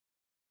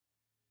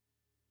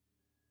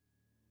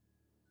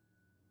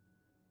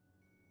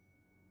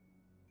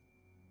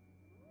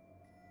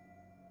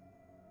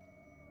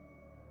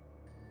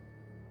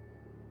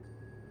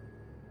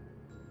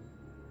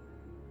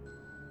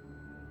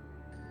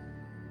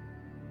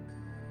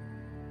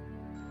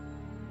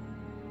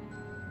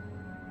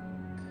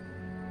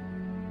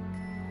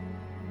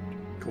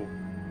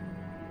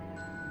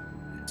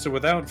So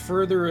without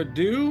further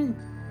ado,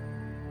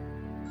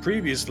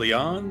 previously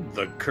on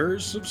The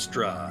Curse of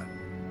Strahd.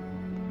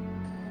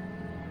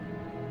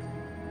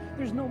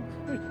 There's no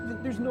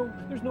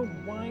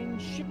wine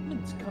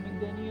shipments coming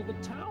to any of the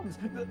towns.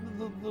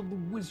 The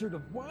Wizard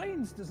of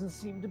Wines doesn't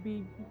seem to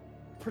be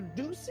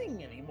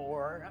producing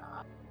anymore.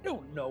 I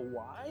don't know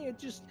why.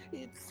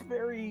 It's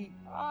very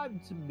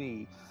odd to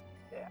me.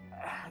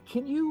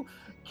 Can you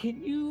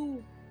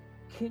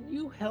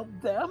help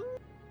them?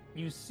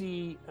 You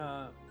see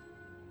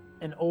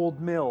an old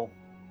mill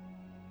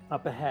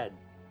up ahead.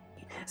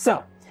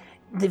 So,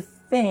 the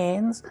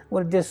fans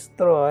were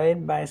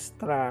destroyed by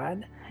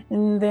Strahd,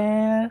 and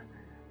there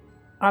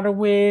are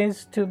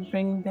ways to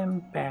bring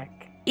them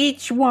back.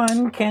 Each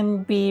one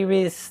can be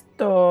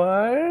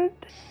restored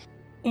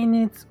in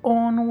its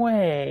own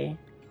way.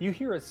 You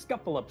hear a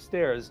scuffle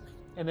upstairs,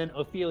 and then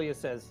Ophelia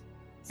says,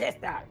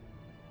 Sister,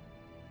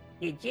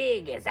 the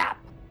jig is up.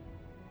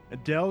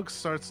 Delg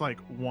starts like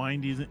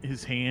winding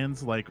his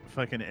hands like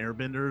fucking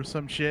airbender or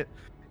some shit.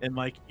 And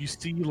like you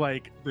see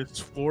like this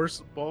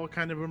force ball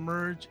kind of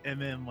emerge, and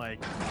then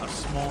like a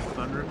small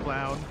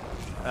thundercloud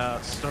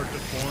start to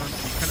form, and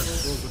he kind of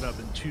fills it up,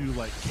 and two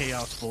like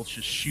chaos bolts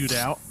just shoot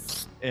out,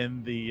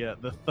 and the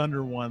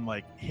thunder one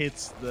like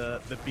hits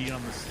the bee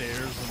on the stairs,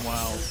 and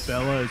while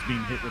Bella is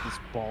being hit with this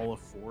ball of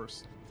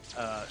force,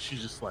 she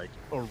just like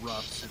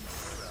erupts in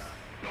this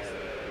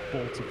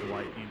bolt of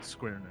lightning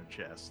square in her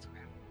chest.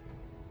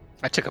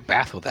 I took a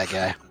bath with that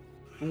guy.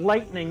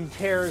 lightning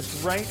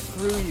tears right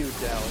through you,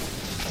 Delg.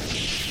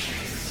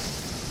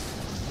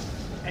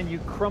 And you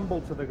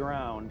crumble to the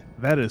ground.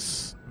 That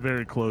is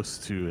very close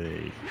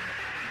to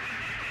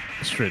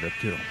a straight up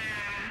kill.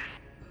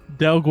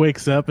 Delg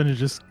wakes up and is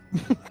just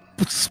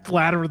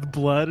splattered with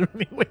blood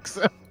when he wakes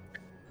up.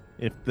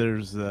 If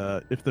there's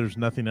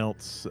nothing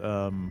else,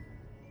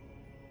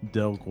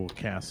 Delg will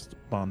cast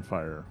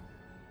Bonfire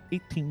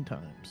 18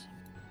 times.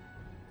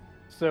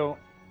 So,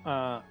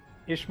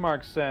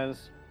 Ishmark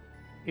says,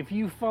 if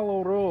you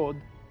follow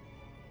road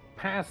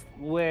past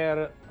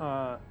where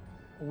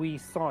we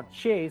saw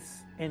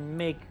Chase and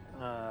make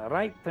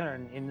right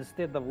turn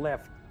instead of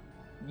left,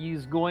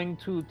 he's going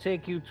to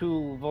take you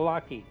to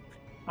Vallaki.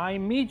 I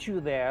meet you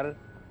there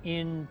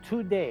in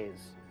 2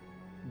 days.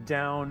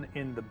 Down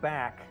in the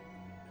back,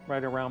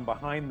 right around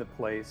behind the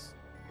place,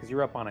 because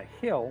you're up on a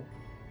hill,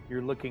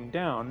 you're looking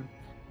down,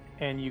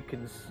 and you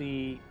can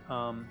see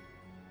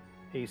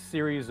a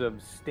series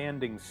of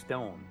standing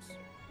stones.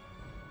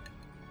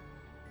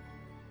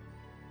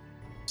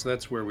 So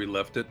that's where we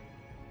left it.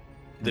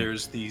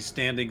 There's the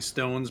standing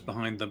stones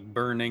behind the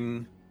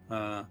burning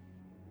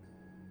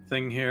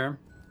thing here.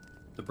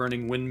 The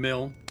burning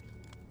windmill,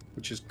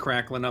 which is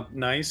crackling up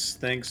nice,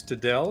 thanks to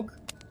Delg.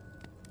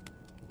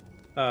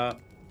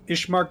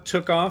 Ishmark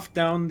took off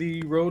down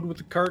the road with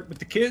the cart with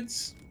the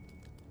kids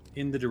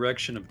in the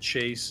direction of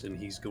Chase, and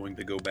he's going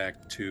to go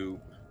back to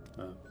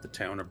the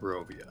town of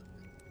Barovia.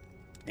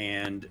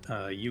 And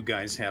you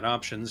guys had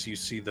options. You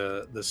see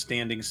the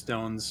standing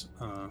stones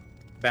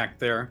back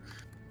there,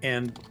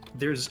 and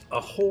there's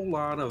a whole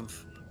lot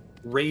of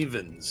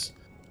ravens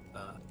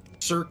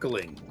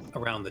circling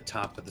around the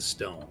top of the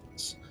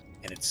stones,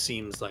 and it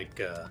seems like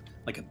a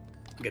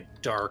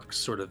dark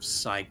sort of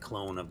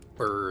cyclone of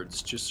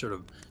birds just sort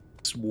of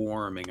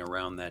swarming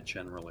around that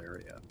general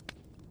area.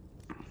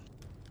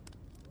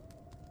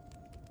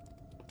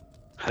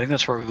 I think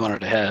that's where we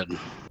wanted to head.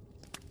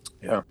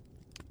 Yeah.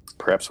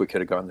 Perhaps we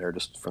could have gone there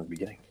just from the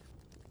beginning.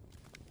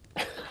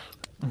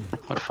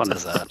 What fun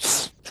is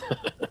that?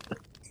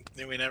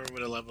 Then we never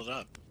would have leveled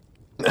up.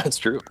 That's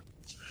true.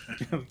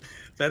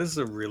 That is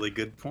a really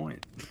good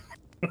point.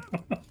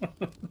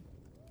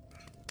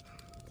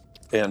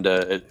 And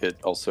it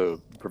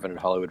also prevented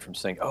Hollywood from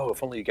saying, "Oh,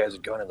 if only you guys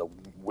had gone in the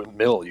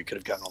mill, you could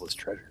have gotten all this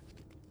treasure."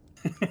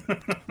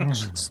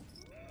 It's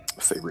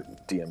a favorite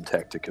DM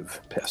tactic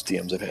of past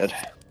DMs I've had.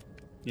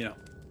 Yeah.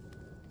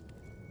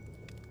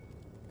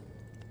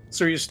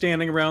 So you're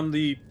standing around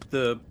the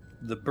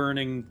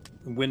burning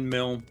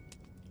windmill,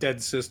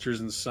 dead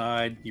sisters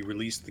inside. You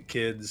release the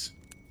kids.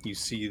 You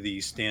see the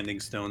standing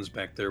stones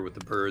back there with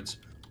the birds,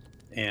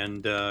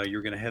 and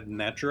you're going to head in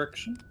that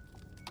direction.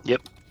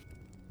 Yep.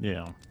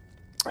 Yeah.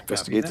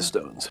 Investigate the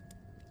stones.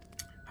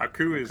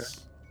 Haku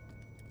is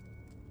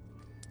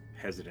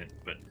hesitant,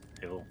 but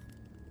he'll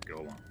go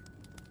along.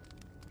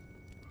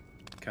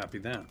 Copy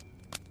that.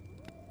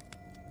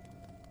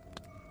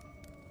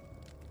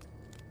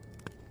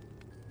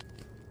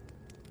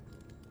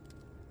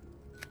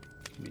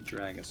 Let me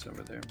drag us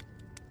over there.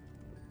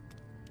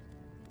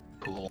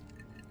 Cool.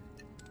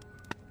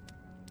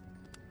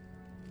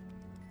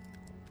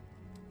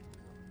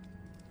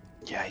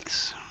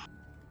 Yikes.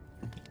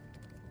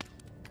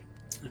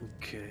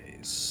 Okay,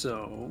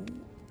 so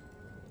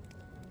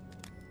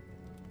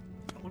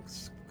That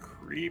looks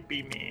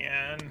creepy,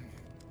 man.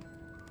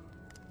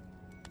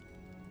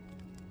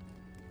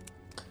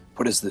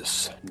 What is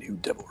this new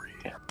devilry?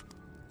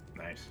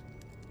 Nice.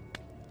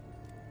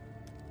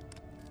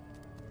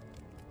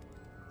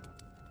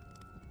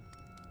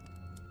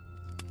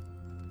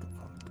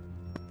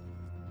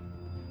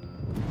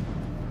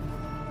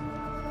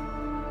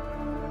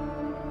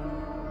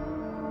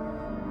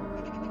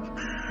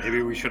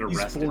 Maybe we should These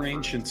arrest 4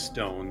 ancient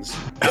stones.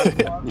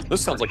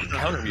 This sounds like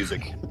encounter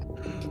music.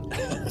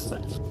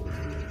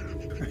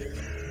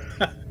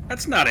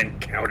 That's not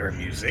encounter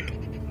music.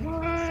 What?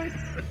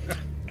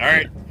 All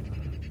right.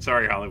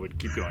 Sorry, Hollywood.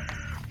 Keep going.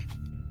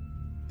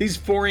 These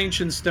 4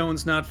 ancient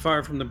stones not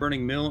far from the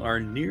burning mill are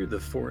near the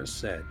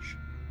forest's edge.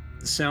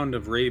 The sound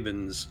of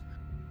ravens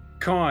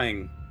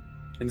cawing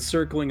and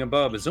circling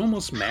above is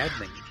almost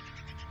maddening.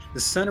 The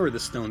center of the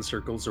stone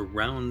circle is a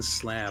round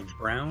slab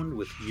browned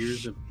with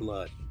years of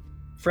blood.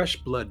 Fresh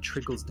blood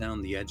trickles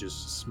down the edges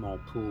of small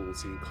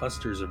pools and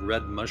clusters of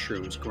red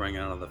mushrooms growing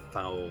out of the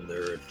fouled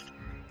earth.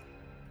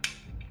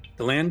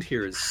 The land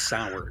here is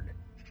soured.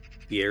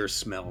 The air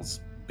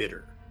smells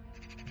bitter.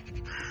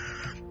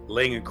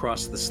 Laying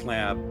across the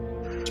slab,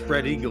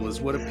 spread eagle is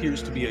what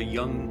appears to be a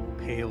young,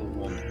 pale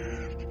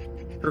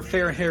woman. Her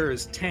fair hair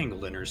is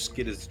tangled and her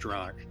skin is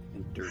dry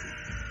and dirty.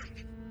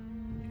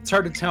 It's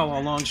hard to tell how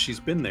long she's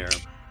been there,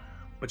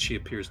 but she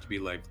appears to be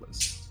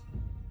lifeless.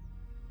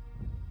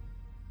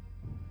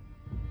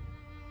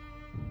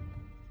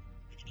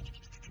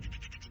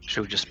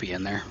 Should we just be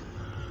in there?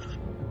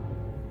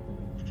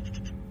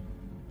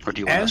 Or do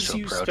you want us As to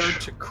you approach?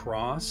 start to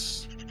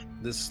cross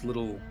this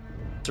little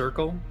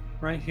circle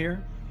right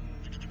here,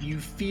 you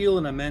feel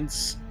an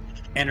immense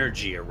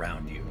energy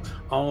around you.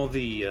 All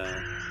the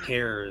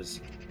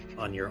hairs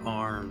on your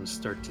arms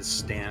start to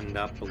stand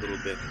up a little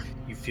bit.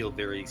 You feel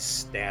very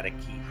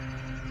staticky.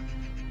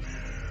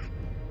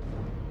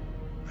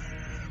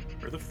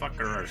 Where the fuck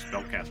are our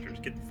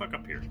spellcasters? Get the fuck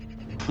up here.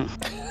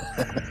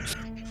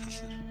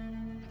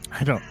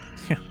 I don't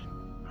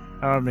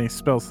have many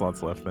spell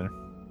slots left there.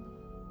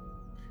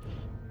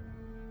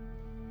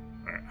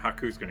 All right,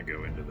 Haku's gonna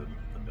go into the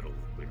middle of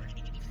the clearing.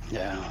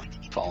 Yeah,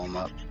 follow him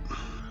up.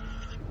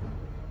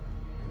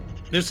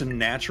 There's a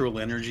natural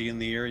energy in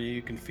the area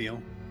you can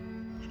feel.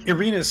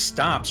 Irina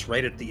stops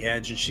right at the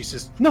edge and she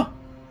says, No,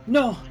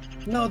 the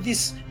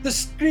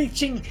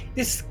screeching,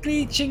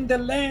 the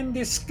land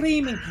is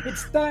screaming,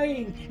 it's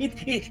dying,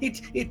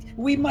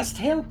 we must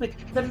help it,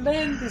 the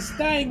land is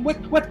dying,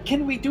 what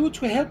can we do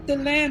to help the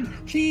land?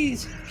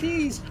 Please,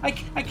 I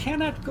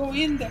cannot go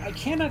in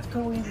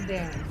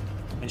there,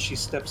 and she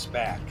steps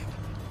back.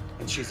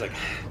 And she's like,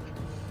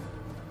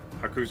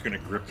 Haku's gonna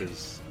grip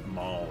his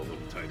maul a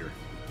little tighter.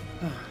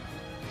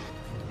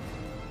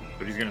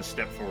 But he's gonna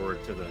step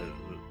forward to the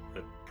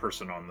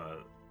person on the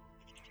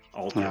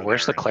altar. Yeah,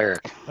 where's the there.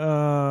 cleric?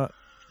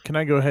 Can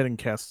I go ahead and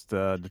cast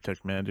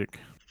Detect Magic?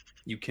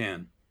 you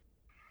can.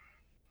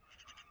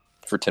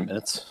 For 10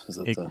 minutes? Is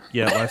that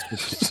Yeah, it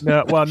lasts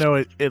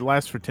for it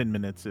lasts for 10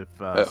 minutes if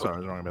sorry, I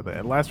was wrong about that.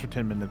 It lasts for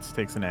 10 minutes,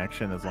 takes an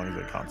action as long as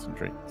I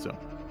concentrate. So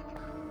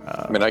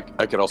I mean, I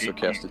could also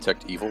cast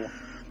Detect Evil,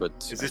 but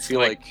Is I this feel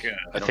like, I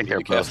I don't think need they're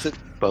to cast it.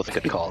 both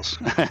good calls.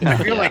 I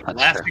feel like that's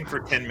lasting for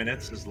 10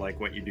 minutes is like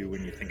what you do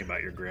when you think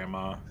about your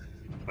grandma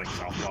playing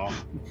softball.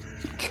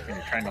 And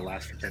you're trying to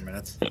last for 10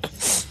 minutes.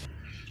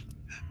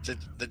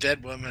 The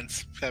dead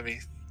woman's probably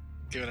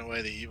giving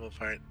away the evil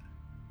part.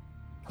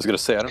 I was going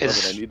to say, I don't know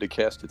Is- that I need to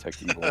cast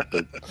Detect Evil,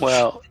 but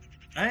Well,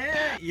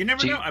 You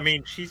never Do you- know. I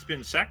mean, she's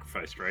been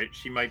sacrificed, right?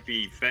 She might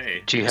be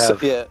Fae. do you So,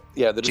 have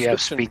yeah. The do you have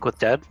description Speak with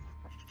Dead?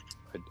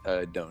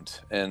 I don't,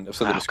 and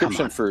so the Oh, come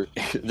description on. for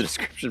the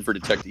description for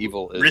Detect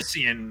Evil is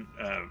Rissian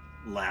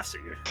Lassie.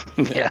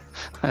 Yeah.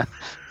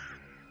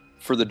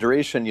 for the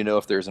duration. You know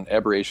if there's an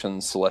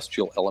aberration,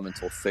 celestial,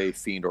 elemental, fey,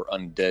 fiend, or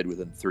undead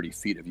within 30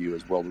 feet of you,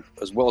 as well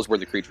as where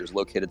the creature is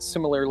located.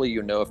 Similarly,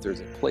 you know if there's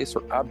a place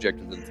or object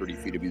within 30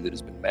 feet of you that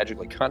has been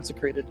magically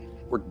consecrated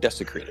or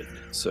desecrated.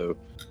 So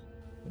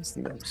there's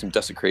some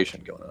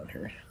desecration going on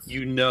here.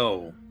 You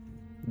know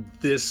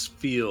this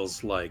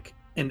feels like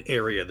an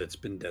area that's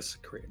been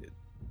desecrated.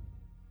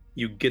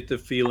 You get the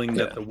feeling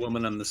that Yeah. the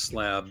woman on the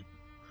slab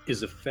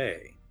is a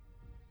fae.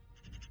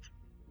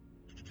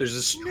 There's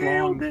a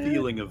strong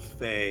feeling of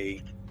fae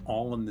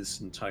all in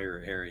this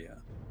entire area.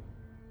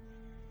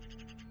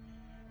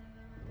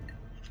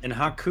 And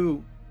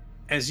Haku,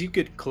 as you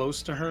get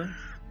close to her,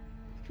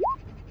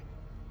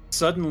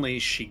 suddenly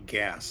she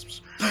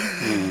gasps.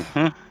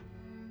 hmm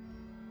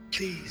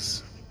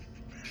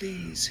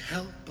Please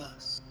help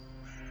us.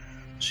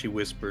 She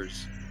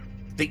whispers.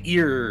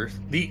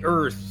 The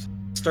earth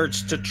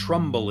starts to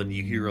tremble and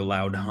you hear a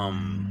loud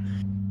hum.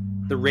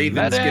 The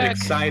ravens get Medic!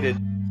 excited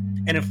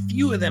and a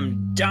few of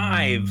them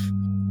dive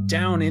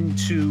down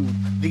into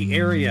the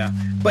area.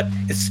 But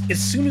as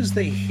soon as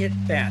they hit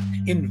that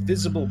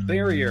invisible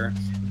barrier,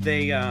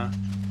 they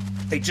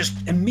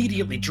just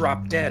immediately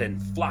drop dead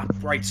and flop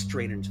right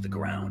straight into the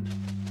ground.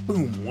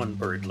 Boom, one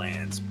bird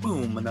lands.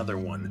 Boom, another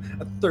one.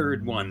 A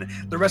third one.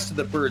 The rest of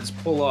the birds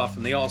pull off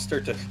and they all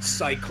start to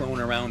cyclone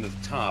around to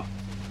the top.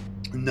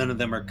 None of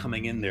them are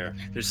coming in there.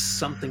 There's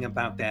something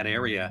about that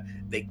area.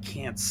 They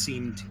can't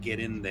seem to get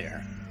in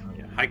there.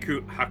 Yeah,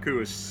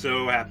 Haku is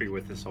so happy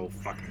with this whole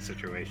fucking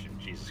situation.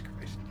 Jesus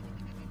Christ.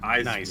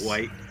 Eyes Nice.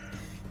 white.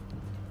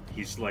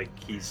 He's like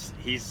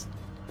he's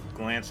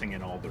glancing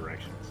in all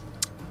directions.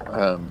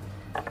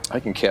 I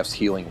can cast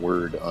Healing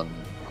Word on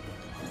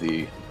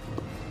the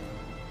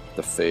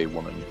Fey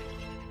woman.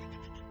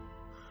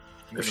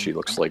 if she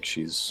looks like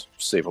she's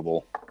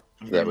savable,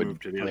 I'm that gonna would- move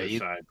to the Yeah, other you-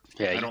 side.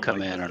 Yeah, I you don't come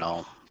like in that. and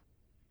I'll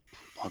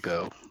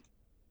go.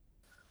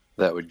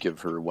 that would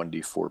give her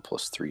 1d4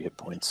 plus 3 hit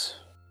points.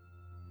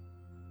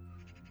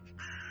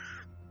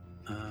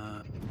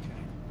 Okay.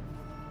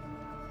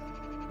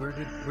 Where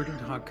did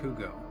Haku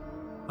go?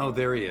 Oh,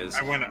 there he is.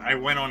 I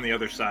went on the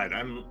other side.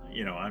 I'm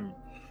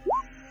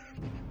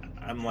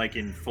like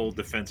in full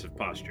defensive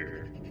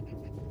posture.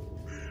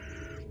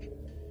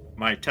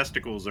 My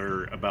testicles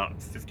are about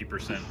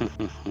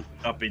 50%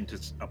 up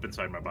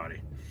inside my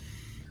body.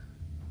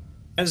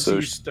 As So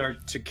you sh-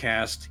 start to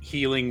cast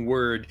Healing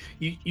Word,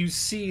 you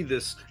see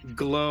this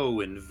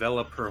glow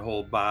envelop her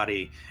whole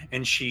body,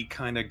 and she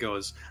kind of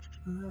goes,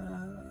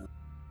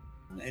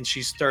 and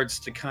she starts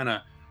to kind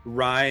of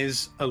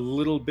rise a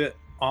little bit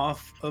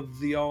off of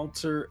the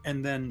altar,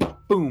 and then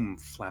boom,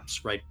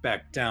 flaps right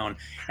back down.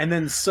 And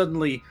then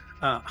suddenly,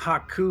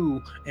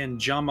 Haku and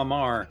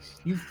Jamamar,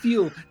 you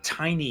feel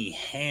tiny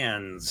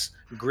hands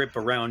grip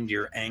around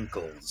your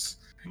ankles.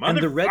 And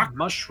the red Motherfucker.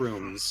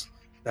 mushrooms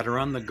that are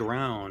on the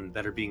ground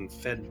that are being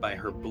fed by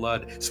her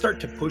blood start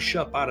to push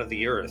up out of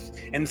the earth.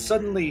 And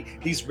suddenly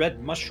these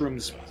red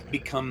mushrooms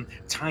become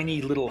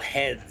tiny little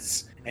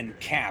heads and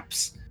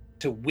caps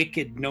to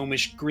wicked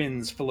gnomish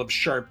grins full of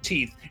sharp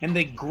teeth. And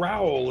they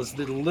growl as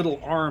the little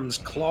arms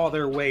claw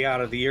their way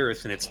out of the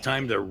earth. And it's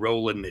time to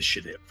roll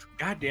initiative.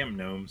 Goddamn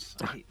gnomes.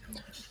 I hate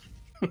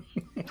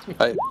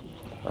gnomes.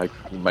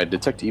 My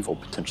detect evil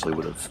potentially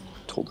would have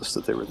told us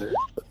that they were there.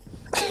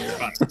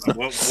 But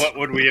What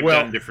would we have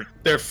Well- done different?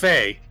 They're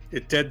fey.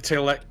 It did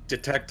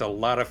detect a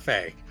lot of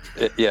fey.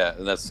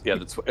 That's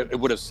it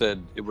would have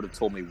said, it would have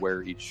told me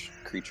where each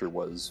creature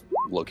was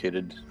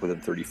located within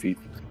 30 feet.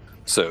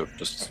 So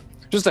just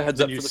a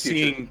heads And up you're for the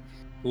future. seeing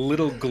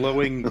little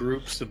glowing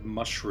groups of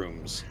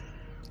mushrooms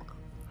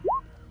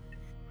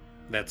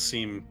that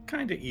seem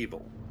kind of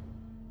evil.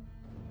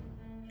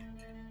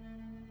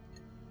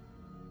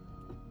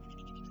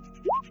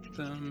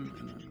 And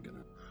I'm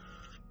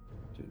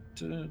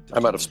gonna.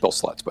 I'm out of spell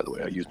slots, by the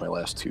way. I used my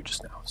last 2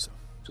 just now, so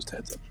just a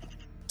heads up.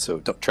 So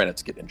don't try not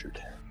to get injured.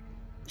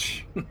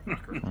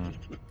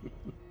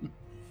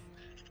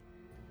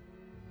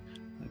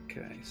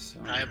 Okay, so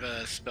I have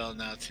a spell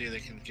now too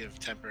that can give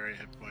temporary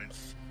hit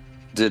points.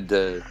 Did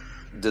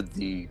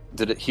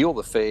it heal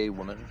the Fey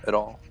woman at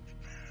all?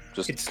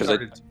 Just it because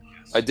started.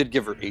 I did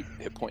give her 8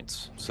 hit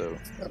points, so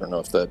I don't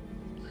know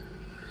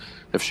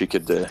if she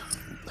could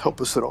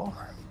help us at all.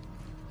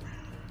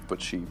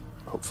 But she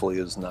hopefully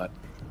is not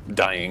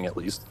dying, at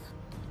least.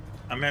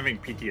 I'm having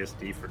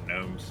PTSD for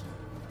gnomes.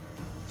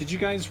 Did you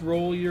guys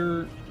roll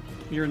your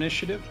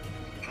initiative?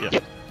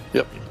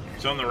 Yep.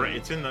 It's on the right.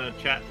 It's in the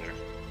chat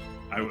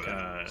there.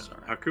 Okay,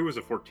 sorry. Haku was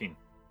a 14.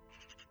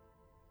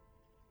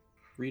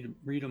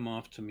 Read them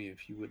off to me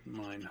if you wouldn't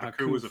mind.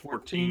 Haku was a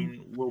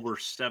 14. Wilbur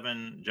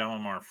 7.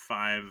 Jalamar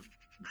 5.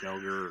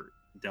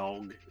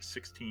 Delg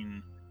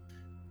 16.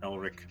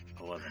 Elric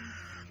 11.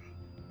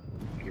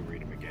 You can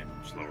read them again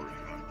slower if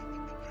you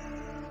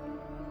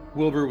want.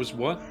 Wilbur was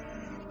what?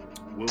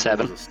 Wilbur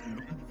 7. was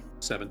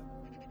a 7.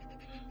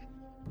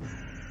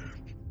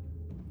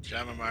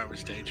 Jamamar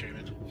was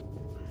daydreaming.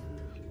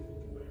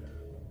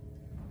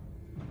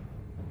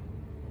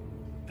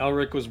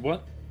 Elric was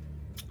what?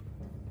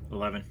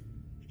 11.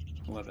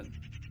 11.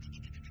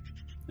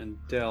 And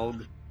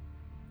Delg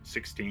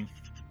 16.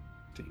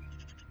 15.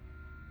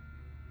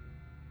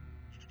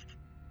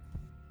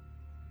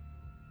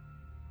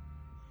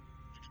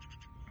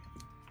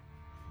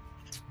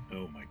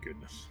 Oh my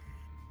goodness.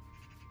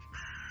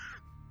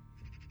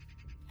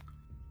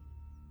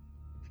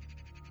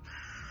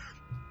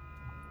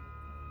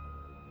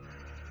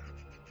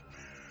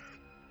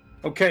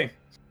 Okay.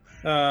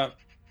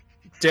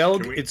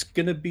 Delg, Can we- it's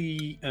gonna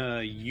be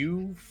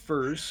you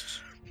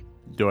first.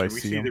 Do I Can we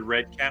see see him? the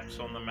red caps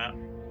on the map?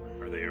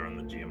 Or they are on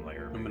the GM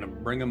layer? I'm gonna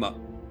bring them up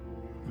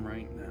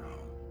right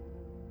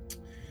now.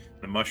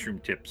 The mushroom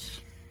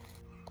tips.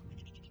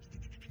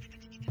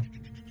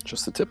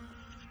 Just the tip.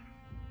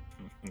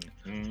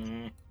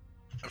 Mm,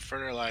 A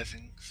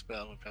fertilizing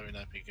spell would probably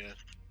not be good.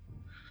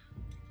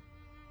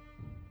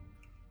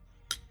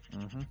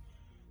 Mm-hmm.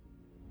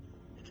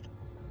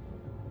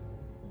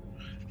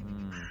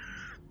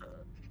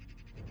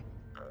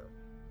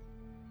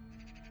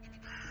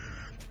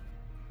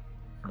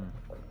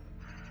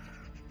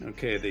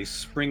 Okay, they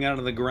spring out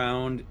of the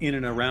ground in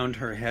and around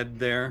her head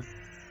there,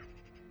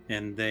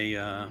 and they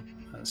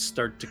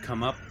start to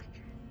come up.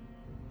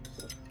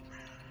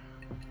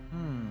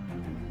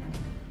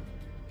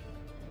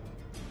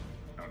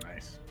 Oh,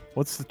 nice.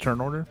 What's the turn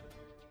order?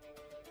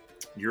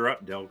 You're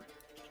up, Delg.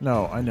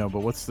 No, I know, but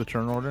what's the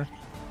turn order?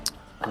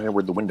 Yeah,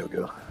 where'd the window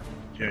go?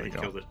 Yeah, we he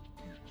go. killed it.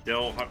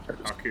 Del,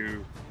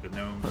 Haku, the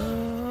gnome.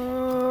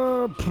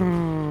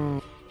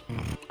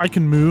 I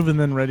can move and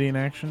then ready in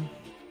action.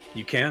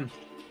 You can.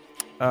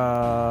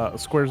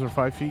 Squares are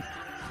 5 feet.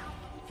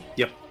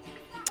 Yep.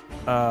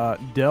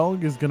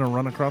 Delg is gonna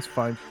run across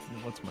 5.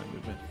 What's my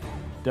movement?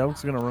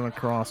 Delg's gonna run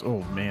across.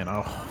 Oh man,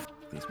 oh,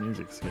 this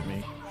music's hit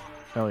me.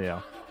 Hell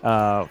yeah.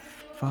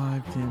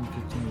 5, 10,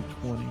 15,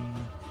 20.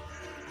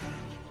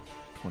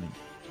 20.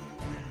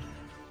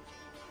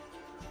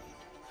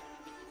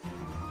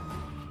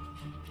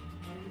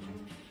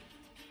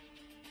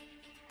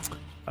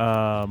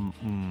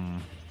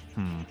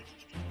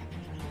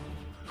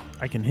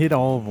 I can hit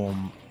all of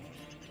them,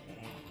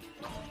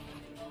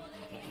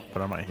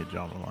 but I might hit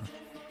John Lamar.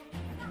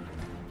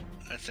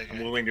 That's I'm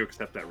okay. willing to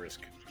accept that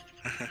risk.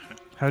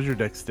 How's your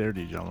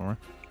dexterity, John Lamar?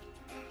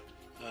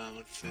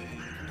 Let's see.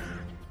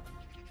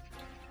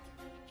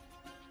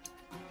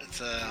 It's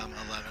 11.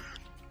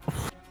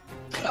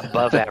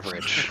 Above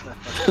average.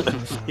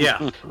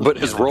 Yeah, But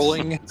his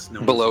rolling it's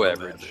known below as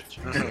average.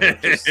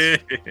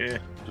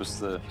 If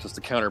Just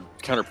the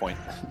counterpoint.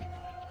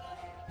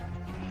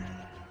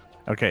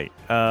 Okay.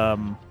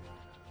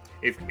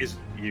 is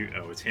you,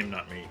 it's him,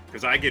 not me,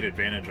 because I get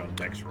advantage on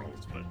dex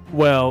rolls. But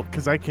Well,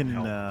 because I can.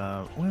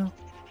 I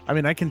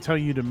mean, I can tell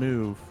you to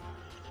move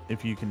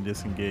if you can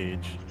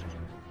disengage.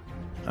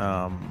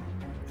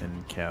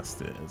 And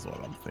cast it is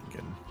what I'm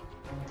thinking.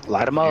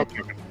 Light him are up.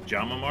 you talking to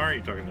Jamamar? Or are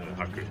you talking to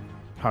Haku?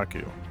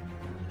 Haku.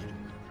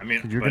 I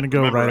mean, 'Cause you're but gonna go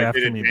remember, right I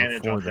after did me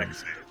advantage before on them. dex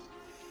saves.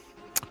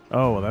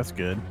 Oh, well, that's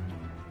good.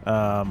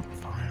 5, 10,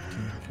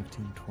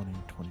 15, 20,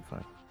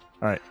 25.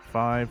 All right,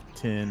 5,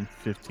 10,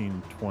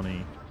 15,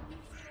 20,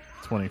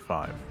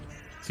 25.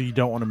 So you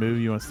don't want to move?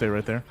 You want to stay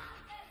right there?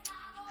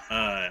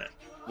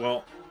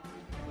 Well,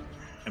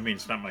 I mean,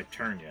 it's not my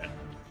turn yet.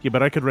 Yeah,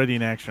 but I could ready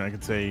an action. I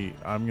could say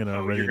I'm gonna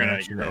Oh, ready you're an gonna,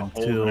 action you're gonna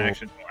hold until an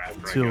action after I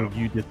until go.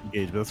 you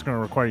disengage. But that's gonna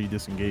require you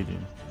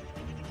disengaging.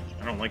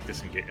 I don't like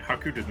disengage.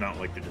 Haku does not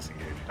like to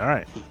disengage. All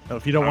right. So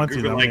if you don't want to,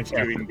 Haku then I'm likes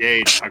gonna to cast it.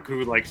 engage.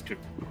 Haku likes to.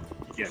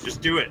 Yeah,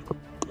 just do it.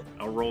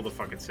 I'll roll the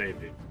fucking save,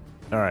 dude.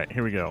 All right,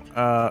 here we go.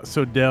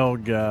 So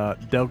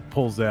Delg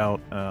pulls out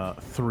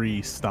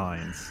 3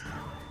 steins.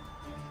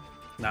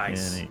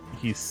 nice. And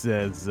he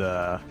says,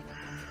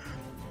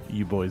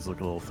 "You boys look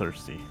a little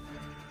thirsty."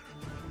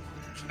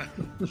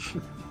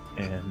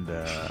 And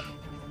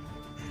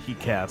he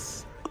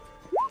casts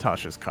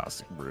Tasha's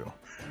Caustic Brew.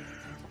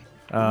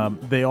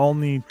 They all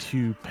need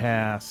to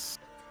pass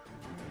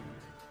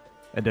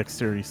a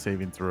dexterity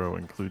saving throw,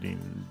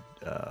 including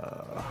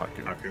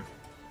Haku. Haku.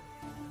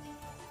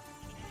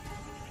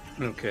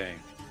 Okay.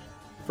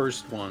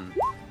 First one.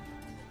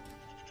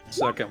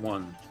 Second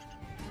one.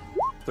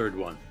 Third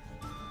one.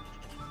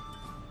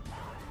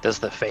 Does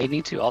the Fae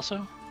need to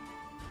also?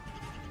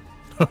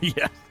 Oh,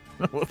 yeah.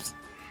 Whoops.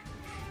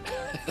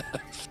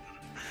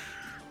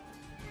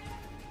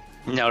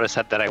 Notice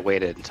that I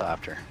waited until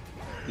after.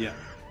 Yeah.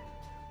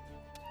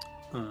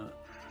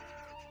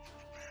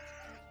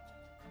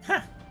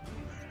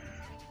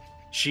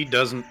 She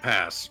doesn't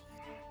pass.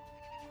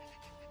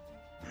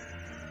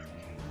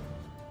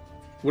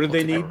 What did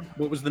they need?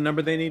 What was the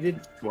number they needed?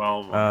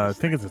 12. I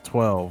think it's a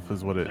 12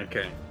 is what it...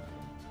 Okay.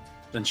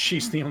 Then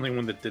she's the only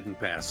one that didn't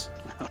pass.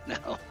 Oh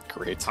no.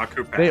 Great. Haku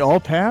passed. They all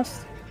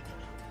passed?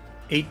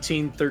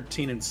 18,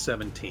 13, and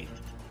 17.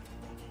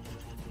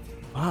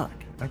 Fuck.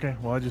 Okay,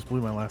 well, I just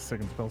blew my last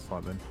second spell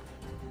slot then.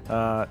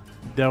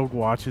 Delg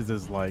watches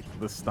as, like,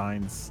 the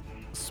steins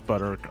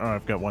sputter... Oh,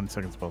 I've got 1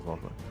 second spell slot.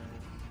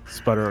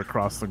 Sputter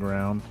across the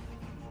ground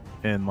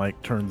and,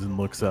 like, turns and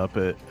looks up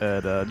at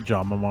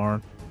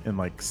Jamamar and,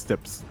 like,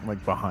 steps,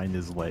 like, behind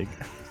his leg.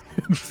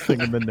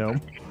 Singing the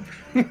gnome.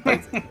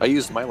 I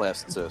used my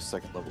last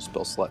second level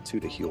spell slot too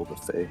to heal the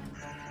Fey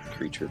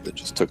creature that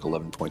just took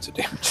 11 points of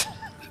damage.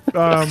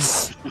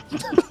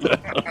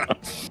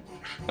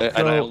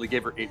 And I only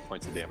gave her 8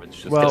 points of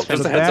damage. Just, Well,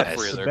 just the, a heads up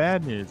for you the there.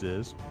 bad news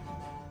is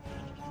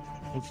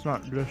it's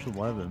not just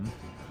 11.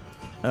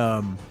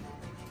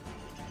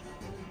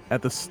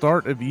 At the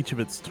start of each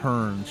of its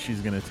turns, she's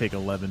going to take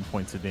 11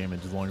 points of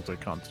damage as long as I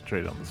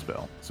concentrate on the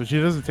spell. So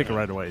she doesn't take it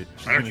right away.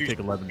 She's Why going don't to you take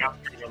 11.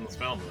 concentrate on the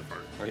spell,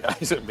 motherfucker? Oh, yeah,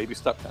 I said maybe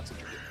stop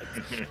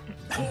concentrating.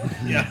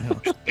 Yeah,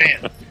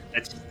 man,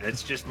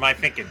 that's just my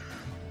thinking.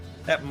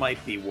 That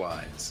might be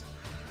wise.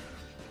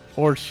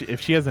 Or if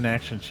she has an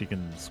action, she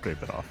can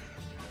scrape it off.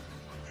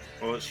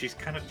 Well, she's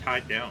kind of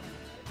tied down.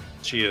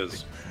 She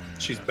is.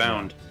 She's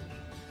bound.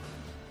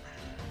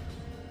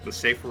 The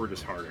safe word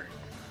is harder.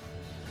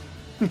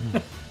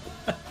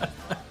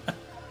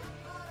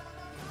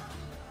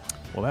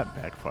 Well, that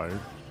backfired.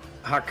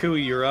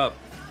 Haku, you're up.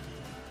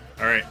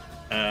 All right,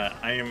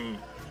 I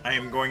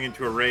am going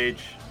into a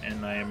rage,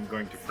 and I am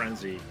going to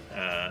frenzy.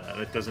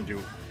 That doesn't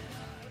do.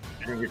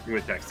 I didn't get 2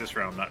 attacks this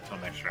round, not till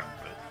next round.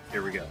 But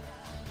here we go.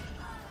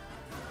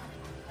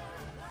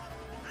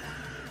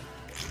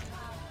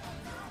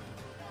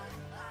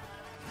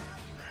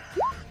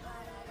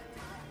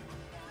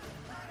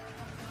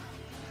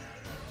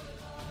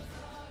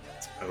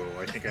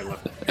 Oh, I think I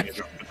left advantage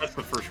on, but that's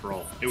the first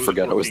roll. It was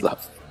Forgot it was 14.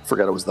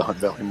 the Hunt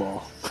Valley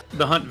Mall.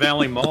 The Hunt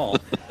Valley Mall.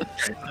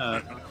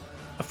 A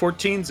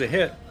 14's a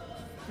hit.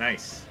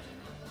 Nice.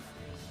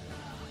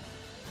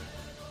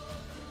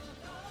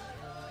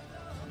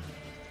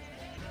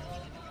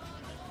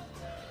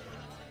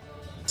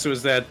 So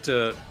is that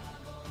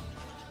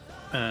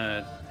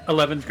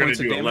 11 It's going points to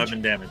of do damage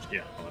 11 damage.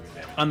 Yeah, 11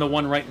 damage. on the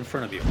one right in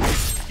front of you?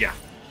 Yeah.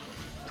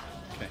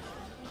 Okay.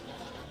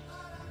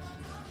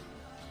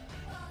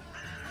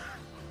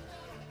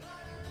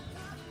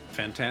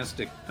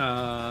 Fantastic.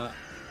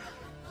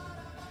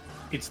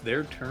 It's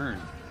their turn.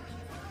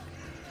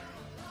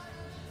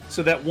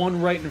 So that one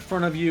right in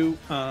front of you,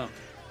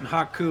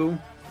 Haku,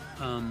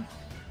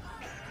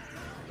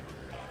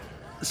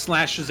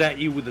 slashes at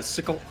you with a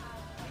sickle.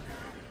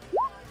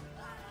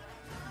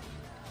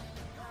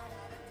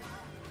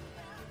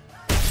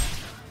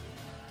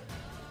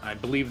 I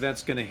believe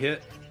that's going to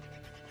hit.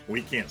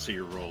 We can't see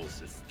your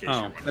rolls. In case you're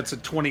Oh, wondering. that's a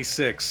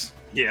 26.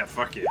 Yeah,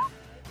 fuck yeah.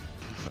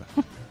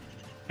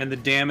 And the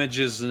damage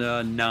is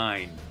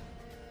 9.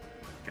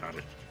 Got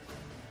it.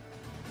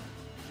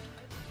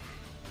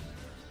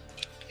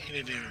 He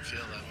didn't even feel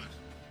that one.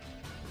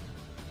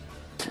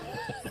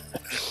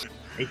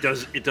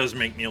 It does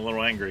make me a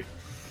little angry.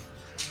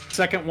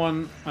 Second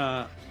one,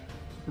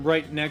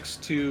 right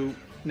next to...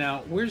 Now,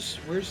 where's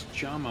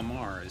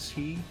Jamamar? Is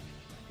he...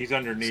 He's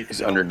underneath. He's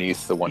Delg.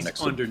 underneath the one He's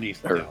next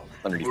underneath to, or Delg.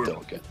 underneath Or-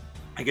 Delg. Yeah.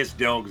 I guess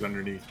Delg's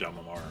underneath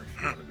Jamamar. If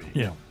you want to be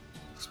Yeah.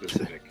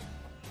 specific.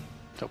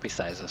 Don't be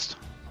sizist.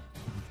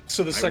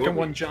 So the I second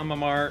will one, be.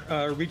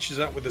 Jamamar, reaches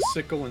out with a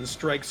sickle and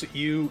strikes at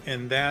you,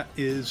 and that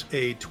is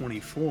a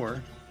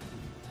 24.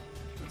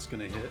 That's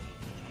going to hit.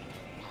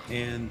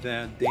 And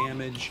that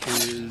damage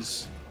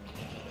is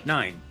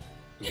 9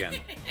 again.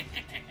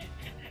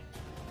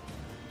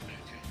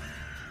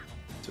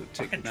 So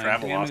take Fucking 9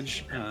 travel off.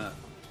 damage.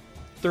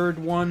 Third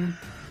one,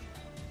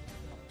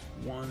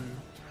 1,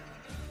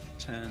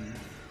 10,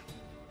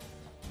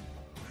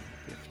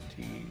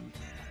 15,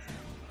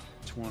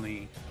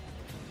 20,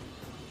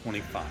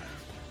 25.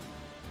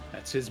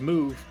 That's his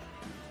move.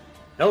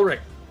 Elric.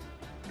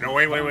 No,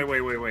 wait.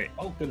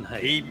 Open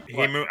He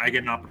moved. I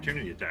get an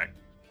opportunity attack.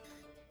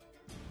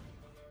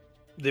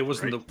 There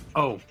wasn't Right. the.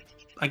 Oh,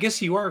 I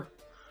guess you are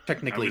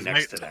technically I was next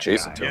next- to that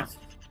Jason, guy. too. Yeah.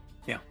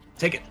 Yeah.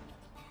 Take it.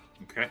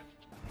 Okay.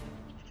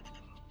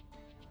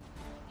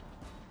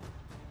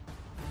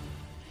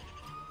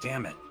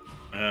 Damn it.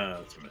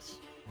 That's a miss.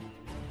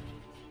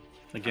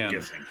 I'm Again,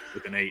 guessing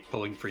with an 8.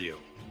 pulling for you.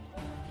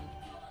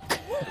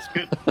 That's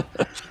good.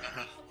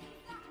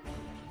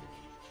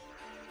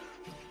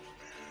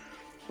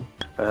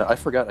 I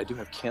forgot I do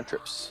have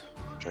cantrips,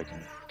 which I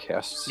can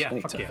cast Yeah,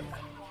 fuck anytime. yeah.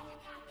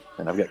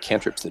 And I've got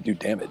cantrips that do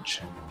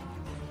damage.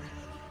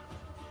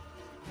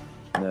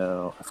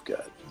 Now I've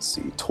got, let's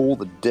see, Toll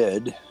the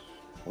Dead,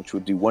 which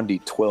would do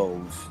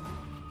 1d12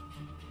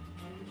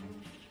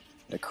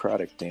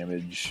 necrotic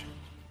damage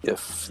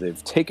if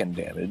they've taken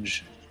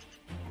damage,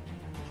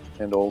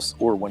 and also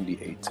or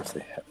 1d8 if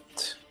they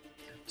haven't.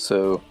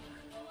 So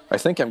I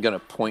think I'm going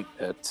to point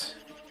at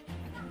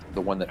the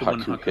one that The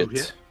one Haku Haku hit.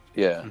 hit?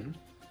 Yeah. Mhm.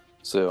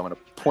 So I'm going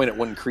to point at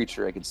one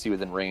creature I can see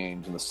within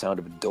range, and the sound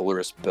of a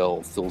dolorous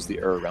bell fills the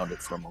air around it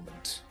for a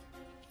moment.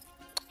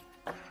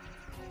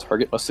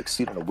 Target must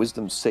succeed on a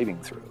wisdom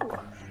saving throw,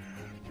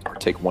 or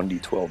take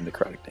 1d12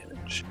 necrotic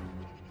damage.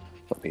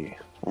 Let me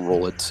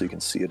roll it so you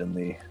can see it in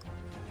the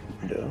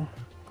window.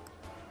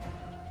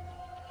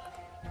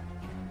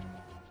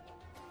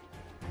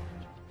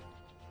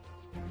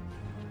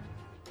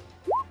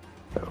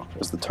 Oh,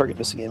 is the target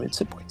missing any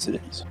hit points?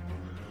 It is.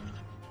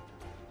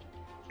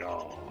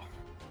 Oh.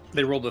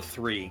 They rolled a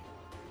 3.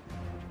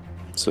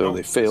 So Oh,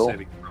 they fail,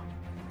 saving.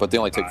 but they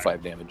only take 5.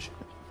 5 damage.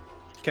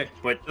 Okay.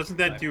 But doesn't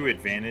that do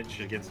advantage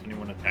against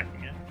anyone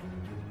attacking it?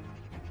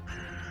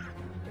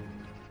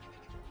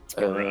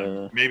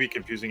 Or, maybe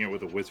confusing it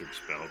with a wizard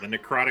spell. The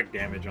necrotic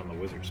damage on the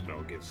wizard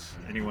spell gives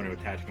anyone who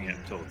attaching it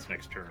until its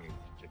next turn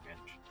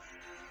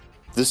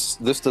advantage.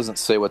 This doesn't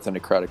say what the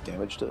necrotic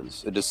damage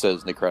does. It just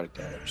says necrotic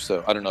damage.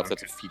 So I don't know if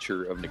that's a Okay.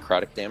 feature of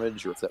necrotic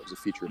damage or if that was a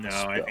feature of No, the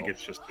spell. I think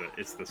it's just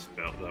the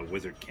spell, the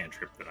wizard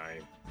cantrip that I.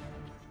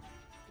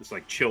 It's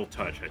like chill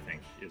touch. I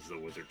think is the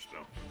wizard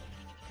spell.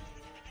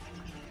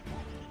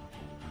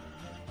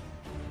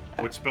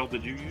 What spell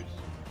did you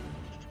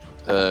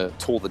use?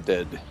 Toll the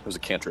Dead. It was a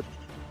cantrip.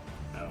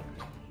 Oh.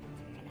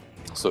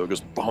 So it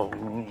goes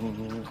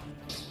boom,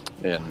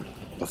 and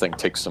the thing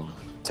takes some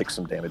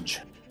damage.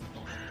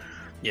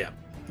 Yeah.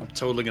 I'm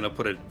totally going to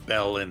put a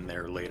bell in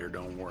there later.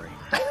 Don't worry.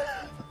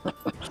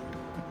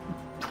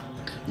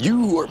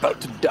 You are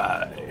about to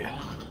die.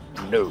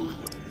 Know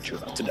that you're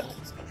about to die.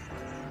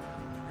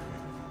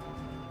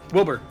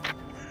 Wilbur.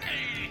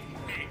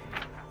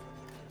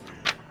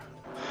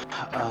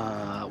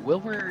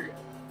 Wilbur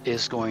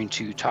is going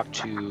to talk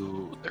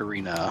to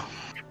Arena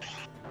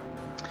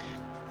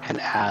and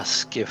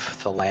ask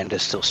if the land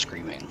is still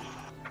screaming.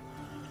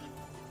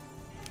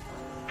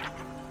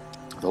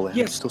 The land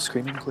Yes. is still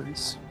screaming,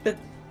 please.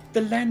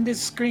 The land is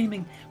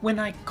screaming. When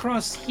I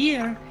cross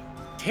here,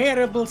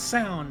 terrible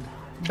sound.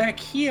 Back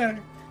here,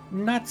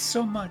 not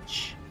so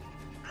much.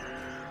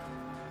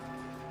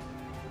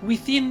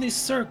 Within this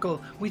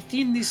circle,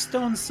 within this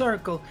stone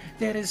circle,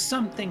 there is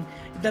something.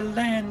 The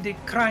land, it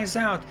cries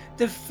out.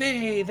 The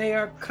Fae, they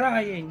are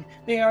crying.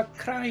 They are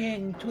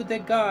crying to the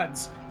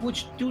gods,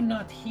 which do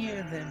not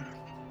hear them.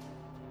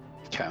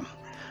 Okay.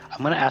 I'm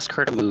going to ask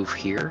her to move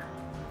here.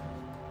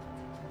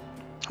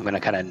 I'm going to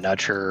kind of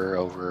nudge her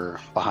over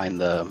behind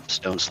the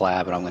stone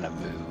slab, and I'm going to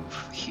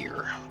move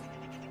here.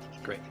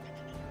 Great.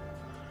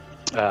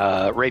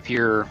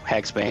 Rapier,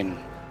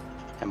 Hagsbane,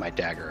 and my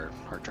dagger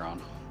are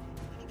drawn.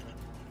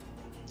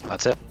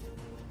 That's it.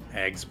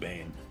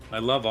 Hagsbane. I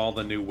love all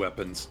the new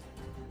weapons.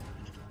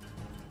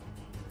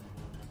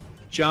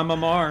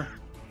 Jamamar,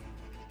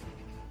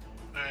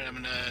 Alright, I'm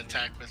gonna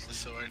attack with the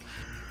sword.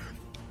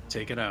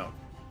 take it out.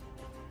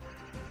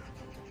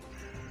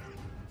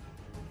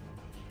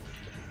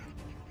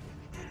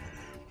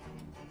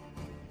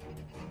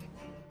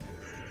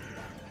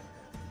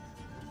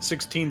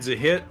 $16's a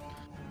hit.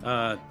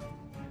 Was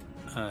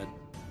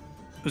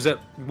that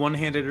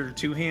one-handed or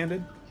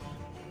two-handed?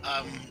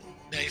 Yeah,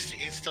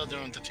 he's still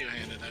doing the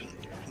two-handed.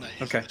 I'm not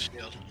using Okay. the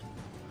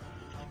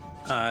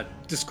shield.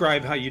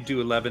 Describe how you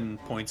do 11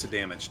 points of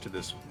damage to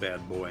this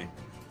bad boy.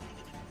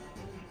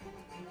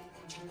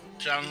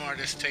 John Moore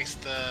just takes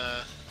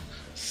the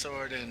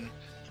sword and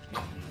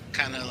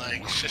kind of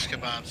like shish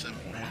kebabs him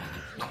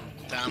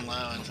down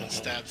low and then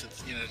stabs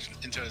it,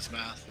 into his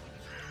mouth.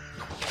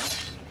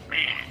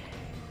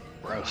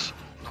 Gross.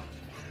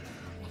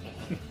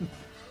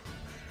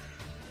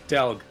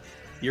 Delg,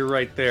 you're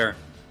right there.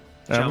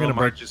 I'm gonna Jamamar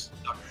break. just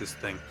stuck this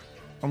thing.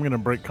 I'm gonna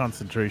break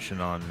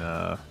concentration on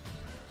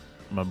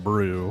my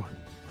brew.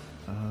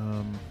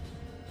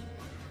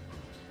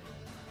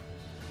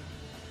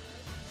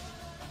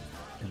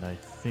 And I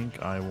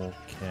think I will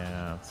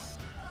cast.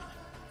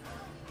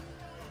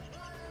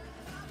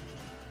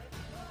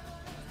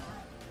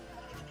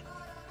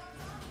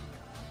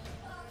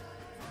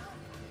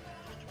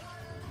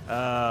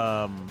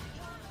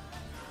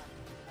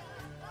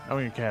 I'm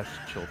gonna cast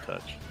Chill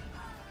Touch.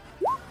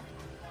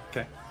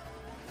 Okay.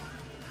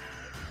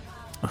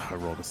 I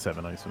rolled a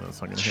 7 ice, and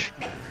that's not gonna hit.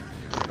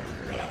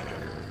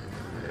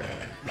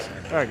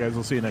 All right, guys,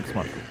 we'll see you next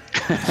month.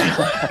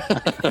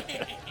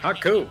 How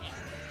cool.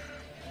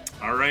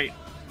 All right,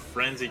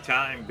 frenzy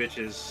time,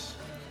 bitches.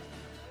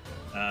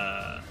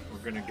 We're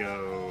gonna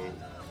go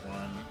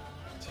 1,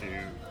 2,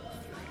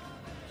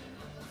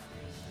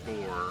 3,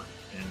 4,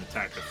 and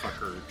attack the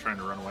fucker trying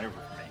to run away from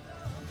me.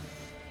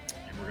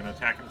 And we're gonna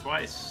attack him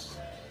twice.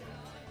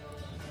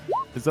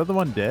 Is that the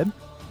one dead?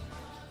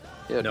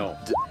 Yeah. No.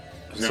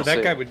 No. So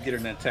that guy would get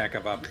an attack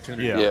of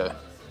opportunity. Yeah. Yeah.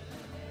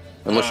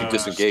 Unless you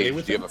Stay disengage,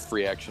 with do you him? have a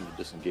free action to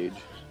disengage?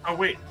 Oh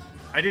wait,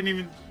 I didn't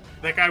even.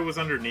 That guy was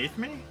underneath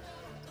me.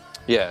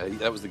 Yeah,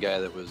 that was the guy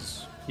that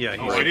was. Yeah,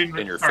 Oh, he's I didn't.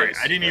 in your sorry, face,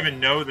 I didn't yeah. even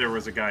know there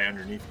was a guy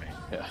underneath me.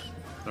 Yeah.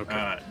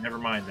 okay. Never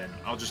mind then.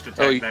 I'll just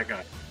attack you- that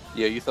guy.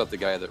 Yeah, you thought the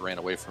guy that ran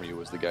away from you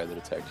was the guy that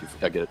attacked you.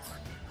 I get it.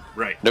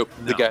 Right. Nope.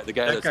 The No, guy that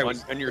that's guy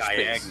was on your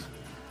diagonal. space.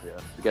 Yeah.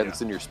 The guy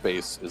that's in your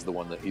space is the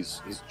one that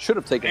he's should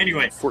have taken.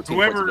 Anyway, 14 points of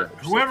whoever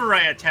damage, so- whoever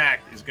I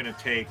attacked is going to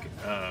take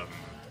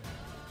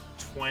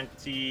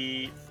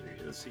 20.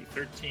 Let's see,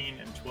 13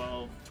 and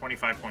 12,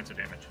 25 points of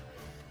damage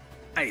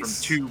from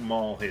Nice. 2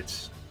 maul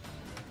hits.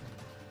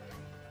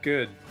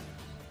 Good.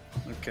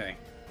 Okay.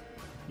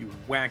 You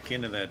whack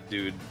into that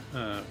dude.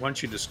 Why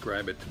don't you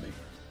describe it to me?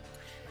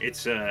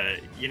 It's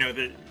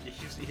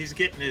he's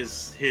getting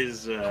his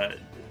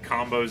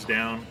combos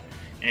down,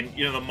 and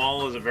the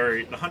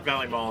the Hunt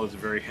Valley Maul is a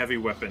very heavy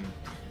weapon,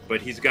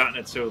 but he's gotten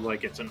it so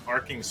like it's an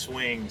arcing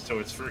swing,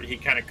 so he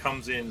kind of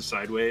comes in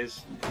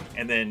sideways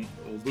and then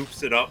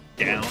loops it up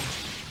down,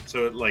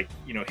 so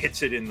it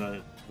hits it in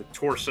the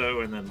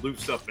torso and then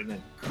loops up and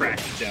then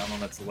crashes down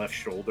on its left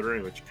shoulder,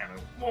 which kind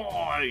of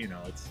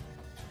it's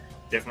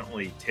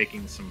definitely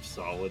taking some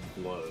solid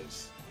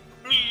blows.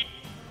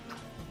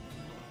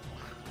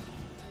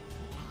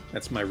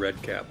 That's my red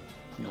cap.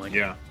 You like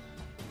Yeah.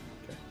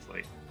 It's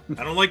like,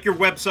 I don't like your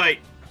website.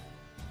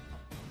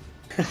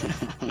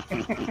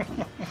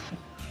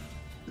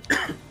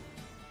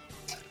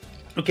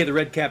 Okay, the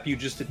red cap you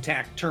just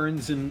attack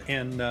turns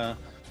and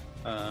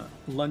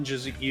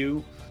lunges at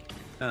you.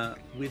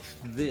 With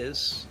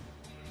this,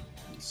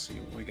 let's see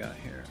what we got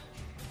here.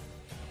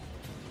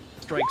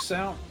 Strikes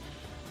out,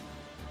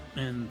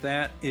 and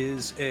that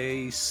is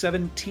a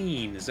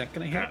 17. Is that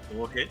going to hit? That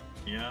will hit.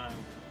 Yeah,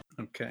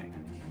 Okay,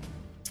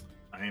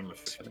 I am a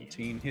 15.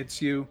 17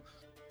 hits you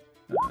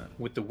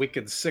with the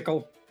wicked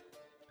sickle.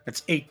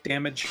 That's 8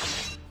 damage.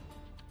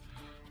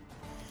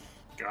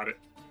 Got it.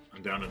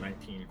 I'm down to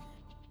 19.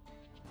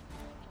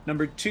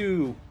 Number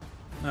 2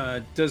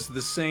 does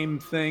the same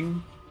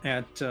thing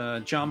at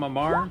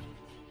Jamamar.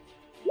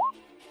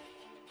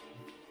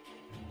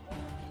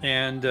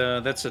 And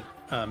that's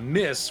a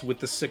miss with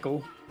the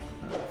sickle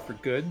for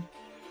good.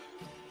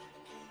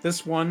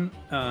 This one,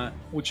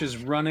 which is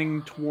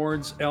running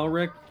towards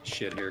Elric.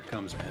 Shit, here it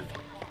comes, man.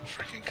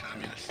 Freaking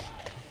communist.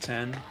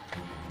 10.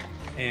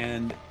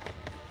 And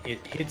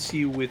it hits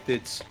you with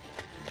its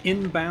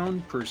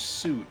inbound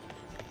pursuit.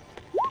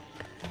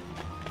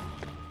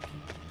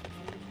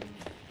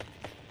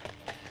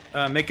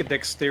 Make a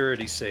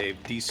dexterity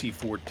save, DC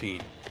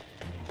 14.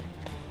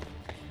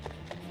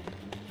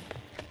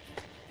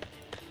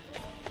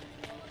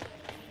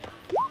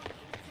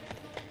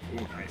 Ooh,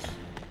 nice.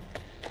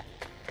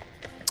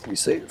 We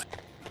saved.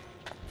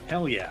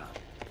 Hell yeah.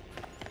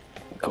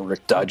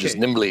 Elric dodges Okay.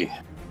 nimbly.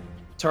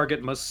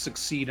 Target must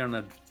succeed on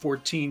a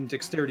 14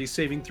 dexterity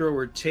saving throw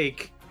or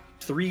take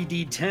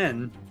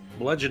 3d10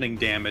 bludgeoning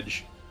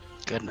damage,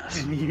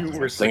 Goodness. and you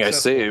were Thing I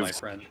successful, my saved.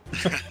 friend.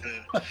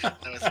 That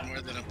was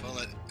more than a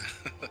bullet.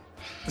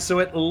 So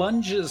it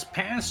lunges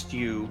past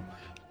you,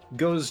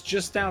 goes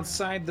just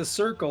outside the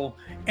circle,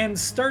 and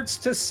starts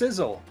to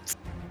sizzle.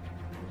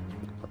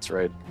 That's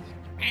right.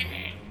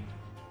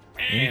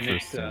 And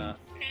Interesting.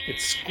 it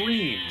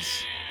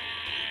screams.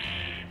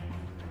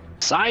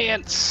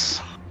 Science.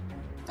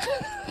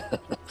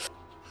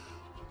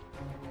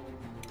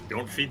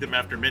 Don't feed them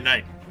after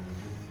midnight.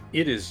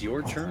 It is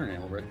your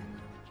turn, Elric.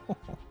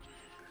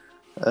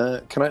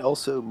 Can I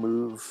also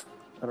move?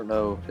 I don't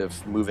know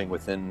if moving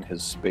within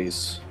his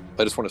space.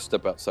 I just want to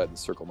step outside the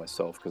circle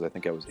myself because I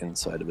think I was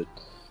inside of it.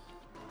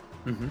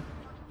 Mm-hmm.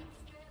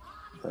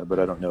 But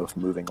I don't know if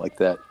moving like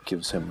that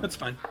gives him That's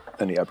fine.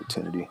 any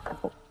opportunity. I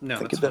don't No,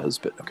 think that's it fine. does,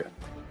 but okay.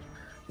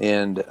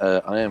 And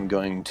I am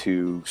going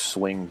to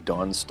swing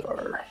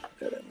Dawnstar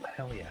at him.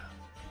 Hell yeah.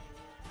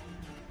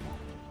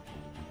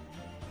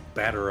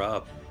 Batter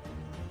up.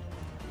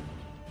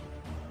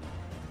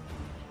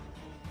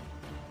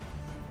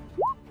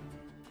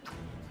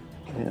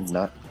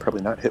 And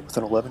probably not hit with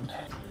an 11.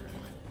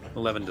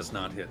 11 does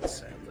not hit,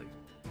 sadly.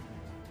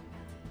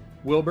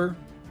 Wilbur,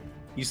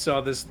 you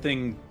saw this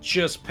thing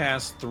just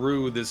pass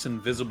through this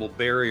invisible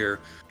barrier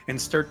and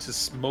start to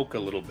smoke a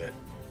little bit.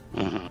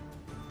 Hmm.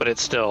 But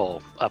it's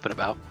still up and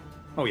about.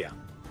 Oh, yeah.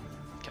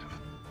 Okay.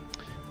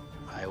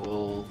 I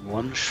will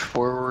lunge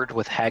forward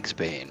with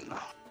Hagsbane.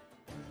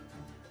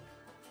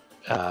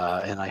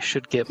 And I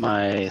should get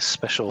my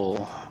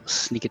special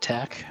sneak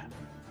attack.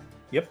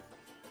 Yep.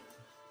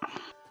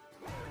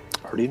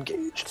 Already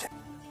engaged.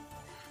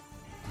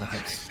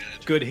 Nice.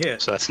 Good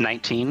hit. So that's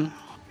 19.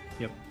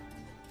 Yep.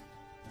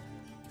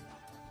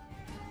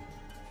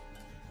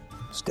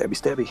 Stabby,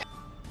 stabby.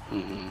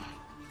 Hmm.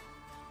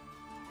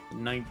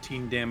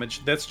 19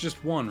 damage. That's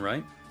just one,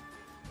 right?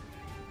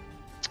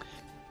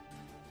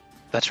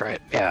 That's right.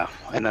 Yeah.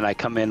 And then I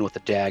come in with a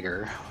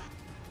dagger.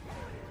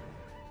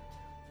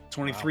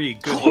 23.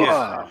 Good hit.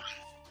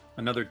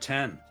 Another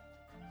 10.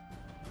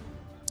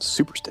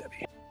 Super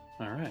stabby.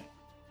 All right.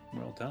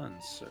 Well done,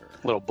 sir.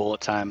 Little bullet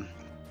time.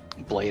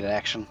 Blade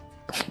action.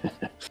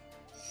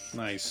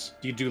 Nice.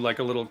 Do you do like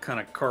a little kind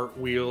of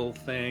cartwheel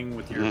thing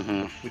with your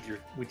Mhm.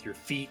 with your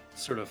feet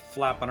sort of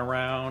flapping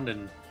around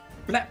and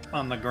flap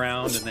on the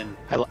ground, and then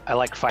I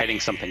like fighting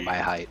something my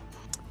height.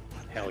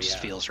 hell It just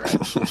yeah. feels right.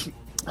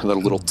 And then a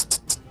little.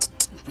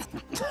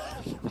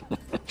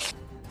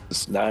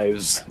 Just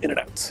knives in and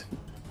out.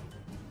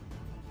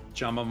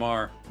 John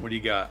Mamar, what do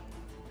you got?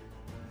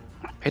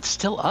 It's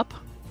still up?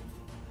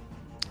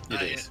 It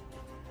Not is.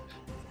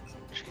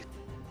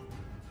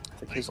 I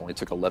think his only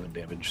took 11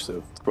 damage,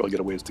 so it's probably got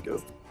a ways to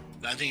go.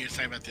 I think you're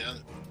talking about the other,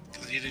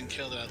 because you didn't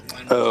kill that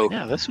one. Oh,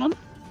 Yeah, this one?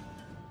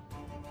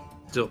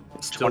 Still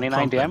 29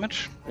 pumping.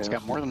 damage? It's Yeah.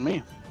 got more than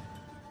me.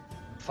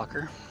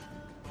 Fucker.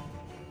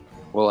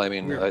 well, I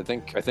mean, Weird. I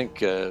think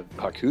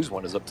Haku's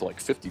one is up to like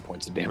 50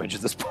 points of damage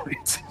at this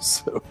point,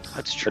 so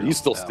That's true. but he's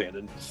still Yeah.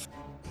 standing.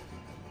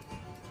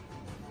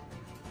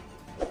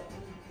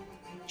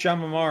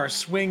 John Mamar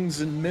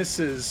swings and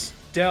misses.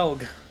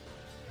 Delg.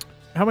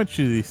 How much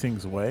do these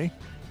things weigh?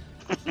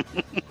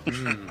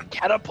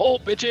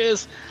 Catapult,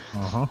 bitches!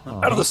 Uh-huh.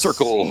 Out of the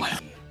circle.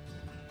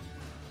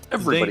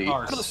 Everybody, They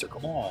are out of the circle.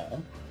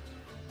 small.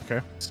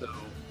 Okay. So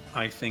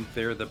I think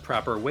they're the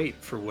proper weight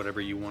for whatever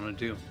you want to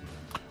do.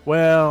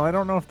 Well, I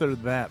don't know if they're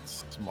that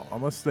small,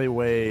 unless they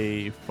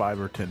weigh 5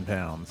 or 10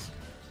 pounds.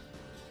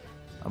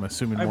 I'm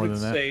assuming I more would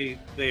than that. say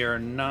they are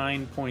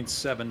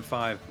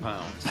 9.75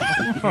 pounds.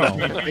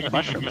 Oh, Big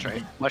mushrooms,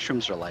 right?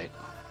 Mushrooms are light.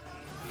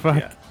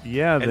 fuck.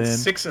 Yeah, And then.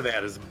 6 of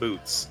that is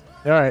boots.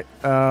 All right.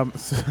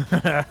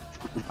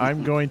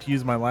 I'm going to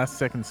use my last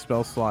second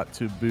spell slot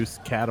to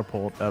boost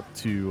catapult up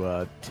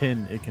to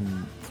 10. It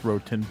can throw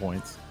 10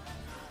 points.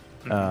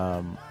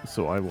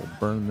 So I will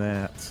burn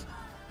that.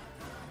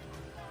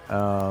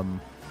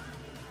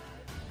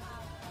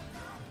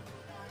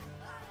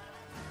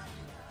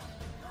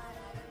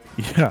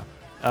 Yeah.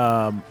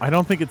 I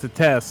don't think it's a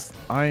test.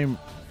 Hold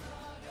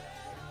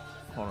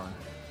on.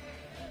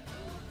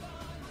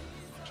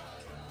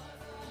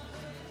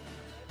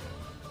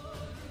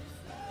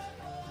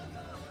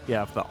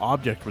 Yeah, if the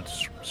object would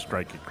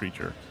strike a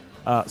creature.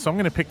 So I'm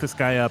going to pick this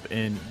guy up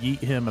and yeet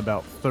him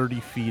about 30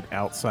 feet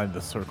outside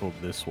the circle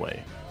this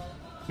way.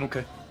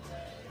 Okay.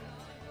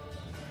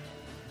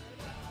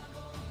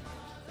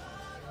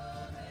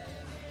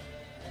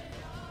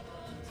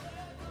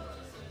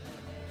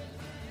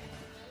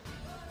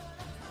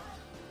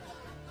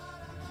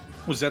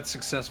 Was that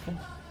successful?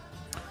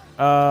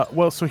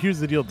 Well, so here's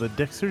the deal. The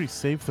dexterity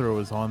save throw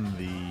is on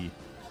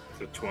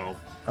So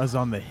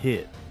 12. the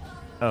hit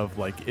of,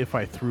 like, if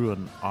I threw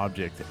an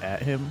object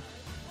at him,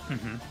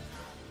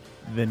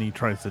 then he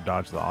tries to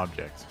dodge the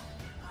object.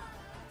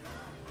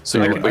 So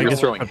I you're, can- but I you're guess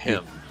throwing up to-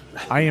 him.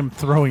 I am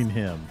throwing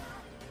him.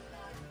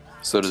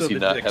 So does So he the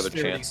not have a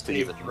dexterity chance to save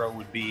even? throw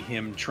would be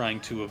him trying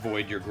to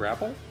avoid your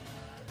grapple? Well,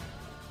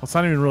 it's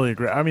not even really a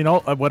great. I mean,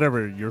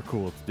 whatever you're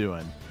cool with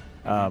doing.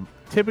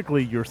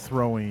 typically you're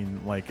throwing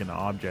like an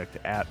object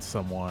at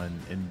someone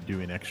and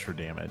doing extra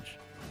damage.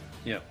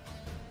 Yep.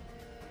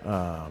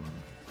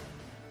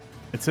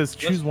 It says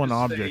choose one just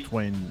object say-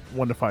 weighing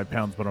 1 to 5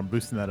 pounds, but I'm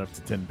boosting that up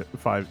to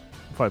 5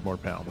 more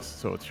pounds.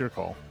 So it's your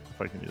call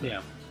if I can do that.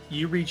 Yeah.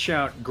 You reach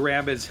out,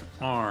 grab his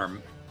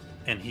arm,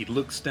 and he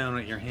looks down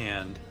at your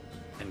hand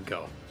and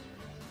go.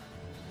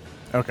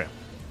 Okay.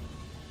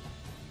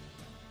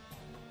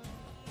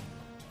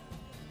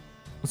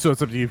 So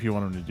it's up to you if you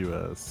want him to do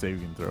a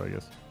saving throw, I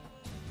guess.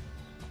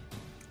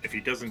 If he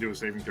doesn't do a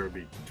saving throw, it'd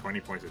be 20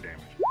 points of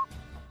damage.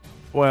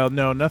 Well,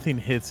 no, nothing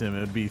hits him. It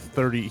would be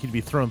 30. He'd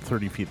be thrown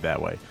 30 feet that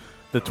way.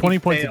 The 20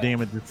 points of failed.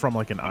 damage is from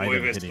like an Oh, item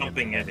if it's hitting him.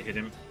 something that hit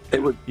him,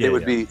 It would Yeah,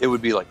 it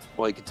would be like,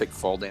 well, you could take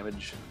fall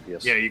damage.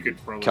 Yes. yeah, you could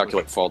probably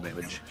Calculate fall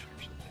damage.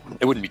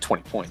 It wouldn't be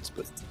 20 points,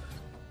 but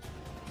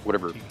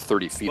whatever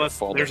 30 feet of Plus,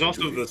 fall there's damage.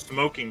 also would be. the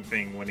smoking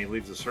thing when he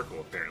leaves the circle,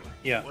 apparently.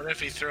 Yeah. What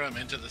if he threw him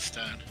into the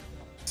stone?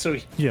 So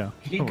Yeah.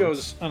 he that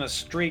goes on a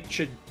straight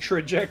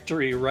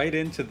trajectory right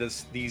into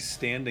these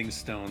standing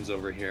stones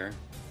over here.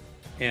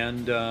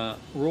 And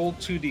roll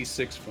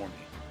 2d6 for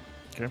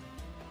me.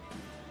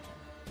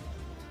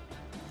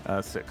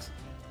 works. 6.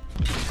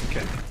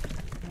 Okay.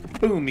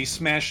 Boom! He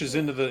smashes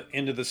into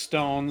the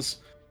stones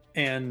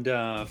and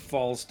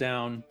falls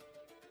down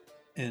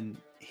and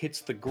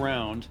hits the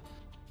ground,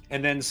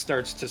 and then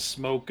starts to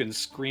smoke and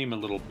scream a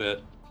little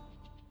bit.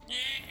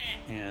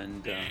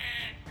 And there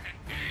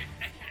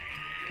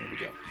we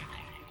go.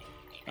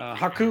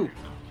 Haku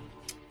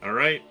All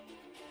right,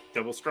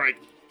 double strike.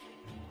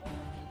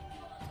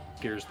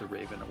 scares the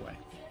raven away.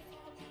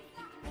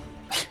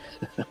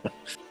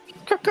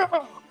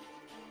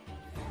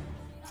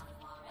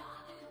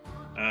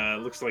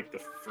 Looks like the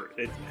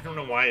I don't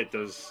know why it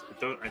does.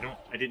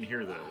 I didn't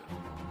hear the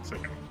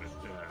second one, but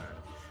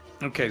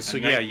Okay, so a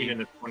yeah, 19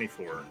 and a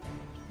 24.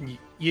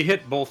 you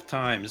hit both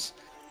times.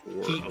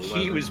 Or He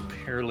 11. was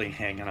barely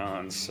hanging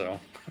on. So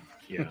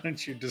Yeah. why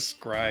don't you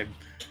describe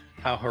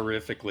how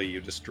horrifically you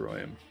destroy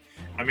him?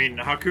 I mean,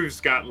 Haku's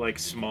got like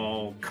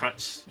small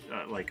cuts,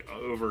 like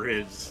over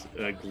his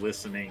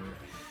glistening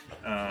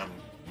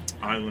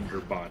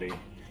Islander body,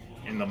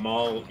 and the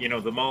maul.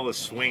 The maul is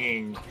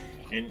swinging,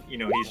 and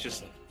he's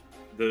just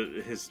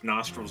his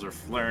nostrils are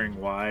flaring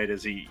wide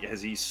as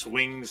he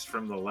swings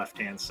from the left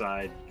hand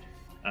side,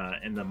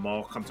 and the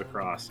maul comes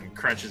across and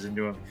crunches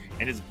into him,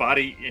 and his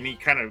body, and he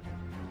kind of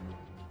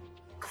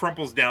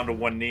crumples down to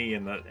one knee,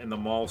 and the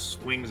maul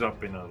swings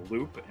up in a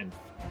loop and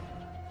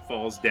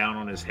falls down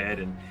on his head,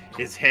 and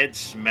his head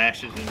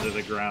smashes into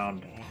the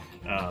ground,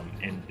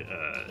 and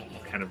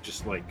kind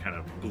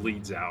of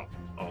bleeds out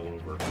all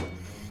over.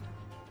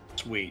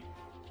 Sweet.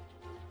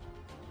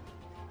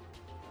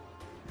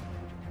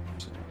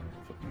 So,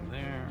 put him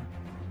there.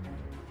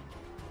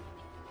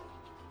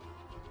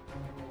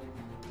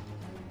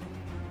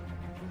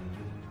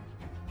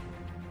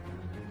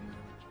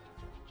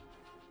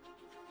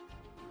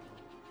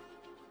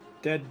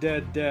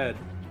 Dead.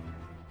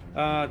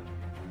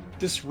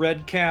 This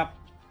red cap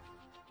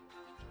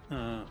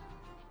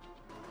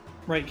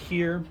right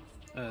here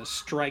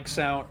strikes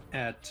out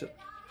at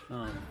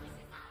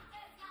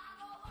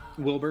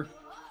Wilbur.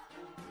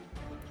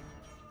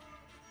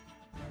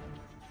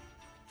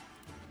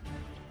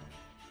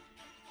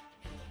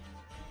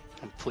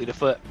 I'm fleet of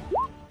foot.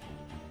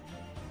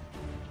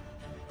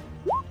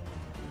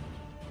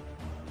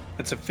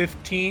 That's a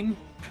 15.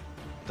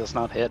 Does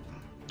not hit.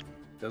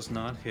 Does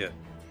not hit.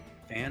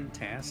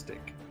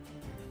 Fantastic.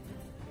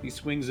 He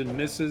swings and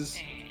misses.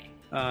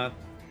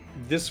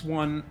 This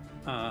one,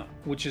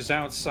 which is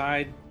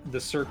outside the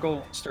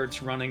circle,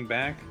 starts running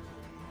back.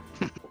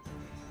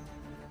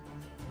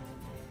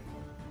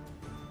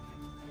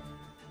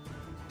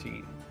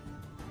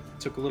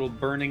 Took a little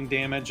burning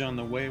damage on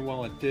the way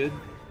while it did.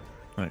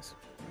 Nice.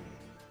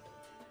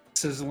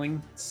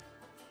 Sizzling.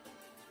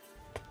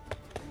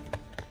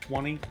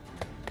 20.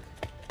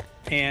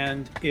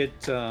 And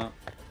it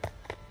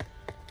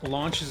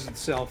launches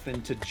itself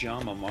into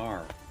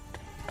Jamamar.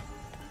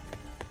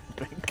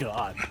 Thank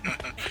God.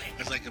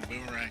 It's like a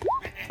boomerang.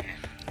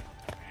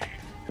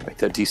 Make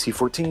that DC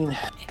 14.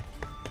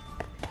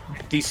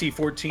 DC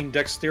 14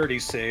 dexterity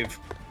save.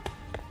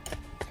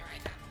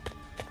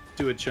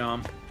 Do it,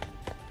 Jam.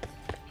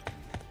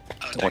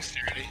 Oh,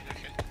 dexterity.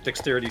 Okay.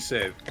 Dexterity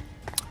save.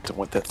 Don't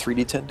want that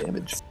 3d10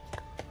 damage.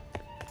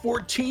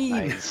 14!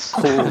 Nice.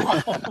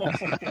 Oh,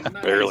 Nice.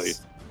 barely.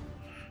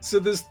 So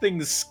this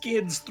thing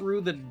skids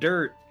through the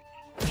dirt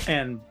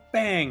and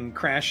bang,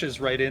 crashes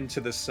right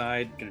into the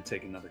side. Gonna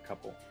take another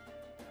couple.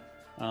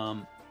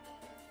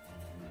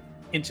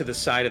 Into the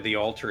side of the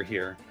altar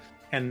here.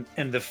 And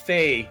the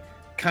Fae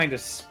kind of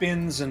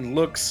spins and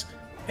looks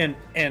and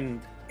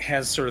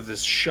has sort of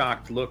this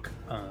shocked look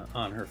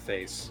on her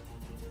face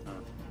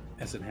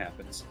as it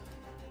happens.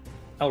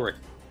 Elric.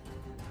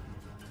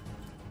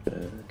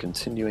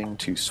 Continuing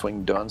to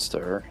swing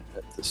Dawnstar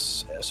at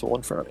this asshole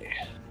in front of me.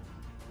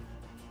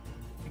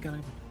 You gotta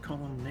call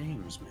them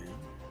names, man.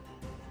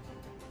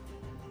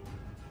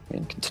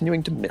 And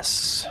continuing to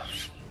miss.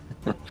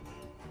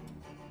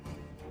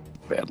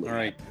 Badly. All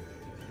right.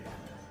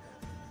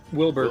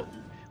 Wilbur.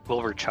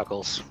 Wilbur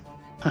chuckles.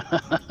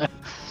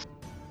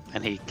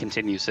 And he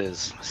continues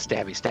his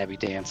stabby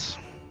dance.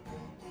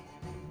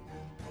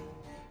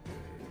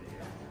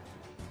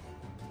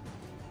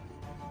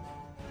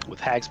 With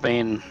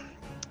Hagsbane,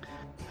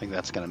 I think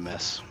that's going to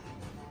miss.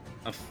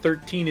 A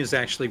 13 is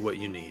actually what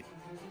you need.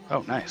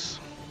 Oh, nice.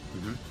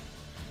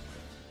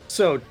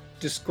 So,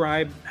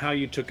 describe how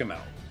you took him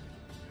out.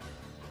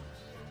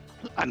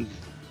 I'm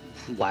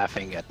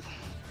laughing at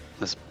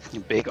this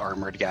big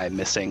armored guy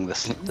missing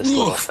this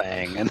little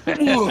thing, and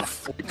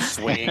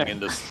swinging and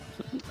just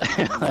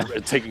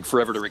taking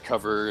forever to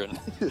recover,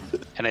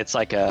 and it's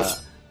like a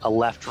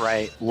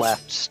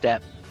left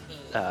step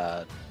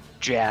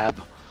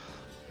jab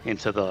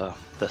into the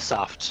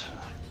soft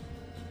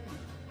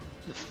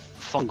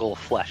fungal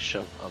flesh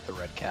of the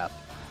red cap.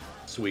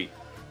 Sweet.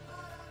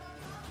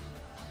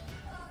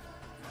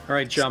 All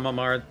right,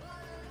 Jamamar.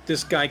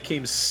 This guy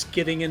came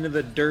skidding into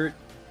the dirt.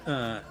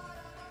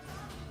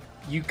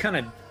 You kind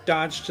of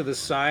dodged to the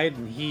side,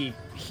 and he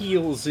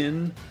heels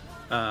in,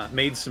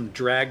 made some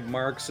drag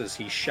marks as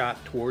he shot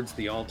towards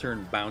the altar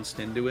and bounced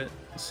into it.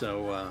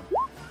 So,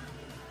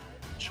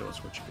 show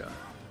us what you got.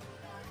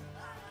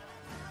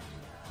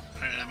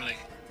 All right, I'm gonna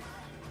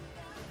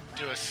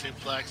do a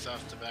suplex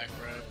off the back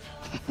rope.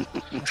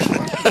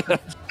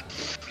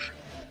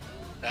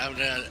 I'm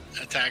gonna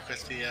attack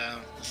with the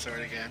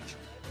sword again.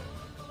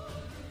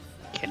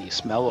 Can you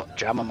smell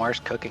Jamamar's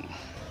cooking?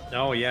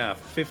 Oh yeah,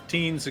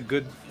 15's a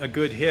good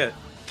hit.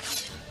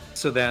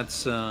 So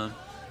that's 8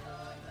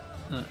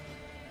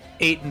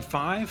 and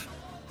 5,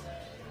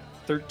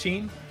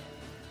 13.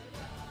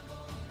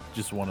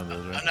 Just one of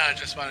those, right? No,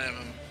 just one of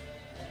them.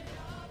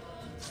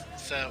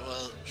 So,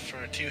 well,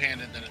 for a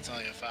two-handed, then it's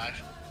only a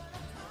 5.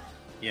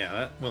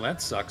 Yeah,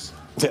 that sucks.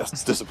 Yeah,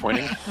 it's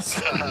disappointing.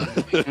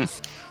 I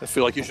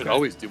feel like you should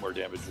always do more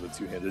damage with a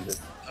two-handed.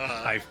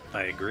 I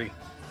agree.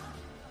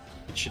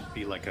 It should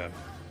be like a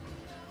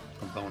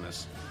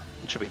bonus.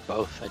 It should be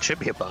both. It should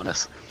be a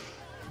bonus.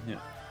 Yeah.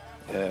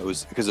 Yeah, it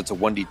was because it's a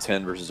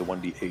 1d10 versus a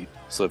 1d8.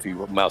 So if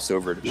you mouse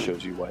over it, it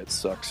shows you why it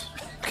sucks.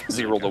 Because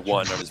he rolled a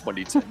 1 on his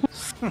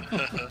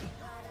 1d10.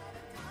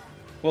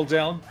 Well,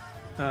 Del,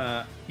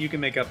 you can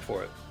make up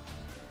for it.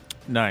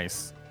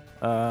 Nice.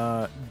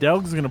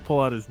 Delg's gonna pull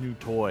out his new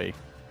toy,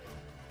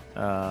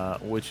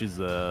 which is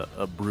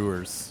a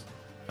brewer's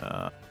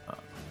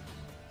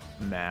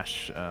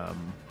mash. I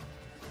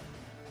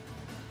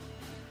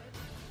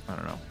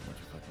don't know what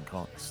you fucking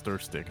call it. Stir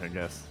stick, I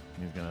guess.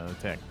 He's gonna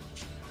attack.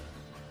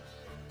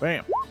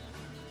 Bam.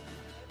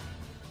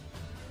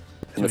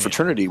 In the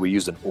fraternity, we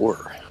used an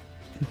oar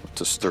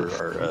to stir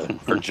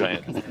our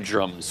giant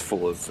drums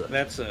full of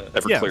That's a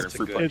Everclear and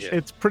fruit good punch. hit.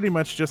 It's pretty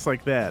much just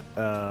like that.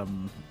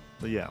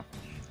 But yeah.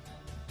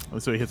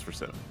 So he hits for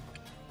 7.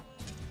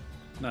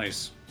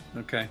 Nice.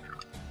 Okay.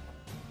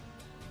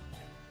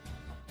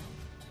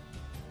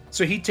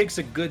 So he takes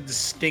a good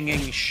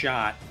stinging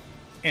shot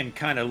and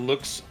kind of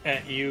looks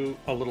at you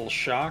a little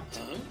shocked.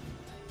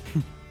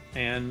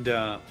 And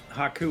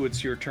Haku,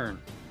 it's your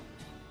turn.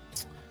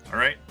 All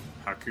right,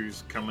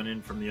 Haku's coming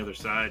in from the other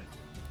side.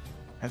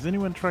 Has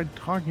anyone tried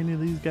talking to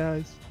these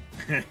guys?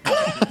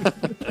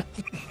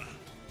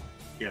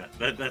 Yeah,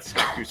 that's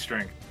Haku's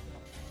strength.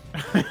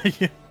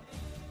 Yeah.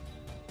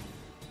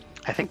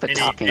 I think the Any-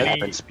 talking any-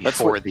 happens that's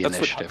before what- the that's what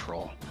initiative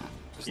roll.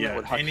 Isn't Yeah,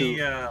 that what any,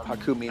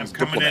 Haku means? I'm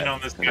coming in diplomat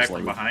on this in guy his from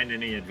language. behind.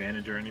 Any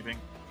advantage or anything?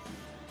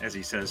 As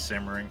he says,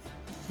 simmering.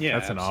 Yeah,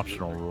 That's an absolutely.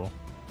 optional rule.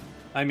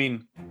 I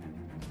mean,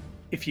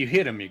 if you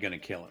hit him, you're going to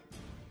kill him.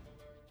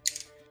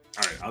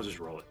 All right, I'll just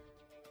roll it.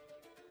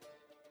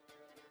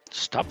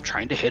 Stop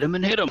trying to hit him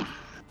and hit him.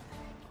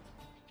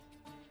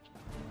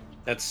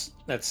 That's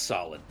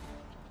solid.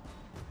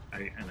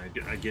 I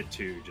get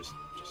 2 just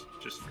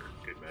for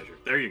good measure.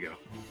 There you go.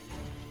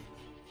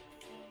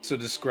 So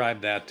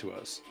describe that to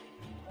us.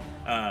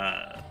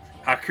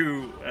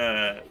 Haku,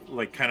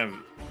 like kind of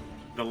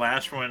the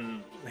last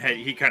one,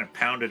 he kind of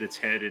pounded its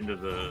head into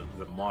the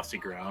mossy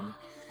ground,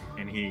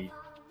 and he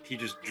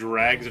just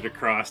drags it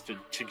across to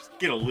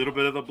get a little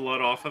bit of the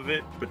blood off of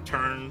it, but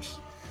turns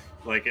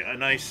like a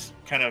nice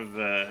kind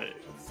of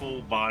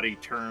full body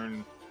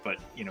turn, but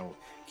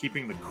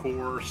keeping the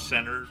core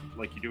centered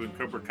like you do in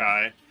Cobra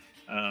Kai.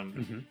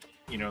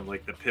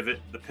 Like the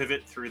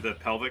pivot through the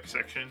pelvic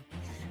section,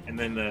 and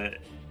then the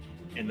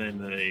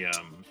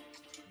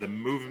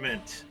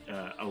movement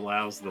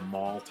allows the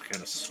maul to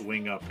kind of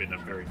swing up in a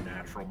very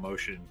natural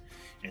motion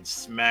and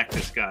smack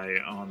this guy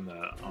on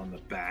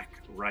the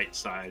back right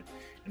side,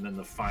 and then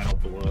the final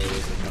blow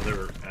is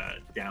another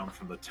down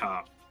from the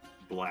top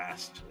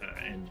blast,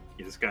 and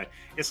this guy,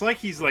 it's like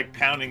he's like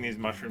pounding these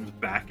mushrooms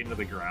back into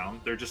the ground.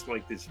 They're just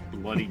like this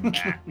bloody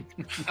mat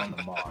on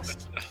the moss.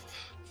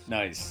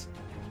 Nice.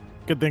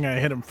 Good thing I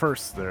hit him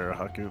first there,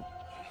 Haku.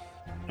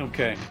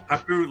 Okay.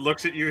 Haku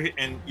looks at you,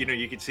 and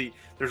you can see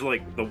there's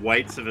like the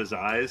whites of his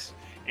eyes,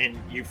 and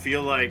you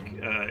feel like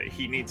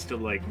he needs to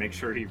like make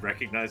sure he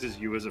recognizes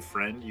you as a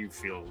friend. You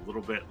feel a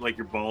little bit like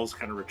your balls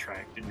kind of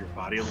retract in your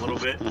body a little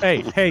bit.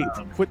 Hey,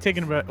 quit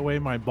taking away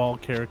my ball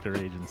character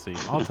agency.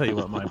 I'll tell you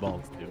what my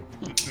balls do.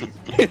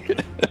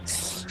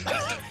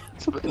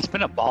 It's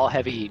been a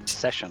ball-heavy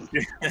session.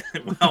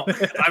 Well,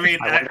 I mean,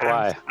 I wonder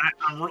why.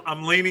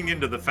 I'm leaning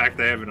into the fact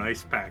that I have an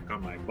ice pack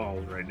on my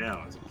balls right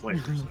now as a player.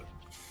 So.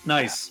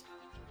 Nice.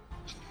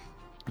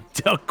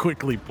 Del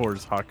quickly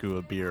pours Haku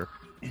a beer.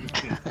 It's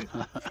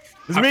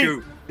Haku,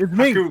 me. It's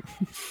me. Haku,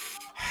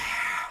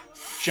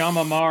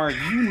 Jamamar,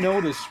 you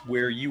notice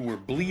where you were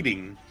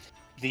bleeding.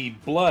 The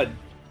blood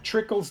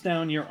trickles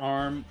down your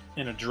arm,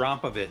 and a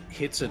drop of it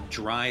hits a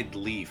dried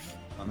leaf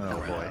on the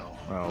ground.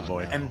 Oh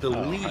boy. And the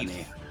leaf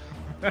Honey.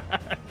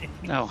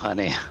 No,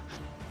 honey.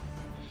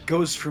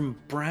 goes from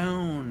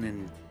brown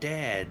and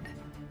dead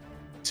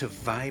to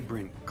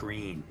vibrant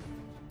green.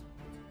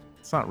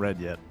 It's not red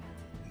yet.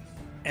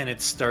 And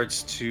it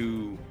starts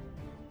to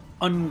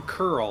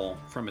uncurl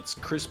from its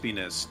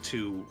crispiness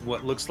to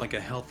what looks like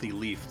a healthy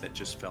leaf that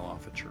just fell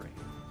off a tree.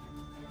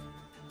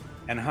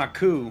 And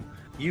Haku,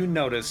 you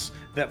notice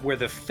that where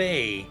the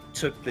Fae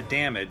took the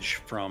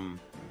damage from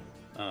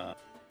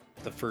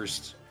the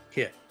first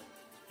hit,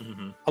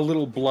 a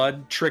little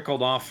blood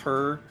trickled off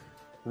her,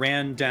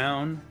 ran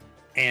down,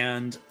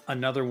 and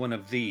another one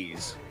of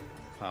these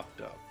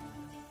popped up.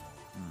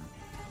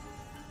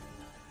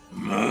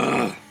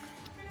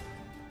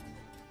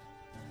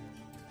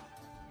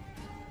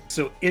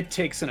 So it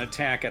takes an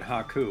attack at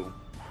Haku.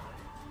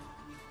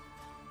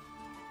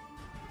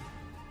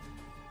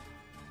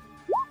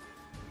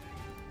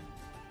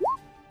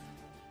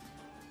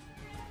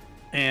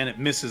 And it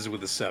misses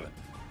with a 7.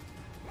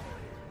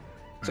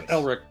 So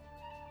Elric.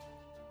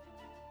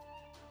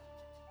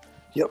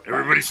 Yep.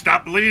 everybody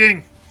stop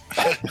bleeding.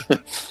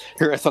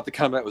 Here, I thought the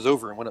combat was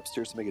over and went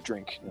upstairs to make a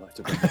drink. No, I have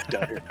to bring that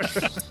down here.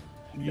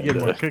 You get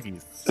more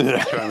cookies.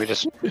 Can we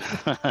just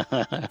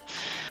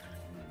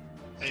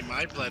Hey,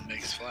 my blood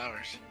makes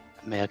flowers.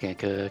 making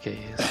cookies?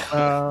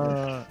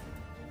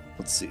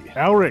 Let's see.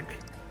 Elric.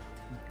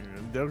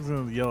 Doug's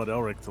gonna yell at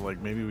Elric to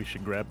maybe we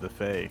should grab the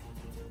Fae.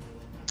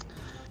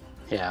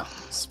 Yeah,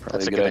 It's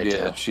probably That's a a good good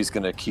idea. idea. She's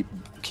going to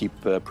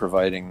keep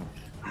providing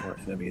more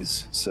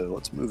enemies. So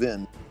let's move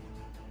in.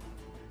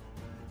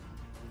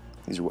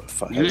 These are what,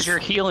 5? use your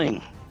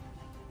healing.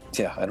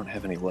 Yeah, I don't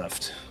have any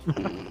left.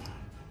 I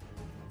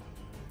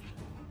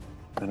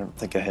don't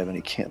think I have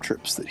any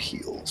cantrips that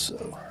heal,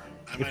 so...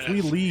 I might If we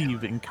have-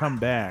 leave and come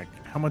back,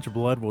 how much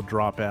blood will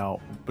drop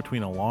out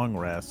between a long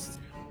rest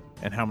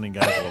and how many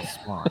guys will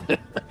spawn?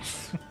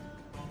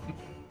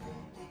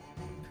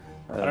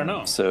 I don't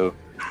know. So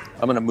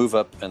I'm going to move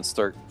up and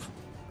start...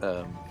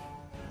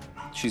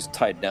 she's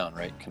tied down,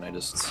 right? Can I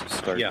just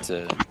start Yeah.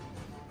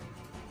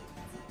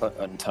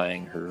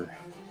 untying her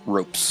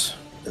ropes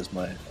as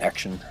my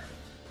action?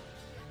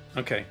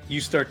 Okay,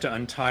 you start to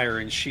untie her,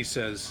 and she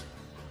says,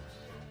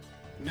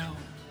 "No,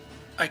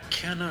 I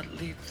cannot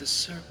leave the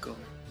circle.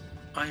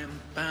 I am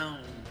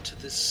bound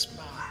to this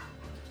spot."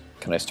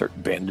 Can I start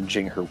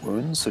bandaging her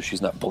wounds so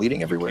she's not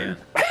bleeding everywhere?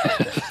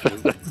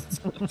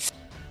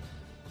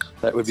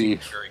 That would be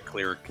Very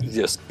clear.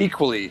 just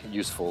equally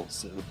useful.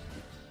 So,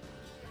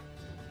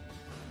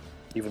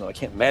 even though I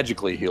can't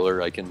magically heal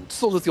her, I can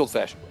still do it the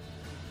old-fashioned way.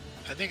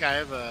 I think I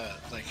have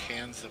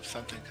hands of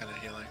something kind of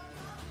healing.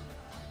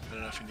 I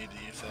don't know if you need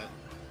to use that.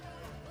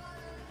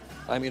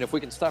 I mean, if we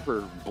can stop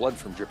her blood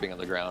from dripping on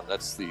the ground,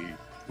 that's the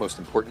most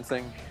important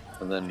thing.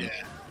 And then Yeah.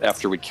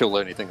 after we kill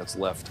anything that's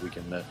left, we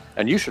can...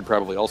 and you should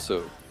probably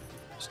also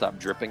stop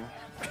dripping.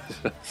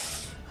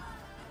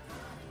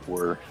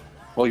 Or...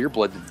 Well, your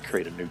blood didn't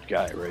create a new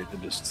guy, right?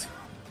 It just...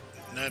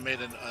 No, I made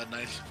a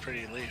nice,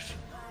 pretty leaf.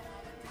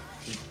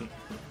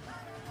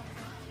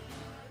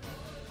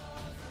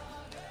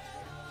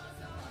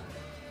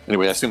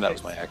 Anyway, I assume that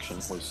was my action,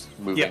 was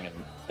moving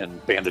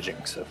and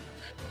bandaging, so...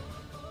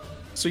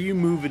 So you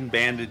move and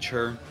bandage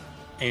her,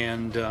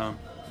 and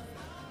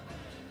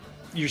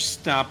you're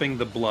stopping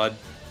the blood.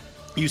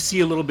 You see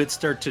a little bit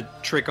start to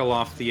trickle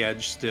off the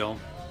edge still.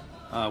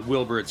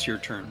 Wilbur, it's your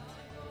turn.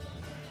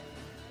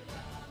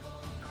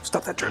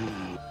 Stop that drip.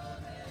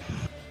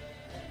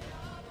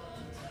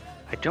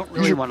 I don't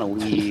really want to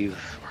leave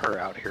her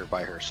out here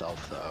by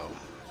herself, though.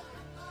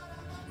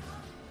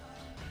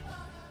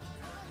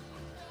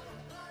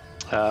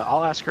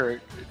 I'll ask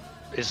her: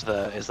 Is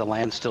the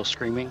land still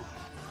screaming?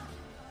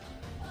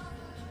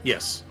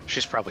 Yes.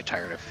 She's probably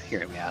tired of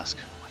hearing me ask.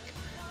 Like,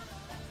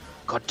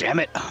 God damn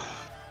it!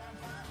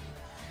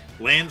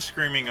 Land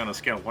screaming on a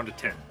scale of 1 to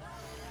 10.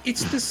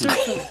 It's the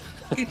circle.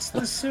 It's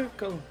the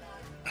circle.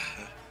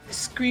 The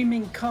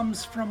screaming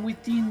comes from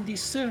within the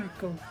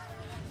circle.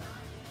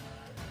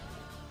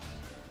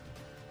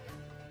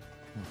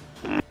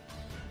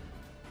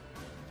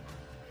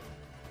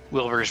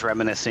 Wilbur's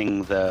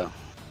reminiscing the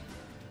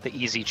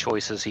easy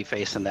choices he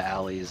faced in the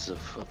alleys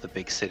of the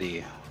big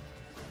city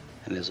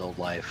in his old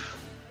life.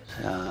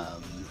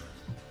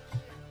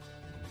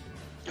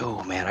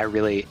 Oh man,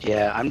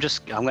 I'm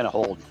gonna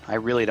hold. I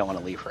really don't want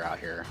to leave her out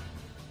here.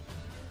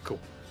 Cool.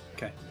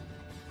 Okay.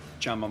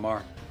 John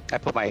Mamar. I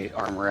put my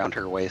arm around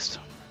her waist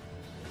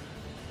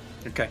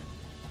Okay.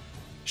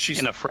 She's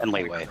in a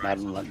friendly way. Not,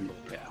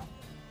 yeah.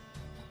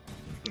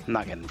 I'm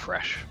not getting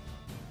fresh.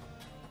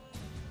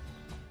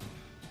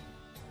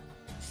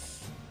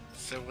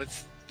 So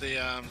what's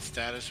the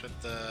status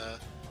with the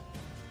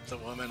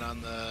woman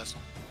on the?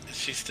 Is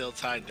she still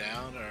tied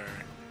down or?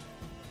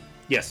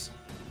 Yes.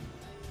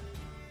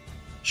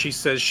 She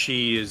says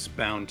she is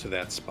bound to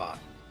that spot,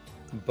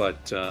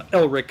 but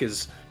Elric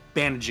is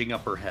bandaging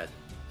up her head.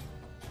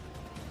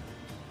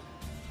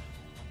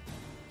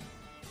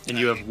 And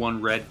you have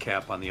one red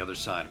cap on the other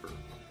side of her.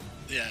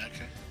 Yeah.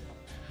 Okay.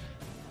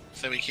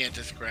 So we can't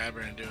just grab her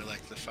and do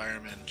like the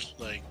fireman,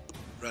 like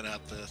run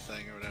out the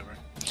thing or whatever.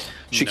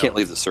 She can't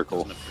leave the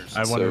circle. I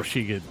wonder So- if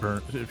she'd get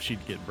burned. If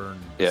she'd get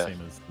burned, Yeah,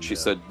 same as the, She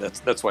said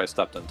that's why I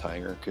stopped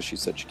untying her, because she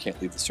said she can't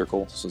leave the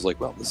circle. So I was like,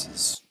 well, this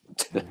is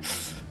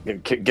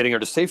getting her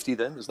to safety.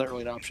 Then is not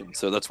really an option.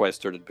 So that's why I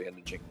started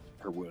bandaging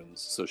her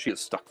wounds. So she is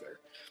stuck there.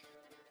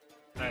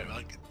 All right.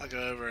 Well, I'll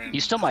go over and.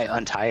 You still might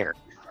untie her,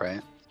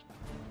 right?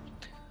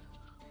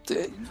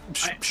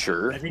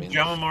 Sure. I think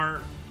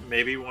Jalamar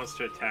maybe wants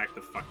to attack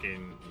the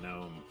fucking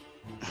gnome.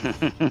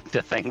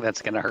 The thing that's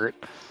gonna hurt.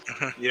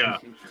 Yeah.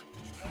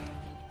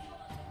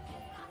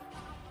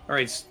 All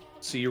right,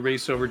 so you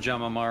race over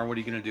John Mamar. What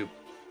are you going to do?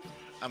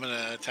 I'm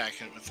gonna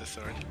attack it with the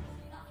sword.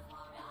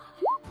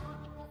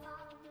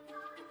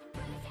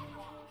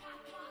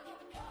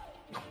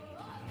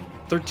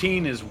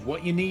 $13 is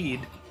what you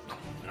need.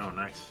 Oh,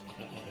 nice.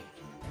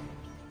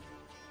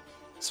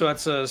 So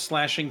that's a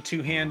slashing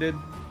two-handed,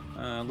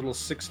 little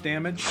 6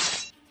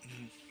 damage.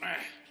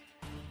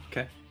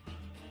 Okay.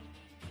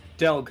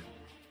 Delg.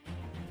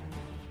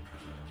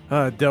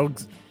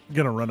 Delg's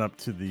gonna run up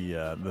to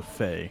the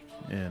Fae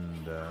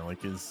and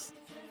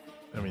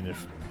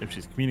if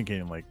she's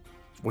communicating, like,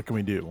 what can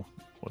we do?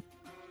 What?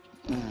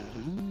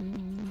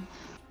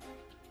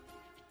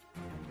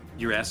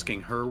 You're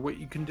asking her what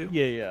you can do?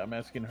 Yeah. I'm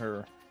asking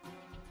her.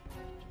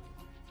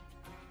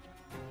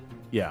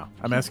 Yeah,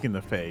 I'm asking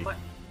the Fae,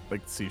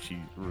 like, to see if she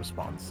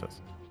responds to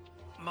us.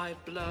 My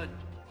blood,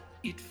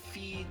 it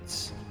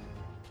feeds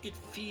the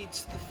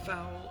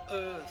foul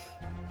earth.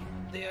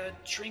 They are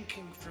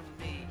drinking from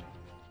me.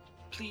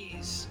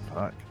 Please,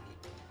 Fuck.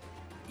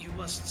 you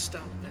must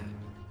stop that.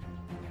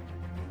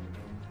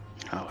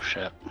 Oh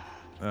shit.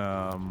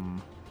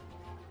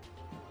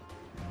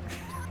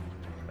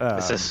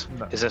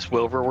 Is this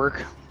Wilbur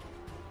work?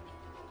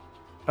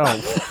 Oh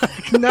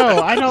no,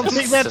 I don't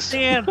think that's the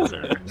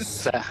answer.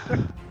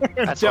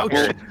 That's what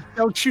weird.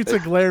 Delg shoots a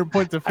glare and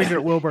points a finger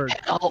at Wilbur.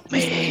 Help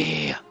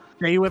me!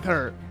 Stay with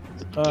her.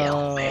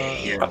 Kill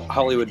me!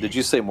 Hollywood, did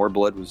you say more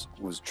blood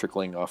was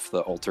trickling off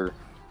the altar?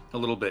 A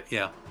little bit,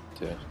 yeah.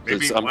 Yeah.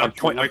 Maybe I'm why don't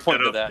you pointing wake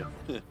to that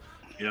that. up?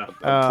 Yeah.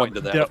 I'm pointing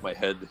to that Del- with my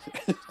head.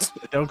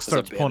 Delg As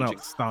starts I'm pulling bandaging.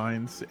 out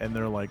steins, and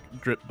they're like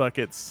drip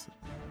buckets,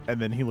 and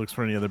then he looks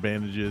for any other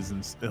bandages,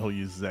 and he'll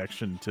use his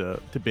action to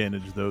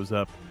bandage those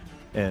up,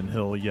 and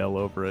he'll yell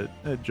over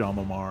at John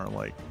Mamar,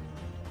 like,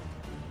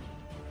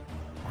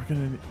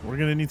 we're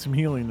gonna need some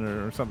healing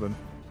or something.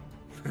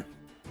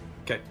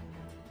 Okay.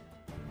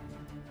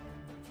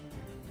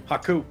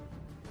 Haku.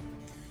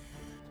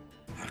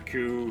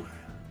 Haku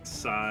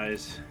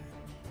sighs,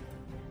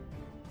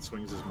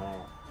 swings his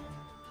maul.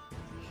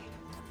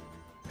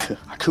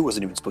 Haku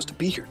wasn't even supposed to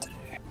be here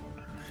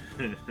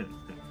today.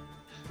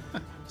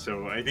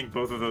 So I think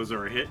both of those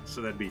are a hit,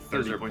 so that'd be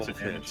 30 Those are points of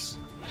both damage. hits.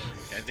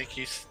 Yeah, I think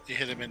you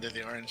hit him into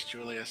the orange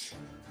Julius.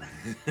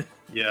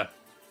 Yeah.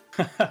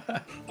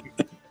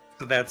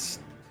 So that's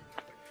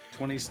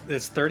 20.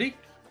 That's 30?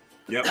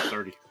 Yep,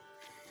 30.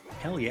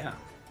 Hell yeah.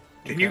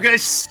 Can you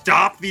guys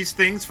stop these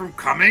things from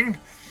coming?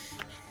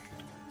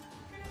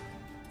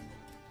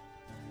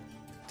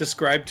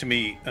 Describe to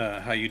me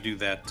how you do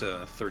that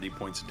 30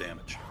 points of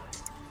damage.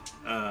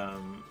 I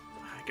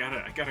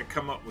gotta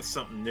come up with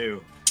something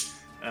new.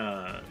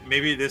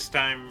 Maybe this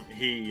time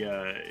he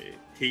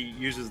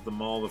uses the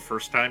maul the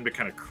first time to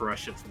kind of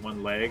crush its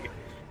one leg,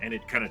 and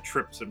it kind of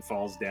trips and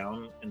falls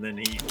down, and then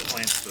he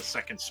plants the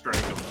second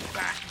strike on the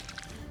back,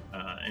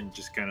 and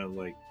just kind of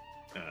like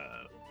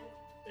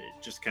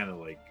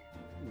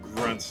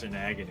grunts in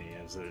agony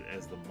as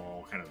the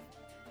maul kind of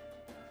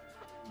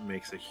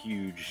makes a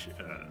huge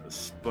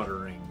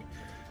sputtering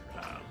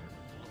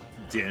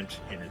dent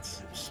in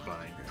its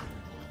spine.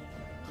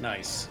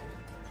 Nice.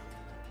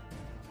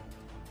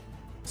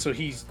 So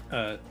he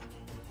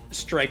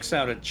strikes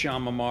out at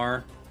John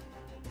Mamar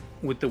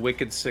with the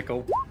Wicked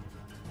Sickle.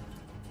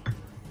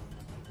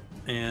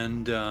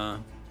 And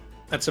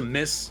that's a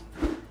miss.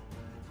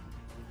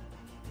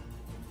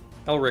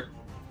 Elric.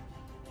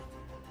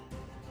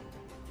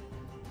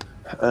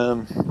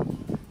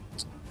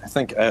 I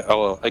think I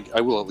will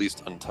at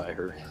least untie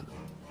her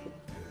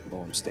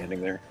while I'm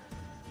standing there.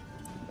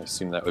 I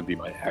assume that would be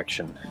my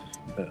action.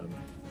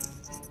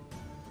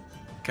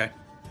 Okay.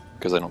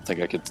 Because I don't think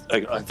I could.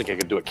 I think I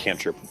could do a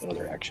cantrip with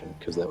another action,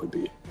 because that would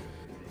be,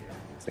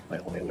 I think, my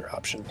only other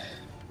option.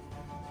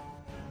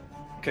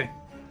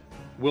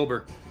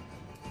 Wilbur,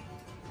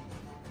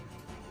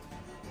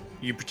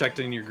 you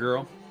protecting your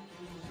girl?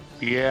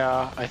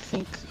 Yeah, I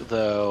think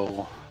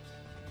though,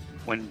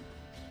 when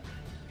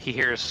he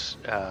hears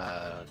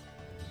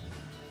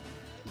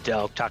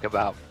Del talk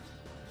about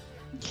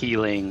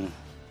healing,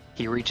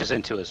 he reaches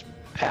into his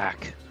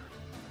pack,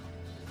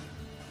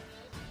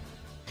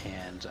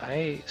 and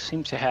I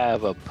seem to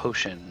have a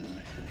potion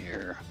in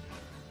here.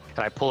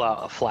 And I pull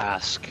out a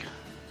flask,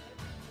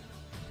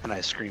 and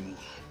I scream,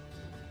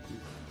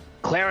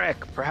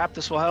 "Cleric, perhaps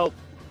this will help."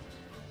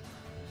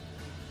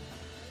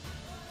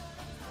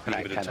 And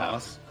I Give it a kind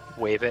toss. of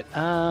wave it.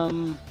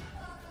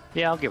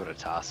 Yeah, I'll give it a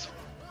toss.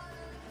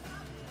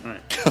 All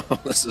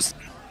right. This is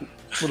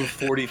Little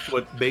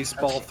 40-foot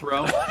baseball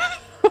throw.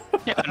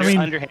 Yeah,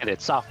 underhanded,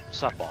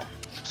 softball.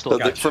 So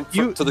Slowly.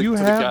 to the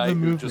have guy the who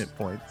movement just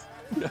points.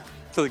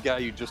 to the guy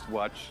you just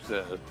watched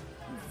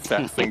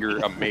Fat Finger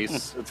a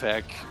mace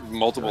attack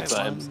multiple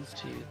times. 1,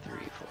 2, 3,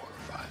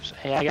 4, 5, 6.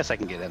 Hey, I guess I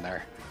can get in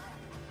there.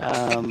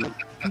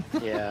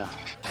 Yeah.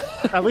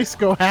 At least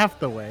go half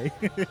the way.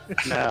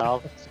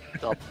 No,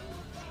 I'll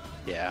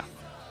yeah.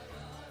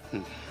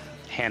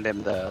 Hand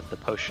him the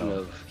potion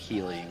of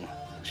healing.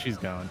 She's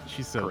gone.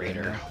 She's so good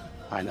Greater. now.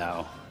 I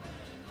know.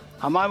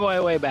 I'm on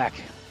my way back.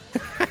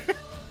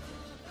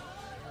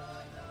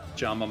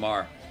 John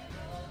Mamar.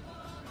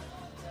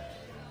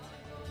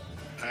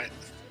 All right.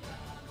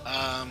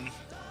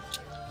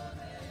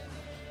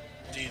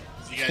 Do you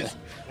guys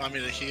want me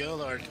to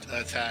heal or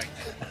attack?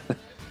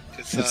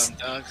 Because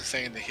Doug is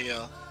saying to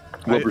heal.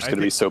 Wilbur's I going to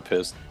be think- so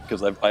pissed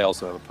because I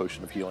also have a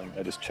potion of healing.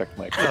 I just checked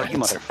my Oh, you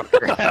cards.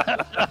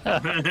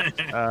 motherfucker.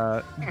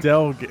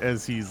 Delg,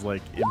 as he's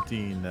like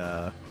emptying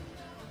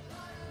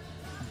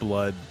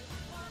blood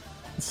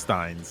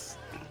steins.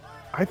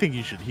 I think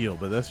you should heal,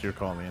 but that's your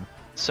call, man.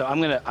 So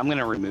I'm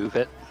gonna remove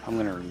it. I'm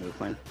gonna remove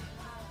mine.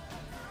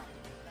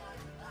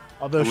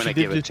 Although I'm she gonna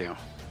did give it just, to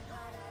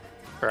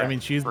you. I mean,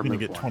 she's going to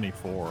Remove get one.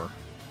 24,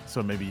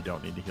 so maybe you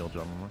don't need to heal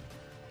John Moore.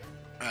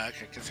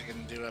 Okay, because I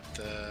can do up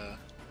to.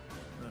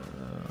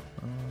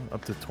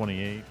 Up to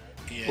 28.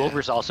 Yeah.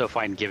 Wilbur's also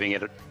fine giving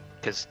it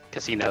because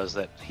he knows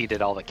that he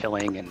did all the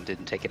killing and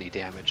didn't take any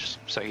damage.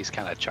 So he's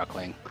kind of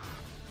chuckling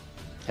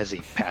as he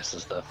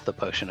passes the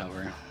potion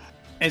over.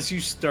 As you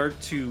start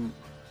to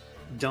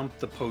dump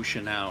the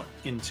potion out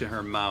into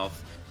her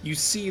mouth, you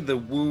see the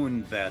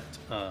wound that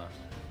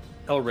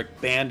Elric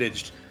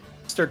bandaged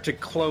start to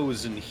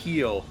close and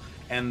heal,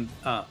 and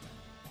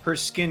her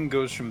skin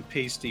goes from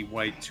pasty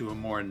white to a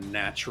more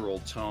natural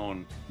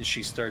tone, and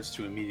she starts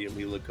to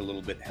immediately look a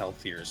little bit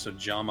healthier. So,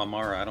 John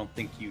Mamara, I don't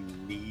think you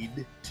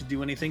need to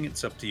do anything.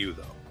 It's up to you,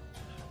 though.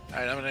 All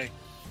right,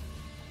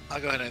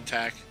 I'll go ahead and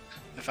attack.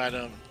 If I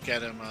don't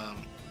get him,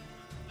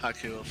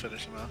 Haku will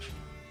finish him off.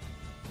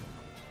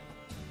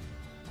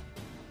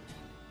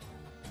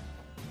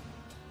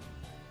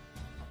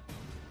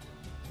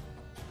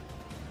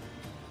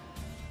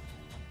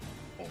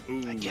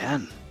 Ooh,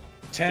 Again.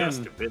 10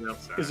 just a bit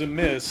outside. is a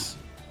miss.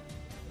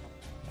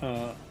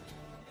 And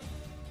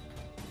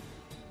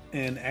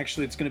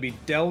actually, it's going to be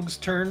Delg's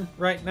turn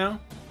right now.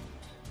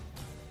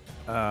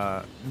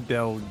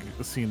 Delg,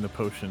 seeing the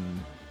potion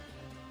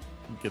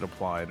get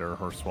applied, or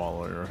her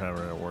swallow, or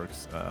however it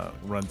works,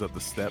 runs up the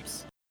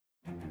steps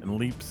and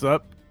leaps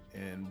up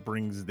and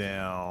brings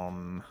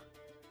down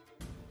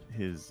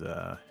his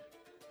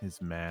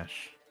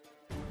mash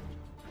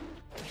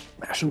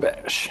Mash and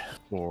bash.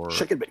 for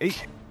Shake and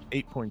bake.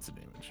 8 points of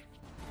damage.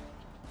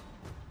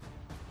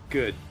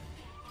 Good.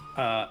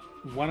 Why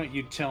don't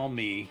you tell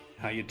me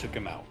how you took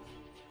him out?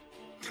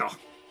 Oh,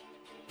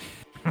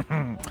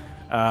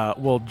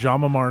 Well,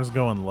 Jamamar's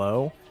going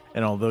low,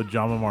 and although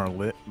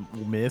Jamamar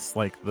missed,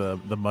 like the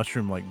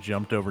mushroom like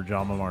jumped over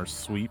Jamamar's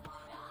sweep,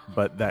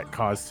 but that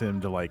caused him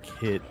to like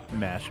hit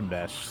Mash and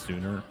Bash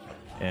sooner,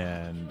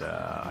 and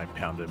I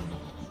pound him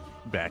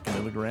back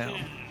into the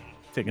ground,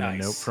 taking a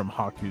note Nice. from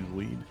Haku's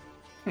lead.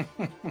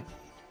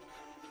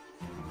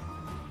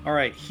 All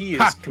right, he is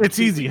Ha, it's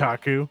easy,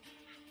 completely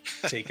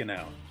Haku. taken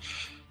out.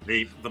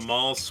 the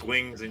mall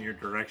swings in your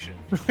direction.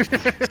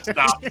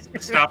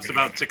 Stops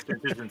about 6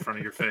 inches in front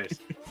of your face,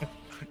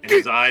 and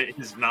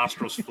his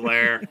nostrils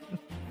flare,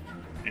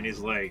 and he's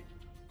like,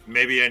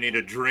 "Maybe I need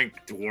a drink,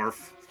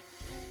 dwarf."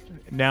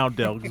 Now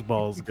Delg's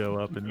balls go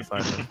up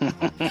inside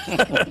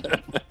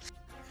him.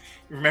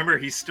 Remember,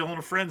 he's still in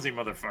a frenzy,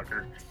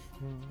 motherfucker.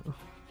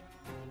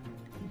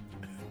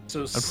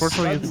 So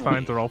Unfortunately, his suddenly,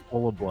 signs are all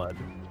full of blood.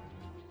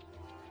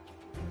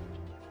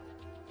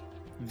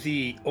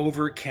 the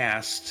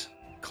overcast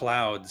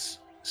clouds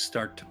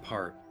start to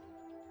part.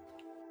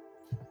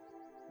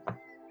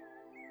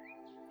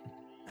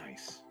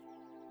 Nice.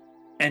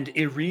 And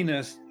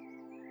Irina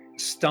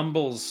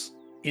stumbles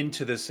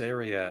into this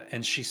area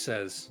and she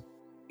says,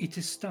 "It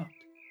has stopped.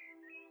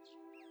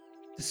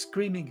 The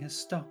screaming has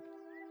stopped."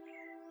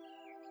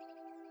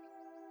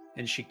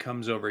 And she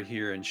comes over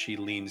here and she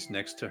leans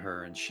next to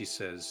her and she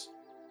says,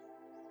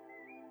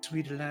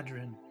 "Sweet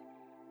Eladrin,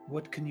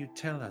 what can you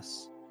tell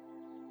us?"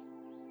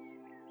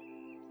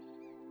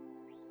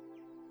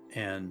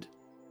 And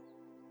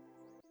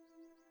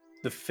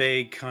The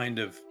Fae kind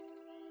of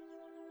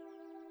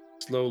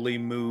slowly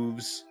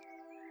moves,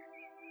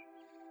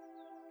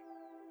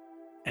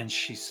 and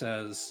she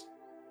says,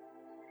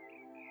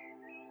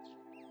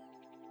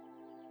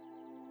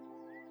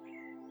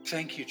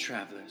 Thank you,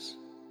 travelers.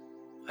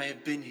 I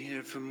have been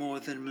here for more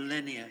than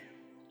millennia,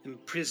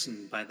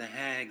 imprisoned by the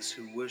hags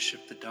who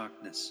worship the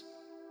darkness.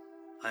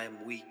 I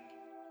am weak.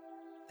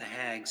 The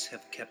hags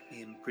have kept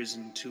me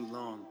imprisoned too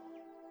long.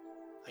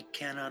 I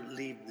cannot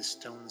leave the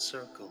stone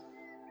circle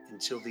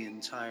until the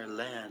entire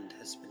land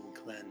has been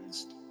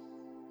cleansed.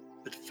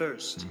 But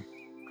first,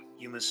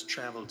 you must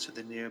travel to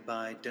the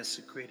nearby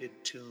desecrated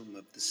tomb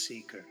of the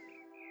Seeker.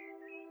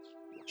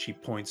 she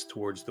points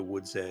towards the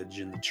wood's edge,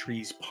 and the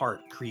trees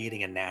part,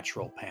 creating a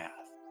natural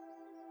path.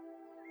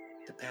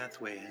 The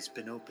pathway has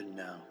been opened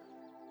now.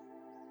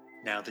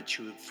 Now that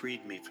you have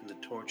freed me from the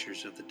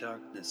tortures of the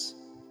darkness,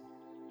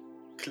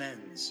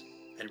 cleanse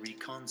and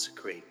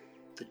reconsecrate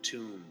the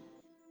tomb.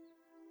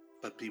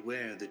 But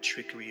beware the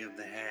trickery of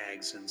the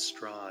hags and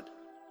Strahd.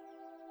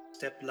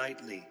 Step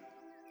lightly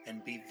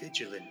and be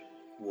vigilant,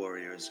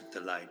 warriors of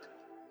the light.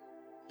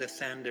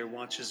 Lathander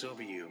watches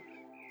over you,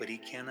 but he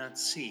cannot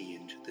see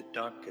into the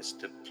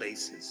darkest of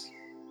places.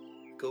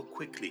 Go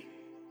quickly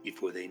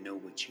before they know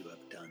what you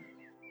have done.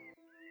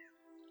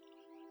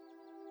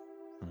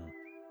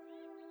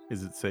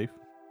 Is it safe?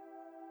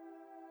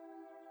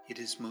 It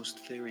is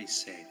most very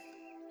safe.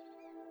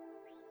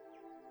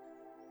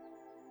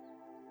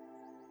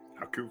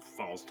 Haku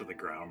falls to the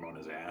ground on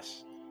his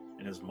ass,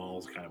 and his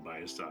maul's kind of by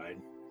his side.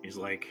 He's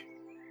like,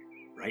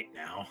 right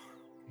now.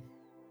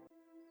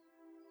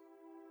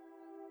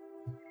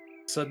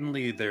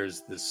 Suddenly,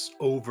 there's this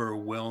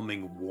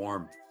overwhelming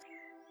warmth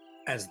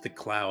as the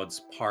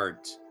clouds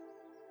part,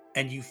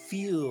 and you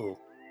feel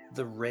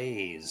the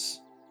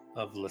rays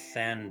of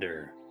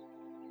Lathander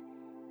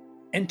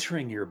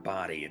entering your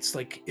body. It's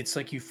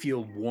like you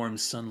feel warm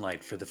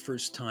sunlight for the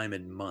first time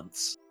in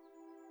months,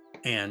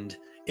 and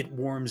it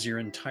warms your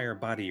entire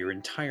body. Your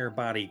entire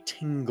body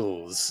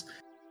tingles,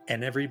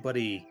 and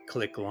everybody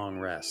click long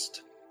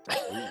rest.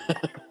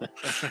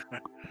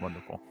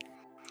 Wonderful.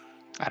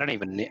 I don't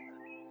even need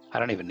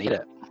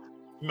it.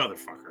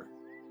 Motherfucker.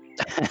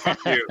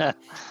 Fuck you.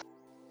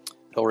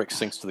 Elric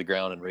sinks to the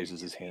ground and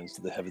raises his hands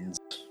to the heavens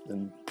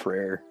in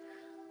prayer.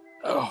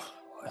 Oh,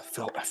 I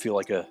feel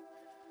like a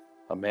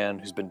man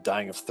who's been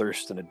dying of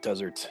thirst in a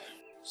desert,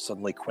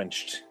 suddenly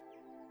quenched.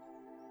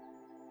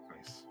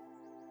 Nice.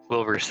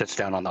 Wilbur sits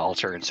down on the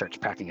altar and starts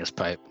packing his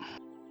pipe.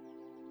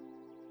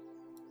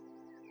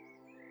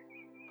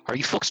 Are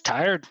you folks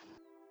tired?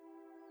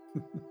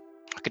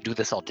 I could do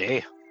this all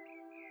day.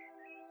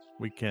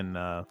 We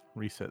can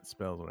reset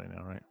spells right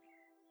now, right?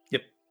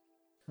 Yep.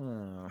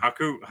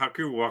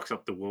 Haku walks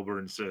up to Wilbur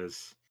and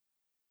says,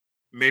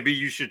 maybe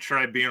you should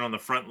try being on the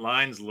front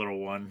lines, little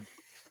one.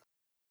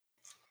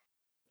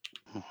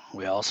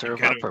 We all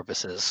serve our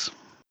purposes.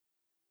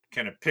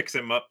 Kind of picks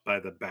him up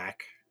by the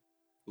back,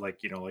 like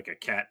a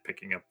cat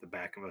picking up the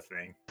back of a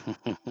thing,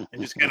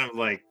 and just kind of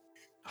like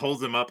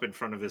holds him up in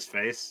front of his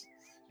face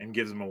and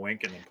gives him a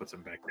wink and then puts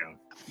him back down.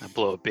 I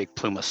blow a big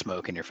plume of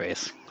smoke in your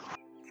face.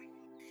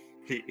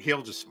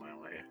 He'll just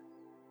smile at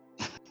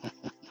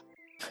you.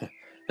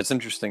 It's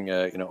interesting,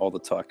 all the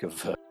talk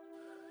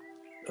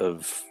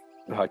of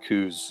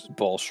Haku's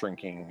ball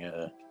shrinking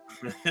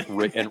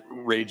and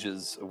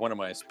rages. One of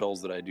my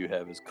spells that I do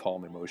have is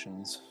Calm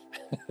Emotions.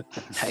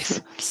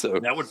 Nice. So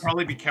that would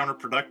probably be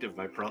counterproductive.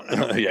 I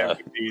don't think yeah, that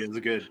would be as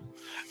good.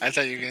 I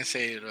thought you were gonna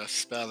say a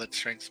spell that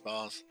shrinks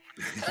balls.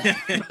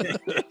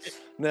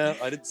 No,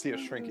 I didn't see a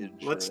shrinkage.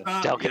 Let's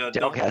not.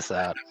 Delk has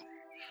that.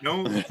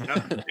 No,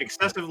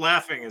 excessive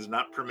laughing is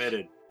not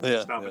permitted.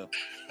 Yeah, Stop yeah.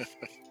 it.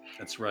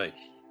 That's right.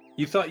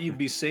 You thought you'd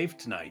be safe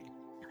tonight.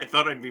 I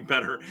thought I'd be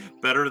better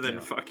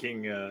than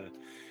fucking.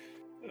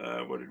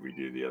 What did we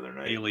do the other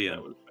night? Alien.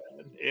 That was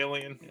bad.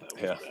 Alien.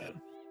 That was bad.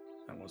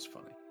 That was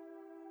funny.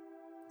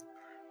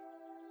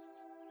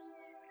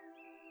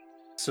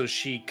 So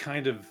she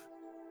kind of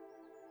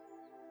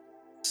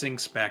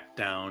sinks back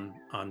down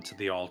onto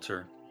the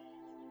altar,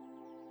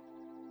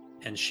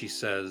 and she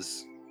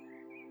says,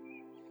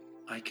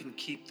 I can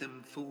keep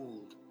them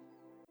fooled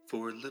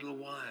for a little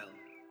while.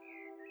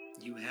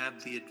 You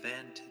have the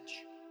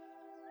advantage.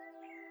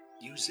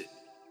 Use it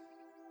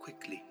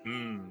quickly.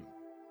 In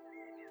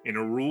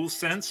a rule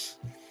sense,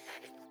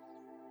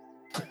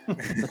 I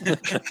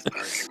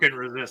couldn't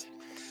resist.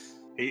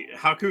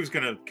 Haku's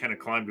gonna kind of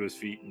climb to his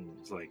feet and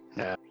it's like,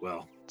 yeah,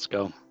 well, let's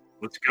go.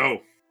 Let's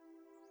go.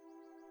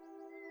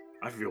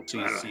 I feel so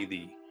better. you see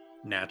the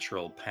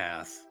natural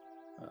path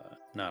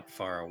not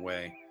far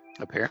away.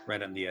 Up here?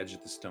 Right on the edge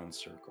of the stone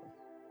circle.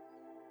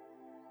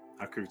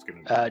 Haku's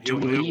gonna... do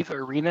we leave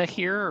Arena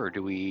here, or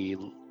do we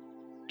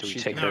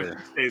take her?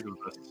 She stays with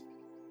us.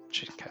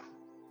 Okay.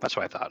 That's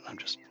what I thought. I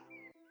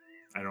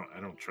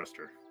don't trust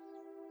her.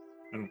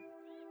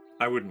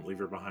 I wouldn't leave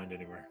her behind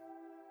anywhere.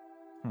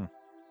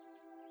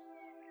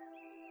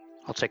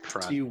 I'll take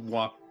front. So you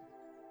walk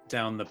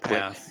down the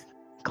path.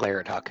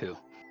 Glare at Haku.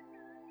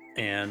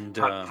 And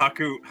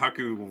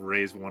Haku will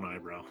raise one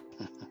eyebrow.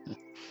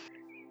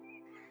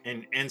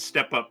 and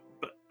step up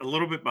a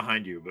little bit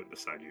behind you, but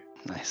beside you.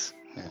 Nice.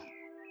 Yeah.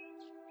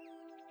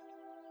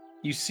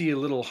 You see a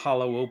little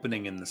hollow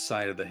opening in the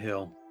side of the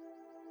hill.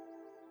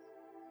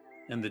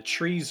 And the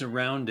trees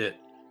around it,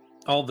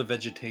 all the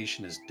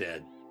vegetation is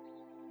dead.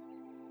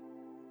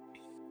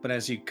 But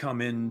as you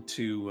come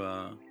into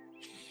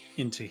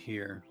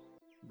here,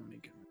 let me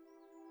get.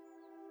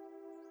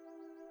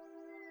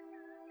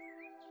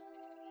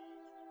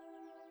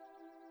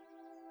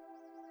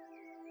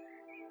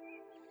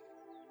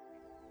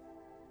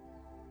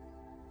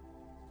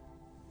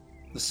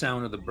 The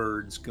sound of the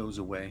birds goes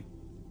away.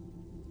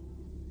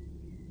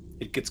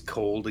 It gets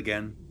cold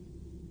again.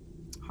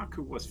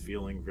 Haku was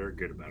feeling very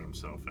good about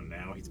himself, and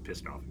now he's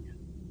pissed off again.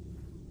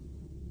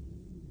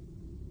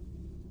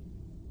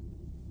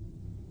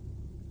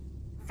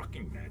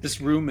 Fucking magic. This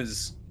room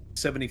is a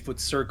 70-foot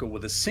circle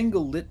with a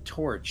single lit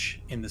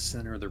torch in the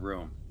center of the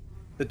room.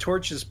 The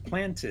torch is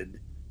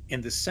planted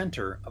in the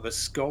center of a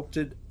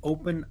sculpted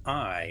open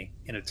eye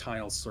in a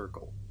tile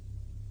circle.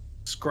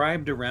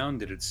 Scribed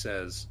around it, it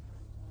says,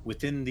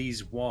 "Within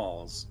these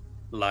walls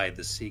lie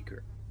the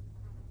seeker.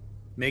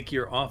 Make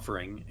your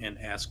offering and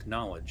ask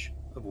knowledge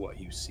of what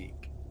you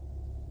seek."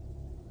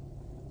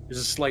 There's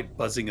a slight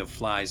buzzing of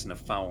flies and a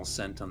foul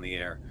scent on the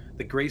air.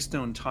 The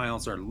graystone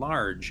tiles are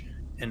large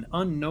and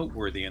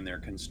unnoteworthy in their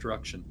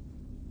construction.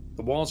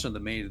 The walls are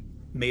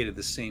made of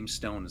the same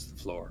stone as the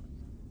floor.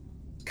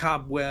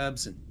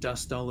 Cobwebs and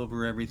dust all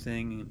over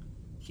everything,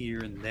 here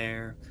and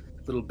there.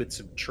 Little bits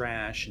of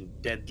trash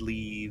and dead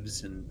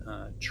leaves and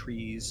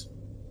trees.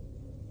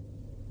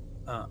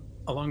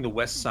 Along the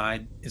west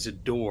side is a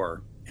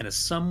door, and a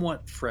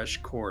somewhat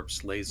fresh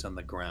corpse lays on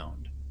the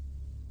ground.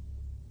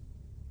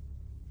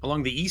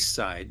 Along the east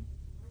side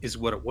is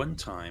what at one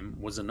time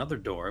was another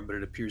door, but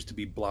it appears to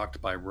be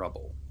blocked by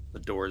rubble. The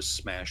door is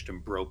smashed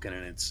and broken,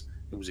 and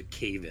it was a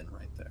cave-in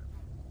right there.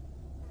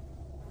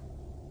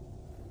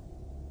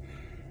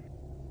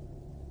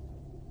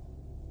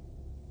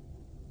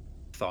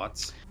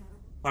 Thoughts?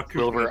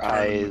 Wilbur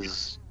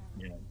eyes.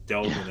 Yeah,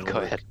 delve in Go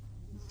ahead.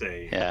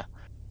 Say, Yeah.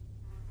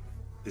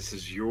 This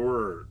is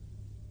your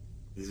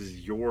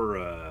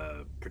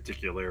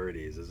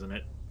particularities, isn't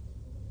it?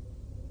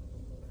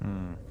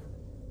 Hmm.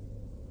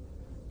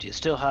 Do you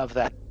still have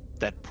that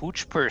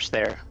pooch purse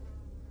there?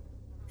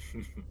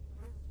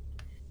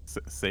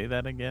 Say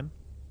that again?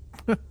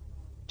 Do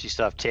you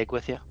still have Tig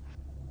with you?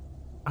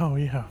 Oh,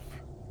 yeah.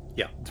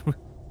 Yeah.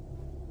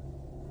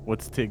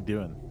 What's Tig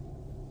doing?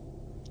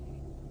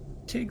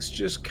 Tig's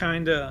just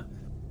kind of...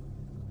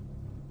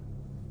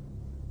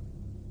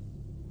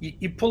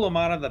 You pull him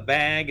out of the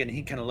bag, and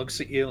he kind of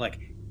looks at you like...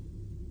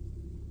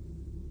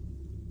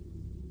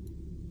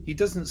 He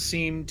doesn't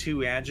seem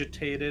too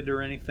agitated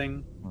or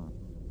anything.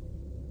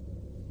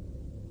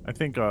 I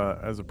think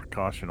as a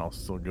precaution, I'll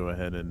still go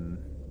ahead and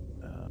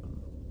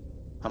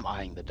I'm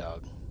eyeing the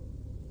dog.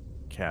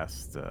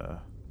 cast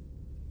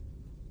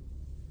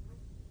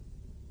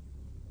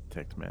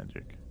detect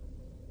magic.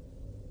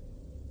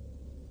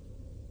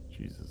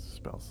 Jesus,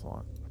 spell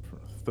slot for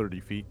 30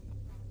 feet.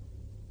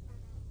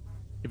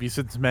 If you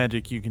sense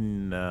magic, you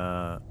can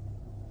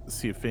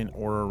see a faint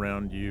aura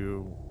around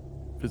you,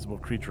 visible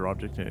creature,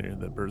 object in area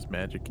that bears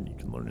magic, and you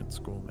can learn its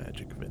school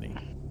magic of any.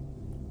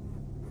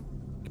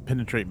 You can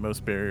penetrate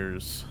most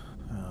barriers,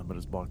 but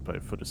is blocked by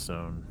a foot of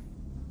stone.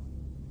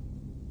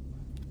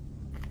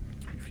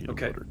 3 feet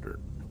Okay. of water,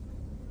 dirt.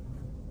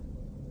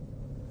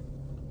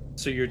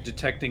 So you're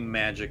detecting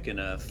magic in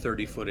a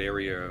 30-foot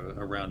area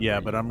around. Yeah,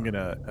 where but you I'm are.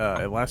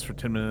 gonna. It lasts for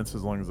 10 minutes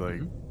as long as I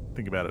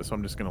think about it. So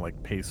I'm just gonna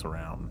like pace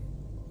around.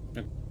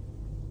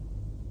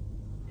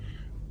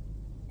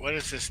 What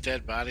does this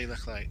dead body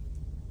look like?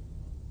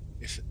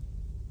 Is it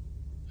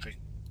like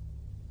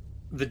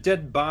The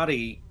dead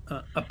body,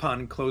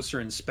 upon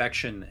closer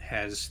inspection,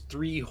 has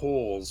 3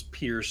 holes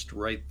pierced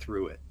right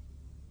through it,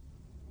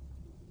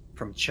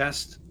 from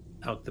chest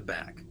out the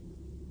back.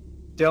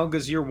 Delg,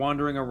 as you're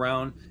wandering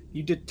around,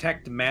 you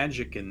detect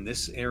magic in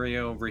this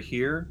area over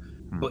here,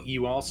 but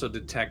you also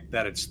detect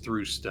that it's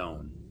through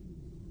stone.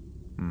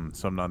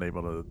 So I'm not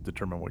able to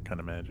determine what kind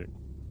of magic.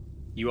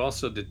 You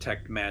also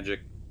detect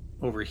magic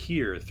over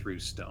here through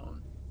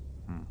stone.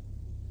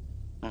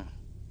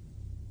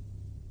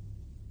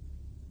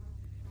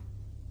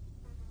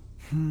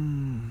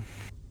 And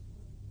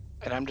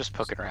I'm just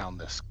poking around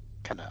this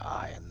kind of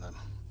eye in them.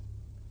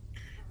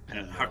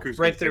 And Haku's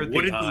Right gonna there say, at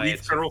what the did the eye, leaf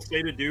it's- girl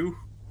say to do?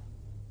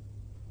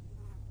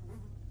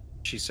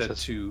 She said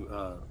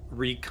to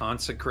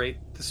reconsecrate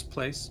this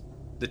place,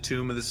 the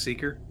Tomb of the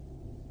Seeker.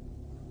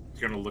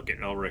 He's gonna look at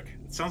Elric.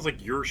 It sounds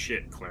like your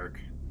shit, cleric.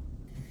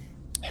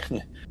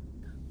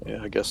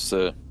 Yeah, I guess.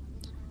 Do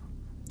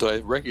I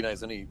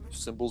recognize any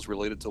symbols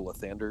related to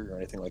Lathander or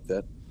anything like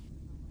that?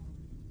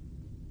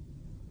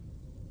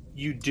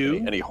 You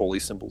do? Any holy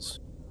symbols?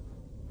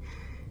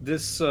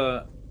 The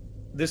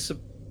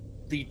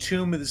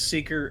Tomb of the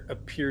Seeker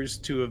appears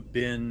to have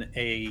been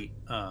a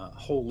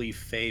holy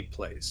fae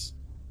place,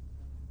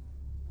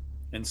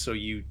 and so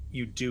you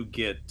do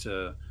get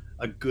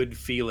a good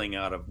feeling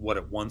out of what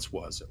it once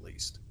was, at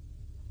least.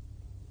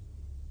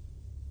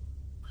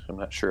 I'm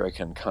not sure I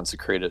can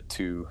consecrate it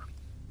to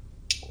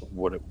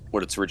what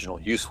its original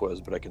use was,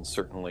 but I can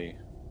certainly,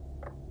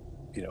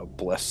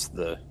 bless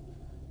the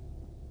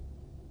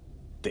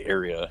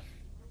area,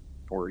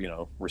 or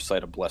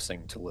recite a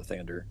blessing to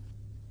Lathander.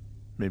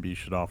 Maybe you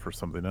should offer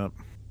something up.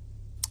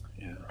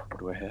 Yeah. What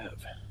do I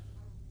have?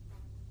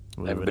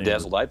 What I have a do any of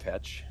bedazzled eye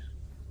patch.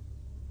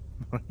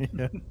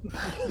 Yeah.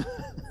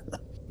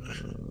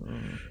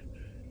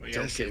 We gotta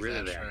Don't get save rid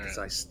of that for- because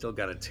I still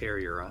got to tear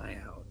your eye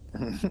out.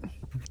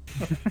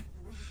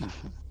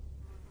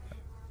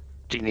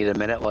 Do you need a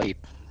minute while you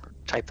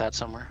type that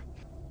somewhere?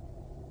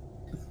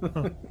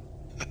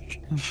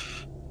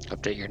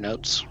 Update your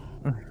notes.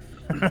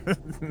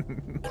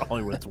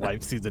 Hollywood's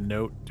wife sees a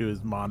note to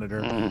his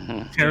monitor.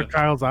 Mhm. Tear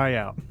Kyle's eye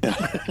out.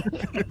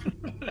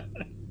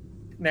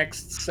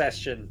 Next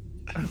session.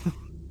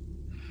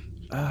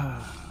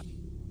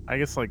 I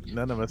guess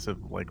none of us have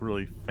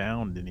really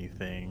found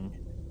anything.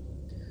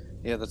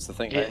 Yeah, that's the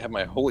thing. I have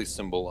my holy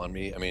symbol on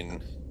me. I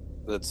mean,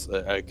 that's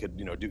I could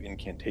do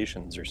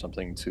incantations or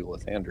something to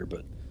Lathander,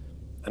 but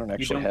I don't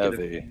actually have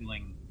get a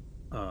feeling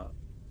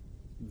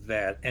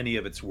that any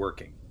of it's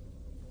working.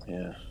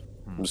 Yeah,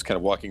 I'm just kind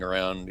of walking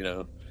around.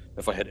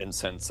 If I had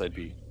incense, I'd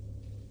be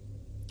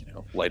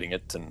lighting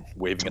it and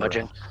waving it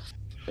around.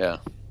 Yeah.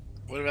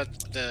 What about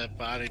the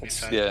body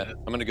beside Yeah, it?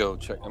 I'm gonna go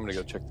check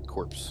the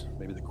corpse.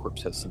 Maybe the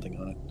corpse has something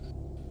on it.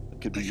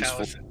 It could be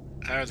useful.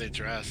 How are they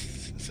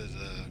dressed? Is it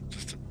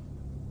just a...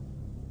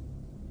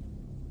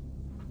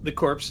 The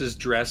corpse is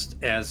dressed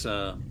as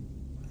a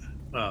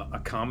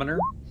commoner,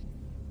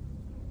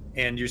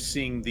 and you're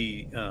seeing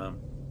the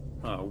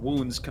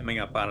wounds coming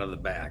up out of the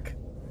back.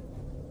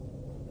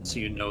 So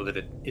you know that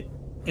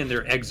and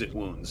they're exit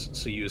wounds.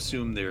 So you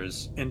assume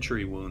there's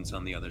entry wounds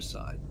on the other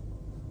side.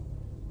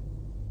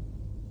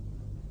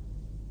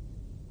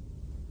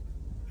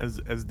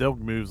 As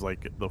Delg moves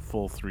the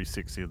full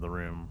 360 of the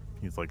room,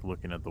 he's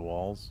looking at the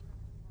walls.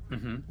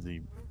 Mm-hmm. Does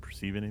he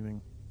perceive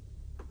anything?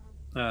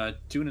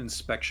 Do an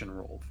inspection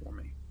roll for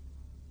me.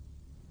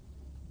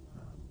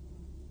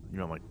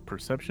 You want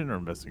perception or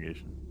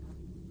investigation?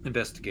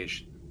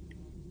 Investigation.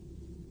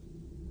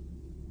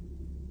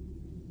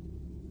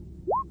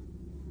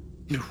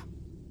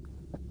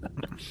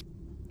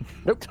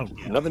 Nope.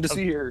 Nothing to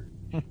see here.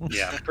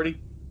 Yeah, pretty.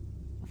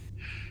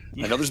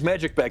 I know there's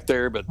magic back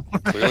there, but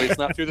clearly it's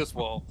not through this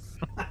wall.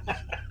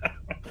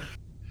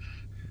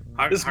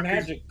 This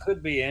magic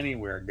could be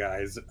anywhere,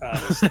 guys.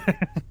 Honestly.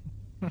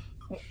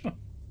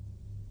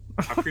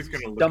 Hucker's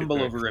gonna look Stumble at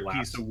the over a glass.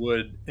 piece of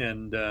wood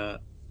and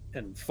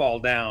fall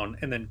down,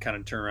 and then kind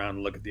of turn around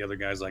and look at the other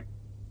guys like,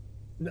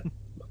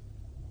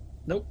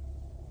 nope.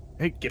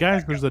 Hey Get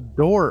guys, back there's a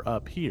door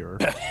up here.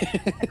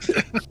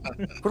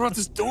 What about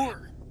this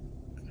door?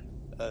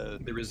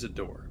 There is a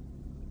door.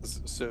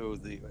 So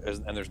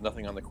and there's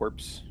nothing on the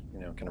corpse.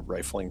 Kind of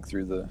rifling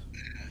through the.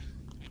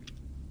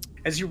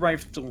 As you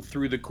rifle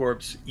through the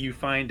corpse, you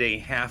find a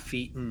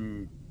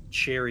half-eaten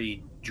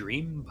cherry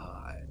dream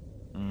pie.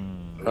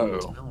 Oh.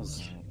 It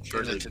smells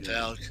Burn really it to good.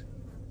 Delg.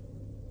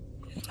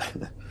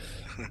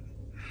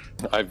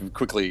 I've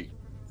quickly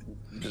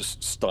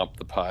just stomped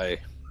the pie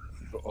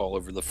all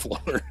over the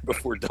floor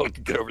before Delg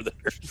could get over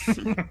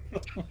there.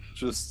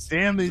 Just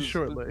Damn these just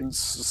short legs.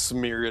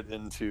 Smear it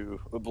into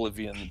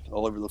oblivion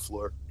all over the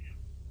floor,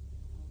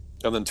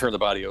 and then turn the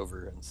body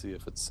over and see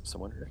if it's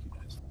someone I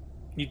recognize.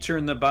 You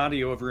turn the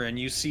body over and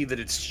you see that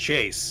it's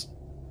Chase.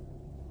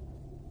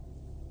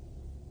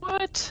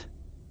 What?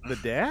 The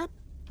dad?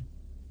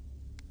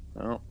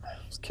 Oh,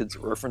 those kids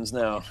are orphans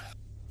now.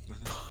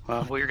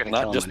 Well, you're gonna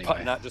Not kill just him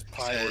anyway. not just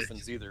pie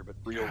orphans either, but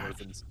real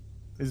orphans.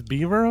 Is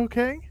Beaver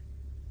okay?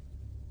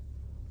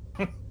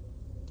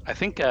 I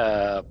think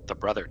the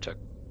brother took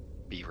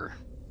Beaver.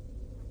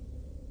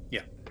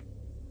 Yeah.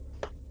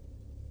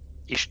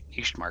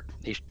 Eastmark.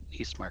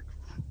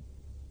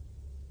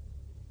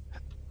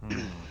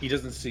 He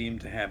doesn't seem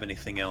to have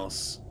anything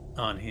else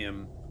on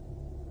him,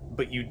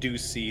 but you do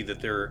see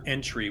that there are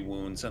entry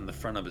wounds on the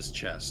front of his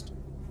chest.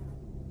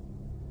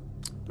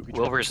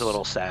 Wilbur's a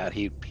little sad.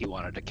 He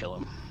wanted to kill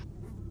him.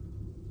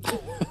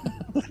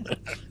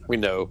 We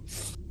know.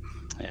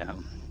 Yeah.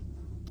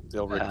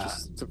 Elric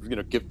just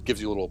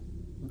gives you a little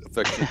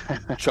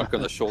affectionate chuck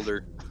on the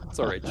shoulder. It's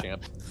all right,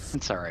 champ.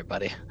 It's all right,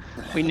 buddy.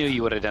 We knew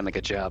you would have done a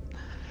good job.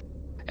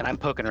 And I'm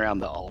poking around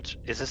the altar.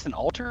 Is this an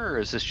altar or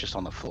is this just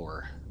on the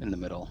floor in the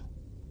middle?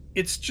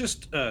 It's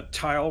just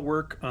tile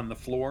work on the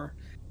floor,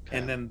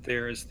 and then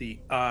there's the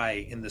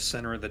eye in the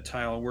center of the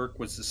tile work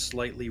was a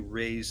slightly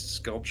raised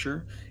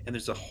sculpture, and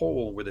there's a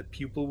hole where the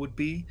pupil would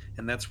be,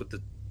 and that's what the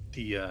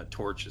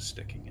torch is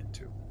sticking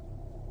into.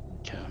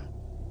 Okay.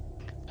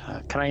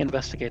 Can I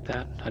investigate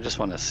that? I just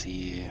want to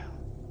see.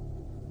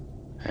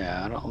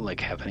 Yeah, I don't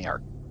have any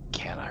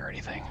arcana or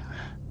anything.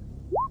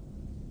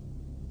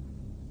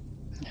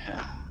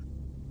 Yeah.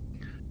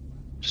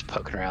 Just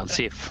poking around,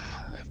 see if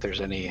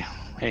there's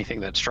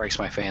anything that strikes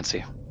my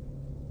fancy.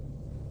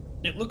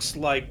 It looks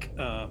like,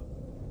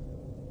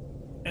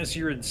 as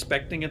you're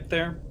inspecting it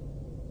there,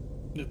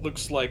 it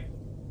looks like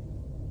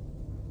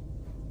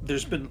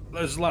there's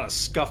a lot of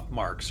scuff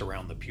marks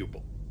around the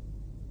pupil.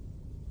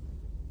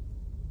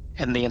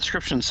 And the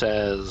inscription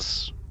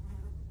says,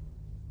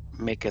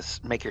 make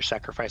your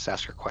sacrifice,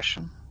 ask your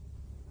question.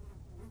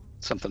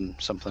 Something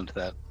to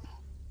that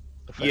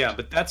effect. Yeah,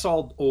 but that's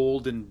all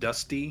old and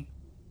dusty,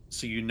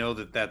 so you know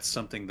that that's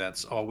something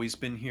that's always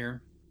been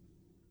here.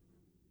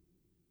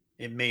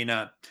 It may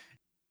not,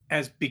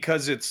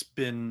 because it's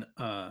been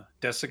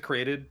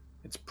desecrated,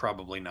 it's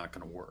probably not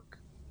going to work.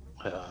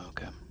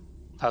 Okay.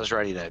 I was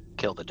ready to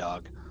kill the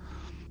dog.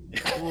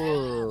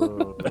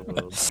 Whoa.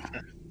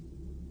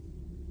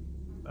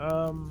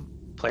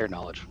 Player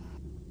knowledge.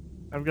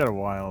 I've got a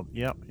wild.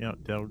 Yep.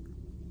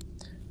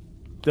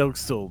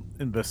 Delg's still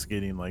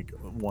investigating like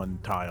one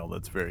tile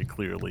that's very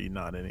clearly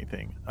not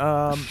anything.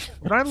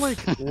 Can I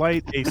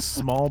light a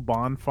small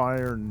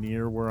bonfire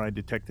near where I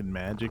detected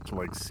magic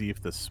to see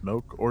if the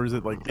smoke, or is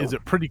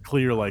it pretty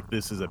clear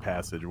this is a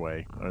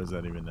passageway, or is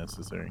that even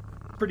necessary?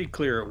 Pretty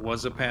clear it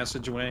was a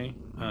passageway.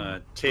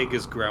 Tig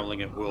is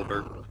growling at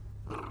Wilbur.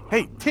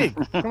 Hey, Tig,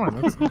 come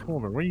on, let's come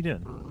over. What are you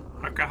doing?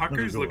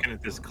 Hucker's looking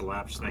at this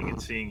collapse thing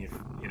and seeing if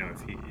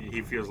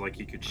he feels like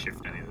he could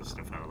shift any of this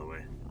stuff out of the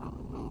way.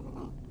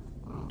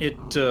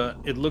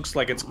 It looks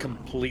like it's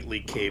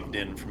completely caved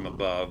in from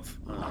above.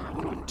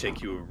 It would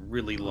take you a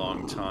really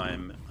long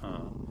time,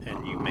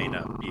 and you may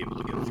not be able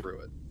to get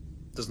through it.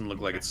 Doesn't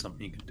look like it's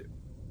something you can do.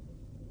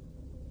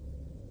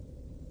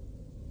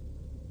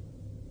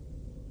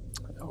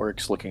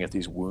 Oric's looking at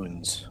these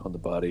wounds on the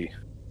body.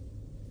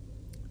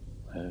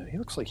 He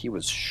looks like he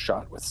was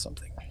shot with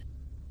something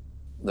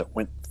that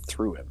went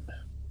through him.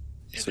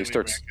 So he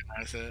starts.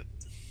 Recognize it?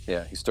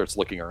 Yeah, he starts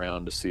looking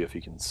around to see if he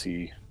can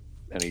see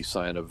any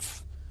sign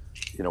of,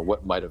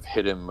 what might have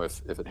hit him,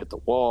 if it hit the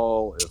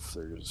wall, if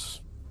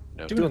there's,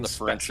 doing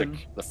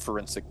the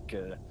forensic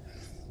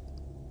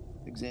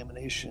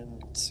examination.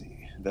 Let's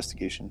see,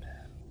 investigation.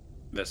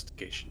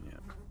 Investigation, yeah.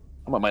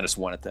 I'm a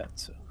 -1 at that,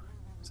 so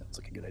sounds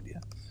like a good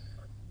idea.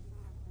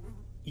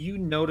 You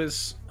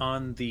notice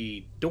on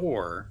the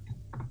door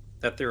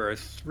that there are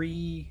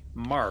 3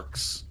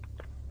 marks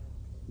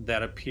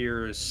that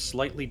appear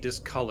slightly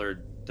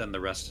discolored than the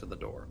rest of the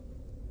door.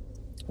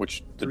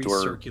 Which the 3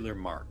 door? Circular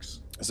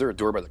marks. Is there a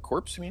door by the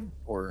corpse, you mean?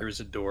 Or there is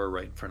a door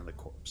right in front of the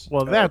corpse.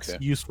 Well, that's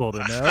useful to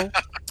know.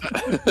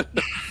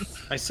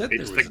 I said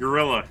it's the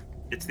gorilla.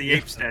 It's the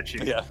ape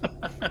statue. Yeah.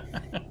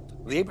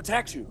 The ape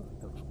attacks you.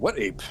 What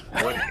ape?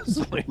 What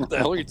the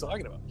hell are you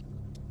talking about?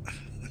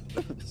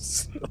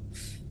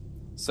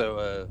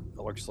 So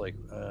Alaric's like.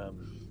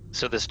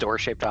 So this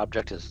door-shaped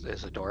object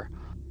is a door.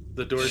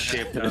 The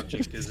door-shaped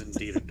object is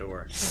indeed a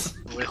door.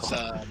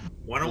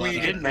 Why don't we? You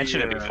didn't mention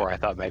it before. I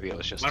thought maybe it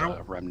was just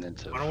a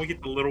remnant of. Why don't we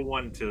get the little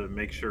one to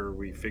make sure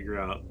we figure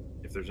out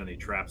if there's any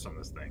traps on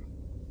this thing?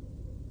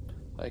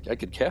 I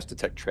could cast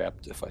Detect Trap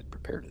if I'd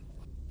prepared it.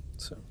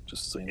 So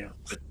just so you know.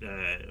 But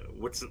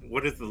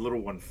what is the little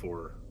one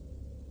for?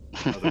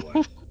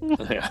 Otherwise,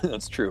 yeah,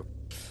 that's true.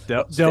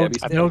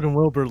 Delg and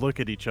Wilbur look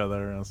at each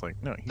other, and I was like,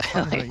 "No, he's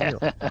talking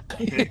about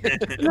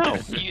you." No,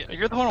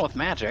 you're the one with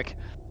magic.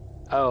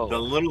 Oh, the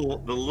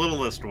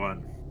littlest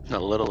one. The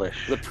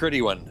littleish. The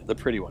pretty one. The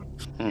pretty one.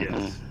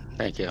 Yes.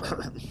 Thank you.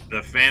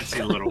 The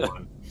fancy little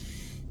one.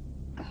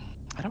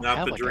 I don't Not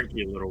have the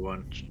drinky little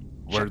one.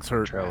 Words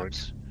hurt,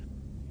 Alex.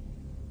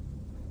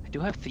 I do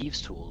have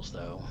thieves' tools,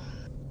 though.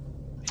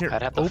 Here,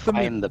 I'd have to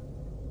find the.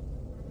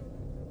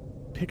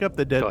 Pick up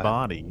the dead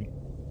body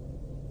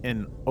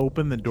and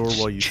open the door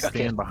while you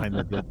stand behind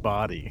the dead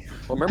body.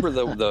 Well, remember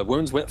the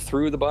wounds went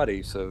through the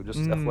body, so just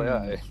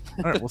FYI.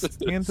 All right, we'll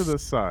stand to the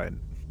side.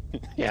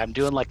 Yeah, I'm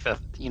doing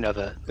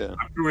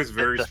the was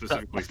very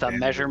specifically the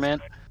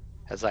measurement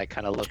as I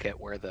kind of look at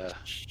where the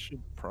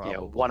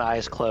one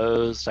eye's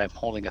closed. I'm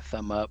holding a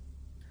thumb up.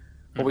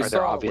 Well, we Are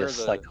there saw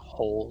obvious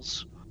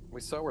holes?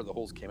 We saw where the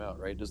holes came out,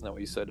 right? Isn't that what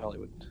you said,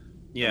 Hollywood?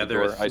 Yeah,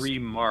 there are 3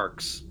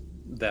 marks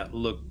that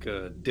look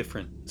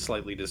different,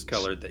 slightly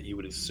discolored, that you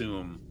would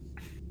assume.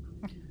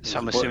 So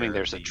I'm assuming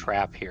there's a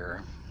trap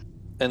here.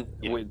 And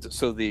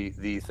so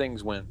the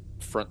things went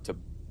front to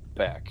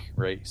back,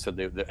 right? So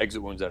the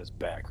exit wounds out his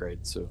back, right?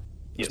 So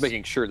just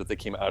making sure that they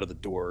came out of the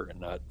door and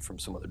not from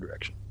some other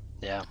direction.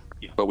 Yeah.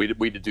 But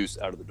we deduced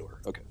out of the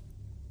door. Okay.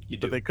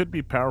 But they could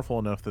be powerful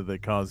enough that they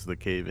caused the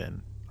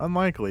cave-in.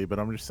 Unlikely, but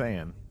I'm just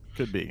saying.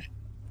 Could be.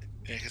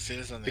 Yeah, because it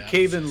is on the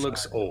cave-in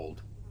looks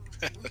old.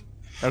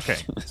 Okay,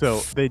 so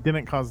they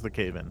didn't cause the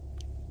cave-in.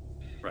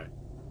 Right.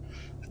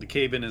 The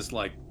cave-in is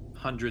like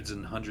hundreds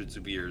and hundreds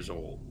of years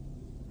old.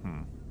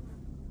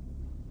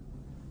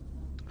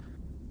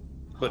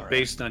 But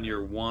based on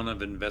your 1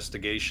 of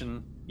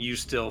investigation, you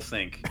still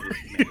think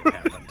it may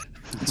have happened.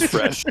 It's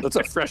fresh. That's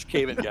a fresh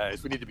cave-in,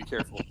 guys. We need to be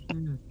careful.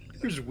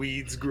 There's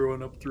weeds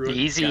growing up through it.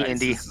 Easy, guys,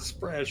 Indy. This is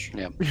fresh.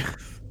 Yep.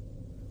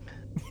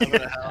 I'm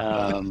gonna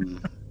help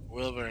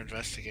Wilbur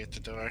investigate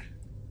the door.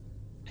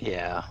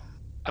 Yeah,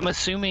 I'm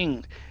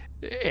assuming,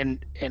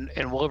 and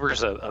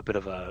Wilbur's a bit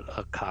of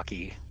a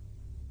cocky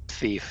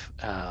thief,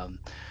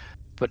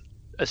 but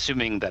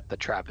assuming that the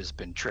trap has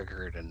been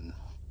triggered, and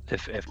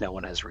if no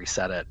one has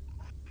reset it,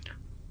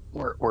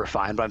 We're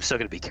fine, but I'm still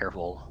gonna be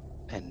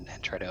careful and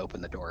try to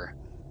open the door.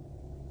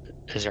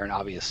 Is there an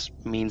obvious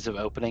means of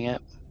opening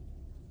it?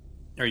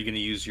 Are you going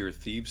to use your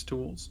thieves'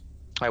 tools?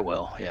 I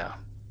will, yeah.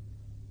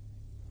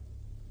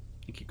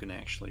 I think you can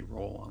actually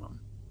roll on them.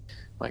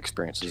 My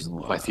experience is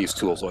my thieves'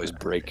 tools always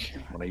break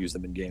when I use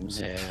them in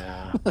games.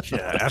 Yeah.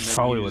 Yeah, ask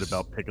Hollywood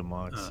about picking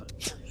locks.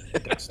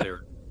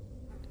 Dexterity.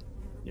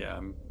 Yeah,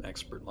 I'm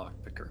expert lock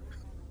picker.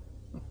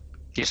 You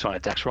just want a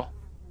dex roll?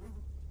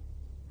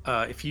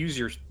 If you use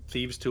your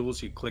thieves'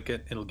 tools, you click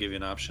it, it'll give you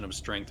an option of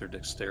strength or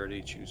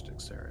dexterity. Choose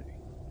dexterity.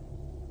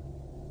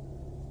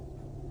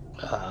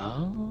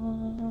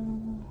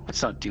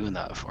 It's not doing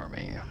that for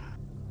me.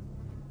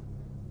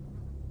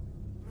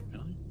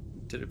 Really?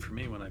 It did it for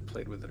me when I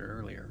played with it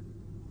earlier.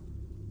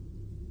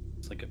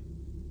 It's like it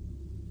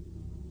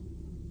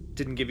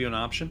didn't give you an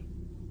option?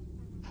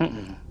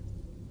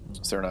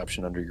 Is there an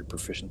option under your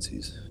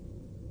proficiencies?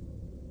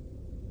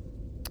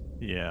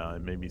 Yeah,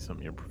 it may be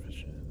something you're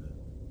proficient in.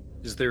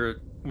 Is there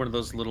one of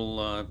those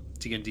little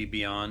D&D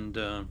Beyond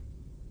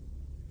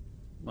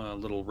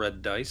little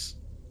red dice?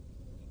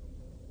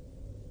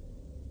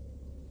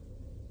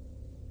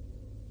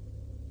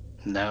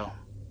 No.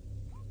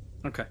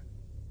 Okay.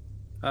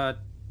 I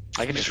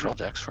can just roll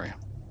dex for you.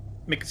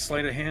 Make a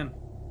sleight of hand.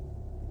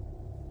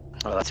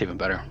 Oh, that's even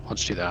better.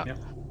 Let's do that. Yep.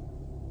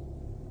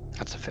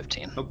 That's a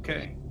 15.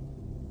 Okay.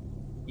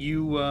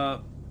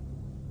 You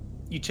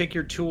take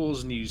your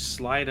tools and you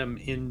slide them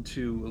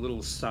into a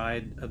little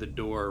side of the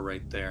door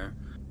right there,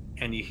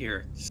 and you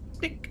hear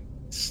snick,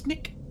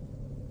 snick,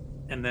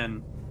 and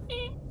then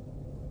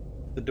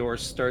the door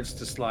starts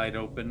to slide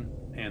open,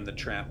 and the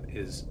trap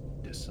is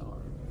disarmed.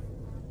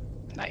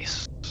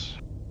 Nice.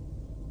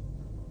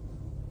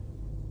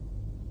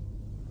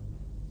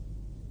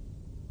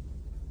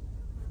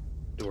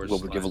 Door Will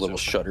we give a slides little open.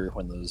 shudder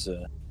when those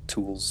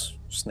tools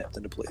snapped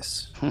into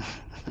place?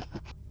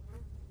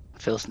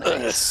 Feels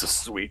That's nice. so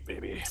sweet,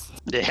 baby.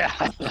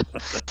 Yeah.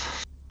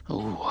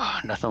 Ooh,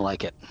 nothing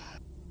like it.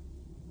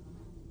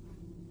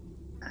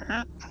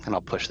 And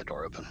I'll push the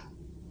door open.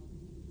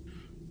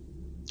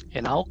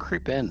 And I'll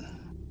creep in.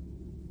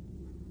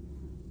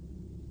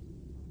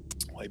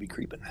 Why be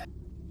creeping?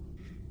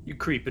 You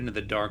creep into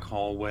the dark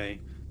hallway,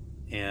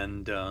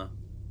 and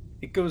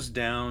it goes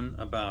down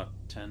about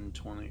 10,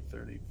 20,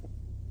 30, 40,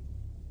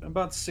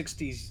 about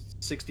 60,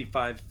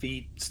 65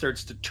 feet,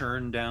 starts to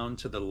turn down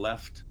to the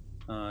left.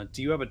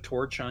 Do you have a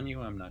torch on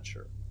you? I'm not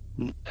sure.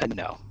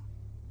 No.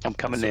 I'm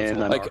coming So it's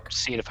in, I'm like-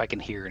 seeing if I can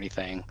hear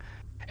anything.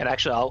 And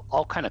actually,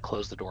 I'll kind of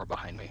close the door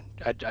behind me.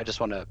 I just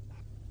want to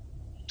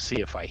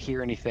see if I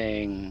hear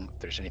anything, if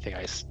there's anything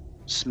I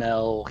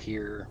smell,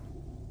 hear,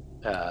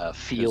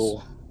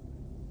 feel.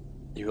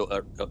 You'll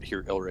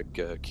hear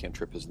Elric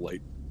cantrip his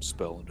light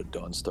spell into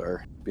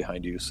Dawnstar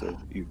behind you, so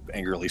you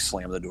angrily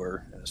slam the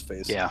door in his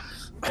face. Yeah.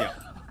 Yeah.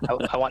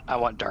 I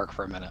want dark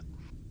for a minute.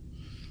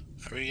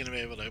 Are we gonna be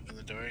able to open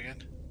the door again?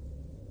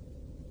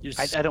 You're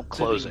I don't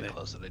close sitting it, there-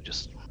 close it. I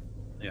just...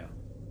 Yeah.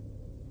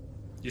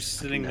 You're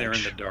sitting there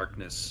in the nudge.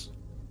 darkness,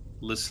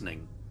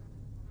 listening,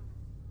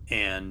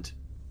 and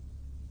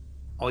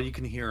all you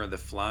can hear are the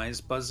flies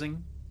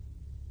buzzing,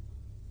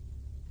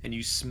 and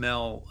you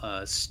smell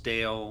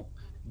stale,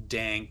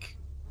 dank,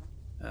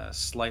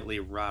 slightly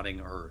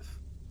rotting earth.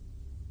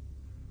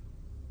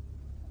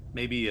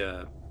 Maybe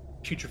a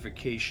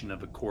putrefaction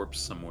of a corpse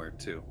somewhere,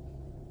 too.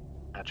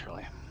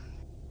 Naturally.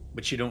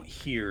 But you don't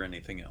hear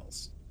anything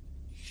else.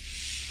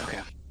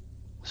 Okay.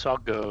 So I'll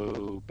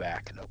go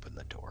back and open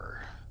the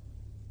door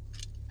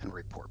and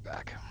report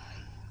back.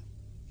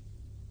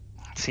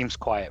 Seems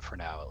quiet for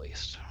now, at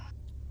least.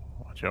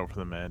 Watch out for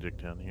the magic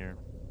down here.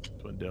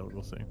 That's what Delg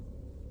will say.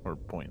 Or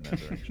point in that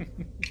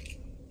direction.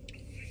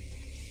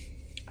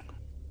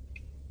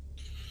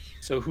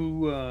 So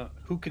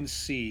who can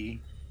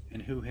see,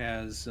 and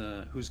who's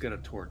got a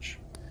torch?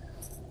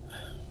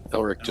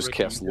 Elric just Elric,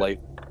 cast you got- light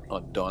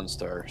on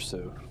Dawnstar,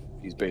 so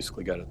he's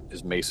basically got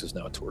his mace is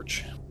now a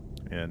torch,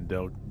 And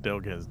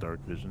Delg has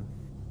dark vision.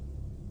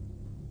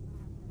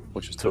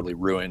 which is totally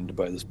ruined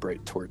by this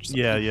bright torch.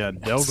 Yeah, yeah.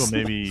 Delg will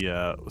maybe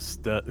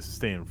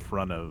stay in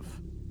front of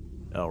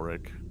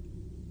Elric.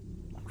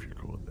 If you're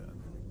cool with that.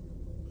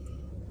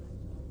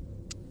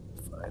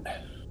 Fine.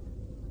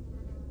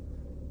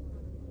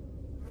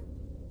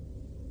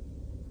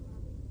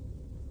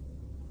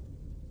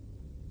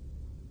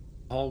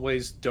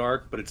 Hallway's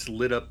dark, but it's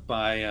lit up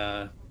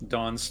by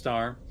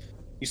Dawnstar.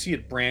 You see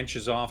it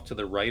branches off to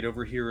the right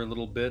over here a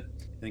little bit,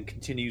 and then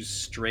continues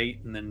straight,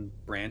 and then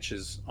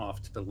branches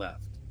off to the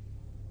left.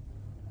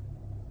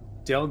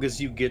 Delg, as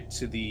you get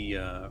to the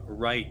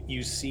right,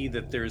 you see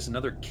that there's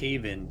another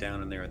cave-in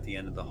down in there at the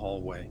end of the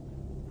hallway.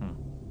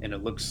 And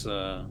it looks,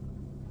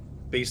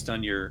 based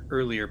on your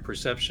earlier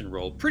perception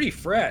roll, pretty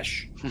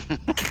fresh.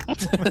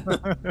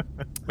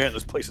 Man,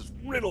 this place is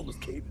riddled with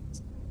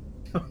cave-ins.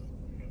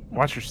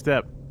 Watch your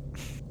step.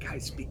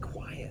 Guys, be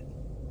quiet.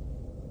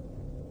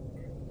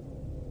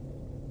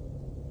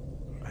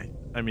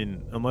 I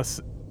mean, unless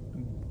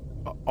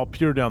I'll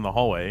peer down the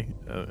hallway,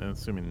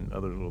 assuming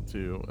others will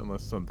too.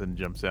 Unless something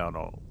jumps out,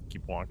 I'll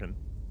keep walking.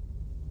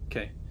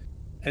 Okay.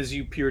 As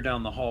you peer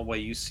down the hallway,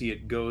 you see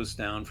it goes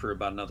down for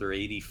about another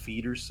 80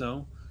 feet or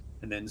so,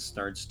 and then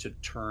starts to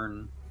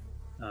turn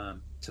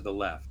to the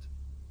left.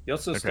 You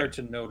also start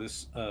to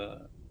notice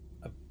a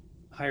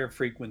higher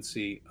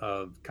frequency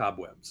of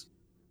cobwebs.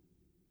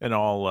 And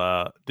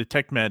all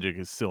detect magic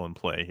is still in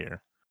play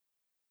here.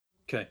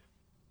 Okay.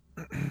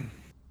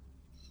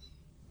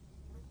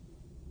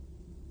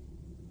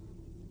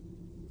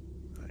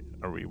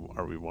 Are we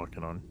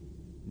walking on?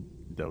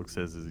 Delg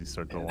says as he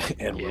starts to walk.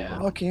 And we're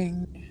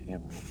walking.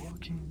 And we're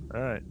walking.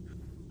 All right.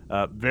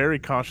 Very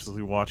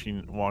cautiously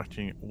watching. Oh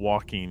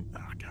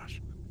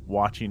gosh,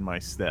 watching my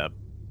step.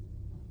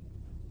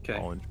 Okay.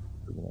 All into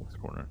the next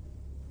corner.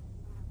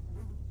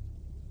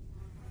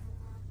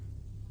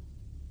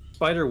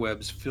 Spider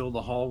webs fill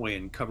the hallway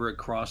and cover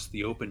across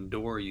the open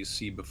door you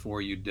see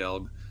before you,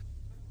 Delg.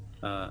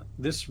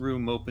 This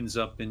room opens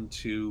up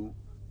into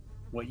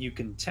what you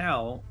can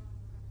tell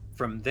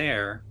from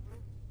there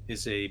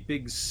is a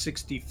big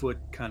 60-foot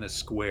kind of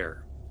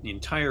square. The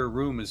entire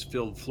room is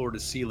filled floor to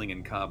ceiling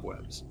in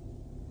cobwebs.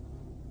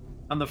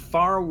 On the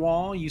far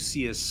wall, you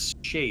see a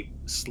shape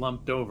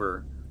slumped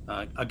over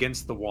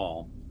against the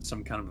wall,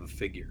 some kind of a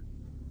figure.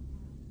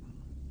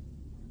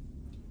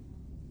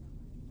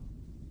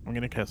 I'm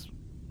gonna cast.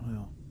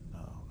 Well, no,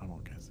 I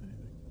won't cast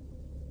anything.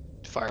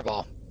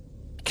 Fireball.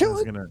 Kill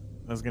it.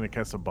 I was gonna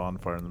cast a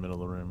bonfire in the middle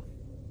of the room.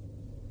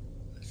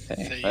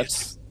 Hey,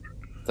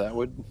 that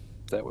would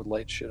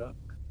light shit up.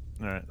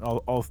 All right,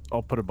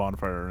 I'll put a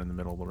bonfire in the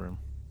middle of the room.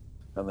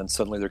 And then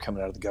suddenly they're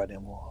coming out of the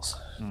goddamn walls.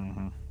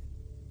 Mm-hmm.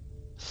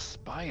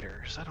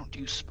 Spiders. I don't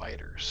do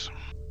spiders.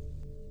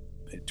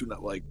 I do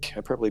not like.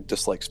 I probably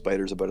dislike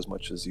spiders about as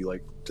much as you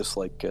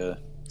dislike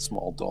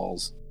small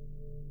dolls.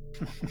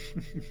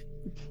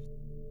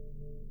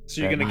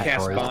 So you're gonna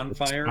cast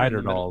bonfire? Spider in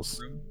the middle dolls. of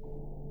the room?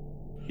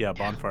 Yeah,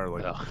 bonfire.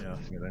 Yeah,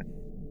 there.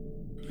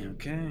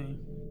 Okay.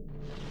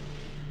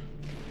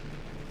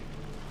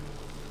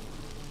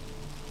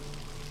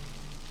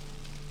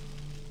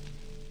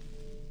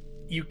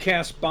 You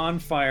cast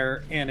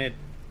bonfire, and it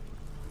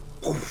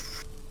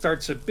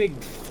starts a big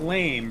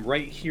flame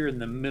right here in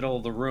the middle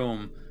of the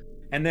room.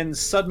 And then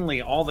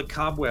suddenly all the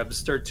cobwebs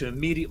start to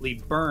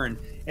immediately burn,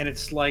 and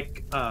it's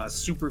like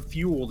super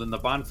fueled, and the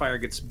bonfire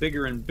gets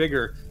bigger and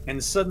bigger,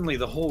 and suddenly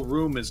the whole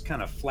room is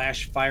kind of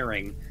flash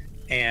firing,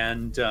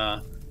 and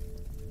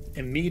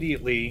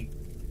immediately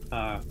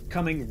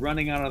coming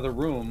running out of the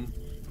room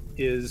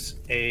is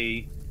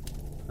a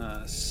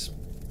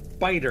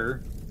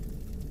spider.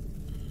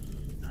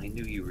 I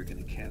knew you were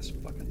going to cast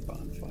fucking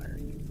bonfire,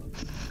 you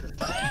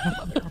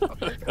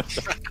motherfucker.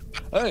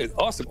 Hey,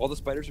 awesome. All the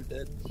spiders are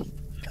dead.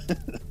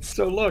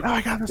 So look, Oh,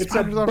 I got the it's a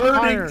spiders on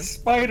burning fire.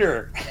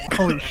 spider.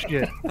 Holy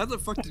shit! How the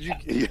fuck did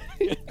you?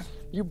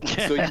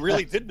 So you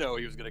really did know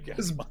he was going to cast.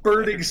 This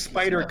burning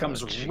spider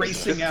comes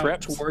racing out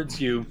Trapped.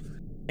 towards you,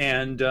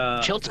 and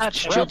Chill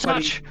touch. everybody- Chill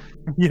touch.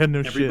 Yeah,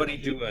 no Everybody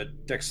shit. do a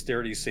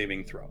dexterity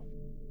saving throw. I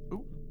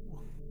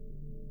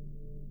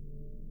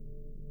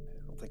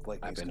don't think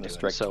lightning's I've been going to doing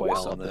strike so twice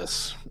well on at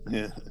this.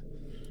 Yeah.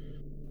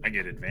 I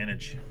get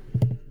advantage.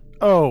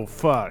 Oh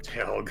fuck!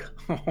 Helg.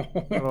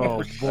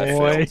 Oh I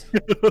boy!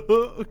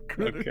 failed.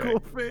 Critical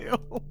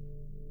fail.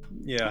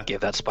 Yeah. Give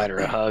that spider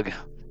a hug.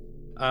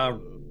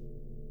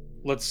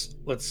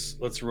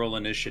 Let's roll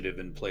initiative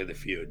and play the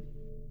feud.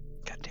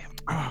 God damn.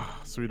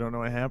 So we don't know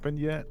what happened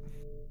yet.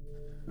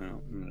 No,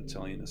 I'm going to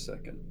tell you in a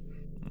second.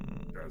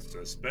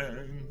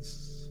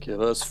 Suspense. Give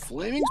us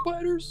flaming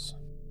spiders.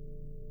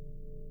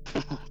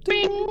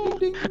 Bing.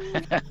 Ding.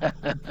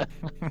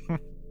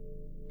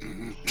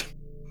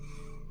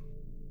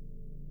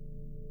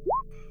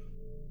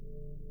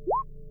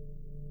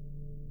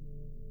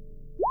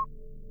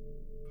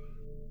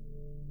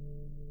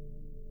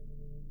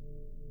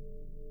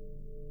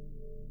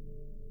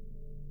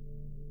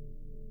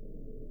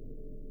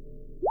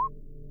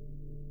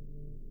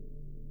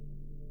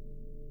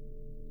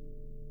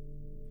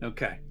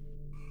 Okay.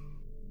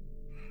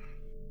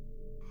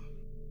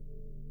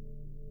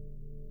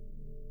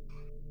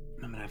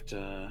 I'm going to have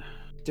to...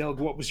 Delg,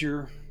 what was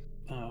your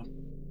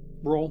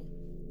roll?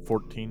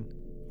 14.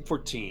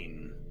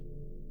 14.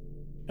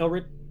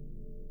 Elric?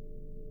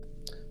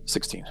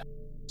 16.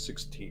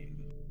 16.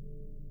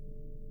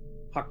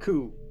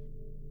 Haku?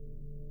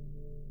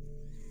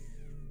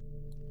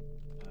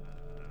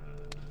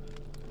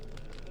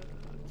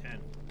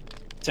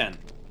 10.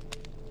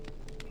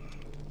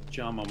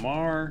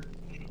 Jamamar?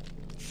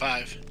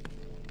 5.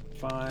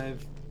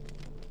 5.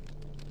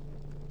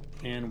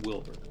 And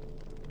Wilbur?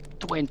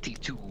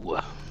 22.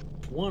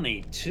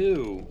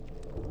 22.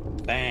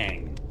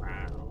 Bang.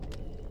 Wow.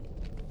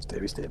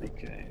 Stabby.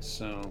 Okay,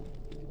 so...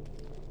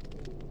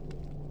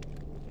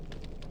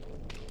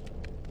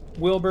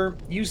 Wilbur,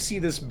 you see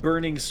this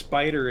burning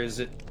spider as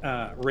it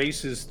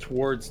races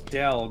towards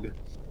Delg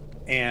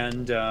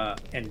and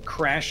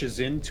crashes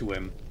into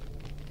him.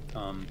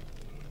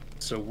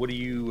 So what do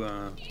you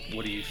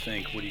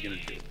think? What are you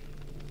gonna do?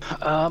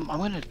 I'm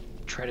gonna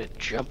try to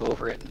jump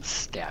over it and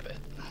stab it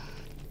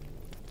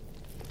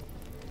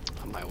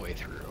on my way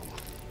through.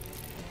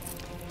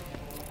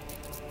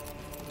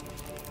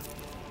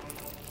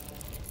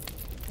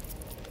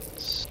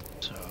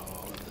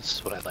 This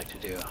is what I'd like to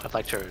do. I'd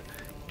like to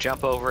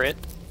jump over it,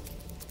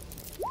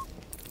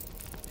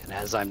 and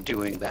as I'm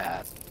doing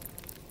that,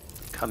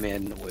 come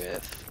in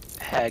with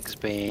Hag's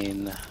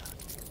Bane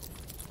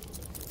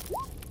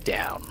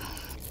down.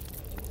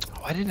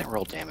 Why didn't it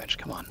roll damage?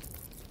 Come on.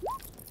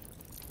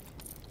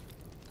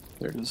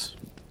 There it is.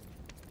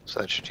 So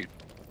that should do.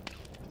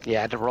 Yeah,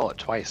 I had to roll it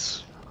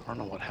twice. I don't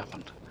know what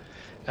happened.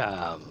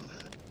 I'm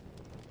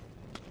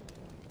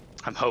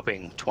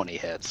hoping 20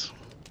 hits.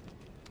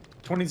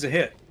 20's a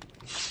hit.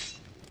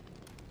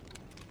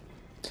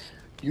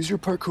 Use your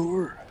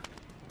parkour.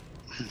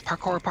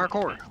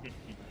 Parkour.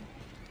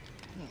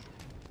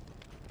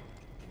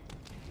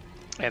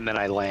 And then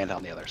I land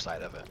on the other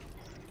side of it.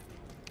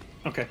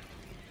 Okay.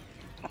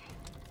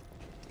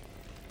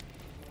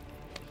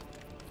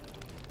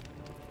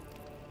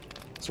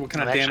 So what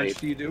kind of damage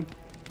do you do?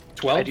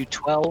 12? I do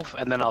 12,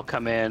 and then I'll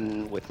come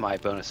in with my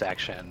bonus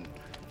action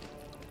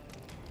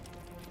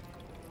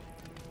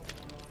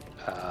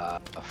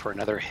for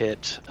another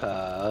hit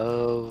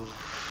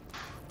of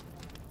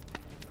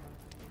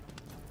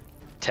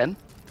 10.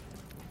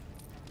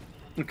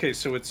 Okay,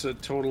 so it's a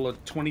total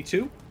of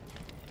 22?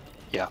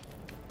 Yeah.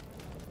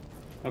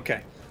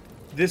 Okay.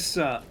 This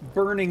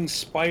burning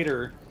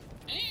spider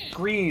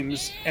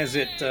screams as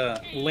it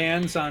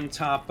lands on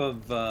top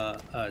of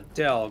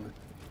Delg.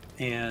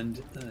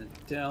 And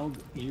Delg,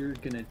 you're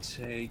going to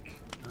take...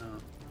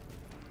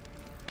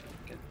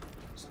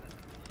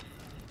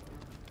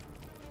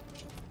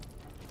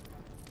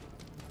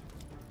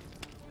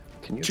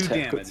 Can you 2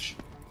 attack damage.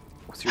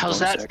 with your How's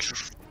bonus that? action?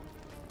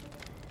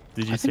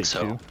 Did you I say think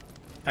so. 2?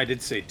 I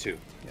did say 2.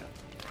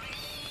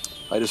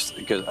 Yeah.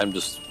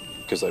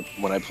 Because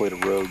when I played a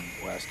rogue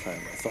last time,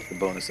 I thought the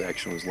bonus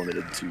action was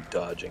limited to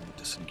dodging,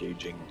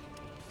 disengaging,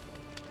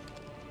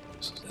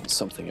 and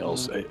something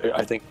else.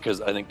 I think because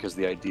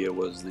the idea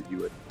was that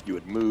you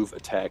would move,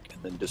 attack,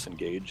 and then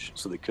disengage,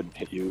 so they couldn't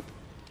hit you.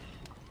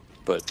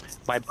 But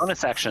My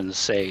bonus actions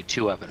say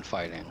 2-weapon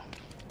fighting.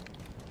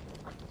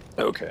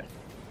 okay,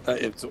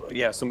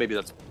 so maybe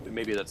that's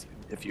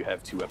if you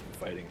have 2-weapon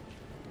fighting,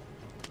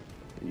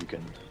 you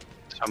can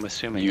So I'm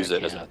assuming use I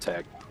it as an can't.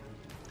 attack.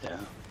 Yeah.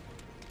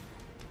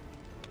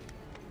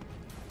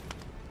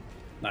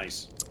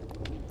 Nice.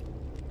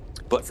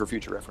 But for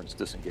future reference,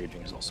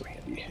 disengaging is also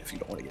handy if you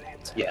don't want to get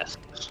hit. Yes.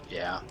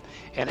 Yeah.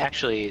 And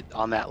actually,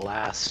 on that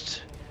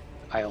last,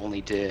 I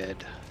only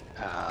did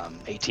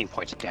 18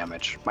 points of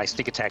damage. My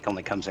sneak attack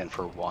only comes in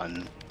for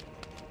 1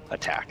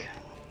 attack.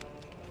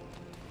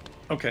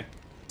 Okay.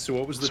 So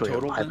what was the So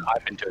total then?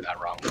 I've been doing that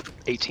wrong.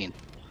 18.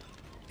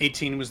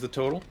 18 was the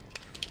total?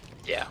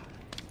 Yeah.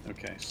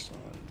 Okay, so...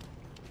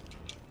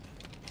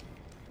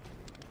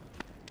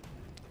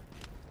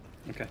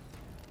 Okay.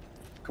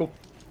 Cool.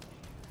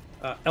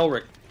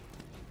 Elric.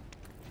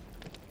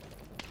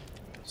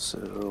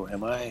 So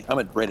I'm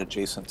right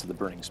adjacent to the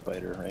burning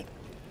spider, right?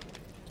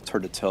 It's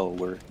hard to tell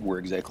where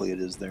exactly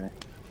it is there,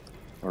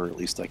 or at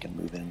least I can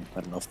move in.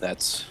 I don't know if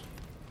that's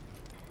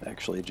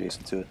actually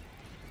adjacent to it.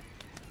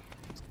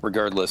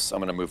 Regardless, I'm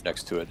going to move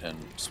next to it and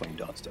swing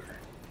Dawnstar.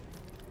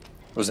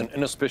 It was an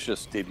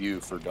inauspicious debut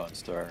for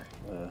Dawnstar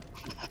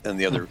in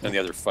the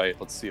other fight.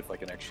 Let's see if I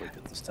can actually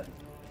hit this time.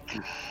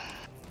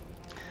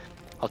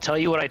 I'll tell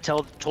you what I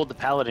told the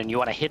paladin. You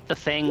want to hit the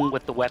thing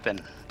with the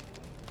weapon.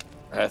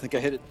 I think I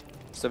hit it.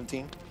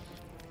 17.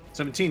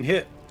 17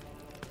 hit.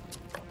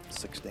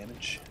 6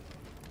 damage.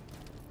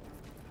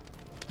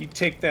 You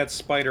take that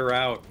spider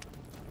out.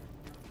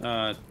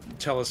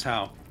 Tell us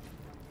how.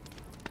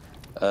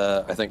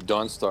 I think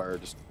Dawnstar,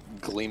 just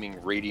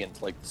gleaming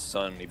radiant like the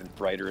sun, even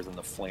brighter than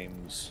the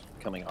flames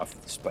coming off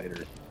of the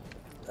spider,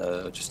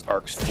 just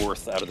arcs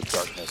forth out of the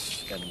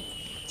darkness and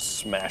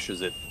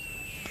smashes it,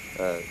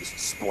 just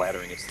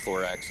splattering its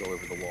thorax all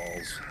over the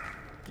walls.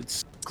 It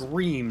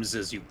screams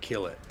as you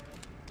kill it.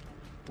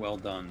 Well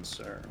done,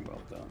 sir.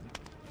 Well done.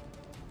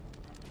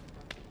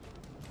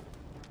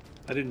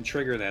 I didn't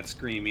trigger that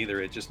scream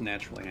either. It just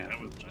naturally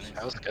happened.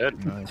 That was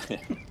good. Nice.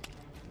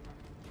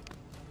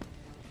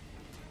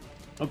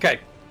 Okay.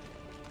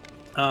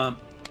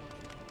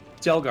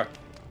 Delgar.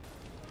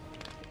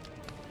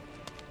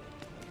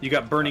 You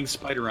got burning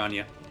spider on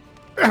you.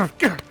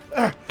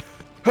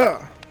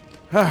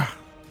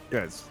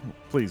 Guys,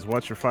 please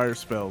watch your fire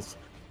spells.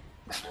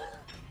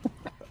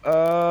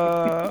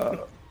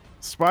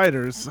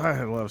 Spiders.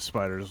 I love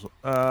spiders.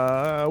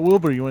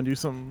 Wilbur, you want to do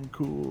some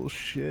cool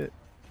shit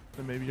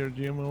that maybe your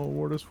GM will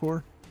award us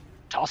for?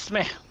 Toss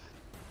me.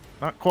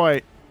 Not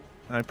quite.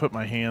 I put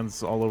my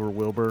hands all over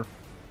Wilbur,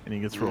 and he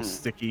gets real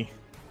sticky,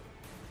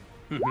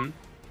 Mm-hmm.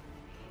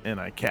 and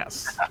I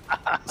cast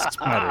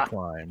Spider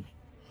Climb.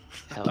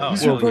 Hell Oh, yeah.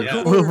 hell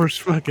yeah. Wilbur's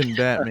fucking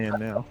Batman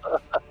now.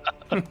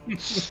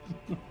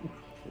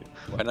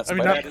 Why not I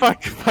mean, not Spider-Man?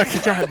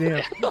 fucking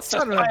goddamn.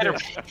 Son of a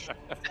bitch.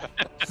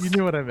 You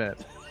knew what I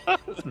meant.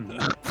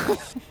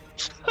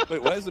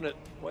 Wait, why isn't it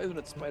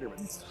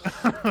Spider-Man?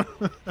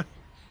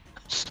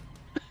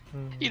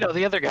 You know,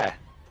 the other guy.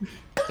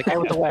 The guy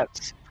with the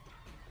webs.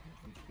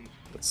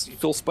 It's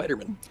Phil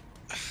Spider-Man.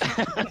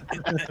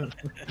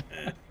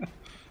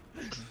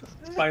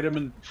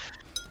 Spider-Man.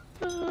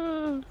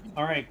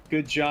 All right,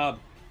 good job.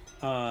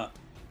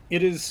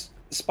 It is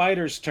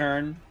Spider's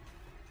turn.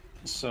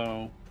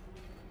 So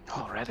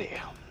Already.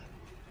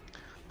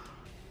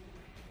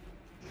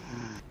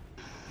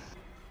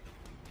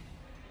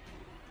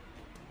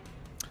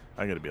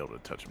 I gotta be able to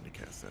touch him to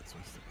cast that. So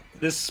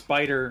this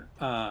spider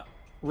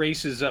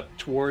races up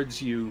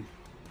towards you,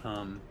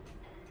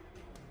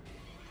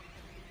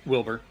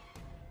 Wilbur,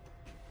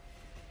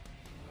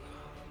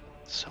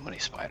 So many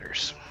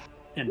spiders.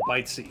 and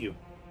bites at you.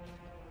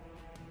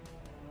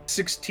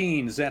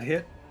 16, does that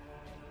hit?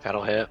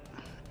 That'll hit.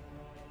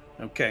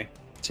 Okay.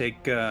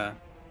 Take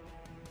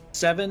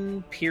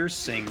 7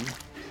 piercing.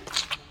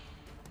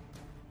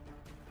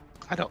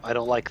 I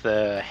don't like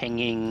the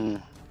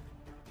hanging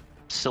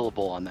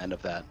syllable on the end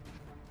of that.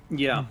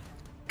 Yeah.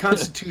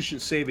 Constitution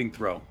saving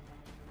throw.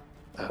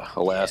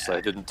 Alas, I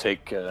didn't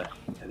take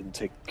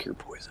cure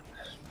poison.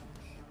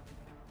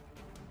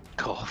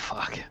 Oh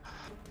fuck.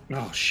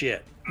 Oh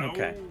shit.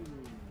 Okay.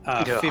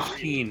 Ugh.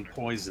 15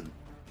 poison.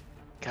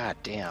 God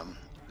damn.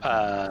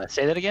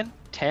 Say that again.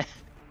 10.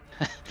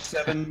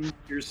 7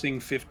 piercing,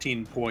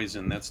 15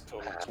 poison. That's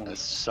total 20.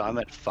 So I'm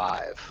at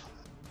 5.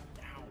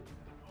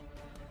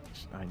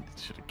 I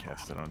should have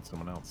cast it on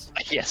someone else.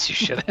 Yes, you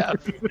should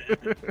have.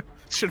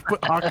 Should have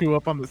put Haku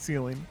up on the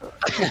ceiling.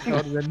 That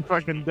would have been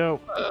fucking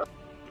dope.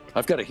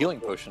 I've got a healing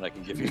potion I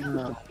can give you.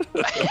 In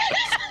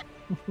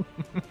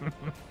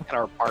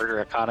our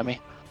barter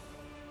economy.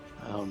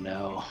 Oh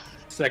no.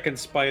 Second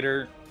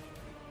spider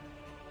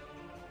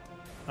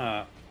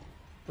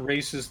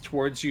races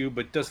towards you,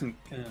 but doesn't.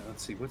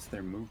 Let's see, what's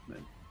their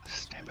movement?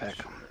 Stand back.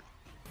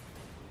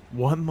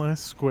 One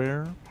less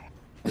square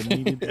than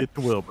needed to hit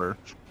the Wilbur.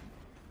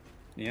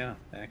 Yeah,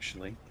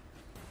 actually.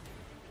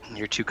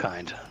 You're too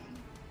kind.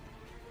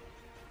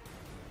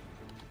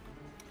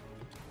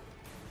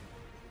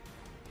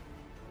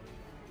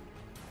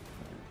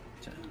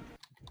 Ten,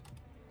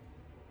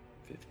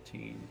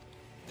 15,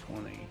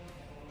 20,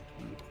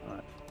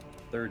 25,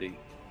 30.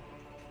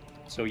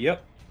 So,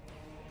 yep.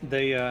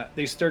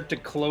 They start to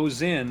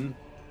close in,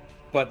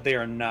 but they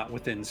are not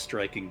within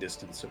striking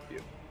distance of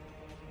you.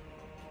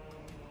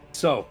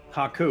 So,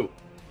 Haku.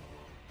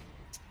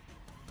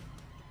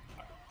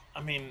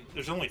 I mean,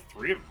 there's only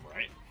 3 of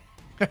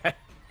them, right?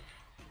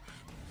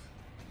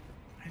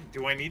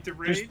 Do I need to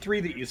raid? There's 3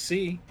 that you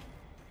see.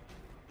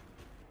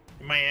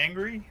 Am I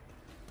angry?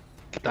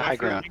 Get Do the I high feel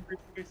ground. angry,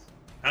 please?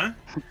 Huh?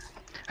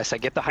 I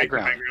said get the high Take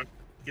ground.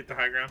 Get the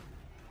high ground.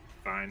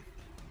 Fine.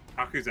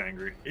 Haku's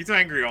angry. He's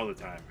angry all the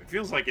time. It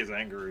feels like his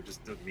anger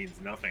just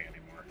means nothing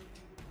anymore.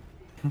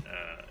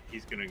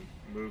 He's gonna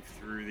move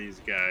through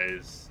these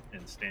guys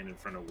and stand in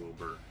front of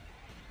Wilbur.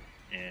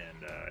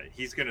 And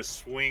he's gonna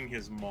swing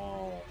his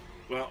maul.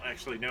 Well,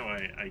 actually, no,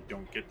 I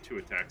don't get 2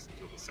 attacks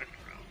until the second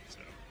round, so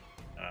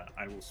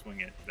I will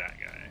swing at that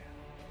guy.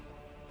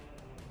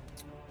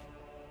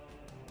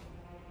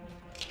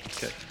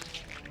 Okay.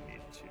 I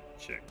need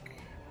to check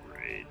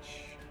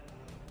rage,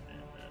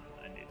 and then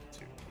I need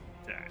to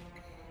attack.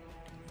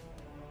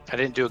 I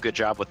didn't do a good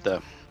job with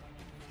the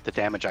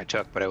damage I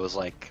took, but it was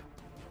like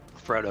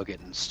Frodo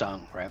getting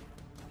stung, right?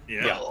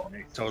 Yeah,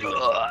 totally.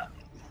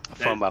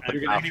 Foam up You're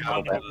and gonna mouth hang a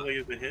on little bit. Probably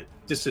is a hit.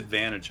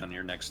 Disadvantage on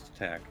your next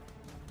attack.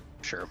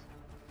 Sure.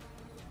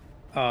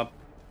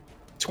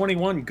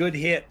 21, good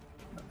hit.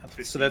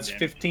 So that's damage.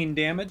 15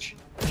 damage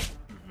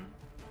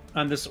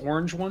on this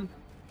orange one.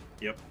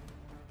 Yep.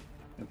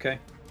 Okay.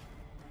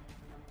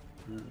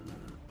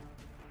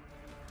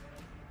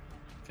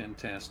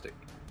 Fantastic.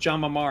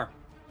 John Mamar.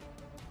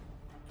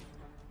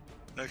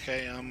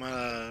 Okay, I'm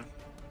gonna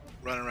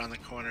run around the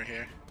corner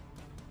here.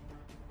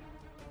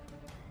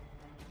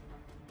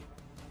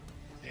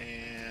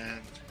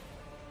 And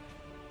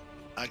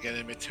I'll get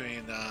in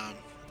between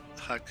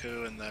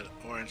Haku and that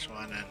orange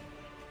one and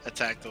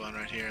attack the one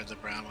right here, the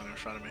brown one in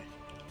front of me.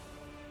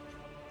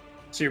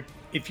 So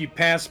if you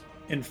pass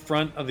in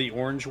front of the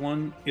orange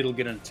one, it'll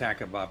get an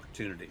attack of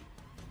opportunity.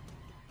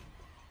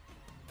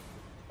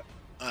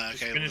 Okay,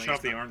 Just finish well,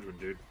 off the orange one,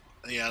 dude.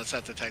 Yeah, let's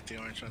have to attack the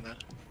orange one then.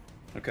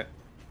 Okay.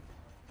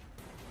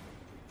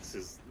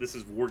 This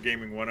is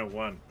Wargaming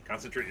 101.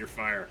 Concentrate your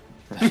fire.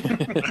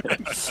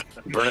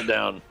 Burn it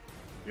down.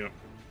 Yep.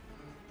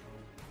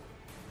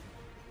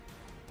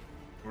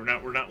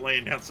 We're not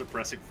laying down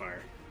suppressing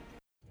fire.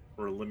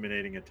 We're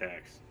eliminating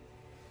attacks.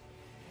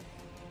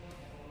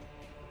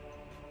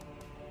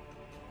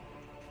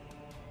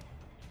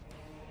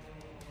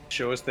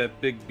 Show us that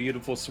big,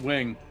 beautiful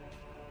swing.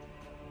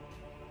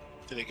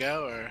 Did it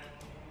go or?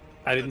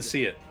 I didn't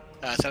see it.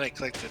 I thought I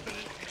clicked it, but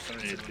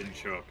it Didn't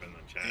show up in the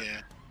chat.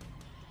 Yeah.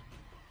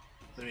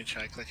 Let me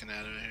try clicking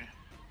out of here.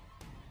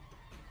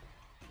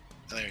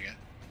 Oh, there we go.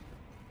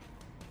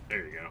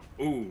 There you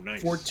go. Ooh,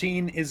 nice.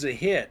 14 is a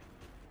hit.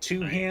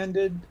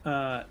 Two-handed.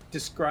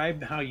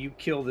 Describe how you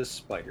kill this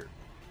spider.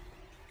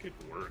 Good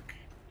work.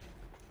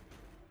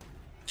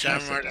 John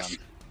Nicely Martin done.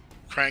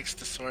 cranks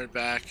the sword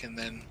back and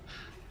then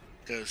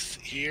goes,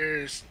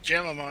 "Here's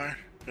Jamamar,"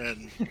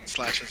 and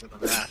slashes him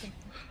in half.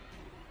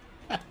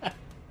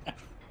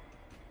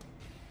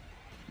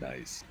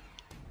 Nice.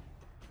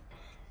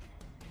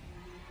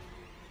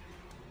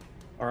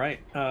 All right,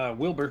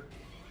 Wilbur.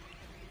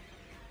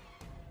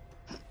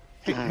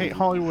 Hey,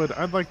 Hollywood,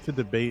 I'd like to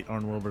debate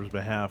on Wilbur's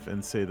behalf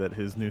and say that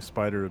his new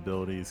spider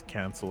abilities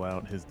cancel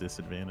out his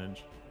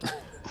disadvantage.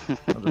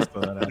 I'll just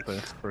throw that out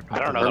there. I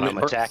don't know that I'm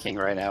attacking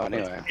right now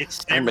anyway.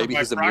 Or maybe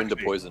he's immune to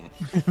poison.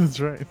 That's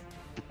right.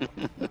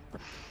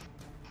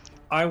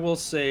 I will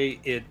say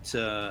it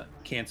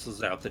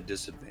cancels out the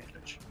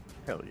disadvantage.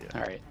 Hell yeah.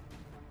 All right.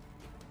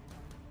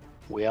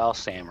 We all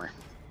Sammer.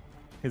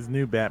 His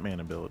new Batman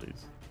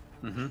abilities.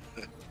 Mm-hmm.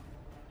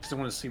 Just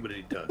want to see what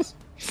he does.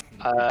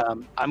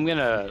 I'm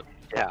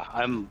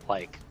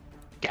like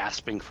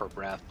gasping for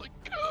breath, like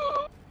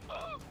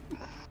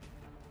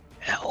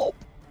help.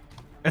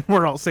 And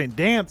we're all saying,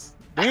 dance,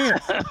 do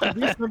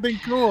something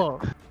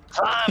cool.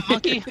 Climb,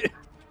 monkey.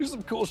 Do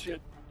some cool shit.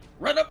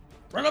 Run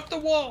up the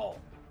wall.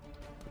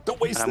 Don't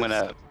waste I'm this.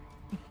 gonna.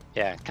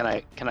 Yeah, can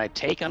I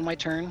take on my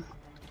turn?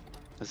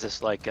 Is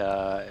this like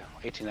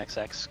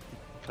 18xx?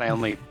 Can I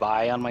only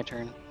buy on my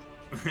turn?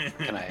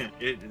 Can I?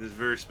 It is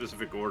very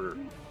specific order.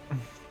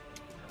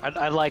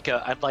 I'd like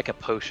a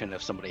potion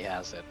if somebody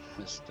has it.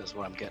 Is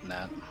what I'm getting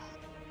at.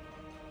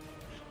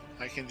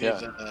 I can do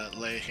the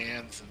lay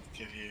hands and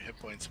give you hit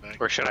points back.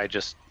 Or should I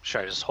just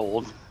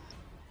hold?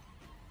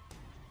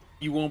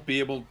 You won't be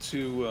able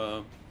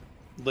to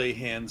lay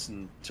hands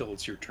until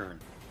it's your turn.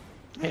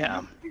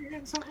 Yeah.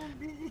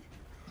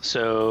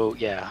 So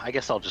yeah, I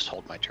guess I'll just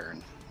hold my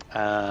turn.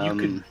 You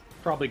could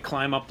probably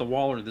climb up the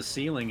wall or the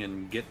ceiling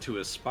and get to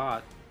a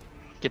spot.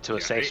 Get to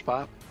a safe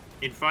spot.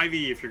 In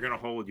 5e, if you're gonna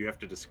hold, you have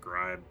to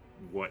describe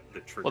what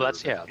the trigger. Well,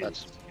 that's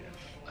is.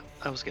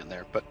 I was getting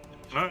there, but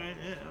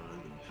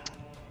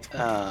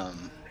Yeah,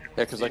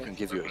 because I can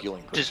give you a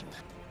healing potion.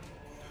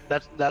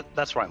 That's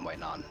what I'm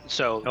waiting on.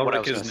 So Elric what I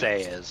was is going to say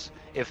next. is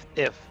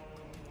if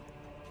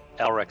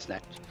Elric's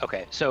next.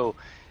 Okay, so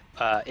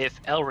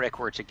if Elric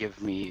were to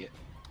give me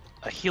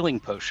a healing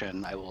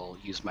potion, I will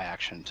use my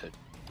action to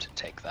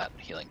take that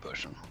healing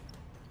potion.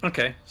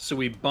 Okay, so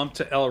we bump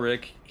to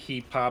Elric.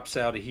 He pops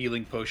out a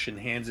healing potion,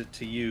 hands it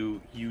to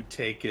you. You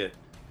take it.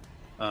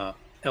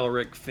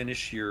 Elric,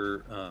 finish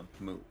your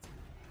move.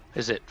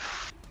 Is it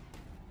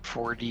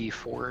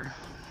 4d4?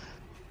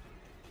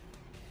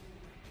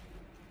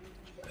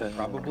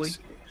 Probably.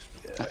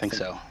 Yeah, I think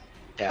so.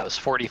 Yeah, it was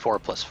 44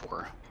 plus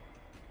 4.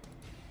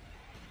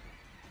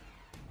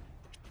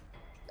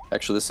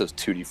 Actually, this says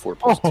 2d4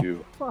 plus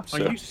 2. Are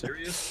you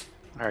serious?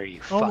 Are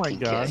you Oh my fucking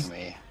God. kidding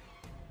me?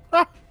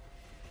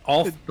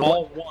 All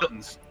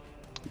ones.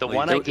 The Like,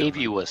 one I don't- gave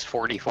you was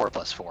 44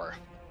 plus 4.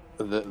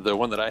 The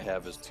one that I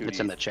have is 2d. It's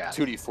in the chat.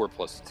 2d4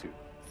 plus 2.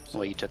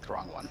 Well, you took the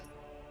wrong one.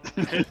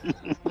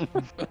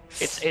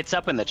 It's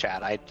up in the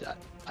chat. I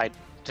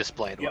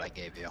displayed what I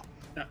gave you.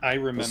 I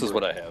remember. This is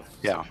what I have.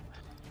 Yeah.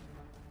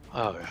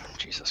 Oh,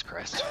 Jesus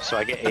Christ. So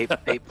I get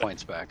 8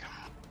 points back.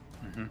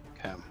 Mhm.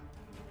 Okay.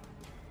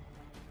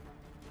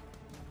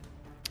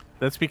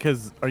 That's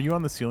because, are you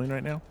on the ceiling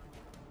right now?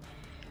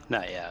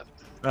 Not yet.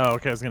 Oh,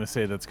 okay. I was gonna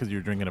say that's because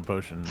you're drinking a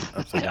potion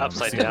upside down. on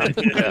the Upside ceiling.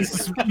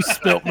 down. You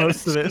spilt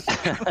most of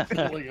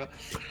it.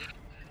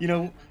 You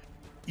know,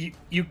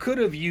 you could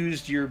have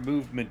used your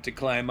movement to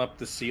climb up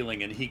the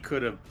ceiling, and he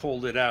could have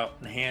pulled it out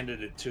and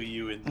handed it to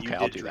you, and you Okay,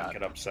 I'll did do drink that.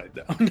 it upside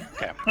down.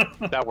 Okay.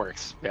 That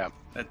works. Yeah.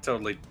 That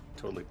totally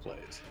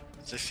plays.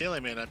 The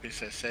ceiling may not be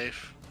so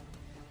safe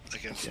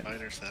against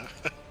spiders, though.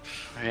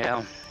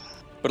 Yeah.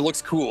 But it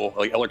looks cool.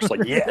 Like Elric's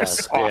like,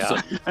 yes,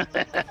 awesome.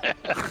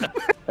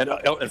 And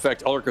in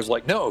fact, Elric was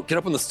like, no, get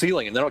up on the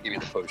ceiling, and then I'll give you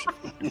the potion.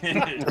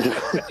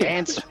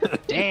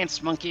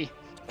 Dance, monkey.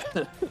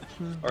 All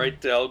right,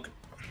 Delg.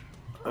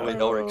 Oh, wait,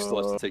 Elric still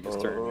has to take his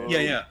turn. Right?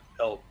 Yeah.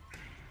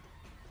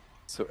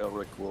 So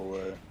Elric will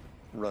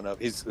run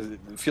up. He's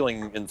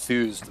feeling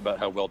enthused about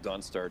how well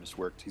Dawnstar just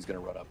worked. He's going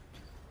to run up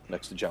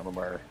next to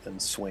Jamamar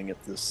and swing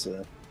at this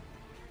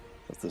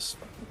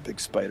big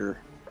spider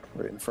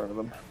right in front of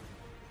him.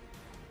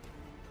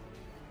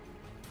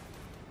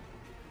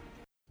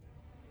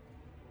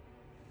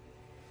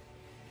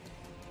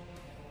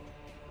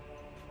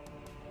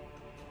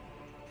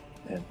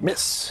 And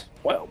miss.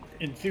 Wow.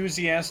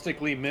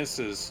 Enthusiastically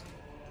misses.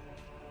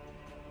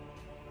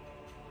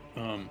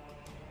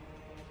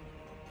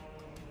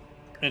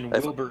 And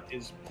Wilbur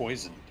is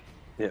poisoned.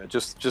 Yeah,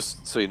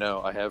 just so you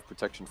know, I have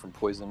protection from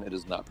poison. It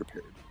is not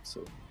prepared,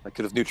 so I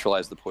could have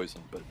neutralized the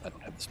poison, but I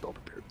don't have the spell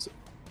prepared. So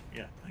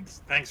Yeah,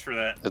 thanks for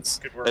that. it's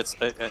Good work. it's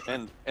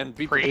and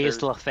be Praise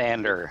prepared.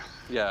 Lathander.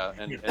 Yeah,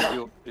 and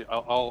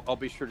I'll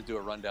be sure to do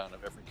a rundown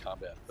of every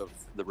combat of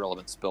the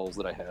relevant spells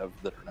that I have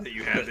that are not that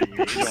you have that you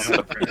don't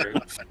have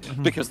prepared.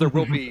 because there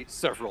will be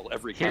several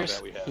every Here's-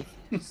 combat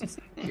we have.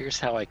 Here's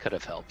how I could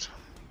have helped.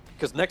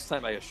 Because next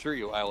time, I assure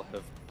you, I'll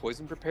have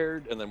poison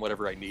prepared, and then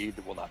whatever I need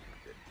will not be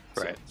prepared.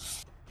 So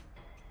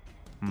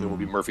Right. it will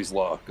be Murphy's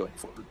Law going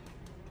forward.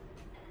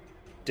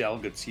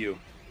 Delg, it's you.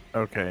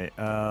 Okay.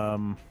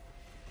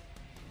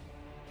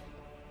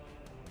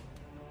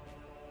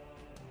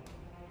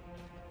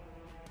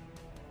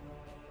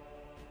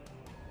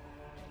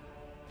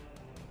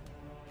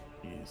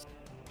 Jeez.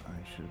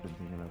 I should have been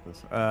thinking about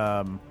this.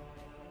 All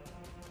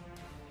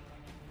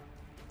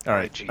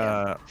Sorry, right.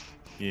 GM.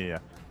 Yeah.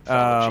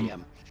 Follow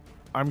GM.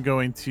 I'm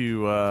going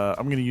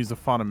to use a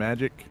Fauna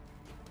Magic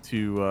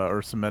to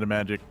or some Meta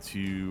Magic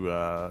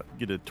to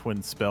get a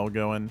twin spell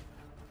going,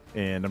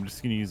 and I'm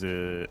just going to use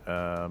a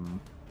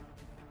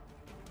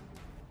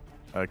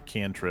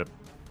cantrip,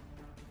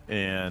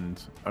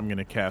 and I'm going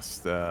to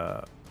cast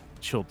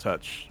Chill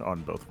Touch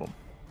on both of them.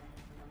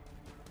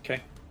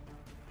 Okay.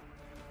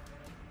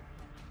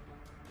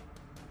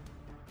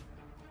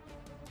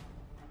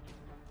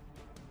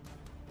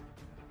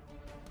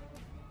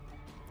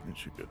 It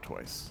should go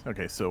twice.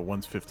 Okay, so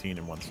one's 15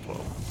 and one's 12.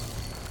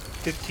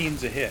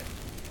 15's a hit.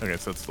 Okay,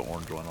 so that's the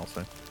orange one, I'll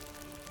say.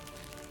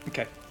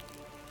 Okay.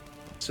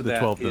 So The that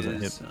 12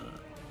 doesn't is, hit.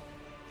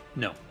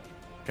 No.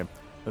 Okay,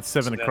 that's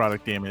 7 So that's-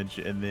 necrotic damage,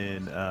 and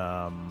then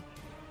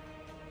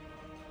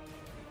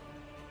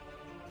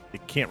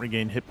it can't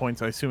regain hit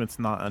points. I assume it's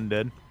not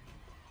undead.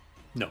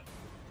 No.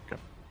 Okay.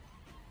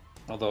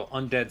 Although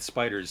undead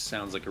spiders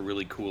sounds like a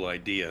really cool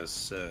idea,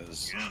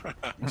 says.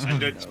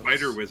 Undead knows?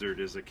 Spider Wizard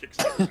is a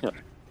Kickstarter.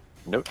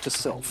 Note to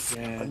self: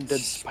 Undead undead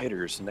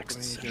spiders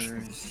next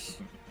session.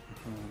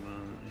 Hold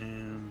on,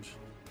 and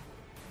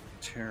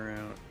tear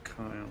out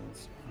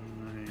Kyle's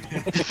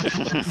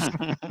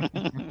eye.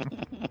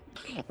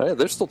 Hey,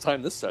 there's still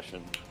time this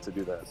session to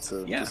do that.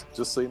 So Yeah.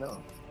 just so you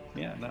know,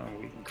 Yeah, no,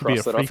 we Could be cross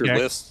a that off freak your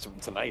act- list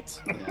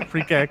tonight.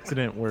 Freak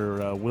accident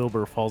where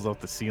Wilbur falls off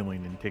the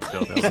ceiling and takes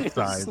out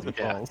outside as he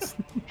Yeah. falls.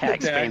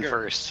 Hag's Bane Dagger.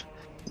 first.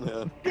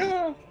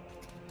 Yeah.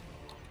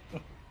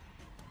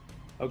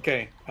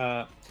 Okay,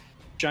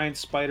 giant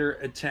spider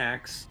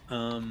attacks.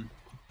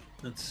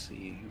 Let's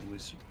see, who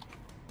was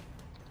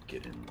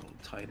getting a little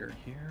tighter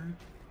here.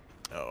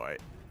 Oh, I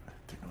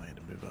think I had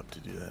to move up to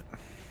do that.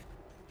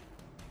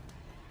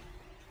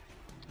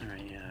 All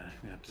right, yeah,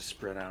 we have to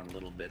spread out a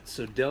little bit.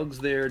 So Delg's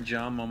there,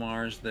 John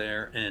Mamar's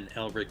there, and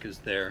Elric is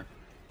there.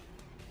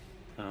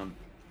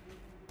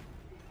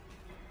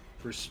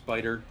 First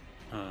spider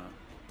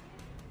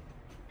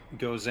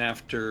goes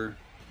after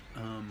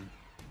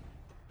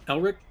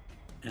Elric,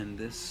 and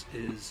this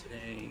is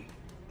a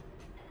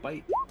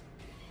bite.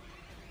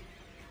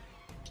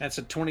 That's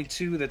a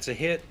 22. That's a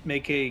hit.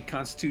 Make a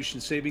Constitution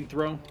saving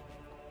throw.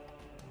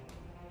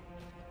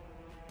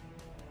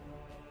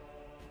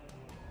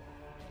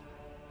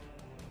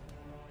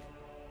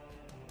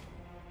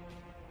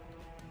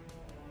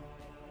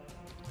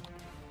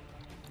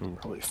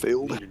 Probably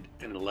failed. An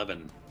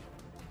 11.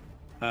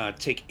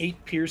 Take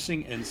 8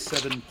 piercing and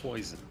 7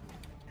 poison.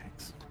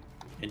 Thanks.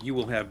 And you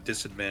will have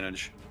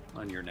disadvantage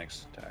on your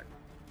next attack.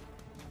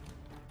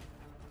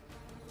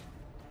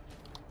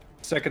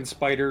 Second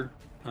spider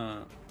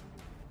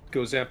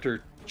goes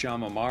after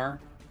Jamamar.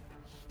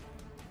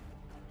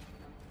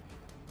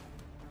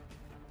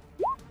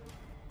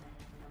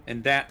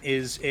 And that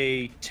is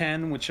a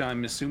 10, which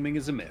I'm assuming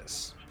is a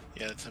miss.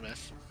 Yeah, that's a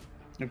miss.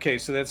 Okay,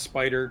 so that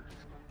spider,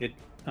 it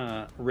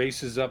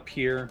races up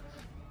here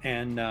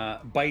and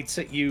bites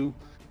at you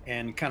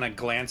and kind of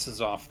glances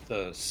off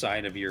the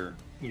side of your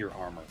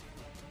armor.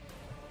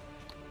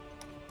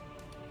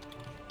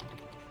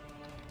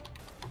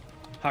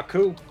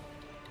 Haku.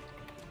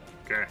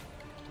 Okay.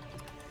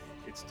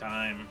 It's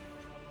time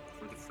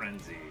for the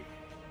frenzy.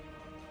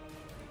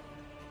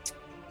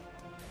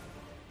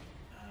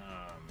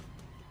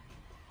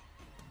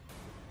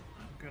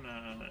 I'm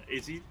gonna.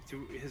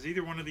 Has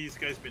either one of these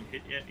guys been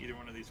hit yet? Either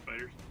one of these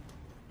spiders?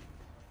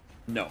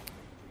 No.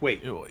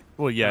 Wait,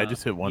 Well, yeah, I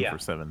just hit 1 yeah. for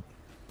 7.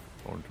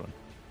 Orange one.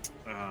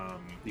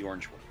 the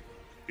orange one.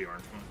 The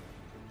orange one.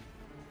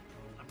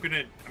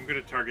 I'm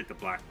gonna target the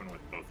black one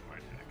with both of my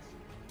attacks.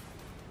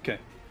 Okay.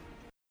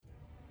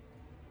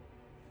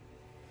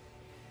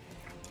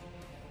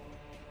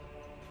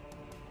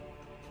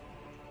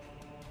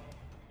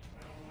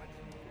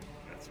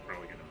 That's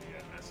probably gonna be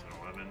a miss an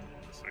 11.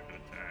 The second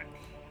attack.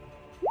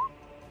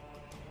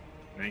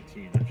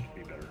 19. That should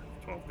be better.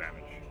 12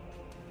 damage.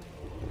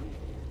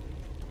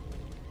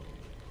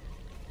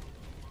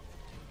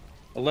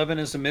 $11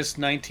 is a miss,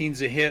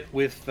 19's a hit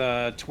with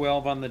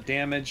 12 on the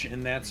damage,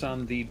 and that's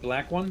on the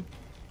black one.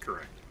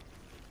 Correct.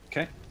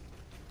 Okay.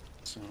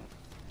 So.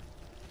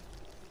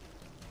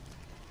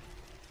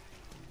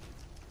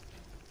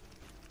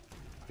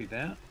 Be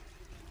that.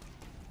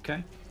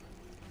 Okay.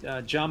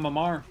 John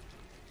Mamar.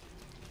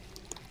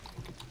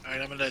 All right,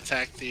 I'm gonna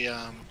attack the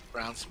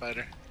brown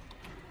spider.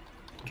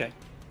 Okay.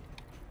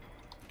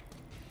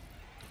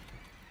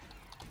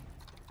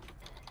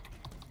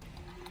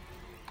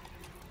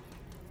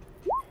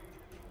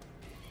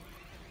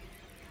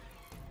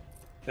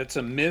 That's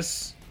a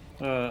miss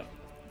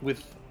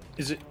with,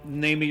 is it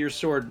name of your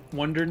sword?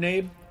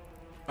 Wundernabe?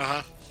 Uh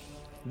huh.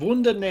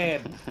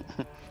 Wundernabe.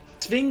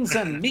 Twings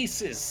and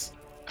misses.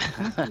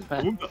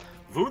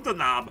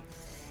 Wundernob.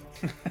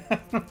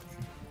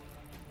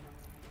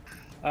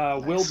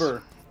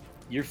 Wilbur,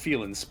 you're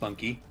feeling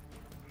spunky.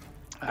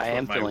 I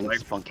am My feeling wife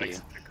spunky. likes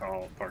to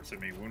call parts of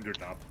me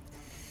Wundernob.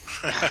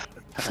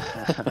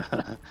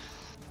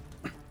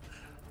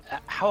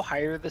 How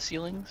high are the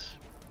ceilings?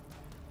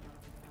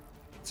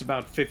 It's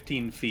about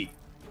 15 feet.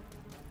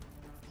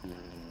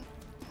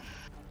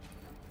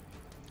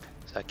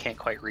 So I can't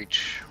quite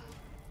reach.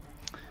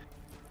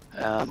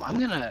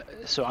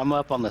 So I'm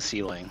up on the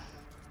ceiling.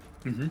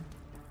 Mm-hmm.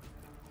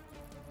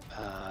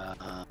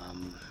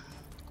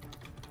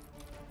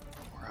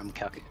 Where I'm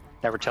calculating.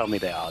 Never tell me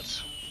the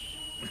odds.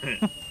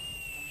 I'm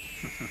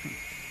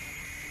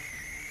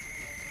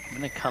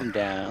gonna come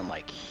down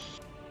like.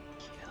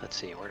 Let's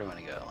see, where do I want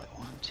to go? Like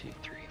 1, 2,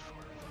 3, 4, 5.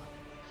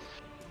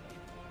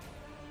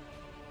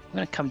 I'm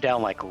gonna come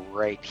down like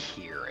right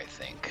here, I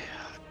think.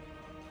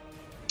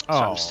 So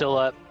I'm still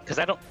up because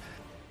I don't.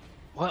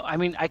 Well, I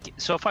mean,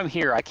 so if I'm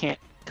here, I can't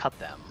cut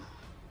them.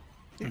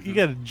 You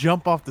got to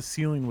jump off the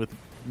ceiling with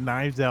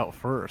knives out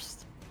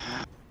first.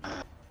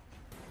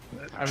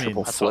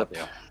 Triple that's flip. what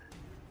I'll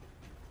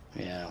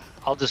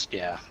do.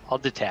 Yeah, I'll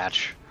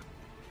detach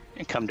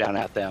and come down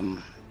at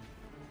them.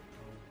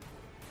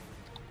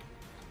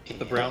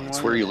 The brown one.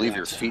 It's where you leave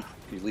your feet.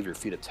 You leave your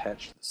feet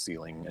attached to the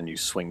ceiling, and you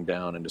swing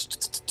down and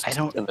just.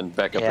 And then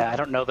back up. Yeah, I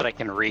don't know that I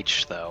can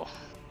reach though.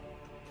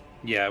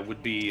 Yeah, it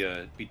would be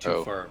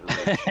too far of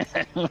a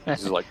reach.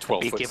 This is like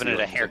 12 Be foot. giving it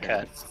a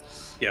haircut.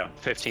 Yeah,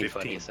 15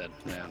 foot, he said.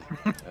 Yeah.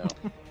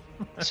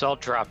 So I'll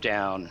drop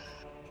down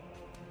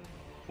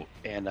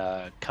and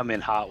come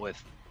in hot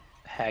with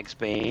Hag's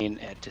Bane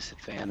at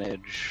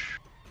disadvantage.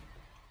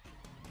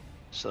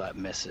 So that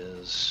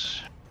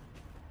misses.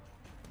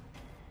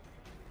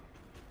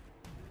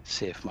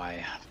 See if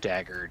my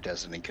dagger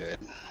does any good.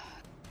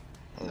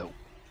 Nope.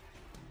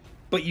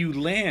 But you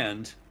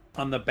land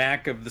on the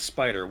back of the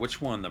spider.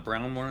 Which one? The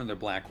brown one or the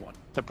black one?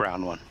 The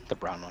brown one. The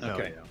brown one.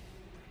 Okay.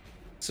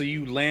 So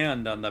you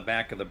land on the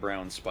back of the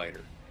brown spider.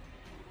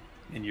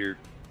 And your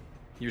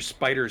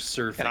spider's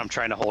surfing. And I'm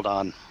trying to hold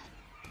on.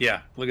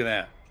 Yeah, look at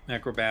that.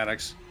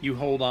 Acrobatics. You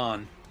hold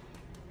on.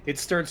 It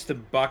starts to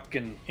buck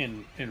and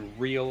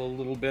reel a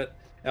little bit.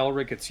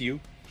 Elric, it's you.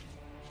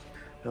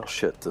 Oh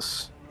shit,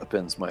 this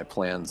upends my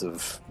plans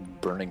of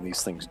burning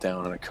these things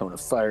down in a cone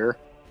of fire.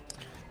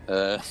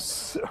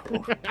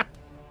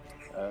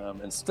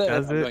 Instead,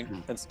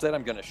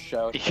 I'm going to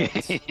shout. You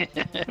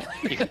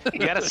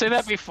gotta say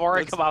that before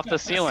I come off the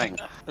ceiling.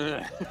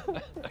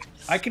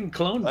 I can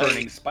clone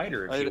burning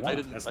spider if you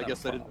want. I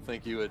guess I didn't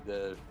think you would,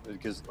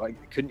 because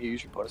couldn't you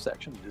use your bonus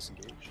action to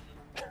disengage?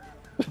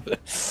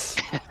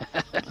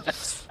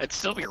 I'd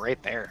still be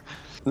right there.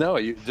 No,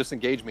 you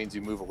disengage means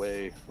you move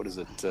away. What is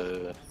it?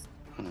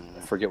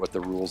 I forget what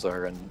the rules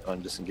are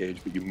on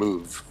disengage, but you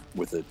move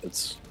with it.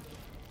 It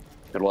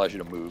allows you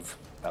to move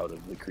out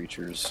of the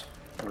creature's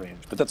range,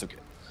 but that's okay.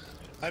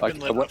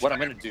 What I'm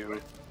going to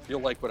do,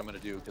 you'll like what I'm going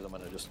to do, because I'm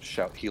going to just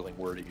shout healing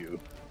word at you.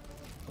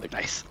 Like,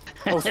 nice.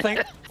 Oh,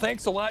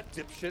 thanks a lot,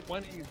 dipshit. Why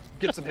don't you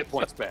get some hit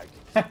points back?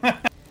 Let's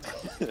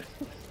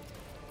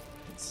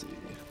see.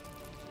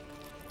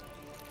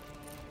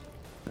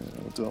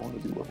 What do I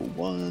want to do? Level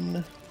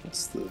 1.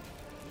 That's the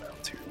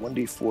amount here.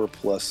 1d4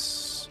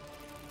 plus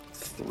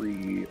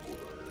 3 or...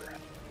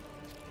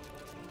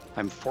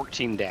 I'm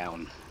 14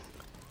 down.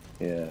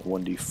 Yeah,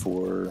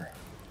 1d4.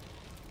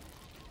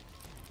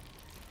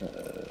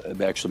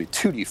 It'd actually be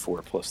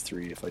 2d4 plus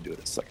 3 if I do it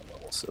at second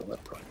level, so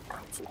that'd probably be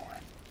helpful.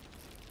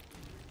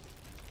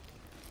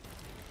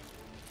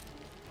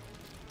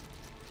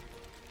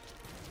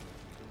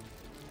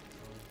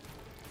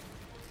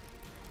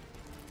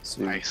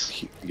 So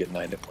nice. You get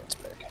 9 hit points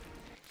back.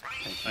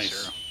 Thank you, Nice.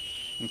 sir.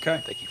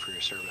 Okay. Thank you for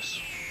your service.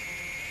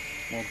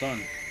 Well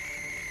done.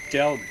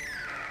 Delg,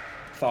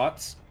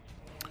 thoughts?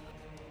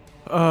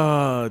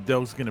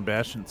 Delg's gonna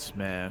bash and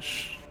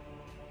smash.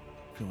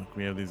 I feel like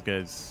we have these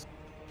guys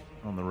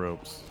on the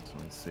ropes, so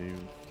let's save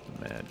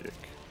the magic.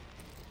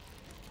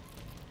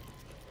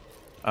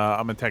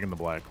 I'm attacking the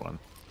black one.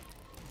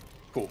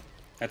 Cool.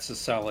 That's a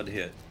solid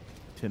hit.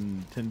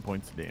 10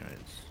 points of damage.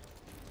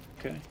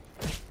 Okay.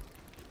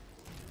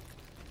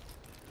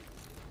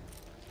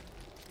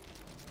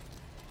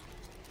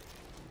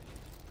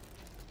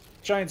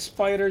 Giant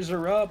spiders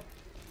are up.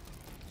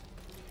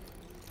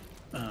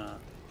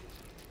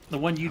 The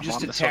one you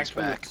just on this attacked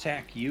will one's back.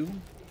 attack you.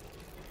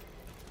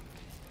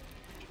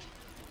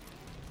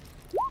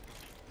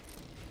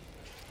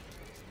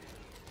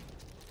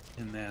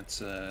 And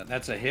that's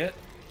a hit.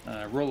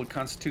 Roll a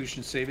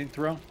Constitution saving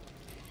throw.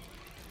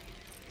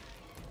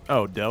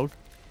 Oh, Delg?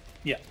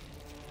 Yeah.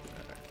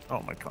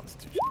 Oh, my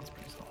constitution is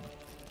pretty solid.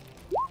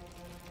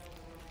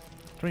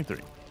 23.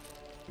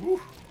 Woo.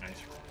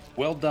 Nice.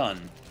 Well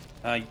done.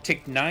 You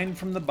take 9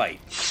 from the bite.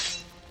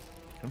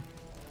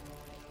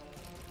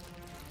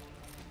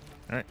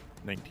 All right,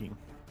 19.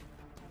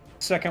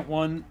 Second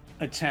one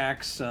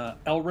attacks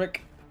Elric.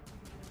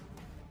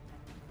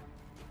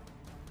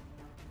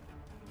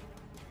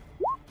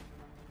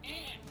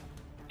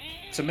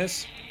 It's a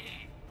miss.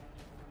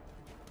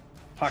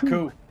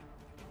 Haku.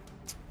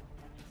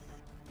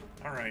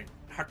 All right,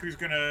 Haku's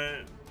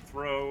gonna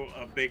throw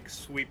a big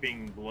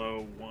sweeping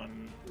blow,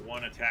 one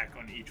attack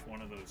on each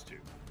one of those two.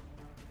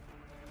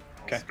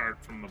 I'll Okay.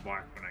 start from the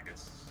black one, I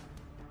guess.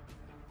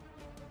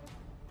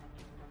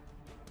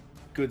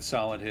 Good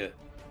solid hit.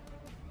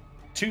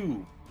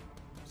 2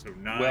 So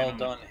 9 Well on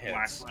done, the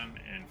black hits. one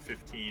and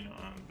 15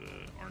 on the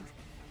orange one.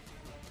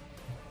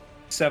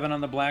 7 on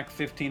the black,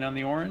 15 on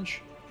the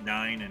orange.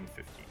 9 and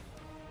 15.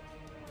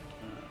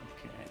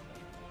 Okay.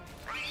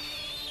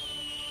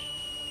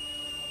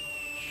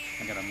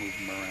 I gotta move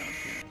them around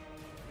here.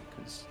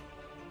 'Cause...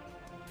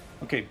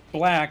 Okay,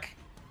 black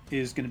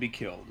is gonna be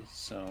killed.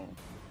 So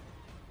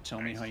tell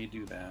me how you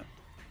do that.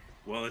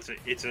 Well, it's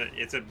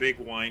a big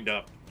wind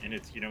up, and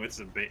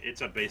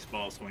it's a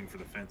baseball swing for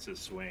the fences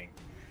swing,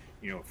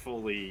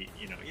 fully,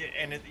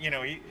 and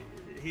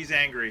he's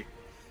angry,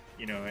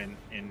 and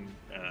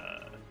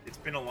it's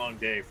been a long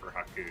day for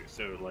Haku.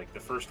 So like the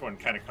first one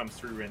kind of comes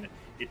through and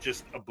it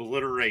just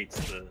obliterates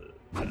the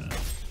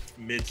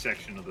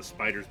midsection of the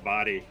spider's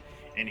body,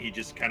 and he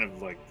just kind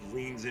of like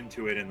leans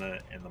into it, and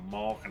the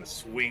maul kind of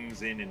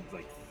swings in and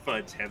like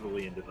thuds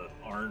heavily into the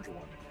orange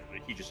one.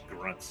 And he just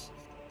grunts.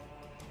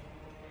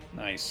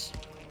 Nice.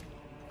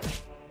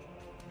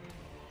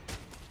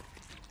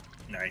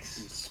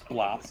 Nice.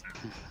 Splop.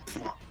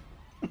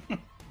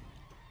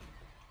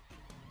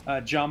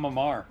 John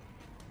Mamar.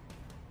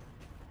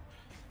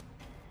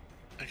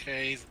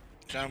 Okay,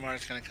 John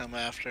Mar's gonna come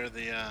after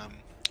the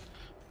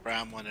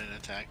brown one and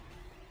attack.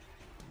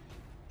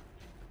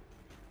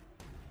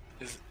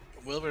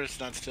 Wilbur's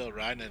not still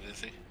riding it,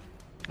 is he?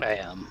 I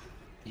am.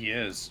 He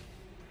is.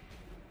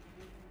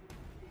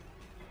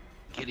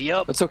 Giddy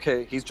up. It's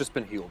okay. He's just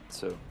been healed,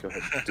 so go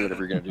ahead. Do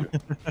whatever you're going to do.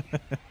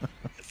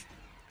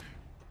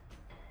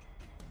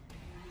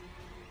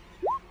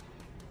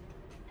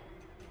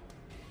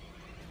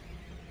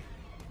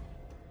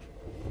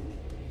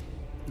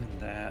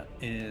 And that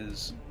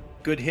is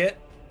good hit.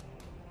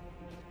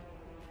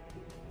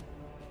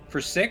 For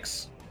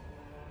 6?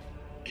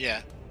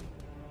 Yeah.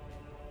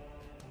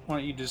 Why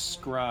don't you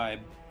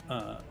describe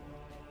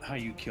how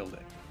you killed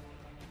it?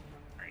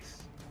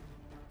 Nice.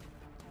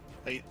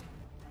 Like,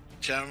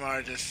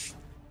 Jamar just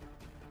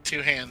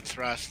two-hand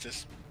thrust,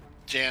 just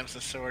jams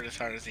the sword as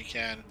hard as he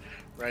can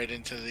right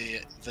into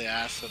the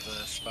ass of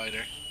the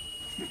spider.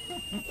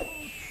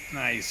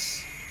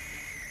 Nice.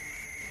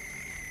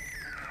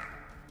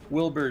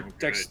 Wilbur,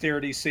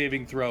 dexterity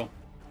saving throw.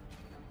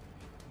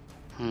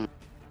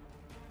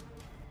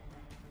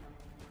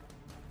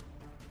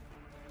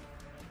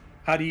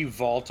 How do you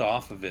vault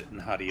off of it,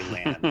 and how do you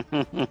land?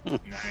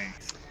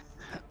 Nice.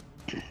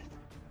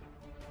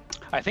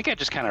 I think I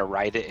just kind of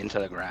ride it into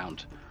the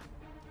ground.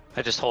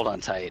 I just hold on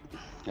tight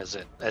as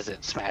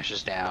it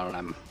smashes down,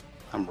 and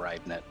I'm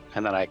riding it,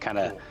 and then I kind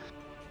of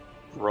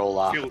roll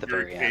off Feels at the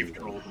very very end. cave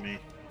troll to me.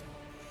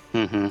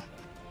 Mm-hmm.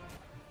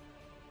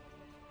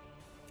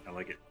 I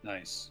like it.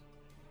 Nice.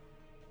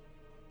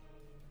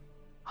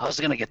 I was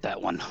gonna get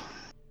that one.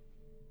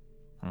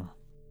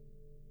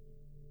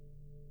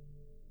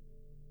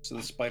 So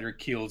the spider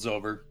keels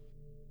over.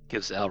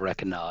 Gives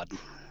Elric a nod.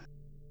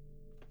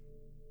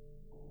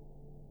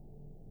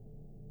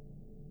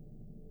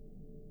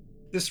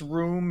 This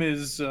room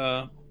is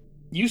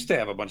used to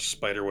have a bunch of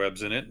spider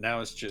webs in it.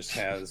 Now it just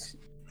has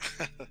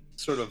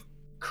sort of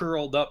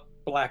curled up,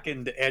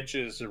 blackened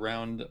edges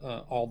around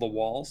all the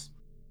walls.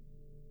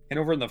 And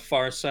over on the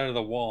far side of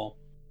the wall,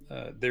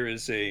 there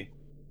is a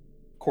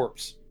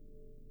corpse.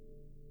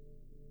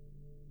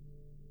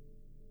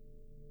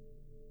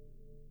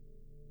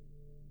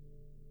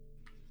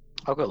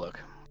 I'll go look.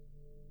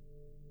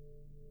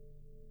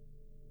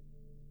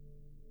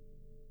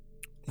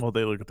 While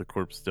they look at the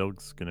corpse,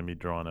 Delg's going to be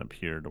drawn up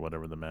here to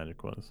whatever the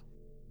magic was.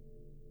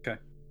 Okay.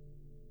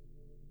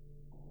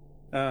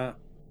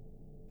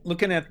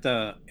 Looking at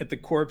the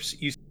corpse,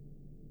 you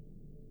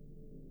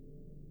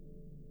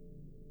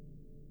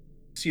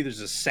see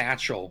there's a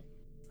satchel,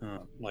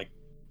 like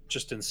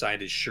just inside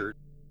his shirt.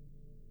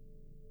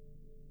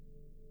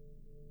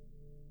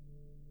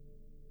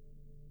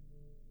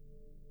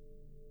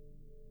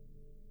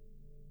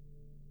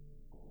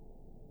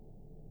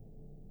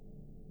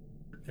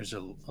 There's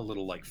a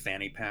little like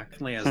fanny pack.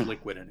 It only has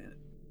liquid in it.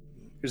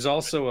 There's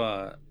also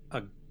a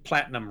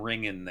platinum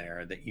ring in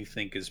there that you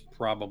think is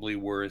probably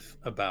worth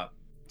about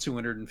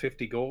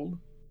 250 gold.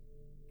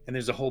 And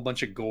there's a whole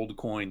bunch of gold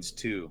coins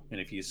too.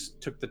 And if you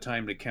took the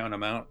time to count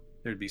them out,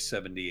 there'd be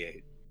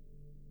 78.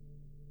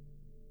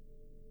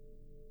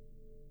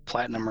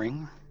 Platinum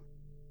ring?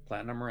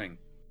 Platinum ring.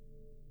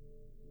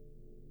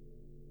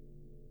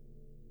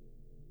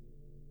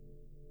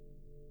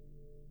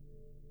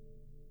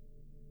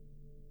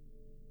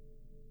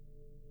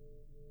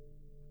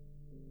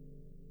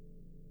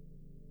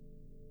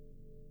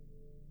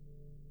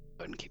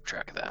 Go ahead and keep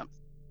track of that.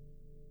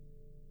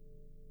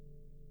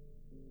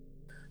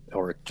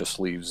 Elric just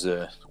leaves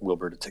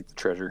Wilbur to take the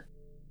treasure.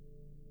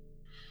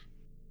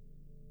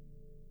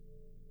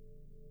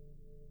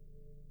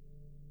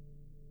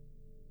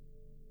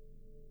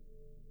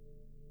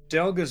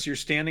 Delgas, you're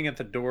standing at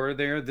the door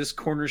there. This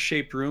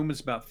corner-shaped room is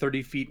about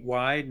 30 feet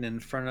wide, and in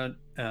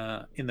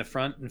the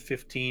front and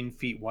 15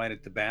 feet wide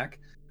at the back.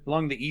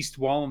 Along the east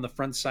wall on the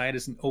front side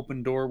is an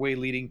open doorway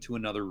leading to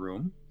another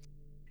room.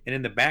 And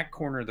in the back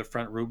corner of the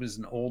front room is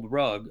an old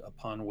rug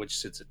upon which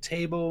sits a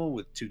table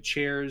with 2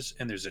 chairs,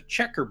 and there's a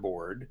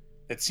checkerboard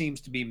that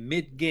seems to be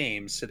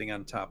mid-game sitting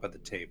on top of the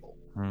table.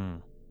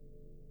 Am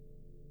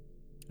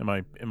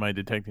I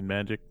detecting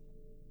magic?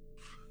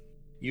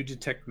 You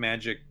detect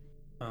magic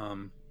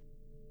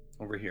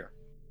over here.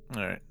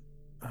 All right.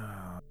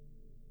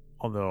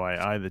 Although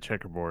I eye the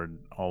checkerboard,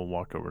 I'll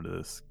walk over to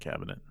this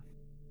cabinet.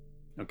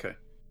 Okay.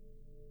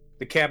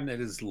 The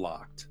cabinet is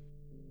locked.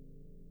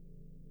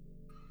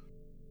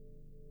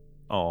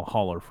 I'll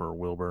holler for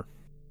Wilbur.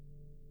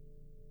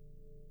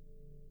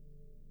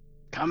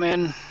 Come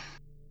in.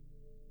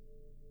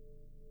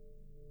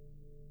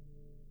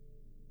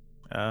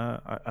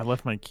 I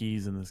left my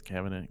keys in this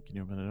cabinet. Can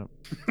you open it up?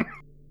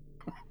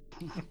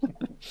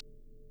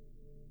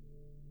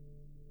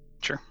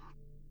 Sure.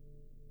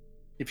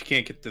 If you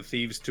can't get the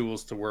thieves'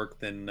 tools to work,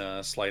 then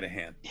sleight of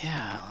hand.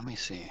 Yeah, let me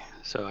see.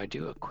 So I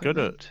do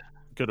equipment.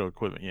 Go to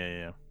equipment.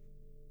 Yeah.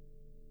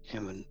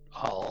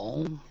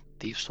 All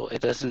thieves' tool.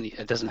 It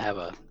doesn't have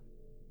a.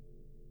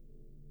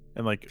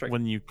 And like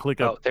when you click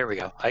up. Oh, there we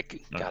go.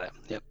 Got it.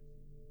 Yep.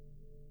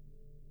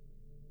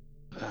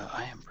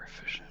 I am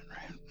proficient,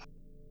 right?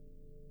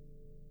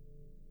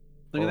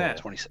 Look at that.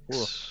 26.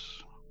 Cool.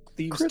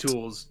 Thieves' Crit.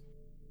 tools.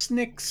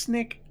 Snick,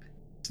 snick.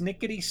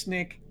 Snickety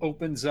snick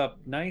opens up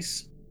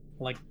nice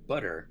like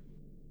butter.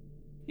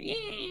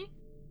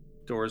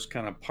 Doors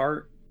kind of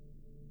part.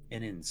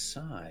 And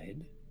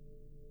inside,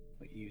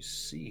 what you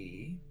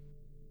see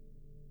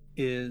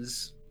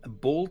is a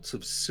bolt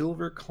of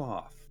silver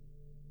cloth.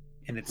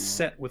 And it's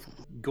set with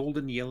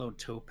golden yellow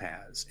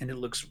topaz. And it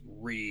looks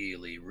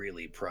really,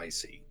 really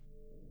pricey.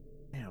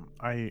 Damn,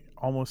 I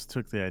almost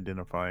took the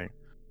identify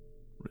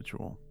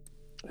ritual.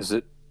 Is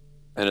it?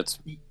 And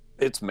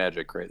it's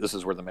magic, right? This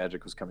is where the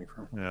magic was coming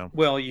from. Yeah.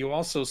 Well, you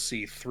also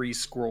see 3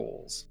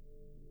 scrolls.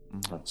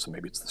 Oh, so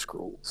maybe it's the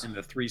scrolls. And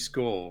the 3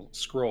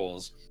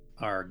 scrolls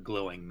are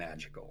glowing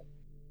magical.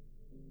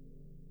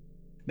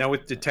 Now,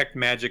 with detect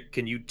magic,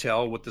 can you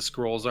tell what the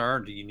scrolls are? Or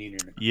do you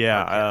need an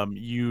arcana?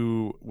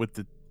 You with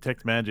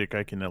detect magic,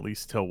 I can at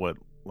least tell what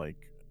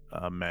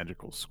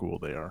magical school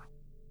they are.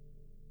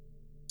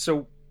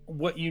 So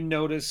what you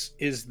notice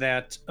is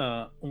that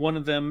one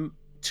of them,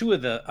 2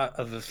 of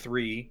the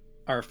 3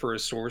 are for a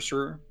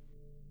sorcerer,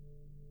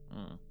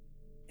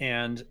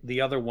 and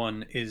the other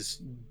one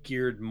is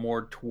geared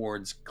more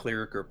towards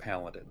cleric or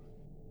paladin.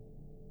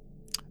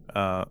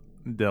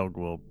 Delg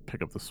will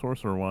pick up the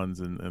sorcerer ones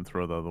and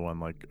throw the other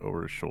one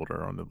over his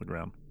shoulder onto the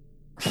ground.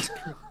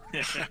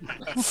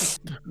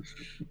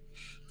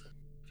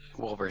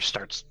 Wilbur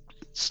starts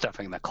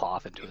stuffing the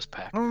cloth into his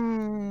pack.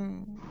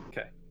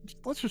 Okay.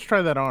 Let's just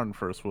try that on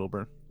first,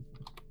 Wilbur.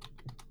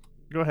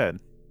 Go ahead.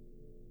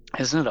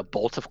 Isn't it a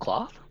bolt of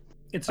cloth?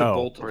 It's a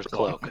bolt or of a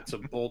cloth. cloak. It's a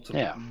bolt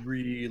of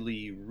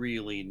really,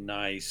 really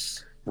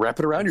nice. Wrap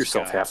it around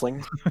yourself, Sky.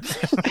 halfling.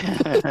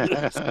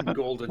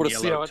 Golden I wanna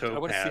yellow see how it- I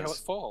wanna see how it topaz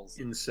falls.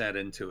 inset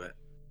into it.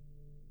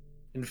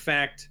 In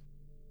fact,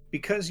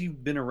 because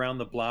you've been around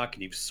the block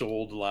and you've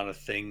sold a lot of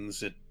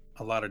things at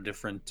a lot of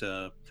different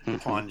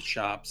pawn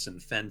shops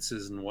and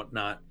fences and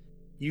whatnot,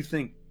 you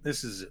think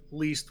this is at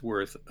least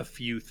worth a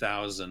few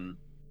thousand,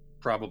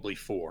 probably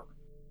 4.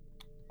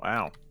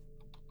 Wow.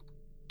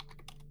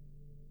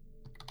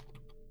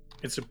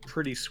 It's a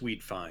pretty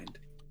sweet find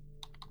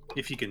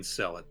if you can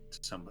sell it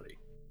to somebody.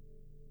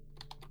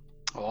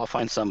 Well, I'll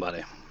find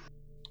somebody.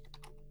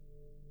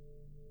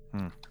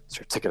 Let's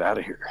take it out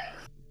of here.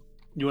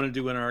 You want to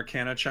do an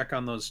arcana check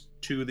on those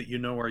 2 that you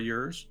know are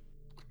yours?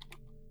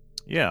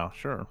 Yeah,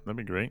 sure. That'd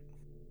be great.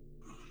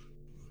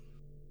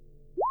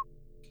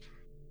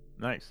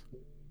 Nice.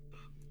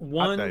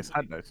 One,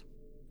 Hot dice.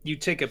 you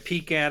take a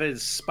peek at it,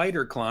 is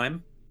spider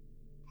climb.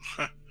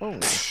 Oh.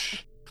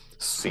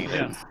 Seen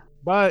Yeah. it.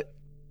 But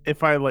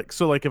if I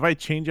if I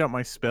change out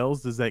my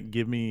spells, does that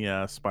give me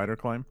spider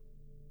climb?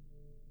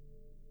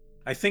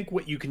 I think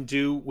what you can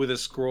do with a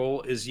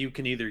scroll is you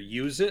can either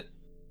use it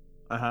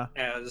Uh-huh.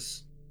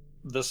 as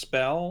the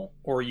spell,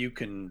 or you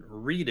can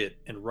read it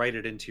and write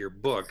it into your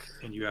book,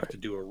 and you have to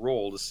do a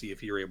roll to see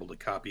if you're able to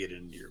copy it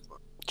into your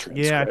book.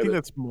 Yeah, I think it.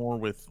 that's more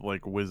with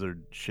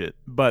wizard shit.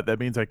 But that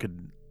means I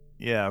could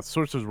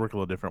sorcerers work a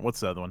little different. What's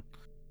the other one?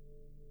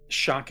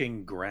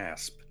 Shocking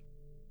grasp.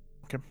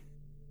 Okay.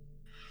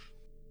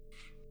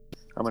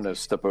 I'm going to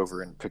step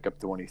over and pick up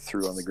the one he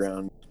threw on the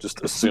ground,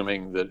 just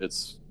assuming that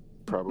it's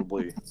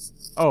probably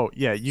Oh,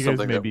 yeah, you guys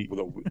something may that, be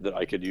that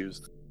I could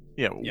use.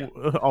 Yeah, Yeah.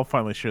 I'll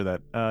finally share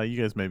that.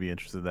 You guys may be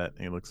interested in that.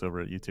 And he looks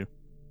over at you two.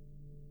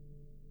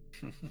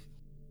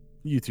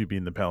 You two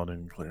being the paladin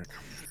and cleric.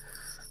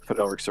 But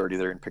Elric's already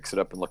there and picks it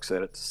up and looks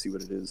at it to see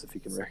what it is, if he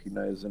can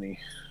recognize any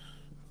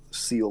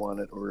seal on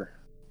it, or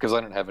because I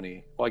don't have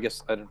any. Well, I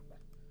guess I don't.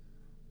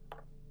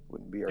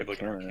 Wouldn't be You have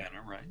like an Arcana.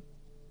 arcana, right?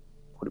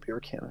 Would it be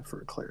Arcana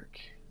for a cleric?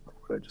 Or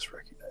would I just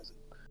recognize it?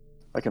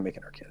 I can make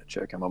an Arcana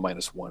check. I'm a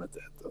 -1 at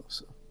that though,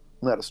 so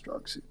not a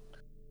strong suit.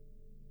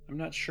 I'm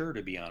not sure,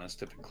 to be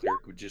honest, if a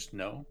cleric would just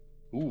know.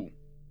 Ooh.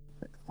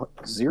 What?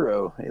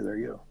 0. Hey, there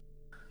you go.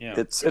 Yeah.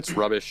 It's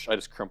rubbish. I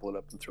just crumple it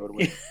up and throw it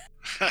away.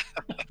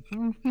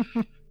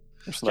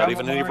 There's not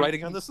even any Jamalari-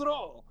 writing on this at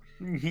all.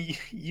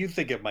 You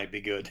think it might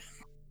be good.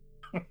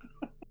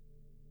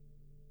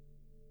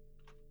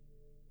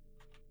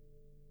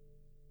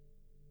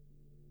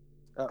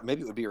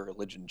 Maybe it would be a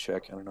religion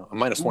check. I don't know. I'm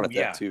 -1 at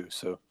yeah. that too.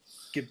 So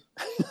Give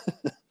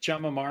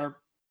John Mamar.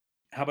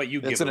 How about you?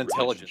 it's give an a religion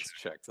intelligence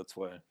check? check. That's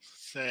why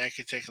So I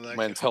could take a look.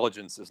 my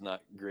intelligence is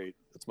not great.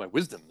 It's my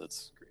wisdom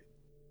that's great.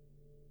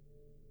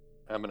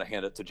 I'm gonna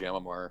hand it to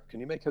Jamamar. Can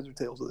you make heads or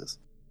tails of this?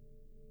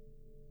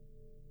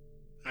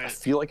 I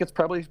feel like it's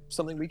probably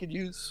something we could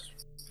use,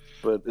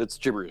 but it's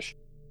gibberish.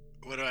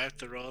 What do I have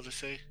to roll to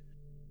see?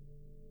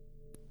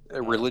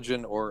 A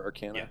religion or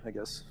arcana, I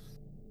guess.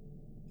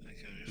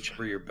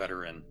 Whichever you're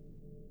better in.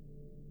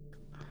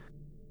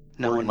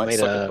 No Or we one might made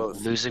suck at a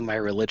both. losing my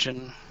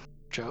religion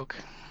joke.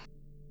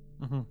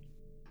 Mhm.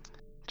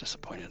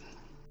 Disappointed.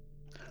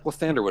 Well,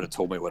 Thander would have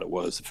told me what it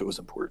was if it was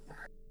important.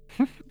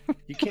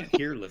 You can't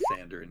hear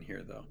Lathander in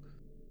here, though.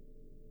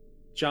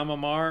 John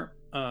Mamar,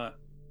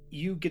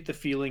 you get the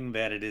feeling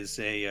that it is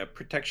a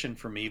protection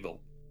from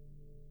evil.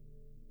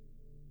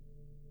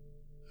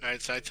 All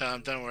right, so I tell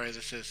him, don't worry,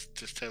 this is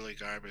just totally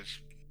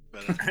garbage.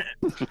 But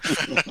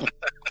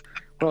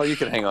Well, you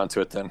can hang on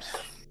to it then.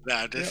 no,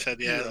 I just said,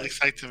 yeah, you're it right.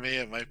 looks like to me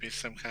it might be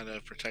some kind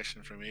of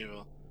protection from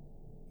evil.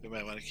 We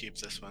might want to keep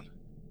this one.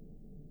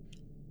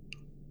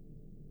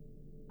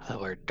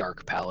 Or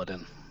dark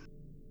paladin.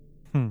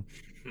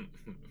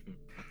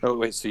 Oh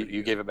wait, so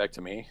you gave it back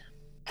to me?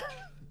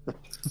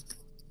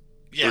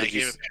 Yeah, Or I did you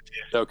gave s- it back to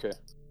you. Okay.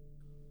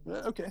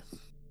 Okay.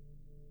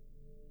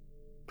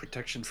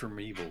 Protection from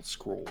evil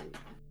scroll.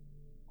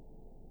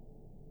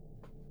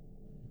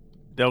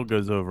 Del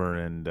goes over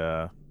and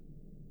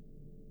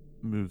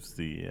moves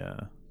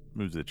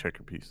the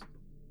checker piece.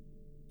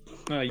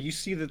 You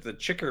see that the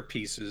checker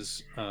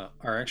pieces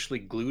are actually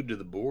glued to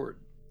the board.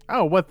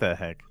 Oh, what the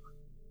heck?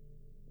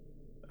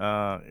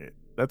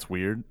 That's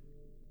weird.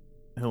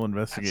 He'll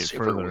investigate That's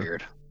super further.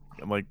 weird.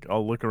 Like,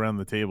 I'll look around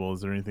the table.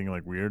 Is there anything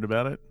like weird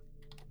about it?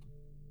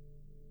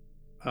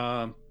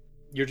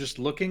 You're just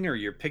looking, or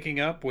you're picking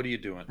up? What are you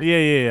doing?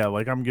 Yeah.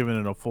 Like, I'm giving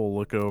it a full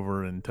look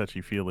over and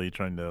touchy-feely,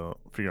 trying to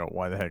figure out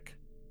why the heck.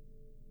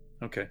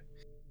 Okay.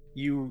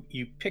 You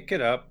pick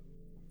it up,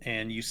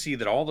 and you see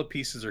that all the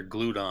pieces are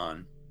glued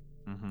on,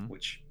 Mm-hmm.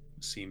 which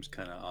seems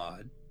kind of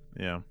odd.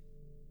 Yeah.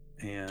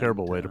 And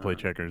Terrible way to play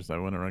checkers. I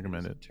wouldn't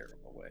recommend it.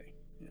 Terrible way.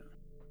 Yeah.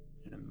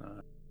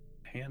 And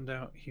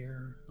handout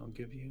here, I'll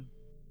give you.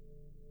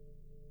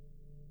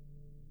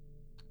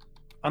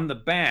 On the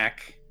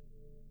back,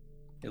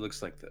 it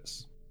looks like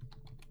this.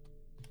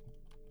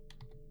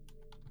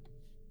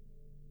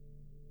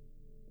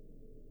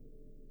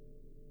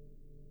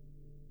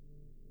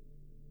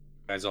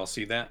 Guys all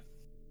see that?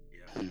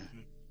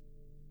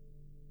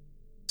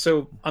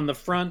 So on the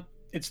front,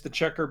 it's the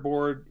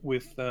checkerboard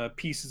with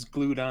pieces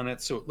glued on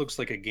it, so it looks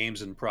like a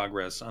game's in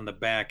progress. On the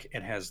back,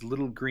 it has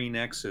little green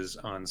X's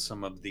on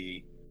some of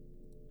the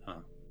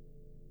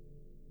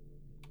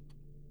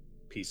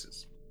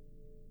pieces.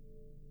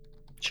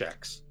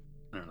 Checks.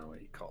 I don't know what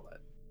you call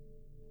that.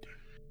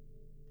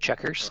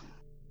 Checkers.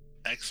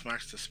 X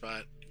marks the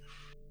spot.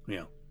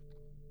 Yeah.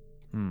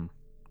 Hmm.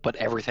 But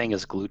everything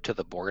is glued to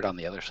the board on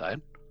the other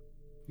side?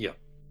 Yeah.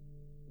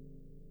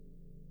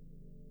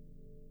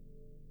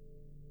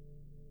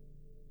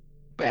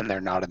 And they're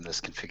not in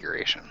this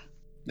configuration.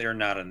 They're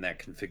not in that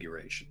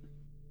configuration.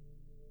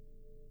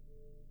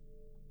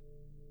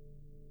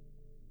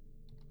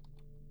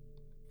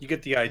 You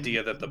get the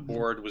idea that the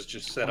board was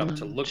just set up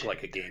to look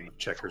like a game of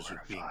checkers was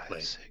being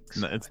played.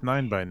 No, it's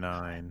 9 by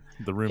 9.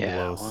 The room Yeah,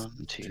 below is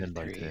 1, 2, 10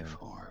 by 3, 10.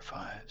 4,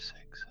 5,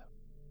 6,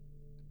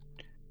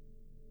 7.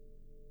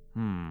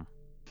 Hmm.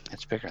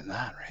 It's bigger than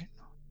that, right?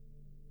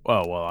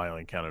 Well, I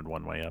only counted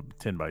one way up,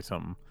 10 by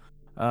something.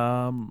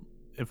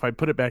 If I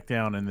put it back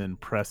down and then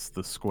press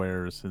the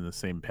squares in the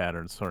same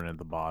pattern starting at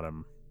the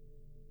bottom.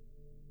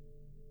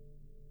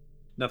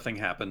 Nothing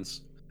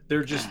happens.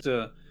 They're just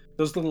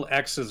those little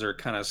X's are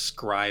kind of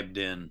scribed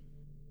in.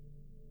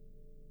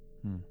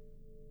 Hmm.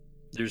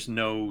 There's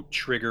no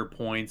trigger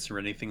points or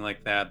anything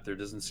like that. There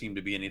doesn't seem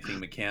to be anything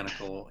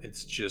mechanical.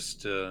 It's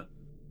just some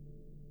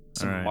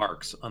Alright.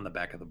 marks on the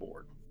back of the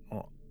board.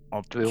 Well,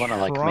 I'll Do we wanna,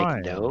 like, make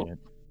try note? it.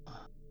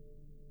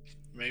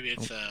 Maybe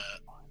it's a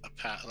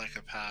path, like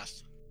a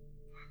path.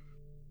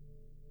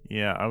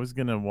 Yeah, I was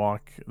gonna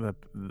walk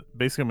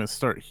basically I'm gonna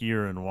start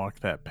here and walk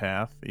that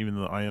path, even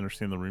though I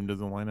understand the room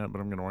doesn't line up, but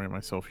I'm gonna orient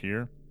myself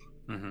here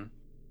Mm-hmm.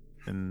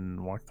 and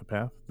walk the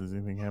path. Does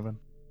anything happen?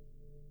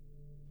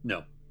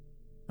 No.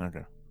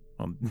 Okay.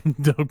 Well,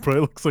 Doug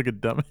probably looks like a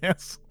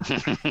dumbass.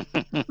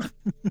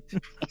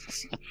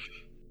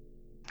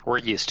 We're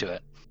used to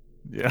it.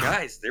 Yeah.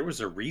 Guys, there was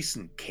a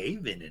recent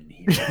cave-in in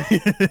here.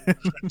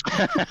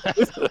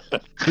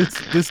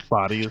 this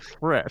body is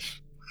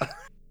fresh.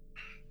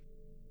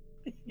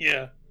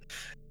 Yeah.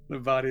 The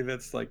body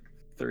that's like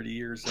 30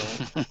 years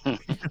old.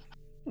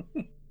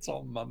 It's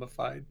all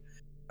mummified.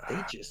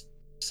 They just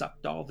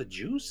sucked all the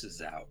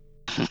juices out.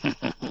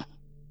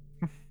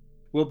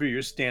 Wilbur,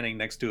 you're standing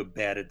next to a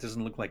bed. It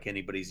doesn't look like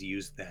anybody's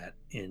used that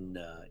in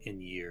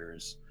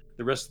years.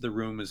 The rest of the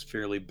room is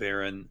fairly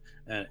barren.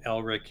 And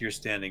Elric, you're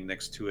standing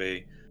next to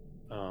a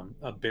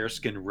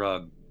bearskin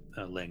rug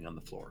laying on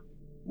the floor.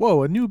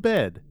 Whoa, a new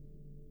bed.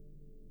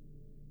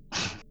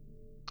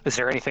 Is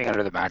there anything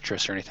under the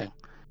mattress or anything?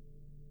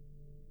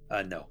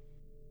 No.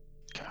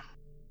 Okay.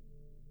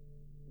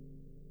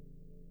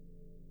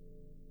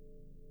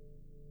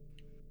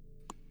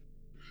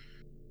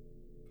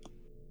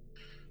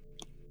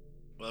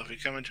 Well, if we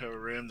come into a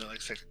room that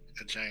looks like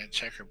a giant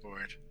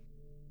checkerboard,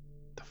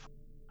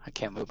 I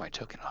can't move my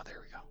token. Oh,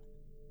 there we go.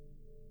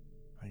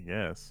 I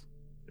guess.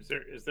 Is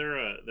there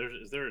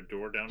a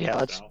door down Yeah, to the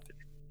let's- south?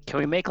 Can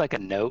we make like a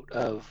note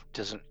of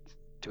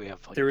do we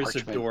have like There is a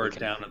parchment door we can-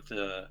 down at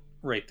the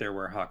right there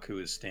where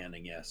Haku is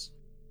standing. Yes.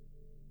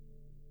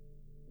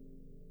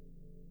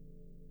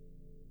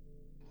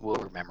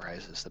 Wilbur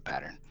memorizes the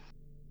pattern.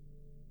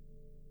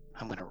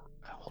 I'm gonna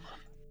hold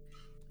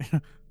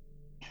on.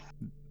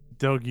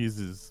 Doug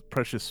uses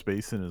precious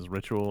space in his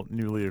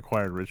newly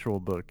acquired ritual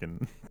book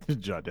and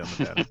jot down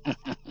the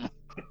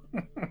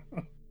pattern.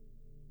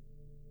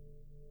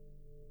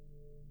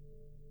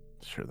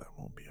 Sure, that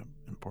won't be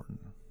important.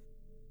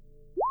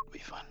 It'll be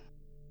fun.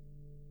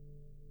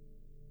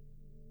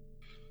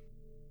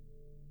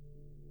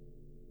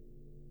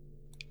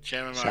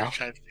 Jamamar Sal?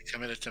 tries to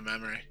commit it to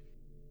memory.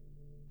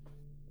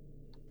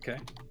 Okay.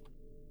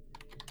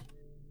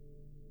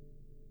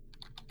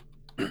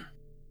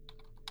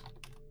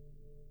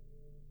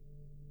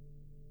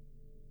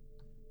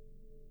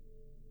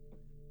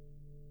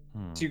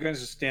 So you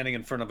guys are standing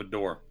in front of a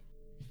door.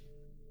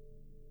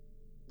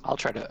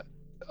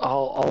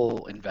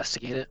 I'll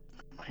investigate it,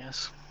 I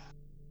guess.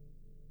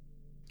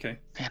 Okay.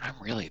 Man, I'm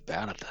really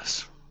bad at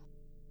this.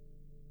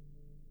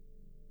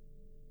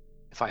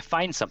 If I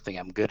find something,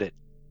 I'm good at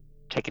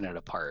taking it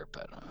apart,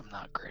 but I'm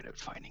not great at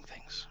finding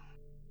things.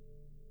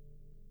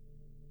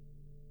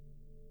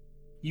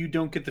 You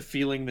don't get the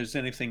feeling there's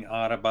anything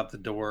odd about the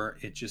door.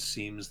 It just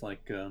seems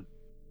like a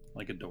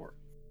door.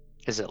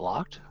 Is it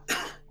locked?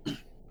 It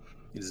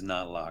is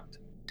not locked.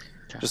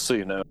 Just so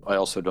you know, I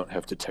also don't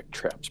have detect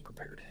traps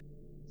prepared.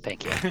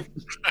 Thank you.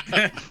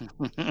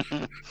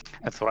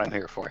 That's what I'm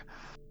here for.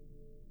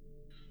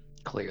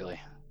 Clearly.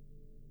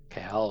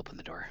 Okay, I'll open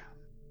the door.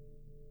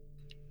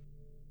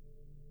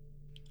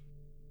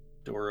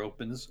 Door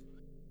opens,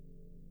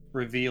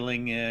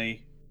 revealing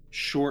a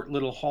short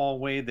little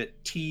hallway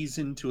that tees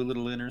into a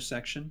little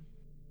intersection.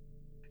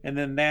 And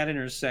then that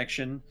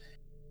intersection,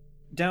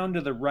 down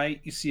to the right,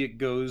 you see it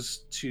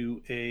goes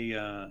to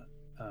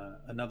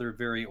another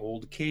very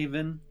old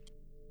cave-in.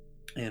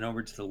 And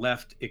over to the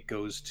left, it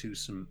goes to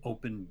some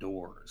open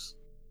doors.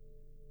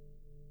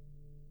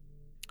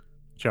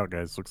 Watch out,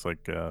 guys. Looks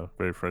like a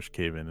very fresh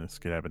cave-in. This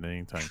could happen at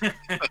any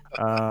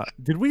time.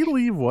 Did we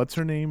leave what's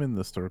her name in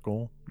the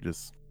circle?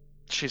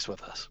 She's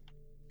with us.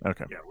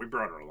 Okay. Yeah, we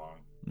brought her along.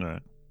 All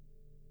right.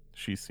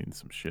 She's seen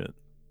some shit.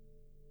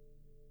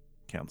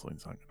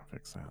 Counseling's not gonna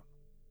fix that.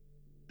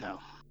 No.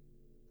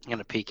 I'm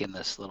gonna peek in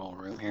this little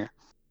room here.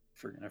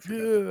 I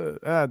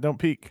forgot. Don't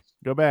peek.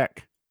 Go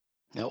back.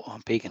 No,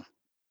 I'm peeking.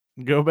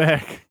 Go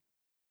back.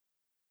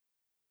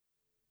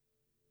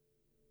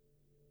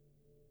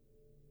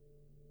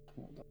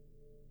 Hold on.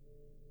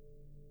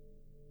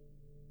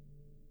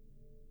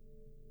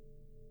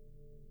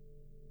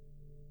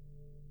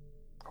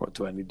 What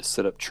do I need to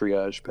set up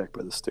triage back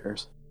by the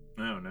stairs?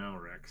 No,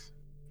 Rex.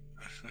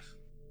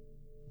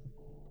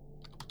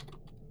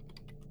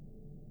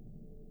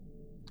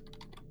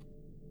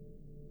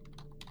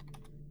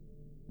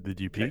 Did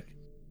you peek?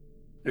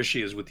 There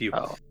she is with you.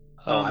 Oh,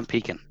 I'm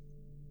peeking.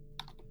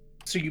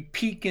 So you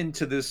peek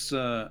into this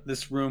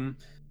room.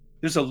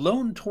 There's a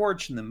lone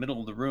torch in the middle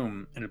of the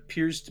room, and it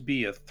appears to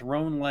be a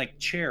throne-like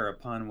chair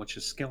upon which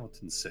a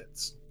skeleton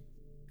sits.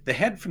 The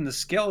head from the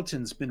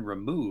skeleton's been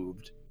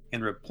removed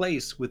and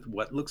replaced with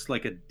what looks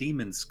like a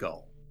demon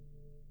skull.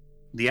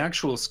 The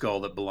actual skull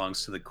that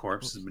belongs to the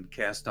corpse has been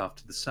cast off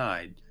to the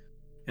side,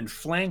 and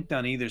flanked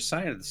on either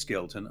side of the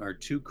skeleton are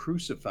two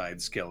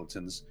crucified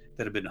skeletons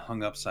that have been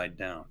hung upside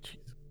down.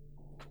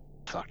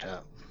 Fucked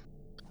up.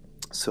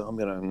 So I'm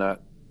gonna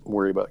not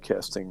worry about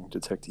casting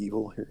Detect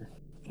Evil here.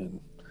 And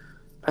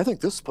I think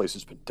this place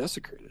has been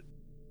desecrated.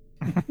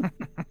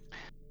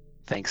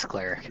 Thanks,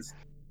 Cleric.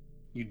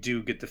 You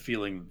do get the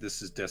feeling that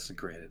this is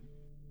desecrated.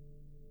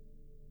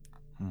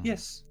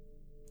 Yes,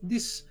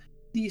 this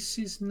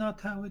is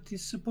not how it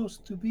is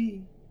supposed to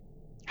be.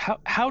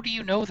 How do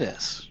you know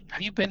this?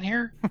 Have you been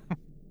here?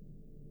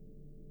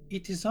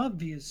 It is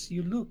obvious.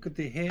 You look,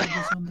 the head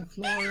is on the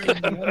floor,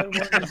 and the other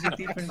one is a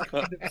different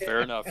kind of head.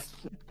 Fair enough.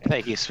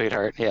 Thank you,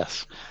 sweetheart.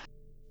 Yes.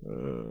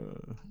 Uh,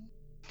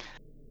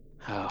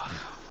 Oh,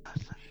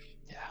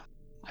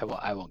 yeah.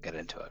 I won't get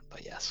into it,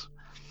 but yes.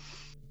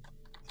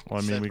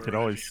 well, I mean, we could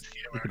always.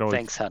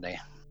 Thanks, honey.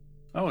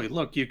 Oh,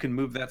 look, you can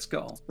move that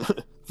skull.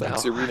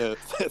 Thanks, No. Arena.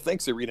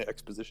 Thanks, Arena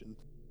Exposition.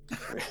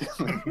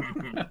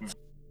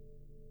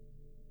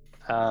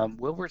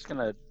 Wilbur's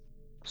gonna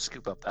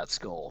scoop up that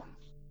skull.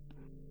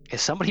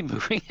 Is somebody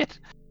moving it?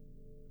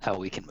 Oh,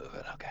 we can move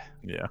it. Okay.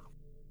 Yeah.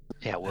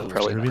 Yeah, Wilbur's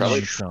Probably, gonna probably,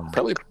 push-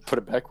 probably put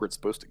it back where it's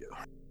supposed to go.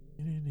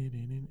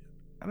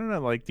 I don't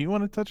know. Like, do you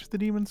want to touch the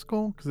demon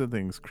skull? Because that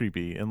thing's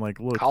creepy. And like,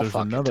 look, I'll there's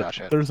fucking another.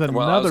 touch it. There's Well,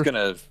 I was another.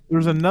 gonna.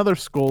 There's another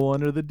skull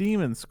under the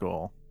demon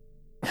skull.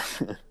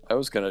 I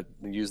was gonna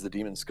use the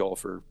demon skull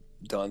for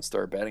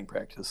Dawnstar batting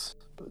practice,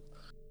 but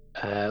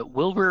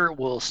Wilbur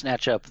will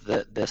snatch up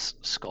this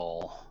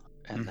skull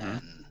and Mhm.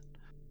 then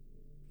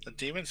The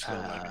demon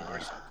skull might be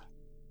worse.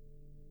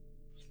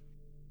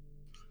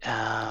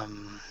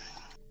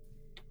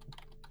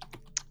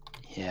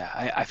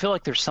 Yeah, I feel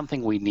like there's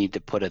something we need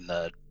to put in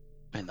the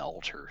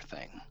altar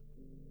thing.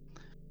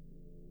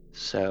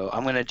 So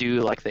I'm gonna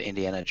do like the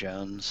Indiana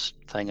Jones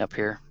thing up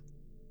here.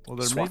 Well,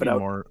 there Swap may it be out.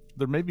 more.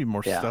 There may be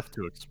more Yeah. stuff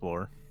to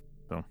explore.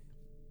 So,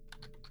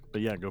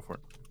 but yeah, go for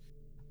it.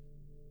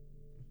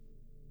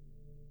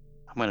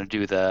 I'm gonna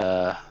do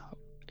the,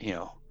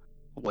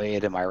 weigh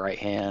it in my right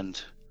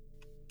hand,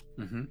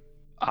 Mm-hmm.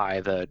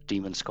 eye the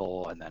demon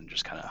skull, and then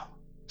just kind of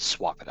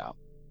swap it out.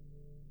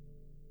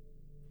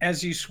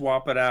 As you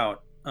swap it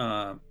out,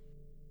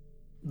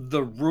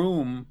 the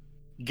room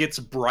gets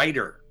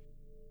brighter.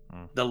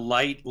 The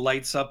light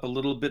lights up a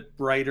little bit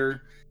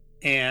brighter,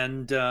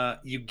 and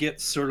you get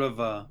sort of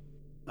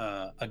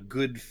a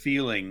good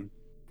feeling,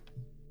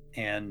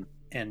 and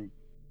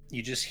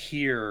you just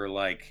hear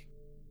like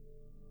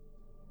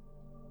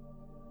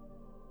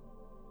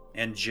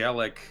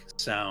angelic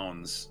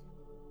sounds,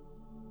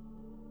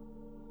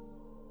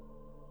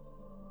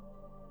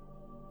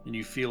 and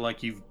you feel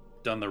like you've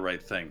done the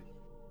right thing.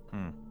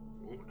 Ooh,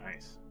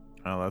 nice.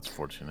 Oh, that's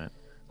fortunate.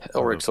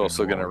 Elric's Okay,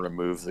 also going to Lord.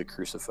 remove the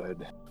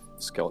crucified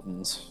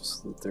skeletons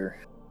so that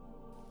they're,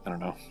 I don't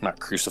know, not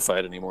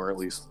crucified anymore at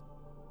least.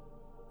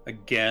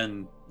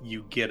 Again,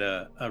 you get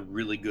a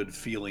really good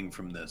feeling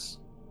from this,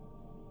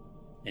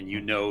 and you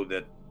know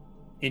that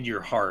in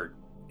your heart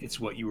it's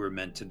what you were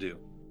meant to do.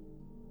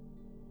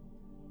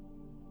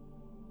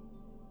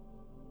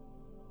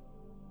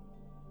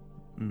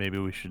 Maybe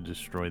we should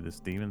destroy this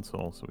demon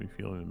soul so we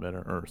feel even better,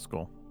 or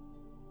skull.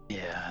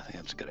 Yeah, I think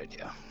that's a good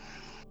idea.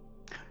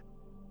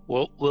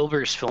 Well,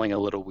 Wilbur's feeling a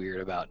little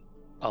weird about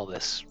all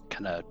this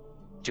kind of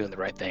doing the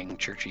right thing,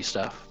 churchy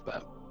stuff,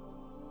 but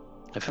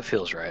if it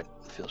feels right,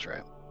 it feels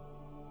right.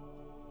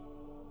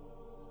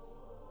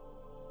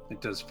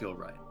 It does feel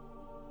right.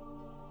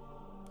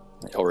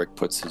 Elric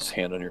puts his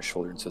hand on your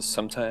shoulder and says,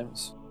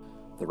 "Sometimes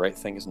the right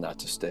thing is not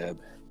to stab."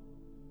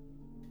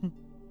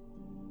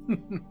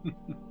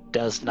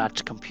 Does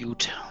not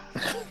compute.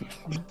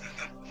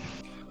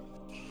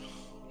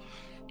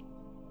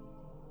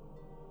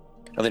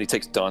 And then he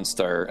takes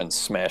Dawnstar and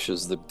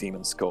smashes the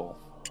demon skull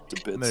to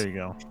bits. There you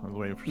go. I was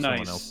waiting for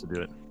someone else to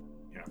do it.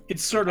 It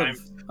sort of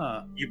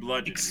You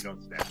bludgeon, you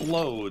don't stab.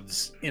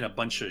 explodes in a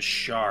bunch of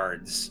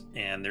shards,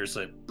 and there's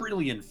a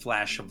brilliant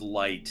flash of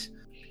light,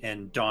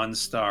 and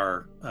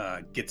Dawnstar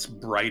gets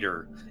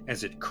brighter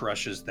as it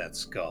crushes that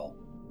skull.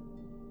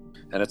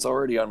 And it's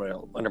already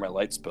on under my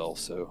light spell,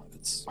 so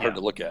it's hard Yeah. to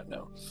look at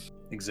now.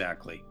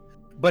 Exactly.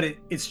 But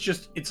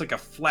it's like a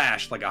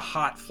flash, like a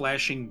hot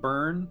flashing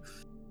burn,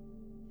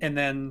 and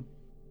then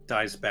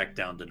dies back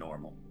down to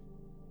normal.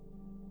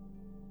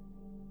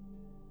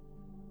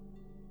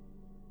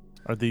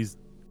 Are these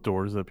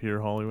doors up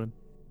here, Hollywood?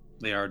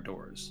 They are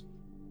doors.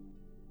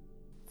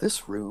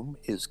 This room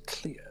is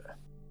clear.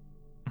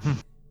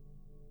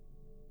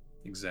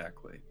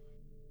 Exactly.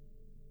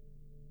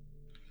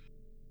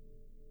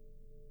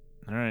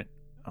 All right,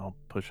 I'll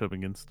push up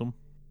against them.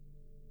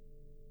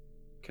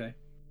 Okay.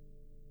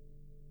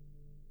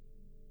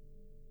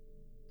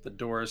 The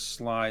door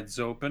slides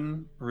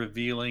open,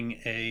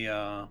 revealing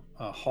a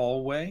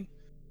hallway.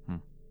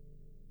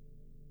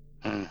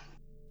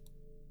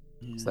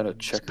 Is that a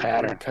check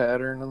pattern.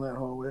 pattern in that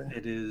hallway?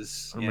 It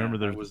is. Remember,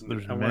 I there's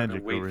wanted to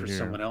magic wait over for here.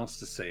 someone else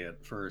to say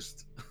it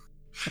first.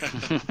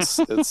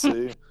 Let's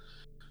see.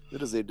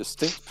 It is a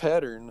distinct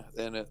pattern,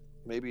 and it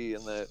maybe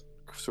in that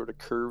sort of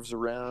curves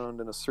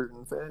around in a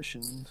certain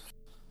fashion.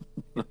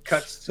 It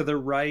cuts to the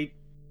right,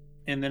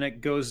 and then it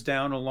goes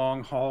down a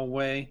long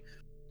hallway,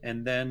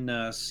 and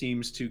then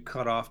seems to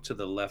cut off to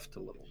the left a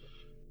little bit.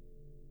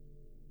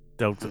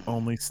 Delt's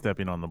only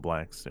stepping on the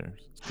black stairs.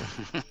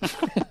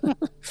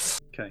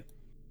 Okay.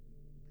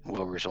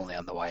 Wilbur's only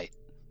on the white,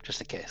 just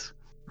in case.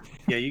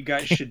 Yeah, you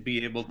guys should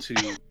be able to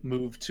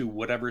move to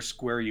whatever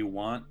square you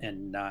want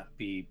and not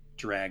be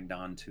dragged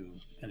onto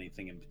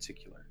anything in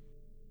particular.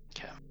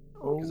 Okay.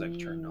 Because I've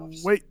turned off.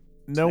 Wait,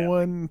 no snap.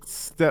 one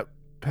step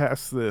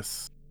past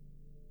this.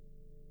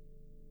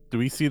 Do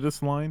we see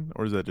this line,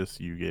 or is that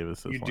just you gave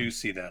us this You line? do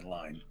see that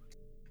line.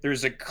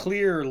 There's a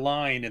clear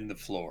line in the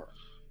floor.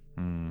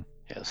 Hmm.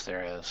 Yes,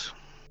 there is.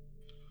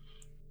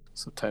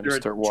 So time There to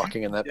are start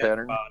walking in that dead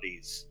pattern.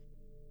 bodies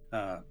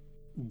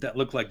that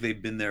look like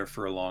they've been there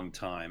for a long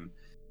time.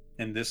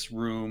 And this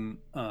room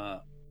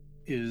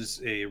is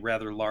a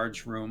rather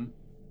large room.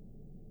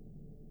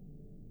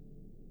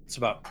 It's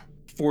about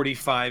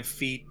 45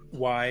 feet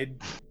wide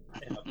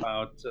and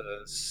about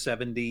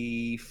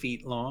 70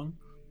 feet long.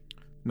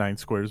 9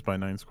 squares by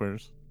 9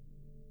 squares.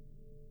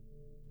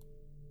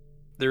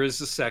 There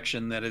is a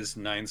section that is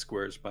 9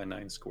 squares by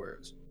 9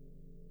 squares.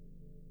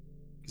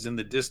 Because in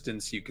the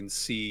distance, you can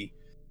see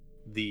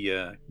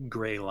the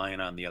gray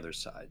line on the other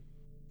side.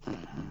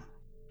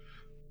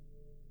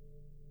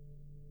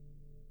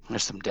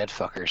 There's some dead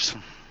fuckers.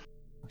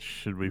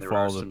 Should we There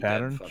are follow the some dead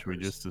pattern? Should we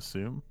fuckers. just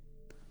assume?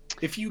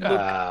 If you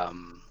look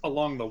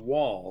along the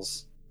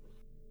walls,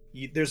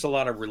 there's a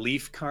lot of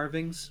relief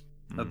carvings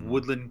of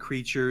woodland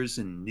creatures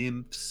and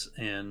nymphs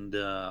and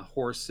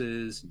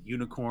horses, and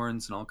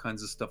unicorns, and all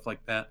kinds of stuff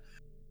like that.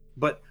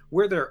 But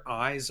where their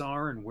eyes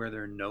are and where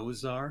their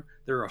nose are,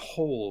 there are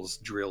holes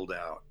drilled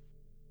out.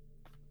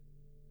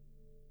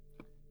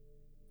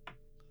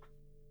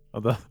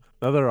 Oh, the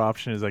other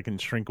option is I can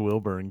shrink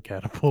Wilbur and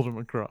catapult him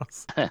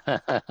across.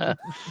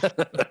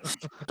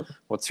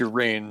 What's your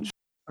range?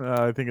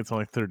 I think it's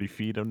only 30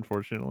 feet,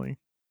 unfortunately.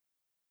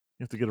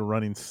 You have to get a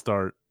running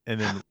start, and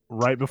then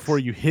right before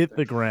you hit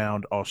the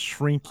ground, I'll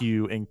shrink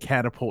you and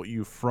catapult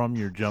you from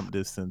your jump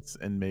distance,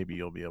 and maybe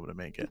you'll be able to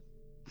make it.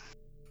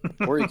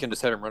 Or you can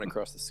just have him run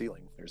across the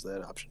ceiling. There's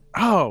that option.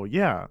 Oh,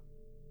 yeah.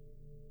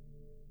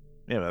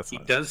 Yeah, that's He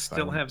not does still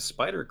silent. have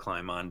spider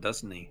climb on,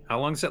 doesn't he? How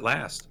long does it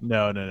last?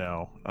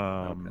 No.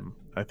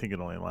 I think it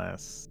only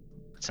lasts.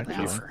 It's an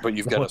Actually, hour. But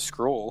you've got a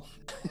scroll.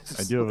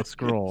 I do have a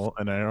scroll,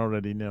 and I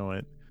already know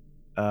it.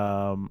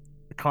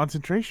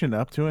 Concentration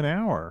up to an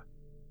hour.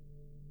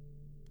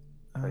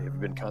 Have you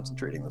been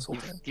concentrating this whole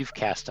time? You've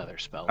cast other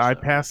spells. I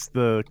though. passed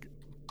the.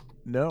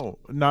 No,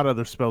 not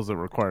other spells that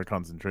require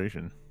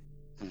concentration.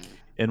 Hmm.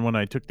 And when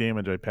I took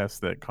damage, I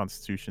passed that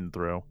Constitution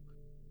throw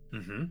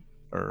Mm-hmm.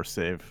 or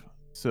save.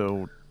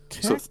 So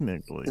So,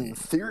 technically, In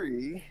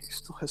theory, he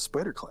still has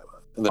spider climb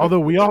on. And then although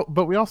we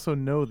also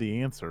know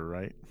the answer,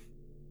 right?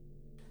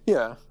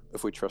 yeah,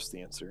 if we trust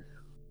the answer,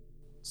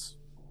 it's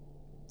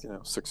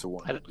 6 of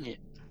 1.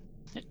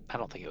 I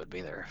don't think it would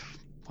be there.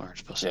 We weren't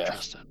supposed to Yeah.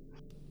 trust it.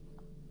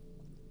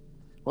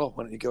 Well,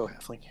 why don't you go,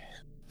 Halfling?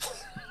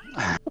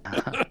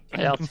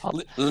 Yeah,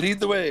 Lead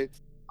the way.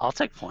 I'll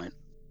take point.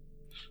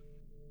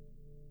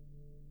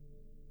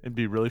 It'd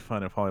be really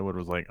fun if Hollywood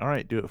was like, "All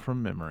right, do it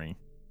from memory."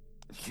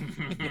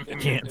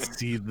 Can't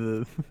see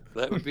the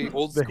That would be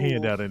old the school.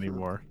 handout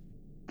anymore.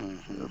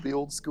 That would be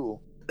old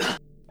school.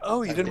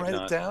 Oh, you I didn't did write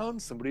not. it down?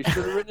 Somebody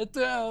should have written it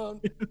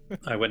down.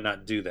 I would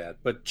not do that.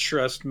 But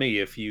trust me,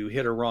 if you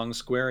hit a wrong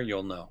square,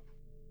 you'll know.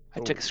 I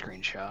took a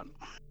screenshot.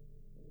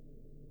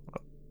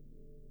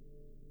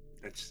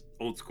 That's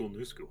old school,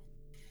 new school.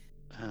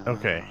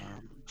 Okay,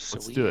 So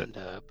let's we do it. end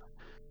up.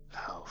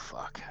 Oh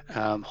fuck.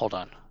 Hold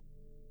on.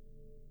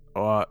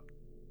 Well,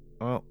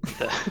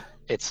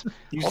 It's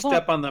You Hold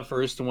step on the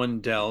first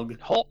one, Delg.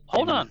 hold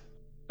and on.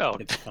 Oh,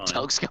 It's fine.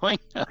 Doug's going.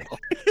 Oh.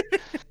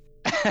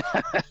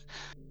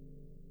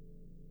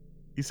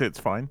 you say it's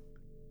fine.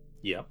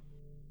 Yep.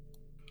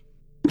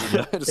 I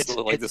just It's-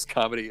 like this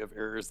comedy of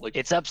errors. Like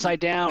It's upside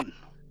down.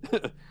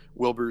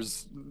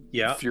 Wilbur's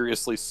Yeah.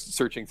 furiously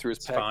searching through his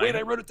It's pack. fine. Wait,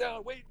 I wrote it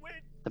down. Wait.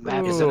 The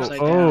map is Oh, upside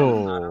down.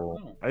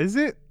 oh, is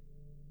it?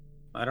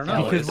 I don't No,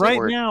 know. it Because is. right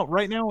Board. now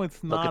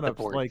it's Look at not the up.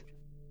 board. Like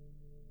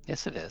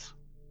Yes, it is.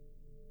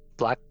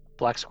 Black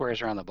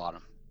squares are on the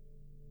bottom.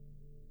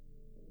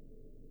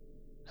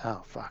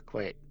 Oh fuck!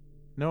 Wait.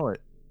 no,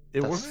 it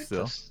That's- works still.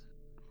 that's-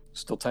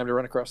 Still time to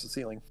run across the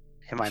ceiling.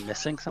 Am I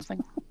missing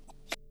something?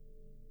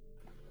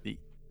 Like,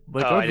 oh,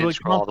 was I didn't really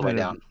scroll all the way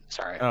confident. down.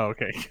 Sorry, Oh,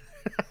 okay.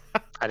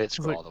 I didn't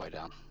scroll like- all the way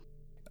down.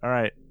 All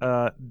right.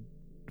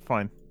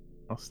 Fine.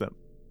 I'll step.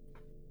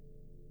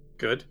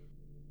 Good.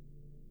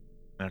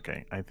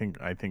 Okay. I think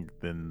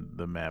then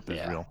the map is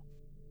Yeah. real.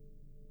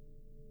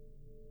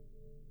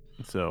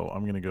 So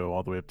I'm gonna go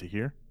all the way up to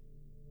here.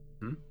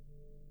 Hmm.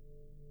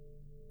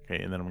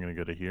 Okay, and then I'm gonna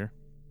go to here,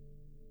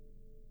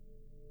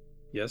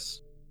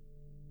 Yes.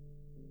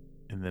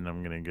 and then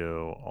I'm gonna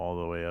go all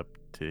the way up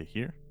to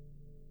here,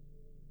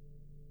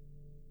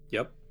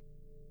 Yep.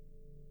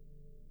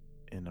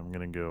 and I'm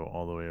gonna go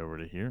all the way over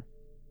to here,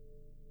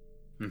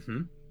 Mm-hmm.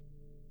 and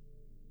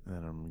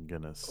then I'm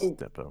gonna Oh.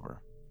 step over.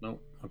 No.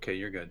 Okay,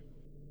 you're good.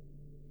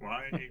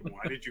 Why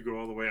did you go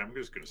all the way? I'm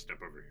just gonna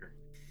step over here.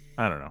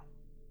 I don't know.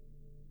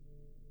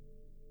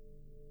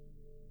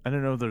 I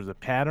don't know if there's a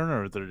pattern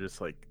or if they're just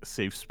like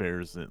safe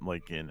spares in,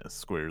 like in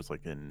squares,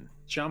 like in.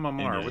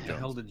 Jamamar, what the Jones.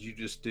 hell did you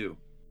just do?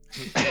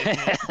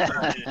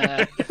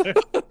 I'm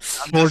Forged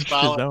just his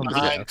following own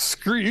behind. path.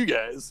 Screw you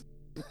guys.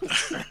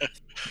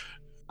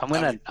 I'm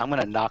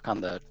gonna knock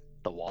on the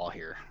wall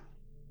here.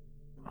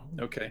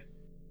 Okay.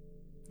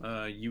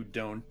 You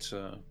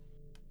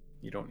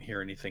don't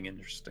hear anything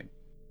interesting.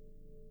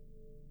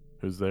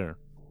 Who's there?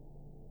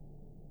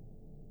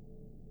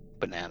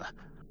 Banana.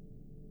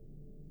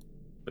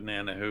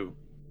 Banana who?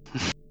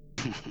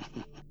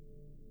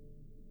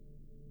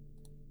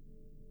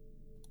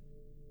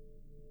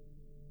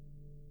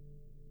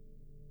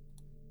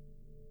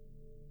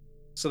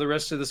 So the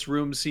rest of this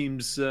room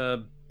seems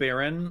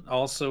barren,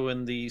 also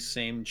in the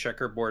same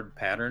checkerboard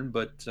pattern,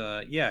 but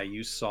yeah,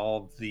 you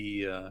solved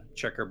the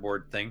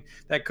checkerboard thing.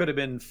 That could have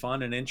been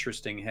fun and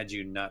interesting had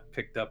you not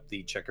picked up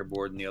the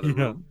checkerboard in the other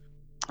Yeah. room.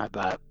 I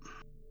bet.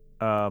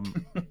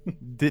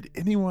 Did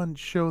anyone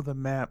show the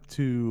map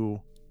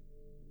to?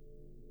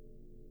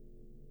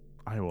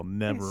 I will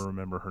never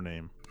remember her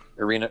name.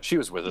 Irina, she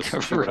was with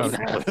us. She would have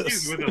been with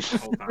He's us. with us the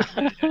whole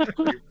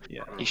time.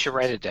 Yeah. You should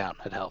write it down.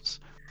 It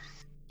helps.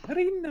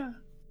 Arena.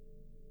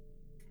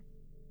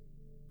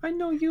 I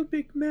know you,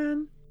 big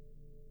man.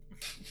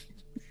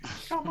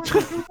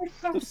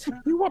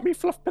 You want me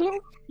fluff pillow?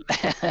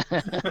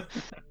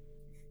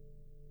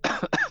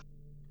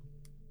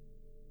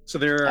 So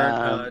there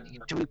are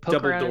do we poke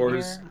double around in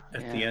doors here?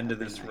 at Yeah, the end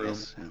of I this mean, I room.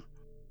 guess, yeah.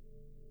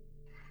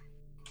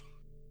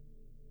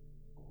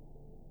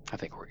 I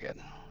think we're good.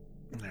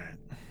 All right.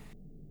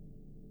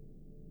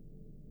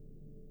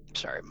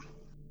 Sorry.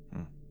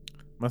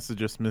 Must have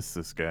just missed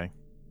this guy.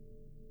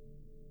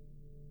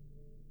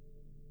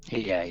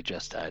 Yeah, he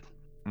just died.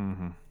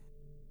 Mm-hmm.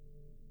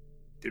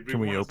 Did we Can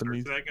we want to open search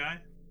these? that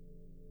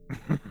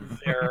guy?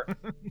 There,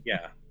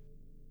 yeah.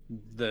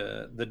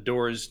 The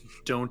doors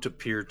don't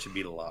appear to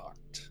be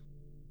locked.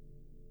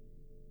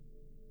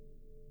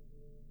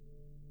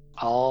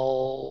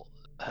 All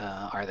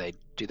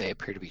do they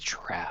appear to be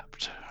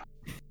trapped?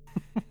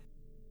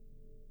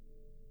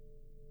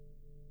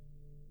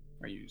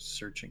 Are you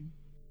searching?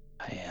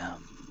 I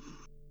am.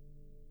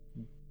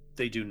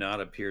 They do not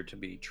appear to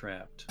be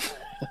trapped.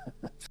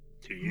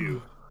 To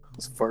you.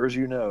 As far as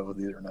you know,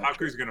 these are not.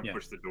 Haku's gonna Yeah.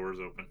 push the doors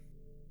open.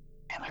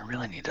 Man, I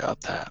really need to up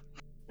that.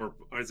 Or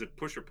is it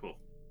push or pull?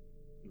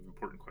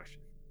 Important question.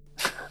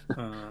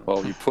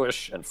 Well, you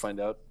push and find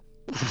out.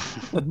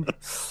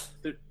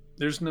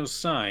 There's no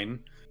sign.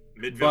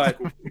 Midvale But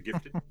School for the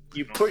Gifted?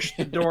 you No. push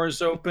the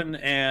doors open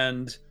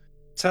and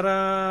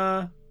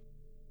ta-da!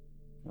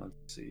 Let's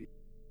see.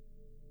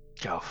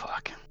 Oh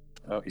fuck.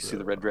 Oh, you see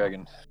the red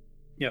dragon.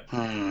 Yep.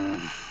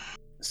 Hmm.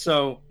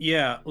 So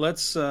yeah,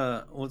 let's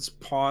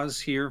pause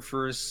here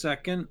for a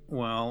second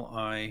while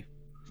I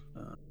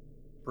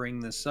bring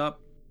this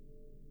up.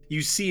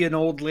 You see an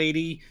old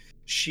lady.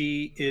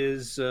 She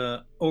is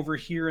over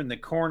here in the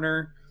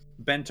corner,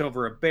 bent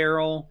over a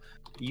barrel.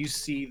 You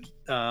see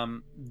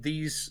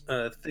these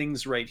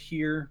things right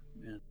here.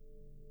 And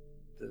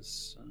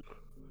this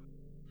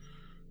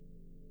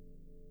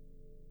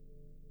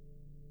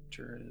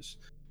is.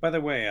 By the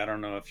way, I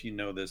don't know if you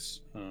know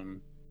this.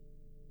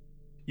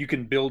 You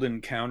can build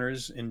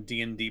encounters in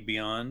D&D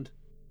Beyond,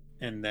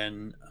 and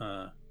then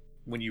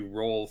when you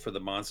roll for the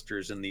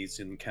monsters in these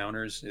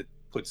encounters, it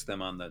puts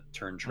them on the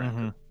turn tracker.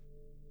 Mhm.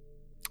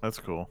 That's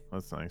cool.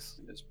 That's nice.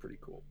 It is pretty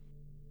cool.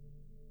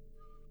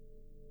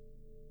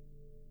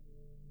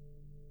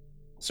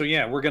 So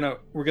yeah, we're gonna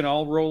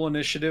all roll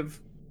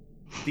initiative.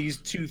 These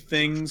two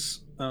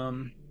things,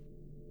 and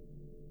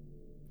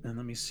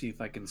let me see if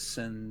I can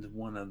send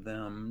one of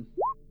them.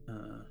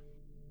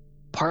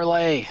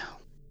 Parlay.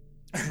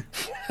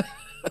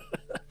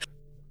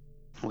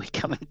 We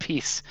come in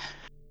peace.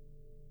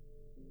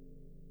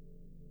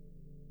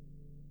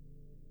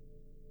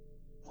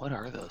 What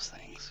are those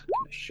things?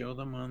 Can I show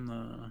them on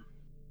the?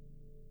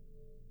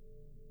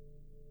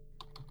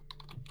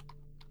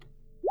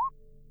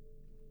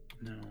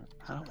 No.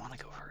 I don't want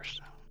to go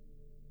first.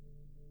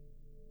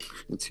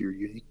 What's your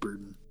unique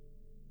burden?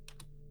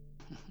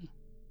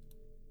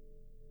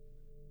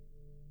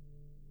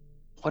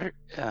 What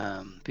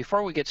are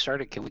before we get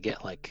started, can we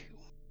get like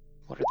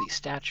what are these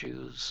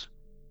statues?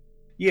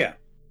 Yeah.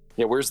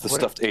 Yeah, where's the What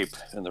are- stuffed ape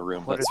in the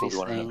room? What That's are what we these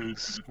want to know.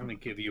 things? I'm gonna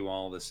give you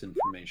all this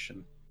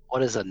information.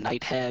 What is a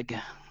night hag?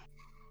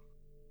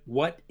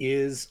 What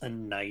is a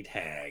night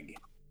hag?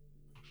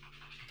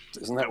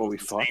 Isn't that what we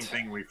The fought? Same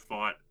thing we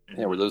fought. in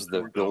Yeah, were those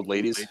the old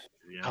ladies?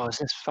 Yeah. Oh, is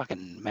this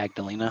fucking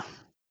Magdalena?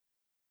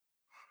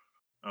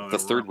 Oh, The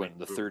they were third on one,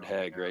 the third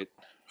hag, right?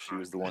 She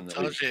was the one that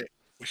Told you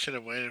we should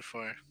have waited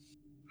for her.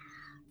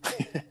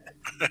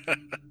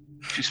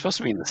 She's supposed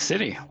to be in the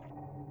city.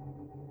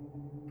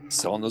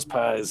 selling those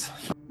pies.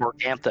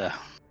 Morgantha.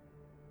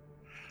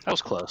 That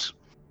was close.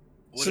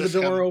 What So the if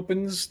door I'm-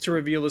 opens to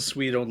reveal a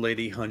sweet old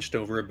lady hunched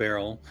over a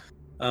barrel.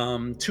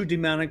 Two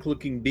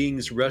demonic-looking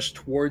beings rush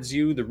towards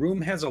you. The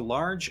room has a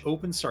large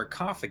open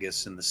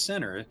sarcophagus in the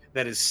center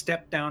that is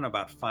stepped down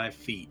about 5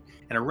 feet,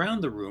 and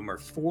around the room are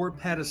 4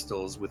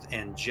 pedestals with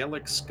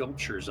angelic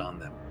sculptures on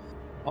them.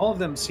 All of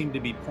them seem to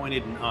be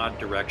pointed in odd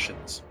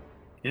directions.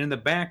 And in the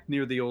back,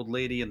 near the old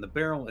lady and the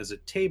barrel, is a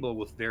table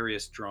with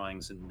various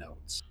drawings and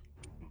notes.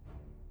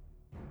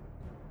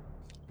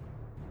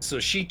 So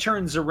she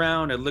turns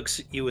around and looks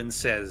at you and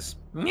says,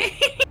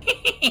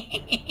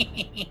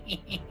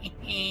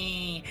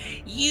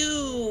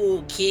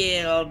 You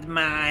killed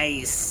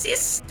my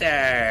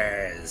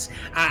sisters.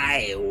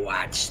 I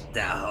watched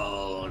the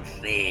whole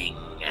thing.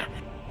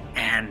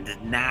 And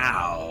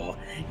now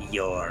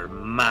you're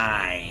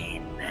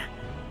mine.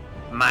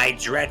 My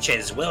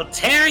dretches will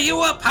tear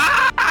you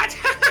apart.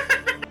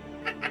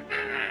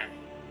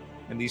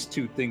 and these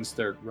two things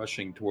start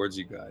rushing towards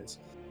you guys.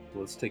 So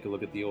let's take a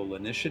look at the old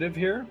initiative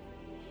here.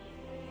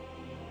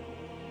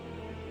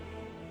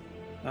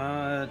 You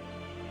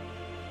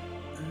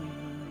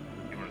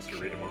want us to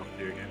read them off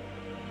to you again?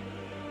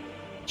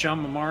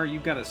 John Mamar, you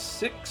got a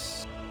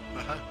 6.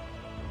 Uh-huh.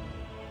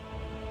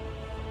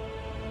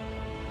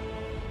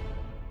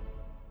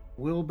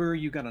 Wilbur,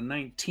 you got a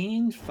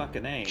 19.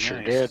 Fucking A. Sure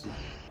nice. did.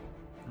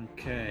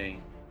 Okay.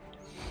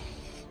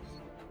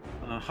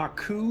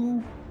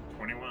 Haku,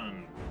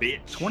 21.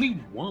 Bitch.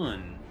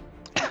 21.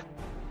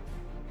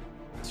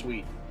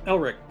 Sweet.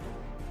 Elric,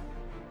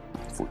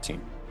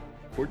 14.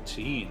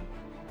 14.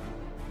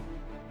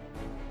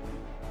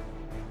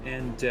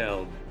 And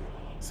Delg,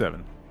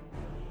 7.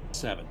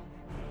 7.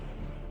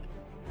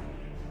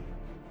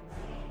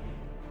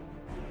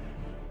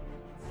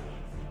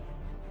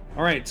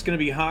 All right, it's going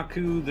to be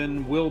Haku,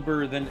 then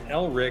Wilbur, then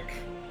Elric.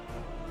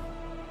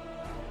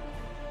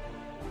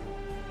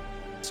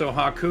 So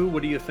Haku,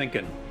 what are you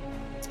thinking?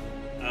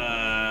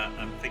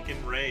 I'm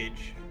thinking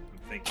rage.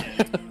 I'm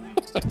thinking.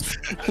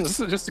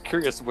 Just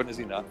curious, when is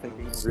he not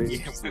thinking rage?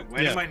 Yeah,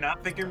 when am I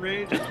not thinking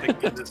rage? I'm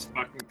thinking this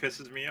fucking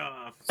pisses me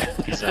off.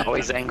 He's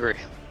always angry.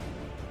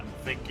 I'm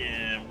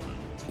thinking.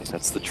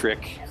 That's the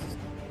trick.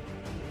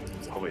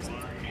 It's always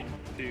 1,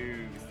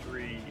 2,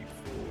 3,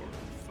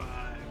 4,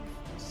 5,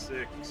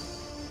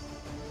 6.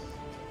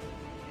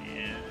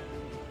 And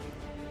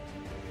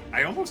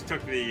I almost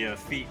took the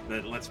feat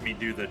that lets me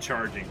do the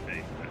charging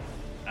thing, but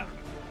I don't know.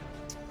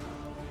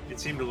 It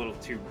seemed a little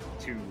too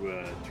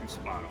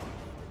spot on.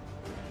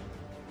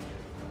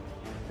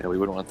 Yeah, we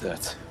wouldn't want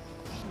that.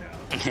 No.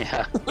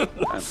 Yeah.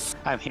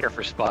 I'm here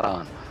for spot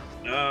on.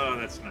 No,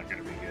 that's not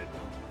going to be good.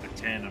 A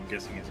 10, I'm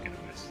guessing, is going to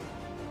miss.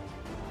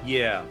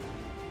 Yeah.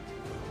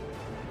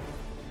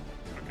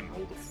 I can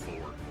hold a 4.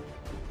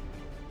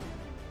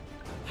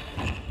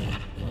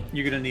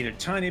 You're going to need a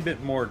tiny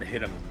bit more to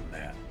hit him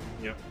than that.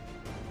 Yep.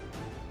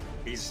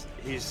 He's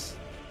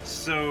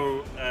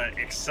so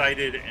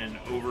excited and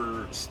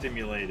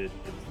overstimulated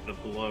that the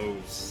blow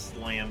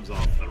slams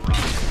off the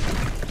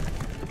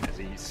rock as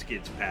he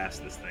skids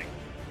past this thing.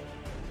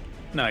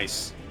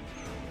 Nice.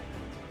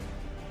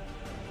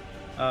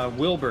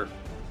 Wilbur.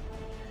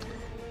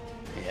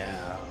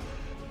 Yeah.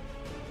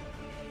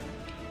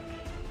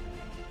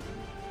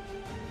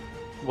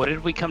 What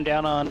did we come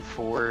down on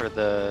for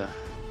the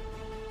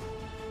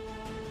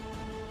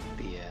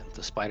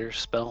spider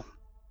spell?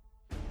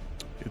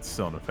 It's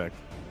still in effect.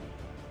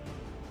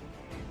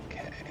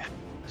 Okay.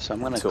 So I'm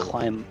going to So-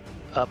 climb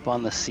up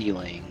on the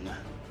ceiling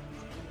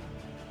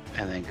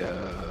and then go,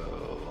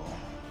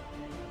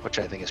 which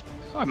I think is,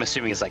 I'm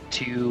assuming is like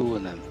 2,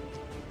 and then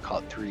call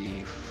it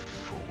 3,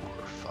 4,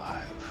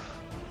 5,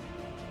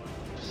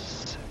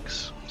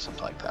 6,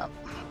 something like that.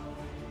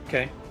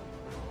 Okay.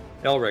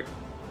 Elric.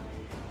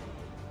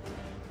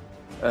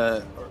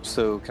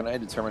 So can I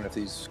determine if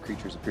these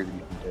creatures appear to be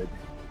undead?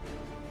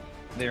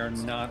 They are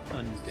not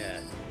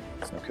undead.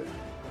 Okay.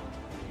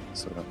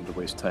 So I don't need to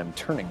waste time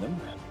turning them.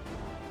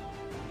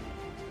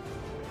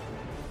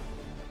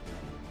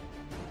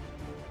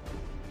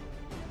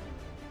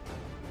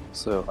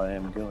 So I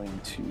am going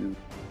to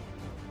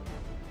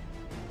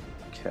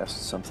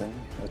cast something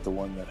at the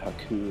one that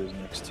Haku is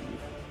next to.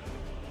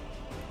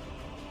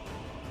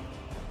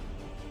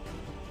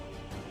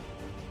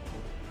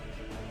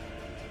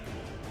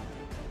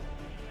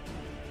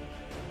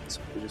 So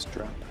we just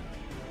drop.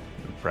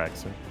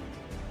 Braxton.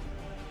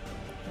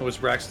 Oh, was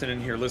Braxton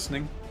in here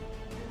listening?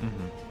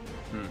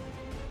 Mm-hmm.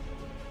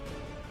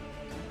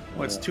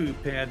 Well, it's too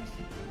bad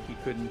he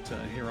couldn't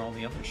hear all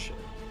the other shit.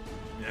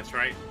 That's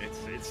right.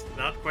 It's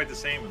not quite the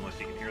same unless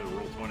you can hear the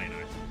roll 20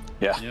 noise.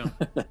 Yeah.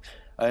 Yeah.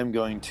 I am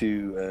going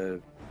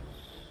to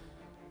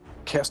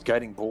cast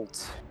Guiding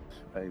Bolt.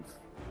 I've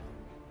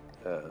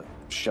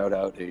shout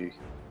out a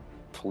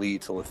plea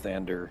to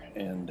Lathander,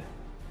 and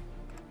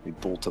a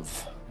bolt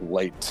of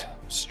light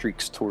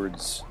streaks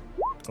towards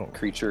Oh, a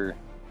creature.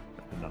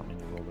 I did not mean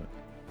to roll that.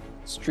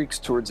 Streaks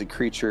towards a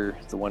creature,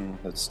 the one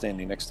that's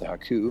standing next to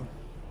Haku.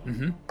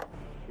 Mm-hmm.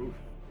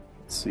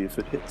 Let's see if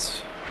it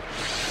hits.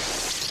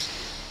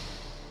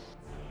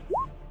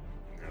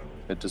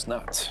 It does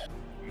not.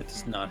 It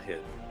does not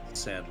hit,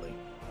 sadly.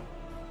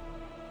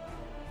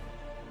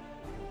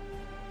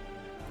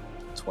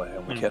 That's why I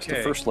only cast a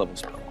Okay. first level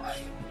spell.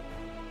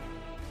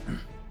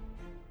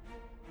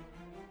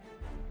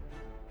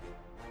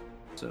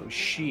 So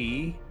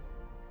she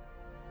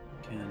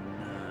can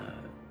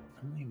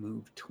only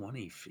move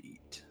 20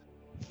 feet.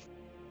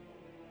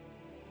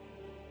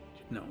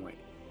 No, wait.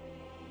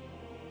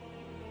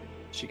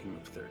 She can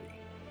move 30.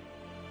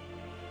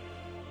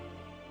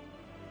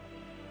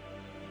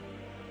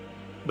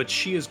 But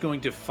she is going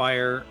to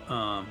fire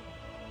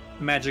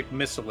magic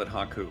missile at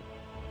Haku.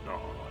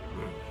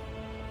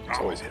 It's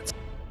always hits.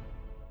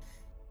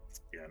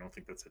 Yeah, I don't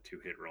think that's a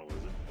 2-hit roll,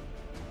 is it?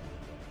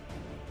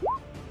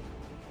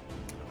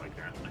 I like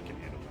that. I can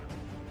handle that.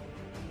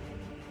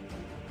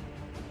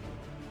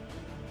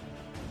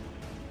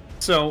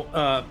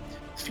 So,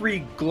 3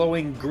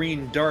 glowing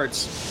green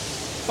darts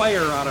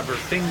fire out of her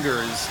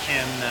fingers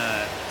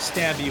and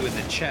stab you in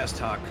the chest,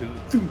 Haku.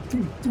 Thum,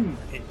 thum, thum,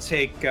 and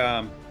take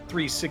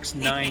 3, 6,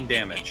 9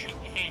 damage.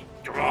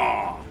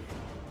 Oh!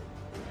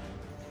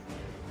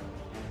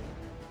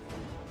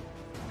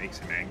 Makes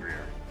him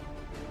angrier.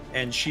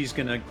 And she's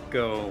gonna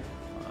go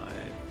 5,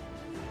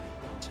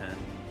 10,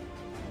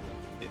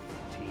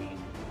 15,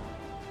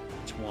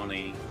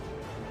 20,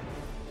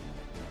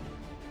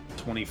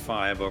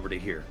 25 over to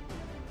here.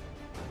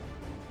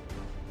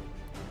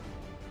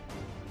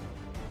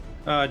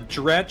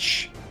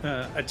 Dretch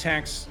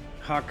attacks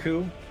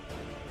Haku.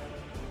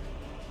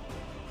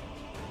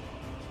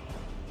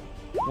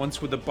 Once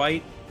with the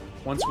bite,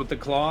 once with the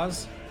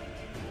claws.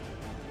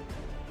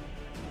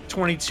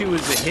 22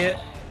 is a hit.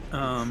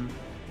 And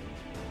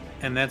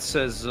that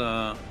says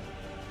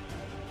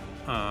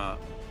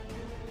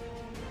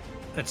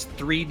that's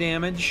 3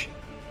 damage.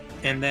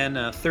 And then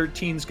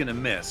 13's gonna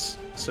miss.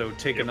 So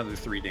take another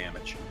 3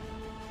 damage.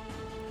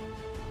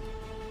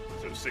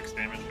 So 6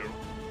 damage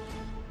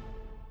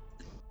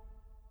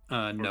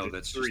total? No,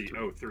 that's 3. just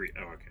 3. Oh, 3.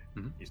 Oh, okay.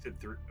 Mhm. You said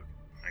 3. Okay,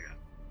 I got it.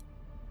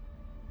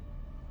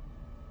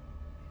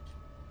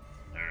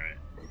 All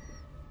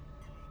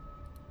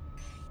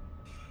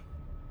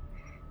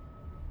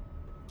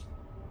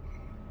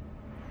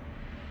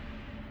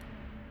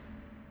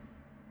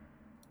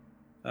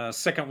right.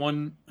 Second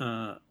one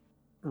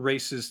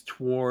races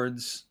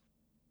towards.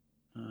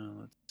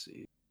 Let's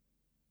see.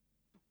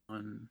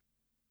 1,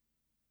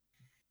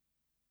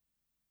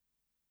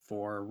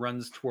 4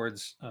 runs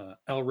towards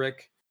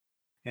Elric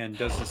and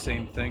does the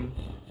same thing.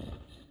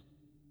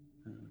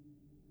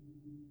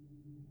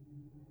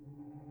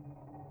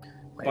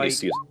 My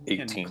AC is Bite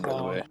 18, and by the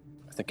claw. way.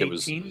 I think it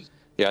was. 18?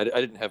 Yeah, I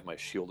didn't have my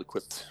shield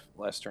equipped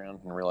last round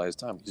and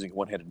realized I'm using a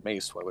one-handed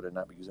mace. Why would I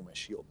not be using my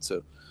shield?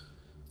 So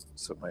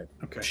my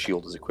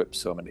shield is equipped,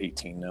 so I'm at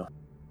 18 now.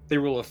 They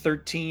roll a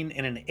 13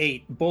 and an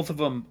 8. Both of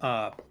them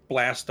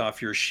blast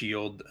off your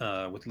shield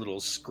with a little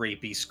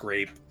scrapey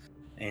scrape,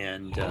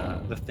 and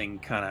the thing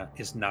kind of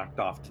is knocked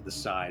off to the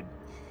side.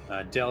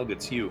 Delg,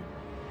 it's you.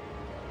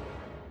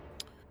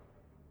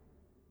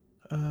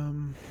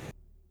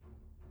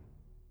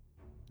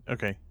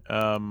 Okay.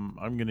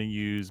 I'm gonna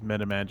use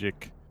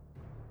metamagic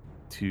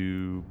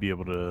to be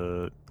able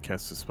to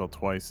cast the spell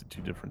twice at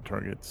 2 different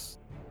targets.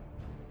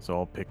 So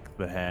I'll pick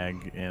the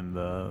hag and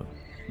the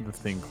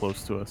thing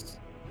close to us.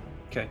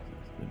 Okay.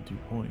 Then 2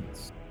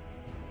 points.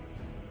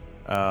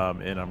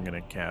 And I'm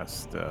gonna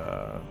cast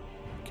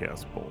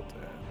Chaos Bolt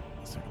at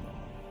the second level.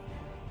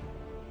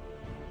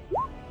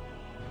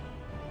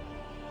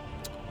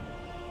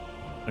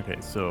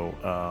 Okay, so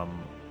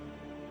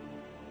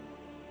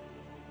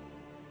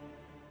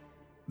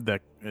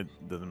that it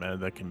doesn't matter.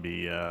 That can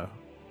be the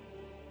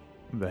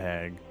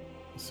hag.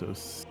 So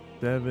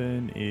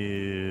 7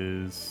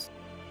 is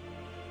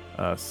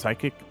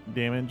psychic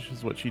damage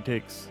is what she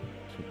takes.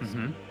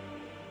 Mhm.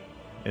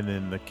 And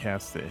then the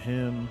cast at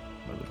him,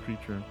 another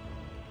creature.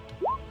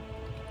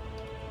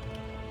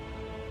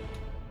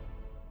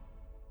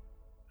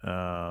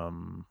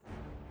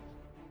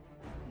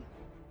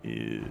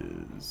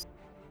 Is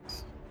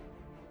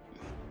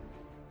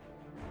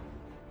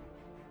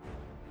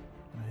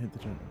I hit the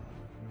jump.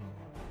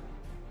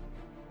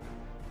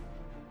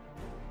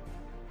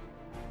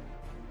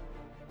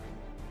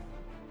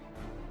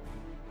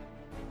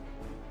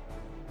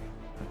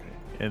 Okay,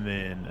 and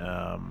then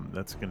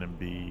that's gonna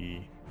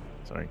be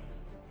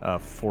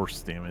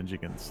force damage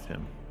against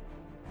him.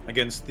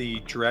 Against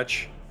the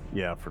Dretch?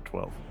 Yeah, for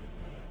 12.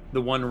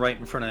 The one right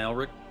in front of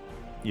Elric?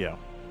 Yeah.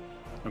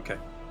 Okay.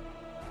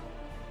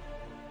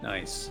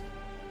 Nice.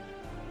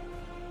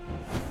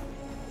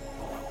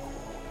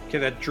 Okay,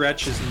 that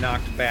Dretch is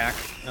knocked back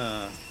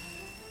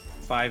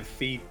 5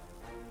 feet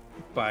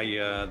by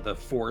the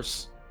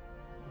force.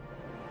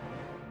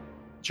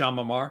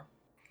 Jamamar?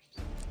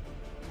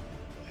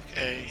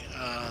 Okay,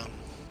 I'm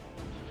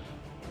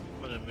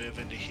gonna move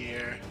into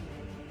here.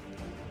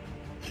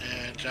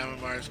 And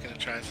Jamamar is gonna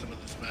try some of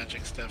this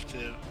magic stuff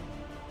too.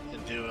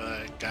 And do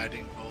a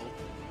guiding bolt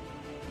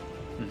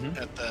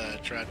at the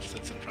Dretch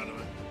that's in front of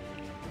him.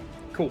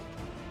 Cool.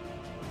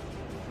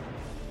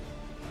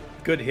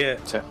 Good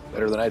hit. Yeah,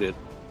 better than I did.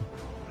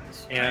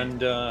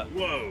 And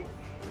whoa!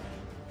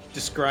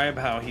 Describe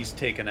how he's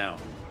taken out.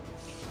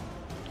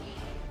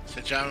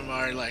 So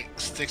Jamamar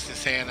sticks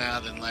his hand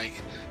out and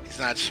he's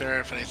not sure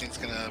if anything's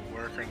gonna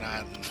work or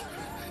not. And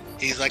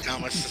he's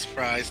almost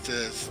surprised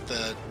as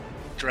the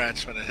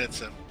Dretch when it hits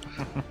him.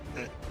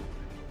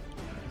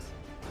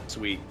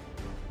 Sweet.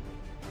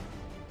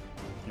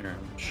 Here,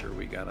 I'm sure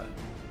we got a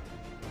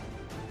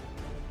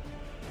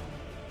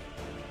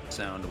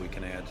sound we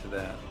can add to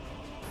that.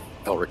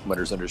 Elric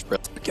mutters under his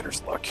breath,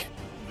 beginner's luck.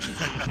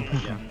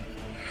 Yeah.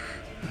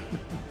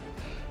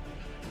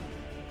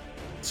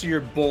 So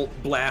your bolt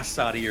blasts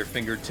out of your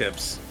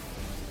fingertips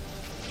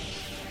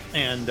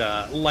and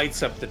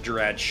lights up the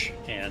Dretch,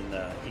 and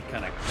he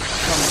kind of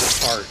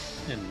comes apart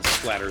and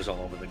splatters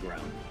all over the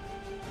ground.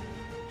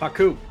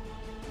 Haku.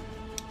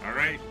 All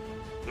right,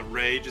 the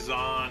rage is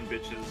on,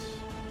 bitches.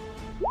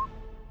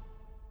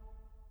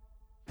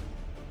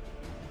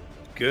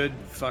 Good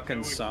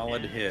fucking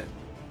solid hit.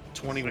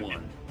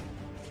 21.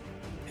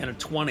 And a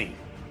 20.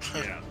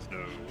 Yeah,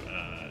 so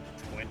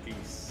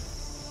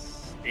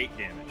 28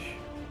 damage.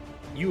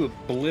 You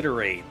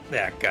obliterate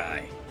that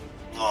guy.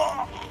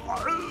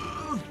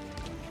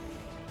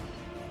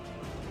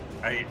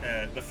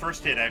 The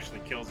first hit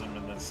actually kills him,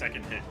 and the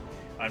second hit,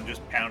 I'm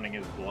just pounding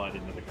his blood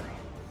into the ground.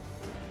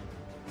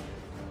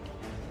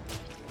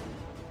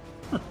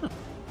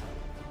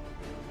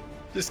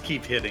 Just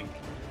keep hitting.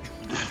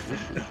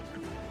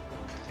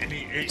 And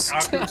he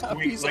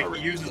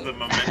uses the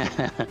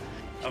momentum.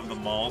 of the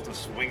maul to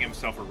swing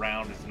himself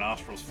around, his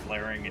nostrils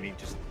flaring, and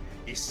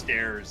he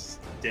stares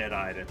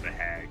dead-eyed at the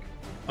hag.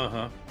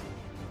 Uh-huh.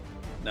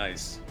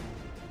 Nice.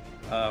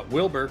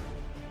 Wilbur.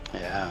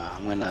 Yeah,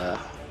 I'm gonna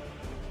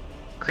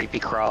creepy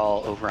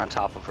crawl over on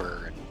top of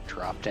her and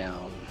drop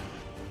down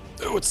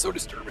Oh, it's so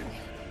disturbing.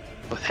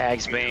 with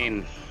Hag's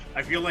Bane.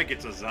 I feel like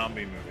it's a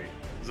zombie movie.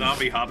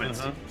 Zombie hobbits.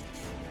 Uh-huh.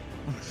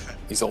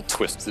 He's all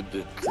twisted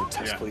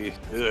grotesquely.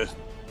 Ugh.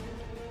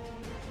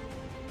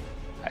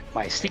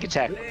 My sneak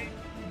attack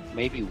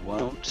maybe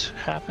won't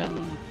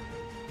happen.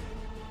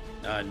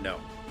 No.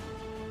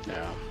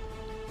 No.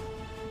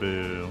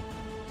 Boo.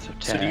 So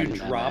 10. So do you and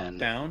drop then-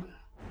 down?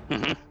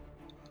 Mhm.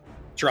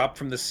 Drop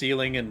from the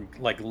ceiling and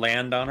like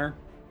land on her?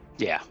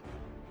 Yeah.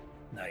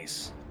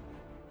 Nice.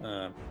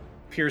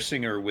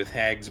 Piercing her with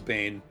Hag's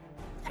Bane,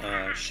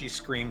 she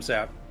screams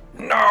out,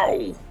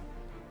 No!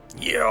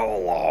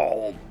 You'll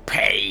all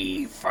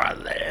pay for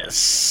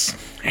this.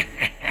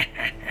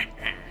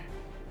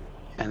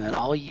 And then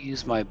I'll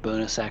use my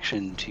bonus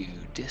action to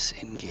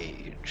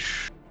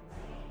disengage.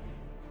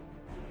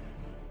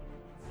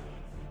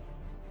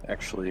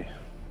 Actually,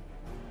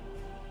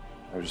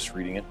 I was just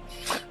reading it.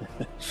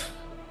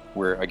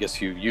 Where I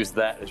guess you use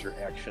that as your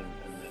action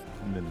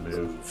and then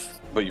move.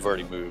 But you've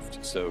already moved,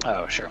 so.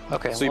 Oh, sure.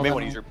 Okay. So you well may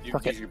then- want to use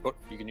okay.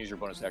 you can use your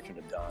bonus action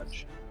to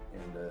dodge,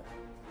 and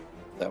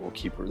that will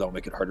keep her. That will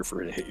make it harder for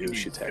her to hit you if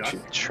she attacks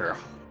you. Sure.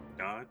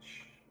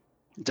 Dodge.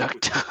 Duck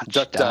dodge.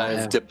 Duck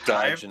dive, dip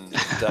dodge, and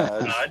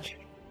dodge. Dodge.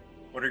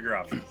 What are your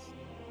options?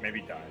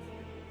 Maybe dive.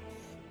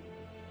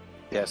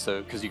 Yeah,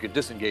 so because you could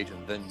disengage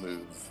and then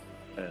move,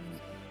 and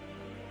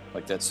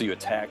like that. So you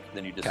attack,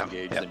 then you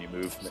disengage, then you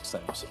move next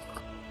time. So.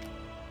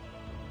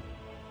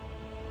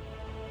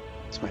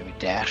 So maybe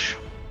dash.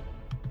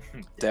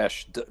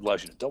 Dash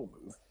allows you to double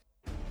move.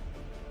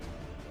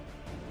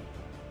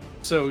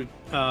 so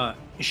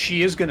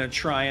she is going to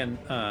try and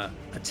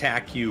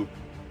attack you,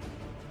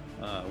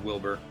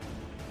 Wilbur.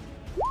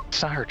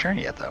 It's not her turn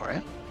yet, though,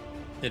 right?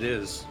 It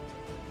is.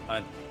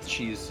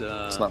 She's.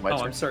 It's not my oh,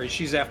 turn. I'm sorry.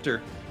 She's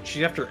after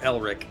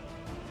Elric.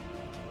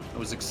 I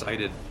was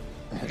excited.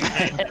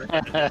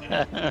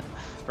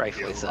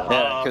 Rightfully so.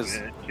 Yeah, because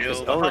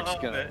Kill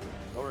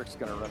Elric's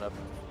gonna run up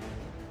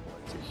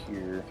to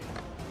here.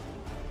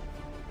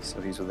 So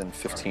he's within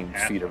 15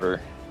 feet of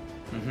her.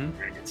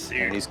 Mm-hmm.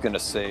 And he's gonna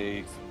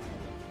say,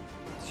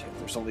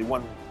 "There's only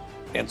one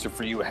answer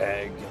for you,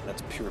 Hag, and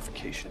that's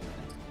purification."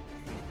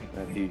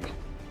 And he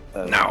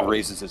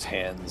raises his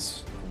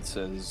hands and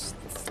says,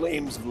 "The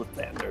flames of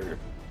Lathander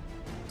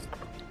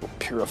will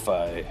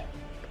purify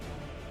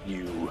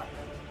you."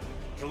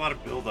 There's a lot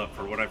of build-up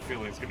for what I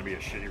feel is going to be a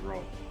shitty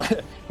roll.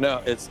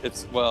 No, it's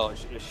well,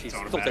 she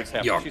still takes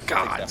half. Your she still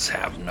takes gods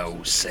half have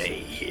no say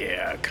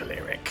here,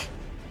 cleric.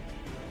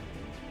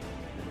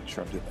 Make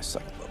sure I'm doing my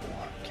second level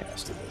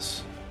cast of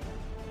this.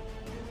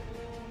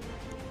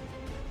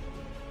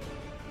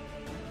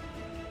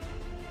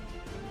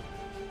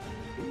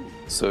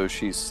 So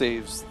she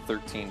saves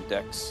 13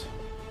 dex,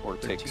 or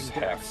 13 takes dex.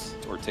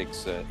 half, or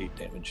takes 8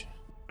 damage.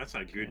 That's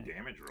a good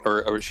damage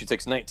roll. Or she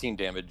takes 19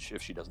 damage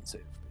if she doesn't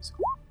save.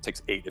 Basically.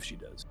 Takes 8 if she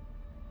does.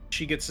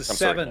 She gets a I'm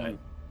sorry,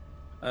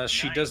 7.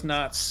 She does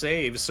not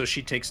save, so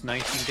she takes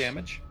 19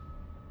 damage.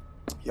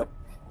 Yep,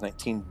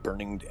 19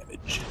 burning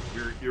damage.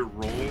 Your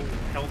roll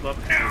held up.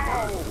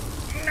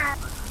 No!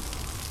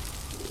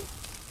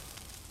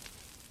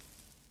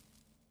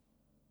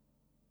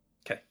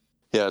 Okay.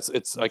 Yeah,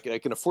 it's I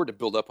can afford to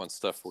build up on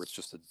stuff where it's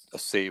just a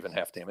save and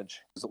half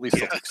damage. Because at least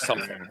it'll take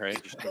something,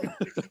 right?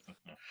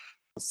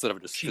 Instead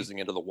of just fizzing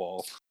into the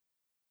wall.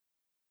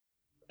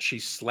 She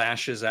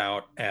slashes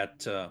out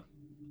at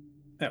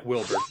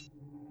Wilbur,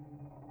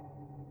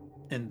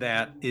 and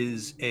that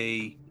is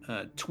a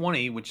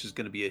 20, which is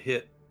going to be a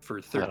hit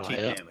for 13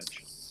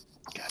 damage.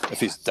 If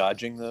he's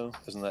dodging, though,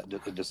 isn't that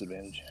a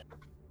disadvantage?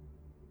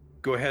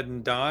 Go ahead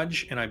and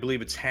dodge, and I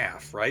believe it's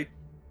half, right?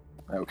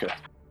 Okay.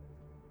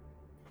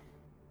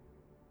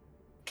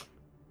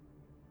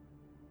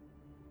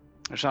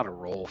 There's not a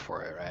roll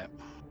for it, right?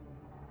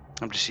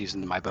 I'm just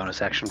using my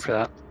bonus action for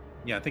that.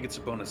 Yeah, I think it's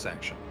a bonus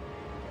action.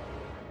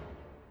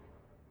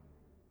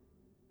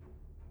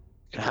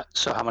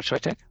 So how much do I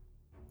take?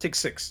 Take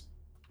 6.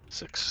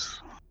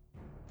 6.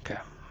 Okay.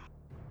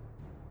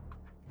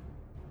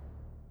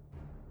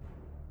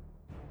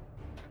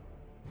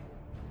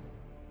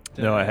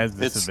 No, it has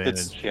It's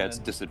disadvantage. it's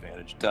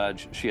disadvantage.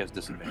 Dodge. She has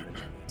disadvantage.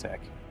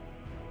 Attack.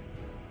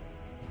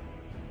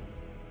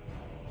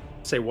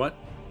 Say what?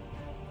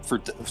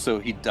 So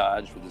he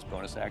dodged with his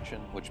bonus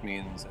action, which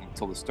means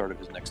until the start of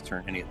his next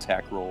turn, any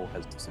attack roll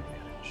has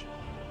disadvantage.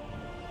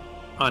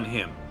 On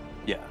him.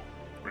 Yeah.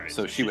 Right,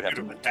 So she would have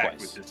could to roll attack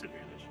twice. with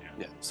disadvantage.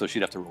 Yeah. So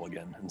she'd have to roll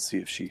again and see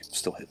if she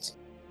still hits.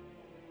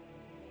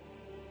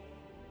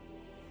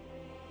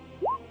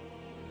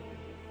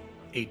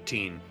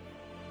 18.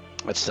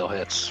 It still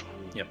hits.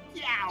 Yep.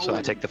 So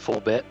I take the full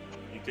bit.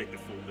 You take the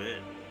full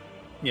bit.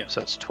 Yeah.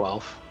 So it's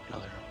 12.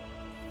 Another.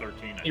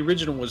 13. The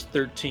original was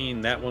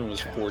 13. That one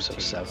was Okay, 14.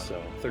 so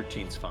So, 7.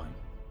 13's fine.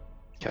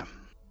 Okay.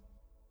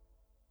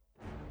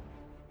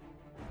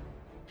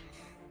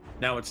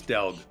 Now it's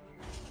Delg.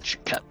 She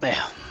cut me.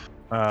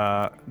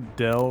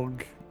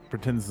 Delg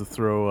pretends to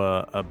throw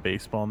a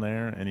baseball in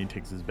there, and he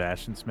takes his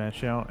Bastion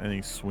Smash out, and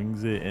he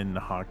swings it in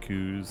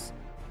Haku's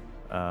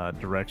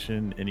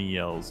direction, and he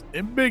yells,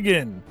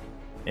 "Embiggen!"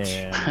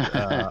 And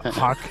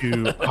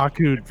Haku I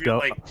feel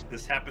like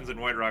this happens in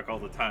White Rock all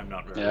the time.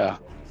 Not very. Yeah. Well.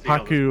 See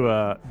how this-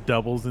 Haku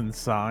doubles in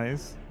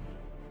size,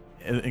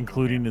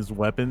 including his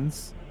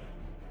weapons.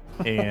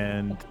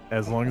 And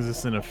as long as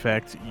it's in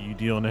effect, you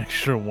deal an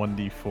extra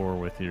 1d4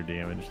 with your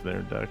damage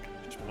there, Duck.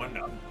 Just one,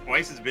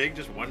 twice as big,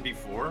 just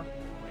 1d4.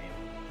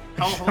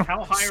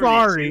 How high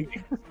Sorry. are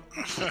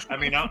you shooting? I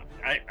mean,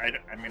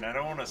 I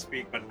don't want to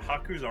speak, but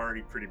Haku's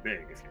already pretty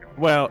big. If you don't.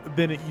 Well,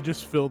 then you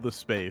just fill the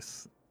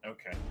space.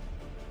 Okay.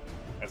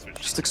 That's what.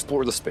 Just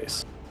explore the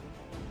space.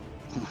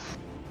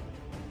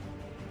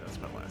 That's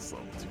my last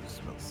level 2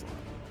 spell slot.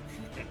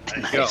 There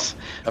you go. Nice.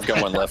 I've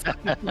got one left.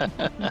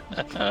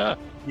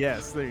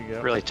 Yes, there you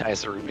go. Really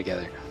ties the room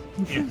together.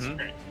 It's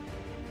great.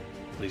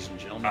 Ladies and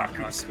gentlemen,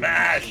 Haku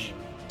smash!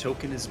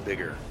 Token is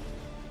bigger.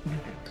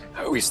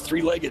 Oh, he's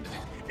 3-legged.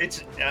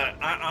 It's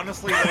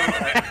honestly,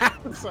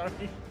 though, Sorry.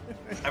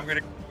 I'm gonna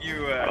give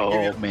you.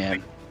 Oh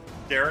man.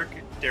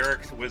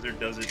 Derek's wizard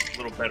does it a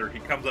little better. He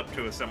comes up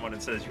to someone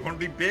and says, "You want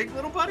to be big,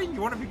 little buddy?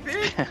 You want to be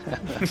big?"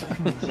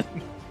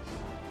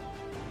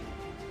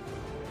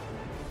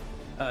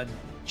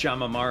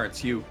 Jamamar,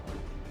 it's you.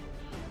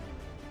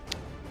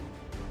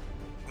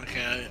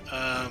 Okay.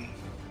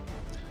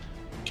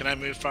 Can I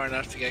move far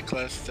enough to get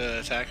close to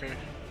attack her?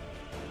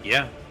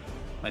 Yeah.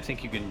 I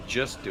think you can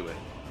just do it.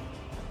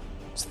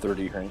 It's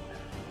 30, right?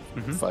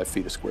 Mhm. 5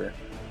 feet a square.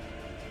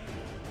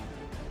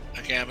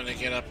 Okay, I'm gonna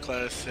get up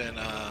close and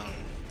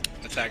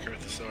attack her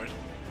with the sword.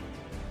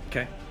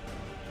 Okay.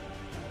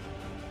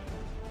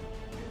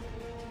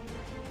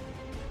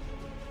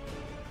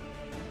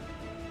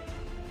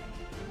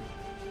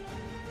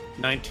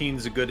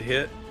 $19's a good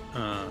hit.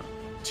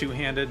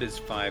 Two-handed is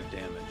 5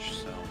 damage.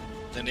 So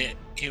Then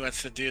he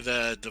wants to do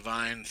the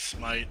divine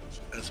smite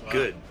as well.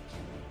 good.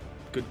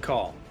 Good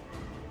call.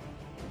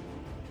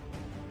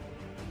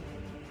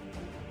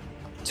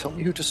 Tell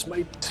me who to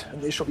smite,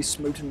 and they shall be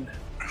smoten.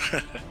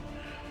 Okay,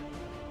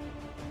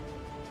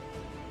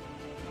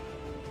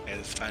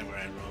 it's time where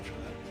I roll for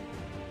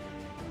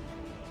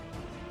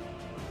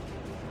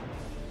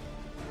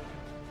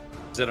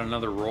that. Is that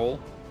another roll?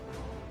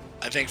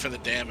 I think for the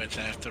damage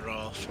I have to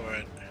roll for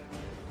it.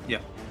 Yeah.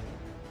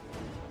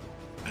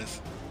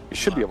 You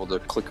should be able to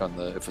click on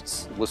the, if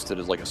it's listed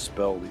as like a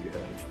spell that you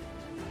have,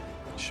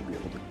 you should be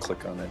able to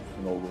click on it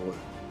and it'll roll it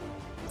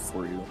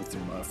for you with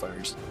your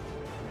modifiers.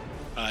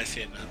 Oh, I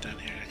see it not down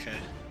here. Okay.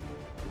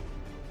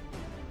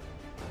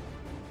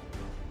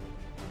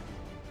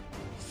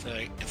 So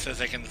it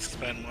says I can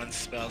spend 1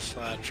 spell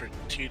slot for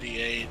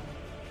 2d8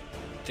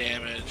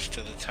 damage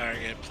to the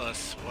target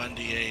plus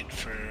 1d8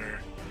 for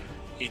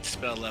each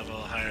spell level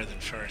higher than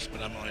first,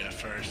 but I'm only at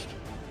first.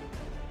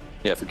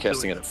 Yeah, if you're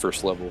casting it at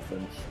first level,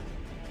 then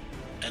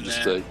And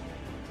just then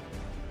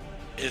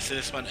is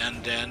this one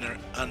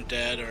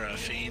undead or a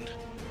fiend?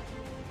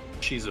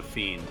 She's a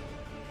fiend.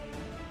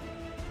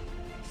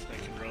 So I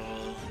can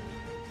roll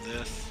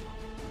this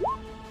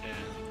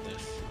and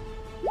this.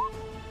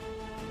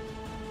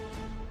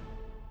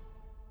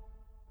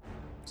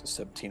 so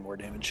 17 more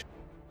damage.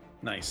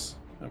 Nice.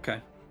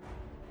 Okay.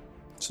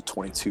 So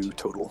 22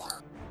 total.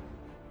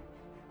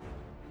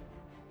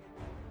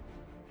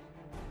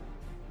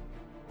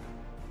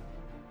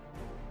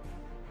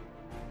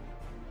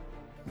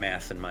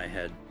 Math in my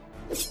head.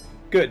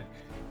 Good.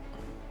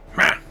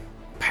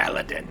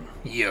 Paladin,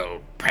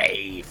 you'll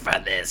pay for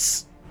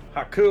this.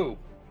 Haku.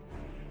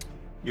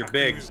 You're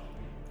big.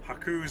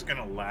 Haku's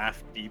gonna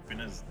laugh deep in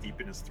his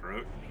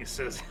throat. He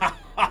says, "Ha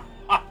ha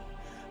ha!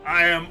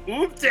 I am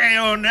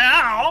Upteo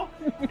now."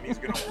 And he's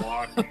gonna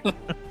walk.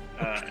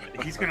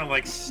 He's gonna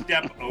like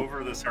step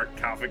over the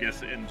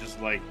sarcophagus and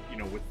just like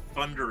with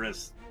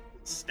thunderous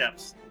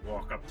steps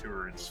walk up to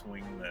her and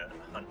swing the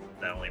Hunt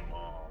Valley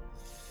Maul.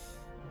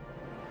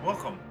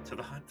 Welcome to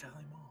the Hunt Valley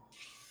Mall.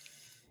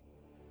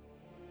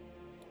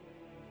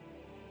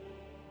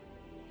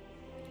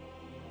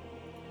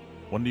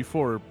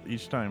 1d4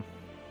 each time.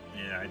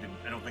 Yeah,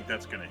 I don't think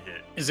that's gonna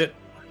hit. Is it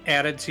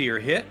added to your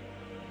hit?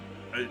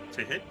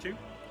 To hit too?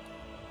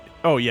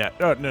 Oh, yeah.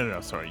 Oh, no,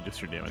 sorry.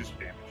 Just your damage. Just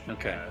damage.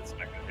 Okay. Yeah, it's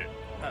not gonna hit.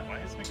 Why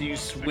is it So you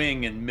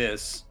swing and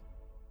miss,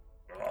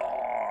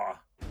 Oh,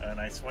 and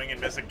I swing and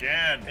miss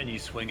again. and you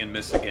swing and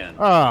miss again.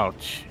 Oh,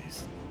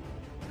 jeez.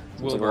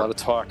 There's like a lot of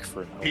talk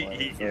for now.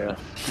 Yeah.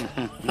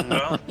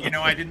 Well,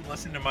 I didn't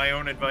listen to my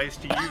own advice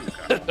to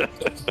you,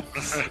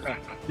 Kyle.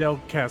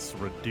 They'll cast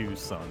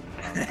Reduce on.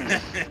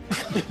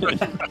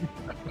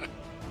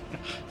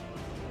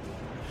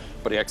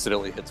 But he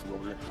accidentally hits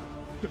Wilbur.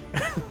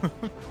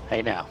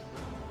 Hey now.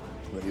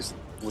 But he's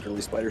literally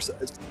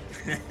spider-sized.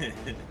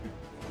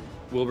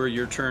 Wilbur,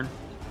 your turn.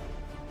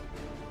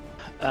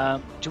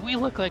 Do we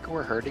look like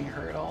we're hurting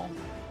her at all?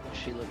 Does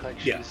she look like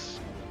she's Yeah.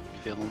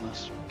 feeling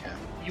this? Okay.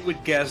 You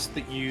would guess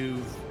that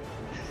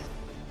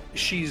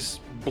she's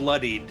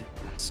bloodied,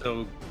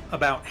 so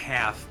about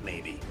half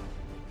maybe.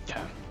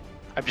 Okay.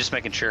 I'm just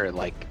making sure,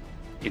 like,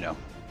 you know,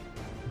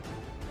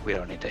 we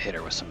don't need to hit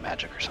her with some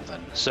magic or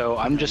something. So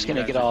I'm just You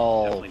gonna guys get are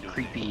all definitely doing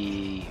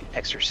creepy,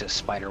 exorcist,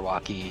 spider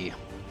walky,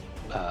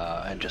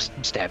 and just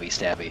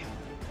stabby.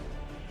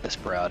 This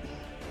broad.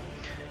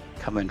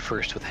 Come in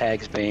first with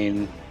Hag's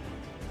Bane.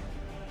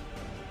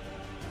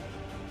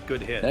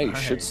 Good hit. Now you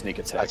Alright. should sneak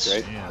attack, That's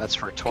right? Yeah. that's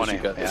for 'Cause 20. you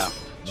got this- Yeah.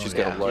 She's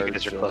Yeah, got a large. you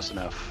guys are close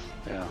enough.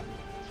 Yeah.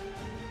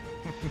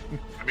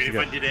 I mean, if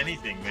I did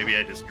anything, maybe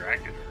I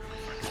distracted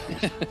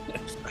her.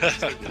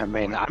 I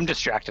mean, I'm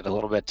distracted a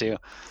little bit too.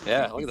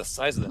 Yeah, look at the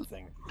size of that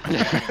thing.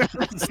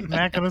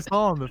 Smacking us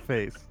all in the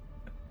face.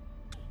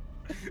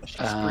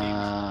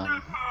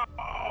 Oh,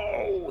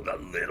 the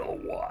little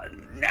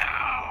one.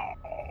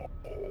 No.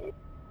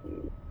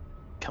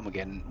 Come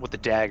again with the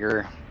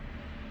dagger,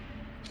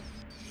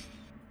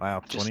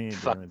 Wow, Just 28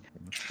 fuck-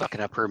 damage. fucking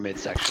up her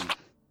midsection.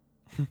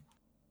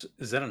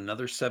 Is that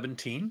another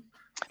 17?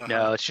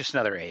 No, it's just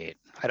another 8.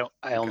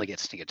 I only get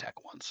sneak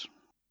attack once,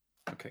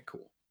 Okay,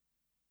 cool.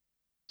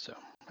 so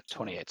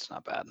 28's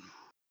not bad.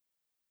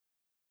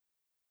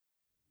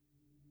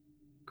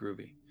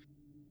 Groovy.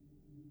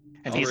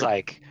 And he's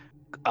Alright. like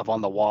up on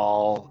the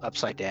wall,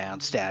 upside down,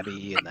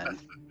 stabby, and then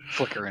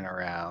flickering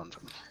around.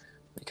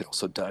 You could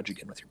also dodge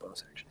again with your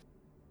bonus action.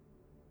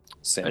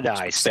 Sam, No,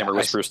 I Sam stab-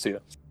 whispers to you.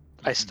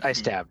 I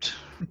stabbed.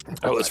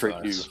 Oh, with that's my right.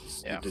 You, bonus. you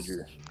Yeah. did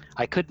your.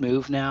 I could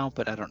move now,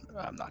 but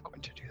I'm not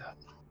going to do that.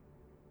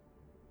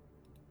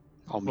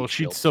 I'll Well, meet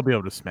she'd shield. still be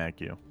able to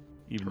smack you,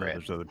 even though Right.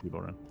 there's other people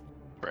around.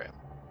 Right.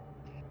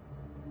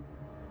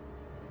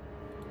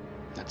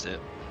 That's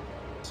it.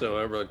 So,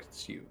 Elrug,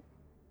 it's you.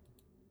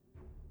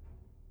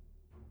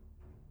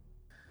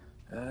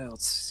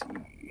 Let's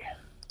see.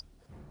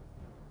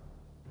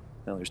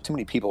 Now, there's too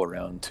many people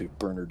around to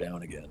burn her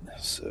down again,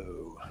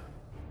 so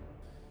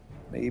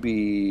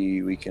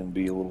maybe we can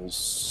be a little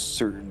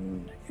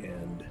certain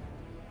and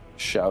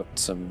shout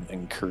some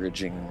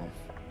encouraging,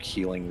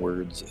 healing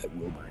words at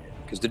Wilbur.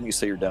 Because didn't you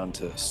say you're down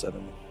to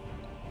 7,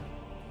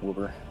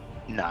 Wilbur?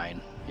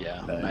 9.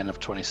 Yeah, 9. 9 of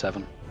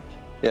 27.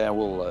 Yeah,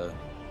 we'll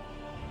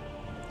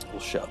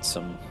shout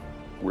some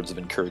words of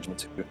encouragement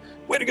to you.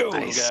 Way to go,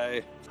 Nice.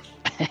 little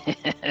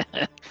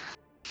guy!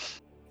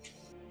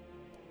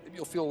 Maybe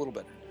you'll feel a little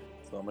better.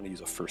 So I'm going to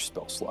use a first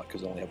spell slot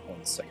because I only have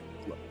 1 second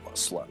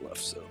slot left.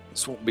 So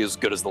this won't be as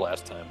good as the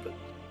last time, but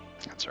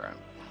That's all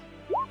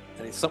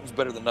right. something's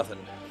better than nothing.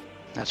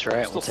 That's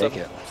right. Still We'll take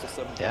it. Still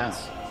 7 Yeah.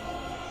 points.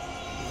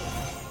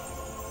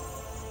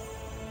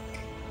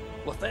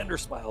 Lathander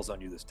smiles on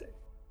you this day.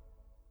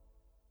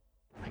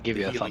 I give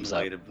you The a healing thumbs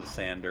up. light of the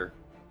Thander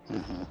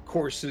Hmm.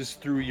 courses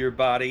through your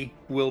body,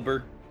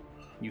 Wilbur.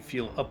 You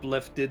feel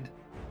uplifted.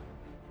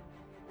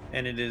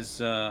 And it is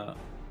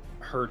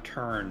her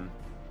turn.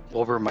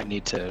 Wilbur might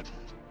need to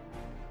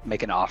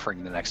make an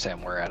offering the next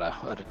time we're at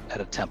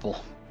a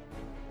temple.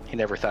 He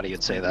never thought he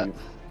would say that.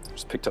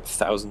 Just picked up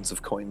thousands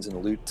of coins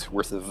and loot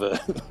worth of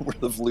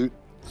worth of loot.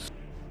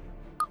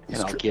 And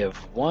I'll give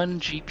 1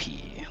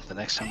 GP the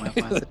next time I'm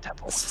at the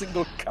temple. A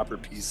single copper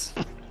piece.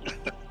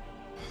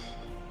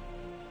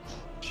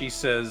 She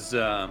says,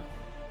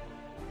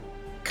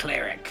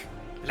 Cleric,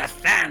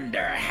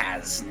 Lathander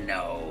has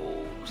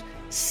no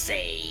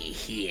say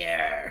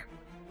here.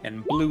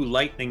 and blue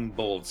lightning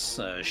bolts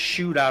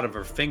shoot out of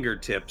her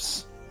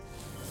fingertips.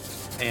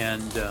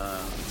 And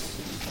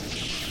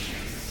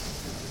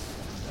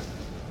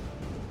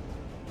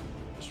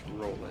just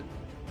roll it.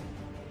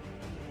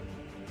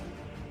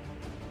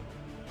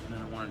 I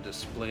don't want to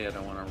display it, I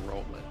want to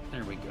roll it.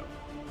 There we go.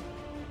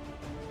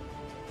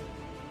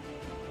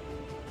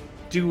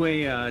 Do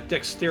a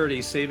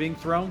dexterity saving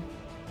throw.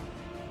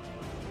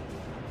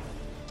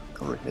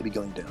 Alright, maybe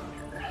going down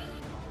here.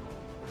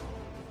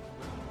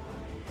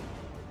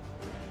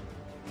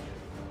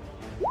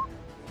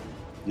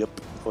 Yep,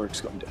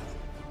 Cleric's going down.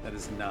 That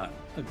is not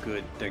a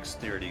good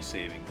dexterity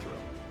saving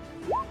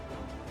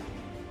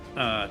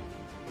throw.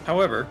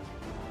 However,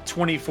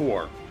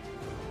 24.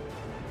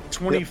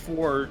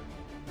 24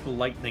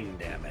 lightning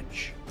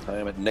damage. I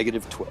am at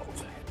negative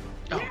 12.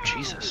 Oh,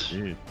 Jesus.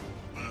 Dude.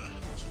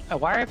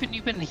 Why haven't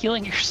you been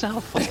healing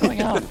yourself? What's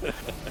going on?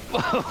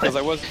 Because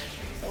I wasn't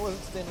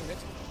standing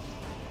next to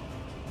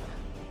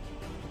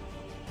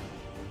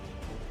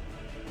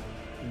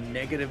him.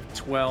 Negative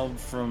 12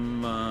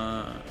 from.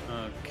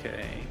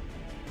 Okay.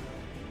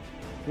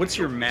 What's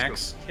your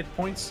max hit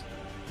points?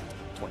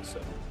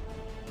 27.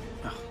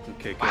 Oh,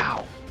 okay, good.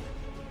 Wow.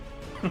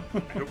 I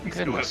hope we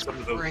still have Goodness some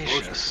of those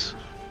gracious.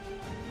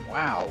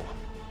 Wow.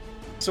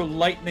 So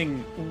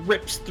lightning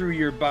rips through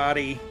your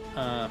body,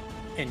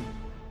 and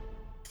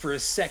for a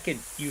second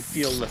you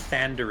feel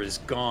Lathander is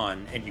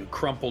gone, and you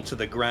crumple to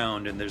the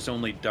ground, and there's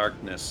only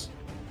darkness.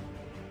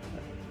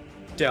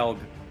 Delg.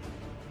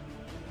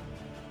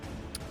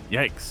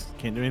 Yikes.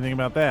 Can't do anything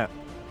about that.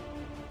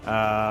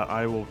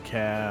 I will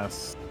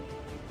cast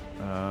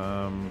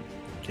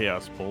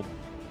Chaos Bolt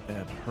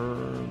at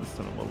her. This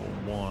time at level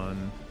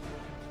 1.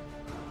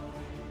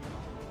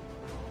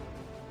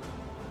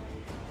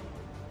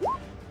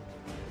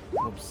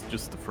 Oops,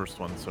 just the first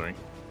one, sorry.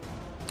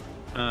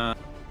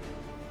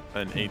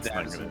 An 8's That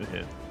not is- going to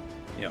hit.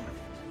 Yeah.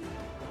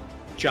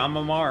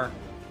 Jamamar.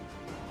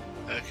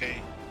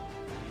 Okay.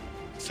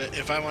 So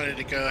if I wanted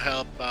to go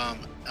help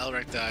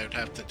Elric, I would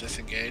have to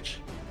disengage.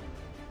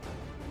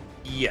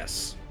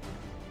 Yes.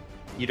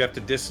 You'd have to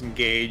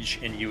disengage,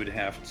 and you would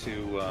have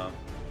to.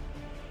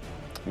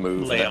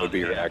 Move. Lay That on would be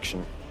your him.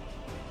 action.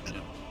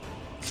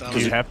 So I'm Do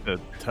you gonna- have to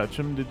touch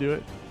him to do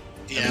it?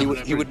 yeah, he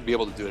whenever- wouldn't be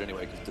able to do it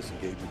anyway because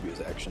disengage would be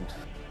his action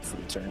for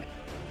the turn.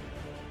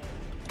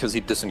 Because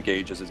he'd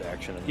disengage as his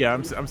action. And Yeah,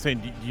 I'm saying,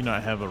 do you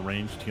not have a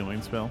ranged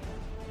healing spell?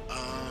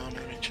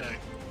 Let me check.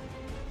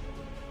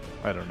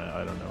 I don't know.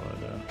 I don't know what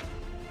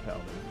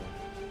paladin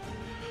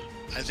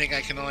is. I think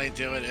I can only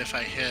do it if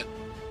I hit.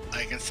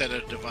 Like instead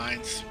of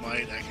divine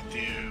smite, I can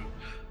do.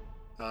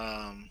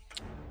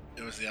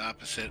 It was the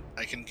opposite.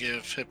 I can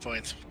give hit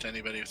points to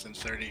anybody within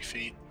 30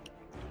 feet.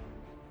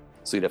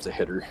 So you'd have to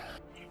hit her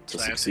to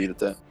So I have succeed at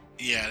that.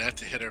 Yeah, I'd have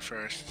to hit her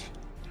first.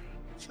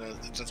 So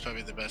that's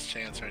probably the best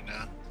chance right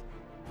now.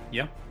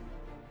 Yeah.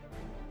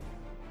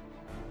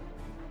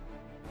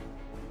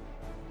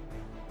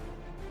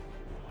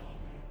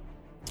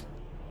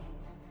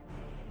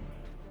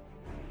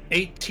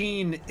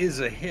 $18 is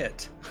a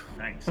hit.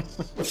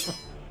 Nice.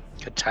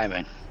 Good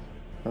timing.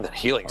 And that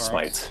healing All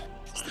right. smite.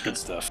 It's the good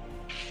stuff.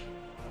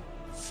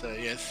 So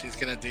yes, he's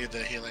gonna do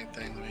the healing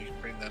thing. Let me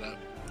bring that up.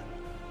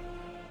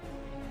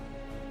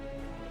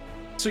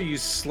 So you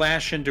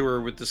slash into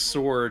her with the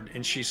sword,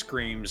 and she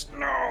screams,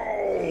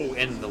 "No!"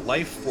 And the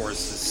life force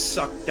is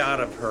sucked out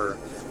of her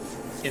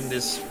in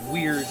this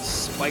weird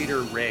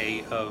spider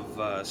ray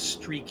of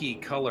streaky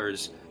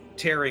colors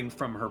tearing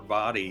from her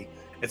body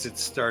as it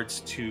starts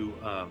to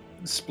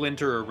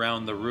splinter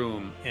around the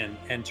room and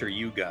enter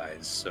you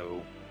guys.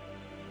 So,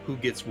 who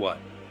gets what?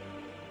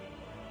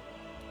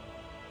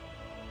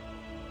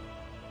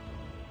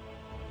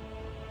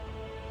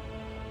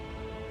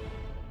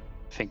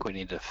 I think we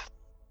need to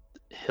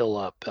heal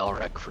up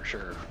Elric for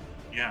sure.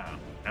 Yeah.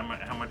 How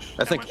much? I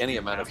how think much do any you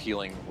amount of have?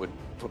 healing would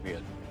put me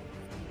at.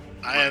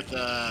 I have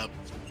the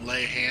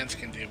lay hands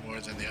can do more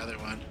than the other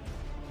one.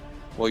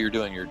 Well, you're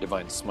doing your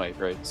divine smite,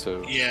 right?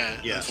 So Yeah.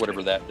 Yeah. that's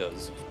whatever that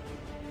does.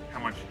 How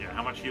much? Yeah.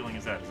 How much healing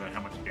is that? Is that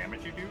how much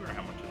damage you do, or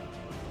how much?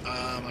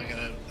 I'm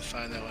gonna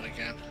find that one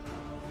again.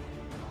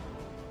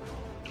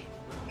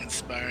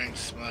 Inspiring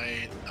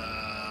smite.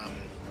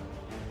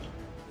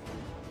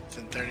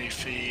 Within 30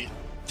 feet.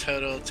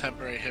 Total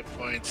temporary hit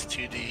points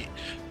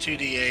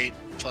 2d8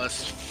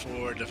 plus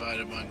 4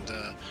 divided among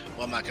the.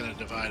 Well, I'm not gonna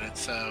divide it,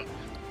 so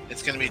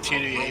it's gonna be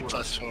 2d8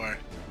 plus 4.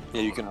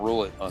 Yeah, you can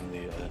roll it on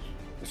the.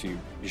 If you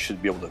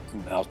should be able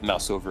to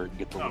mouse over it and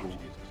get the Oh, little.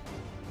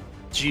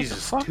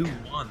 Jesus, fuck? 2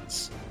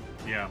 ones.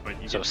 yeah,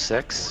 but you So get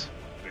 6?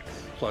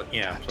 Plus,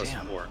 yeah, God plus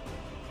damn. 4.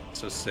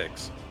 So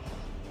 6.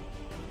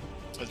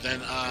 But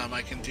then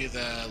I can do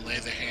the lay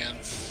the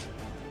hands.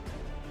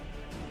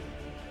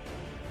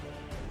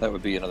 That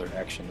would be another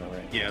action, though,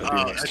 right? Yeah, That'd be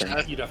Oh, your next turn.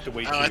 I- you'd have to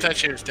wait. Oh, till I you- thought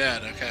she was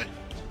dead. Okay.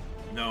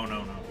 No.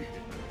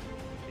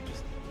 You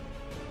just,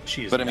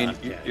 she is But I mean,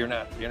 not dead. you're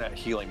not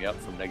healing me up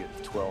from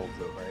 -12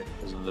 though, right?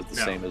 Isn't that the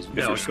No. same as if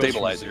No, you're it goes from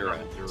stabilized?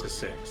 0 You're to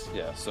 6.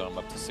 yeah, so I'm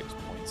up to 6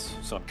 points.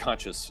 So I'm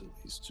conscious.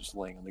 He's just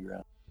laying on the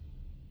ground.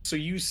 So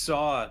you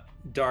saw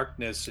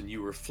darkness and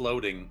you were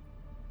floating,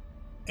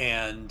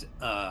 and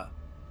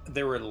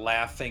there were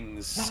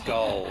laughing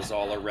skulls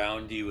all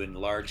around you and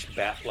large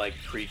bat-like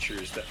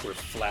creatures that were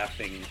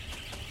flapping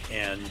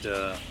and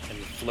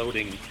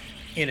floating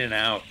in and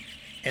out,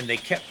 and they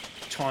kept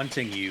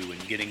taunting you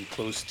and getting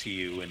close to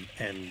you, and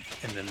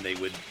then they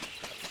would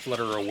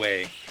flutter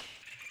away,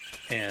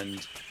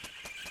 and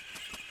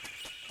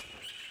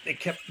they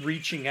kept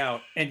reaching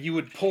out, and you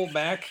would pull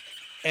back,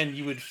 and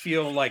you would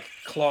feel like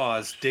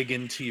claws dig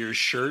into your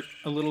shirt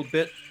a little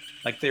bit,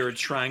 like they were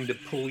trying to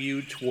pull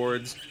you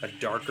towards a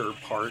darker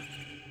part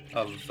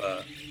of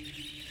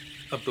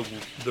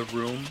the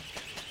room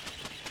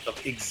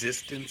of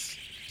existence,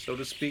 so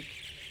to speak.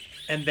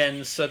 And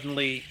then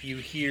suddenly you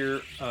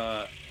hear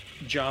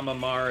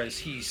Jamamar as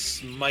he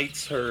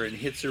smites her and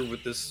hits her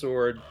with the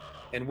sword.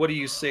 And what do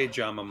you say,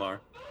 Jamamar?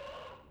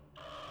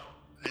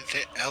 I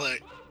say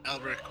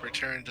Elric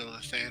returned to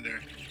Lathander.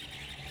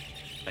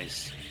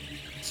 Nice.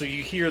 So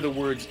you hear the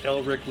words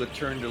Elric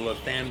return to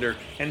Lathander,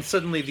 and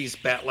suddenly these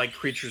bat-like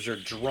creatures are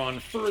drawn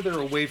further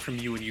away from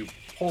you, and you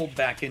pull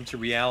back into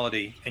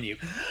reality, and you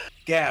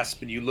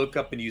gasp, and you look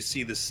up and you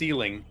see the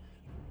ceiling.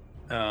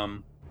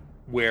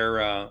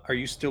 Where are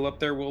you still up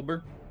there,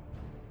 Wilbur?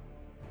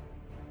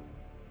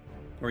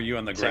 Or are you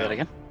on the Say ground? that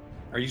again?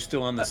 Are you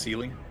still on the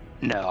ceiling?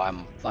 No,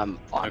 I'm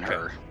on Okay.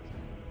 her.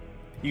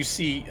 You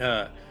see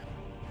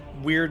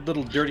weird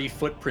little dirty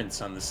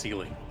footprints on the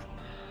ceiling,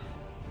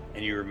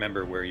 and you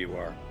remember where you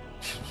are.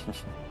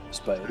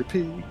 Spider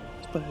pig,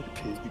 spider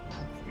pig.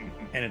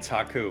 And it's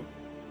Haku.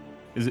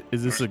 Is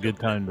this a good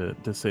time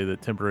to say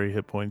that temporary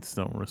hit points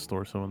don't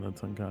restore someone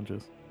that's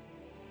unconscious?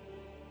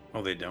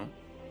 Oh, they don't?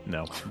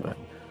 No. But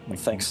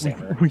Thanks,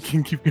 Samurai. we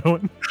can keep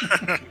going.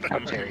 How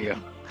dare you?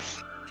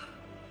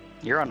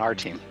 You're on our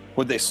team.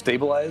 Would they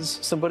stabilize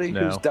somebody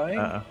No. who's dying?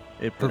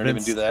 It They don't even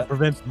prevents do that? It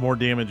prevents more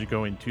damage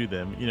going to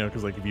them. You know,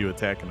 because like if you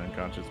attack an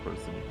unconscious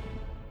person, you can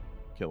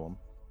kill them.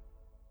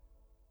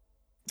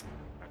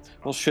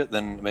 Well, shit.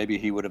 Then maybe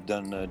he would have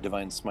done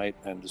Divine Smite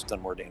and just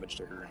done more damage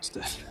to her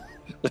instead.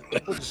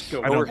 We'll just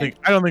go. I don't think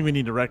we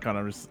need to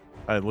retcon.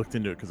 I looked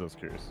into it because I was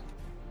curious.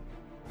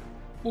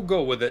 We'll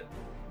go with it.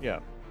 Yeah.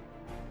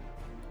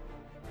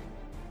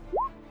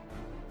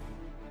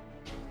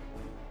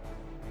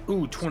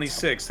 Ooh,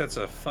 26. That's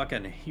a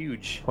fucking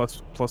huge.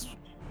 Plus. Oh,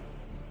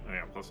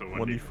 yeah, plus a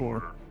 1d4. 1d4.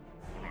 Hold on,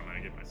 I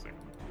get my second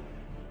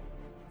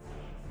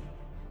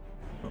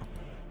one.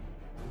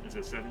 Is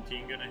a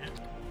 17 gonna hit?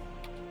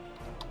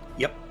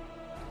 Yep.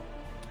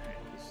 Alright,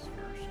 this is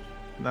first.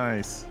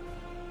 Nice.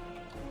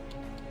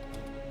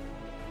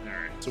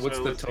 Alright. So what's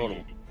the let's total?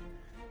 see.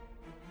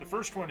 The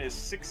first one is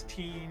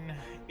 16,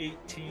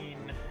 18,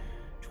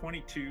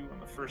 22 on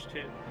the first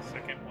hit. The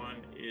second one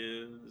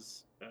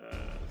is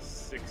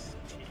 16,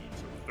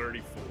 so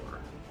 34.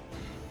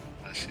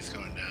 She's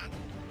going down.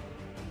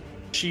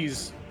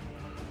 She's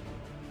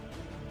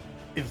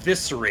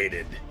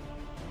eviscerated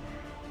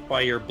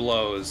by your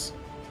blows.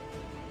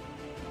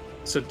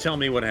 So tell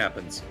me what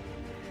happens.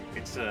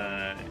 It's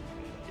I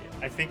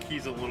think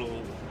he's a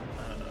little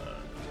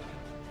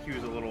he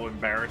was a little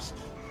embarrassed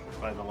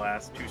by the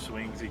last two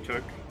swings he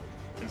took,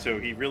 and so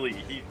he really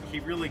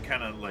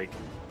kind of like,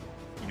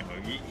 you know,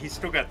 he's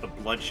still got the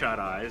bloodshot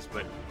eyes,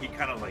 but he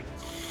kind of like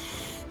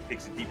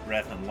takes a deep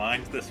breath and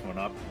lines this one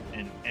up,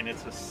 and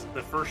it's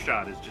the first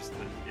shot is just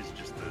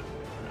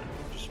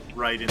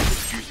right in the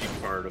juicy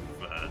part of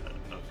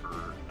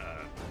her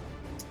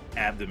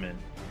abdomen,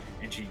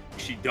 and she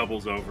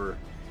doubles over,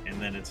 and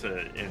then and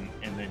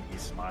then he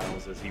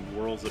smiles as he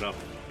whirls it up,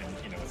 and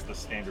you know it's the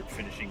standard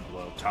finishing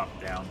blow, top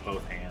down,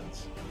 both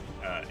hands,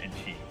 and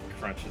she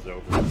crunches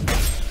over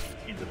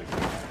into the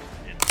ground,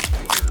 and you hear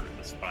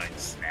the spine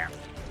snap.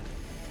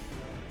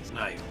 It's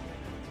nice.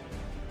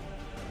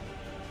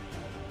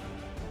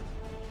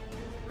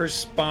 Her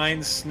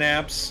spine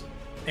snaps,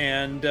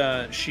 and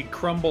she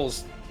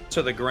crumbles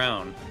to the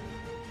ground,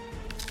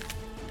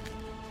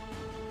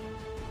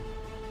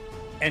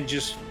 and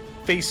just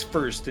face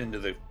first into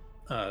the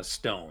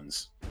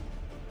stones.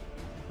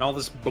 And all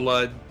this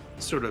blood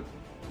sort of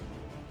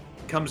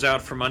comes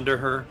out from under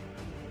her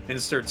and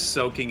starts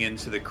soaking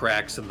into the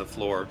cracks in the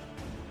floor.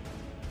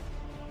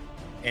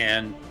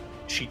 And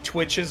she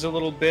twitches a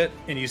little bit,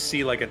 and you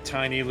see like a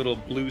tiny little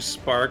blue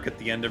spark at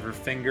the end of her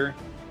finger,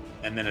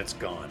 and then it's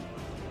gone.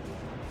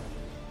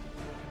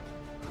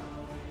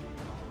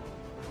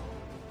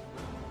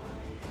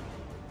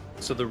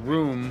 So the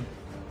room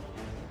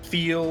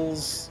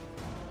feels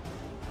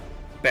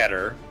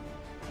better,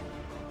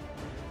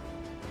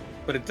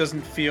 but it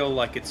doesn't feel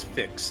like it's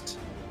fixed.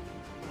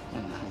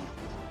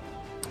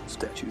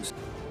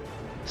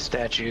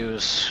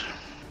 Statues.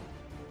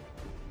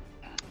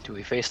 Do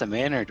we face them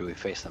in or do we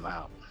face them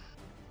out?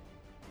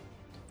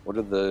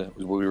 Will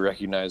we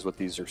recognize what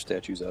these are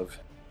statues of?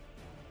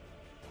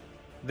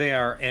 They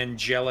are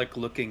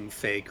angelic-looking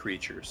fey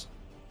creatures.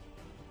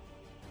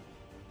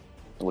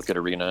 Look at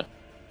Arena.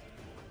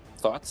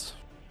 Thoughts?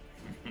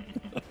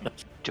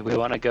 Do we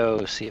want to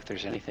go see if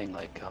there's anything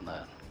like on the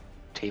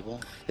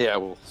table? Yeah,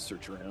 we'll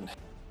search around.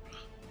 If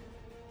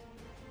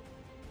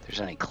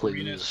there's any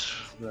clues.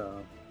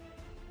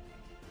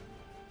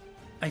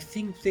 I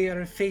think they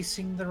are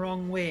facing the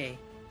wrong way.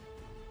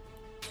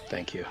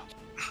 Thank you.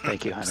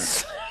 Thank you, honey.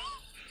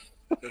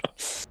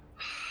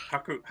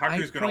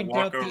 Haku's going to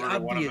walk over to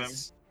one of them,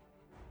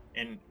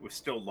 and was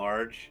still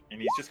large,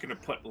 and he's just going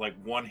to put like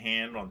one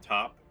hand on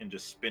top and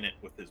just spin it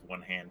with his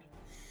one hand.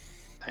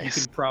 You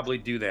can probably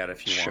do that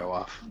if you want. Show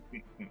off.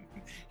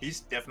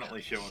 He's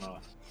definitely showing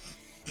off.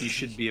 You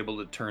should be able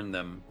to turn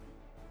them.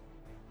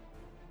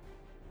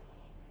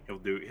 He'll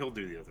do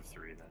the other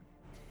three then.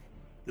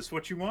 This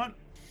what you want?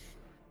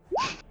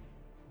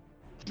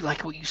 You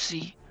like what you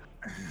see?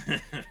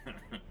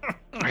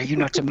 Are you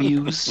not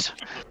amused?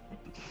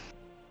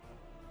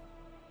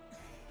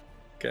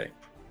 Okay.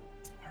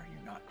 Are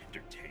you not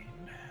entertained?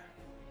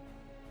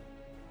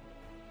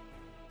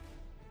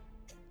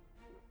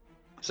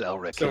 Is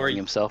Elric So are killing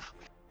you- himself?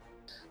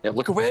 Yeah,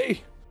 look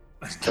away!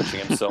 He's touching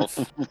himself.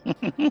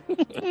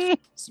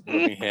 He's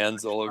rubbing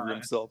hands all over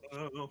himself.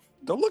 Oh,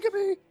 Don't look at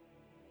me!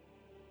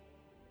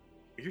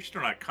 you're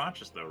still not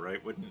conscious though,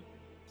 right? Wouldn't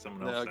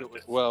someone else? No,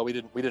 have to- well, we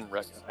didn't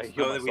recognize. I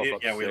healed Oh, we myself did-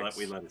 up yeah, to we 6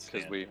 let it because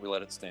stand. we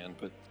let it stand,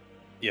 but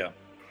Yeah.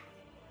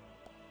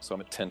 so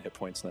I'm at 10 hit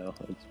points now.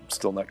 It's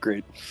still not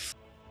great.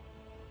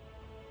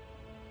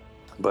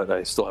 But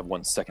I still have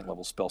 1 second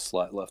level spell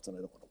slot left, and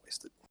I don't want to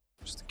waste it,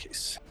 just in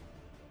case.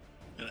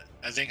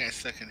 I think I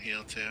second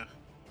heal too.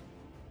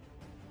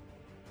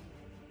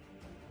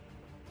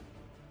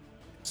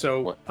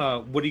 So, What?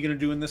 what are you going to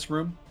do in this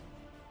room?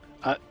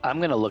 I'm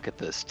going to look at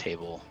this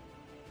table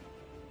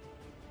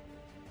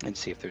and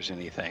see if there's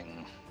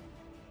anything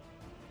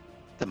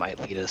that might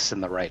lead us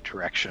in the right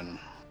direction.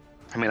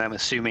 I mean, I'm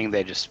assuming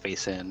they just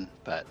face in,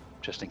 but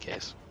just in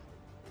case.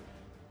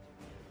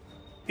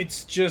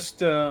 It's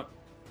just, you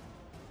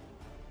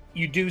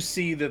do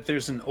see that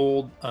there's an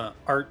old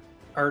art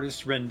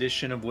artist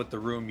rendition of what the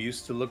room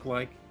used to look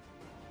like,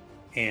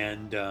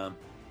 and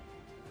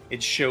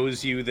it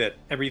shows you that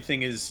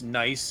everything is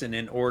nice and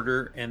in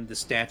order, and the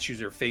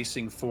statues are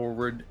facing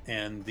forward,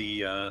 and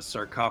the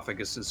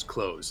sarcophagus is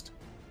closed.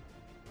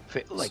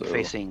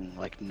 Facing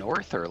like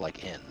north or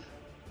like in?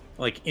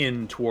 Like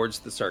in towards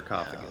the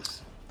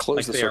sarcophagus. Close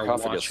like the they are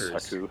sarcophagus,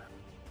 watchers. Haku,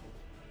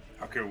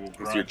 Okay, we'll with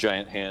your grunt.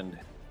 giant hand.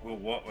 He'll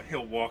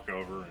walk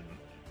over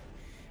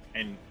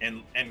and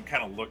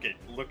kind of look at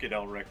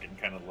Elric and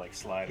kind of like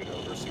slide it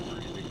over super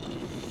easy.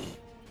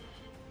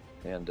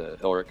 And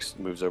Elric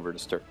moves over to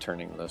start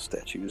turning the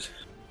statues.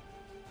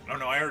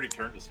 No, I already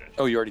turned the statue.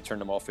 Oh, you already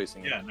turned them all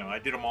facing Yeah, no, I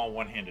did them all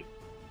one-handed.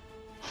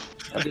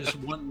 There's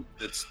one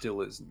that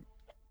still isn't.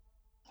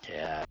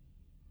 Yeah.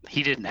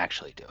 He didn't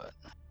actually do it.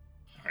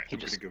 All right, He I'm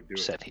just gonna go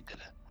do said it. he did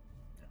it.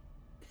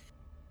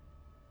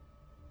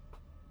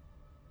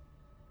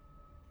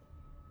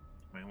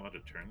 Am I allowed to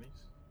turn these?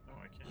 No,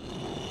 I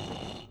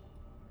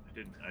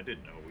can't. I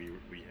didn't know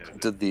we had.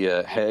 Did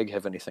the hag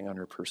have anything on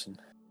her person?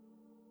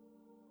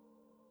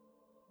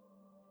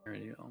 There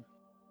you go.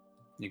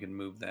 You can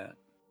move that.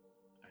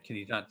 Can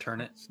you not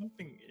turn it?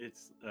 Something.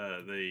 It's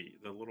the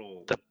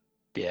little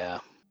Yeah.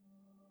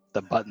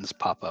 The buttons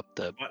pop up.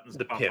 The buttons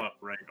the pop pip. up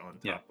right on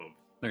top Yeah. of.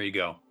 There you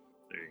go.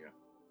 There you go.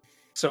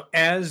 So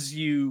as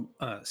you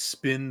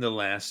spin the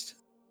last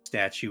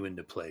statue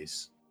into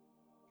place,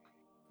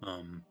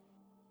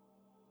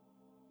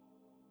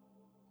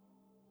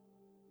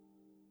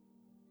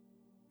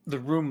 the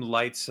room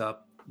lights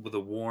up with a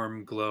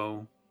warm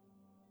glow,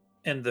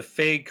 and the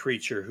Fey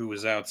creature who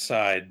was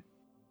outside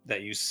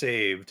that you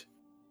saved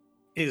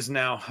is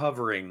now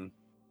hovering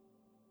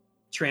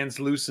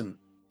translucent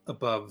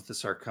above the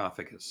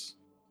sarcophagus.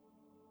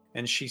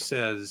 And she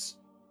says,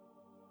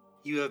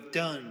 You have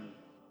done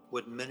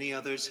what many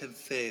others have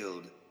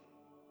failed.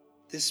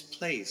 This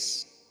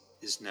place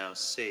is now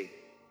safe.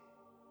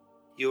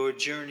 Your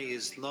journey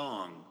is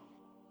long.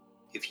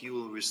 If you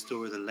will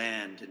restore the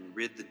land and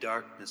rid the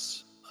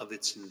darkness of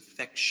its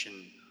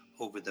infection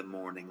over the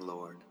Morning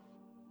Lord.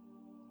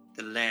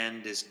 The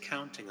land is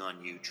counting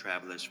on you,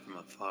 travelers from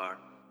afar.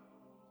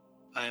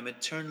 I am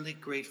eternally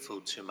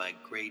grateful to my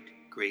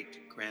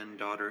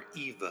great-great-granddaughter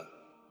Eva,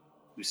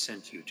 who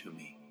sent you to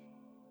me.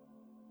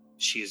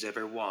 She is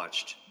ever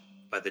watched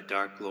by the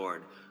Dark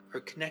Lord.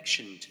 Her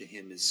connection to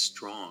him is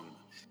strong,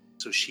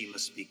 so she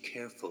must be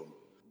careful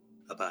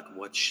about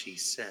what she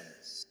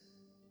says.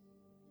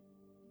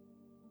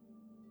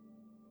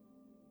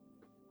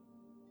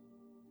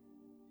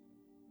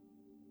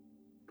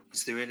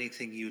 Is there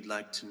anything you'd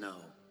like to know?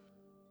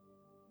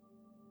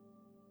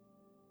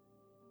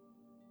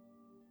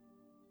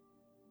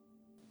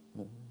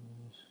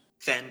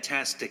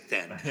 Fantastic,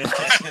 then.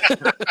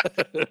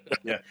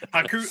 Yeah,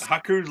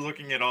 Haku's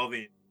looking at all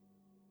the.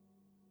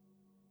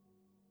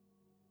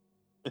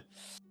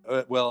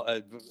 And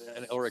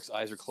Elric's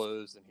eyes are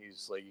closed, and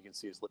he's like, you can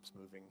see his lips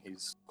moving.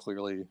 He's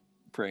clearly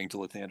praying to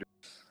Lathander.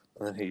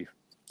 And then he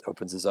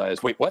opens his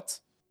eyes. Wait, what?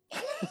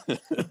 You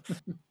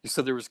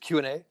said there was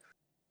Q&A?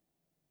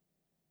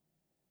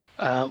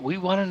 We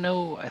want to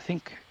know, I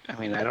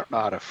don't know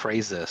how to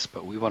phrase this,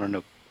 but we want to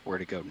know where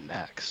to go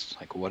next.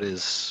 Like, what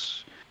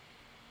is...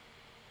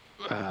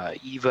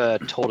 Eva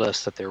told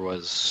us that there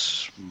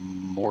was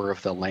more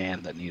of the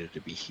land that needed to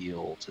be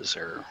healed. Is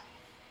there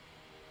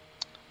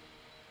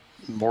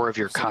more of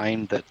your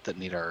kind that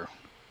need our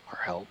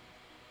help?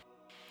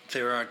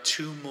 There are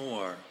two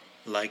more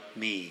like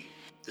me,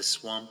 the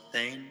Swamp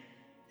Thane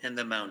and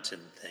the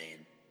Mountain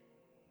Thane.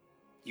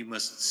 You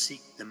must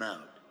seek them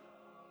out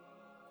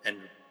and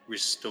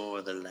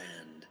restore the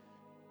land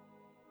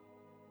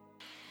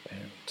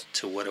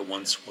to what it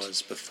once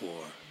was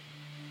before.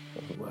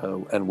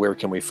 And where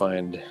can we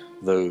find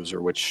those,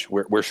 or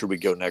where should we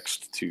go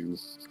next to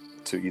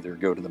either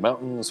go to the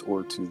mountains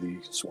or to the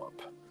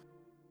swamp?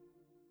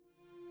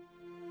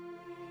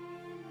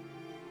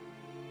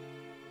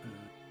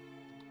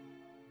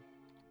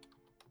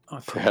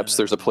 Perhaps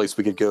there's a place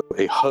we could go,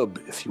 a hub,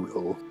 if you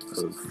will,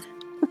 of...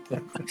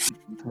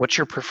 What's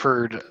your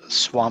preferred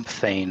Swamp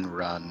Thane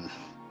run?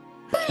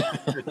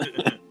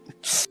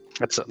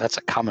 That's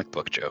a comic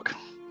book joke.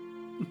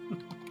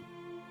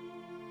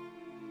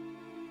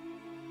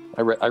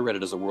 I read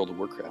it as a World of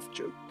Warcraft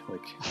joke.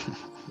 Like,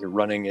 you're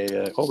running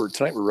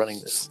tonight we're running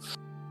this.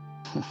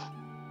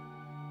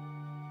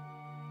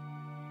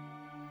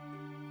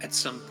 At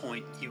some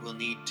point, you will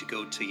need to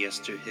go to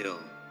Yester Hill.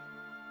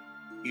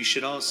 You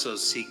should also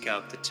seek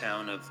out the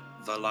town of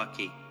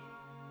Vallaki.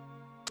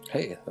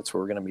 Hey, that's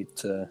where we're going to meet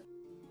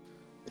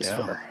this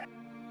summer.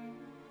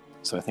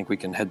 So I think we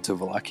can head to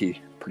Vallaki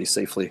pretty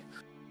safely.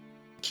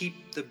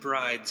 Keep the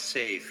bride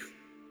safe,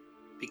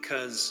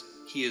 because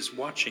he is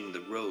watching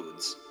the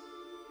roads.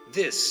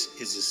 This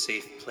is a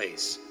safe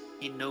place.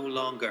 He no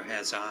longer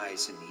has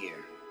eyes in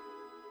here.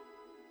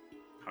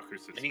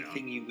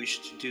 Anything you wish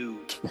to do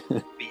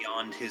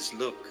beyond his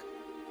look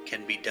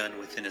can be done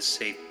within a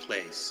safe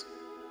place.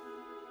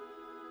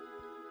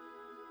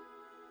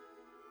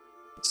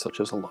 Such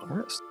as a long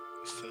rest.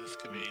 So this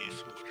could be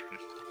useful.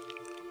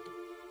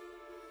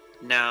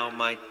 Now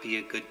might be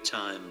a good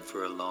time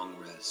for a long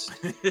rest.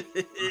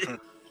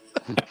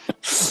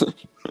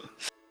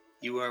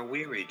 You are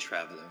weary,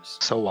 travelers.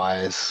 So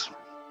wise.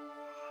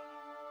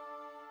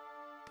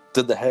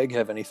 Did the hag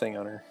have anything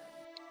on her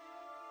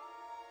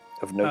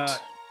of note?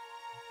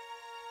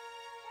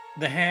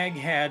 The hag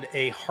had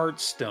a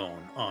heartstone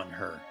on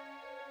her.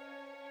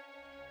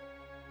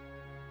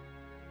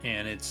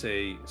 And it's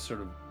a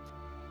sort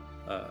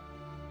of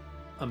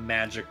a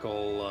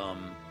magical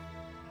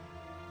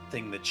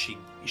thing that she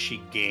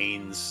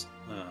gains.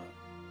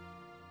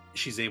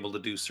 She's able to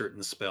do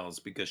certain spells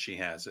because she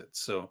has it.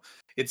 So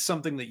it's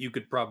something that you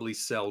could probably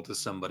sell to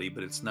somebody,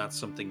 but it's not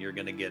something you're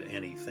going to get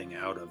anything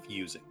out of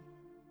using.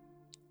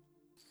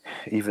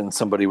 Even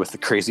somebody with the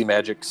crazy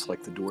magics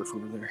like the dwarf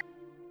over there.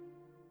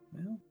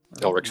 Well,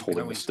 Elric's you can holding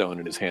the always- stone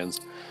in his hands.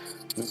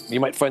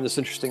 You might find this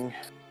interesting,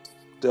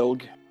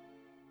 Delg.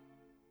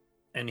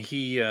 And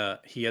he had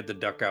to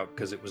duck out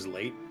because it was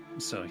late,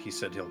 so he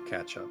said he'll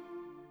catch up.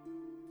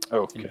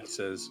 Oh, And okay. he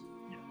says,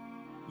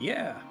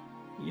 yeah,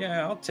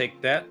 I'll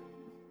take that.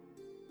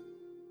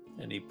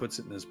 And he puts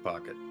it in his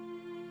pocket.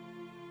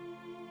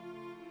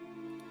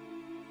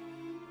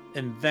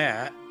 And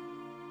that,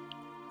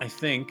 I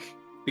think,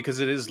 because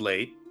it is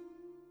late,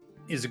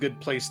 is a good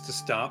place to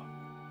stop.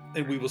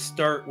 And we will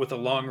start with a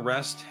long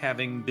rest,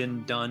 having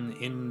been done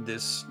in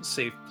this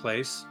safe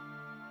place.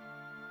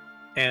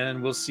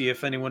 And we'll see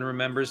if anyone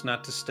remembers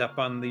not to step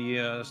on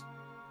the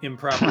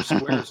improper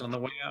squares on the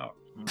way out.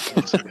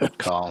 Good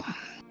call.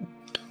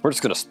 We're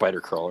just going to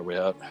spider crawl our way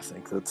out. I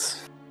think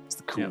that's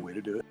the cool way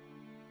to do it.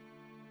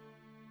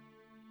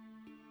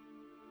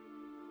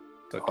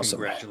 But Awesome.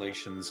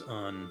 congratulations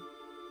on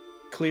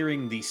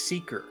clearing the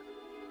Seeker.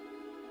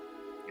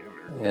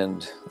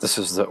 And this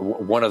is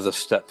one of the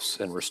steps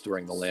in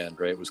restoring the land,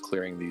 right? Was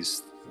clearing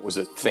these. Was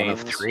it One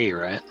of Thanes? 3,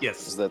 right?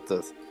 Yes. Is that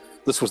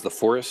this was the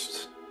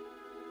forest?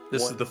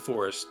 This one? is the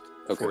forest.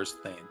 Okay. Forest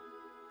Thane.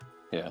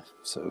 Yeah.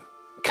 So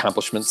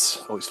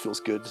accomplishments always feels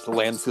good. The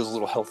land feels a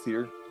little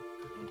healthier.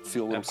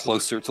 Feel a little Absolutely.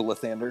 closer to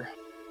Lathander.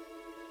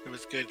 It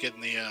was good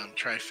getting the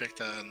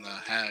trifecta and the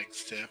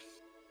hags too.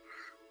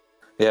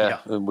 Yeah,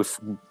 and we've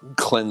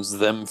cleansed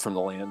them from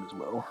the land as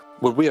well.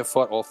 Would we have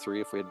fought all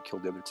 3 if we hadn't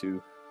killed the other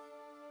 2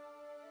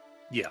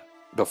 Yeah.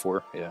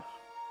 before? Yeah.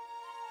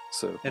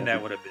 So And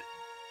that would have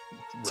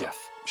been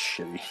rough.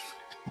 shitty.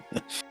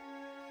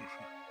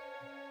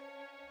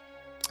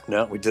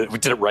 No, we did it. We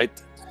did it right.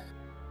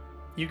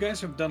 You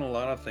guys have done a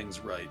lot of things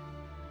right.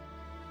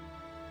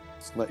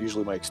 It's not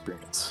usually my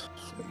experience.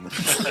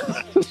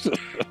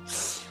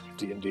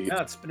 D&D.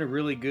 Yeah, it's been a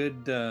really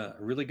good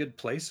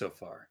play so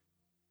far.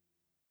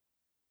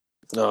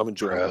 No, I'm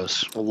enjoying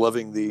Gross. it. I'm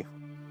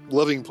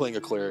loving playing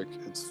a cleric.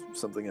 It's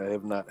something I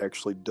have not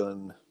actually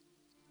done.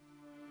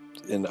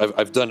 And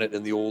I've done it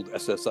in the old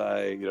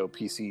SSI,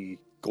 PC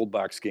gold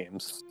box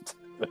games.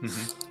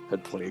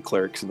 Had plenty of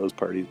clerics in those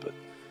parties, but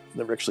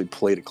never actually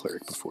played a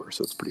cleric before,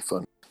 so it's pretty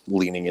fun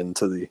leaning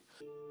into the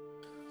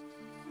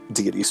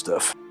deity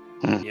stuff.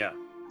 Yeah.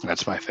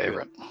 That's my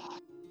favorite.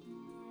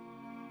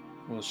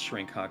 We'll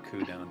shrink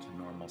Haku down to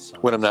normal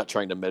size. When I'm not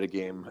trying to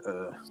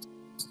metagame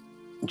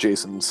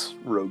Jason's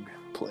rogue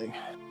playing.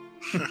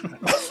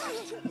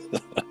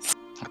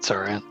 That's all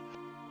right.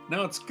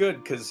 No, it's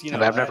good because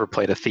And I've never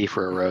played a thief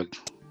or a rogue.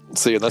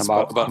 See, that's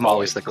I'm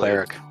always the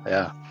cleric.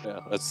 Yeah. Yeah,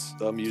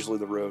 I'm usually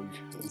the rogue,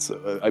 and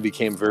so I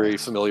became very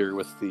familiar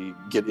with the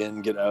get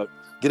in, get out,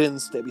 get in,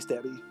 stabby,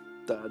 stabby,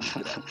 dodge,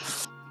 get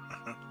out.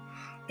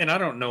 And I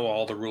don't know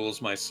all the rules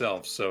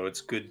myself, so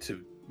it's good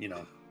to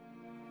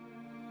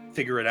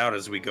figure it out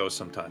as we go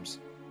sometimes,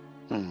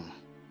 and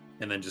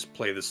then just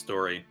play the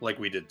story like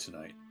we did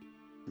tonight.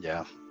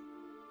 Yeah.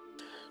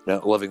 No,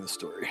 loving the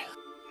story.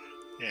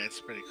 Yeah,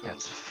 it's pretty cool. Yeah,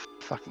 it's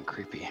fucking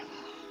creepy.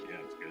 Yeah,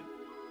 it's good.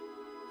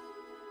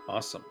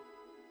 Awesome.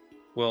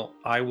 Well,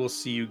 I will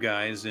see you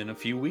guys in a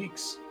few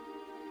weeks.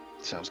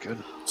 Sounds good.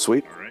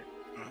 Sweet. All right.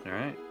 All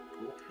right.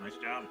 Cool. Nice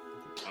job.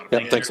 A lot of Yeah,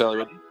 fun. thanks,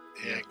 Hollywood.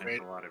 Yeah, Thanks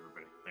great. a lot,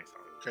 everybody. Thanks,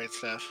 Hollywood. Great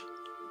stuff.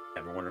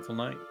 Have a wonderful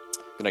night.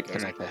 Good night, guys.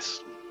 Good night,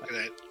 guys. Good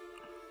night.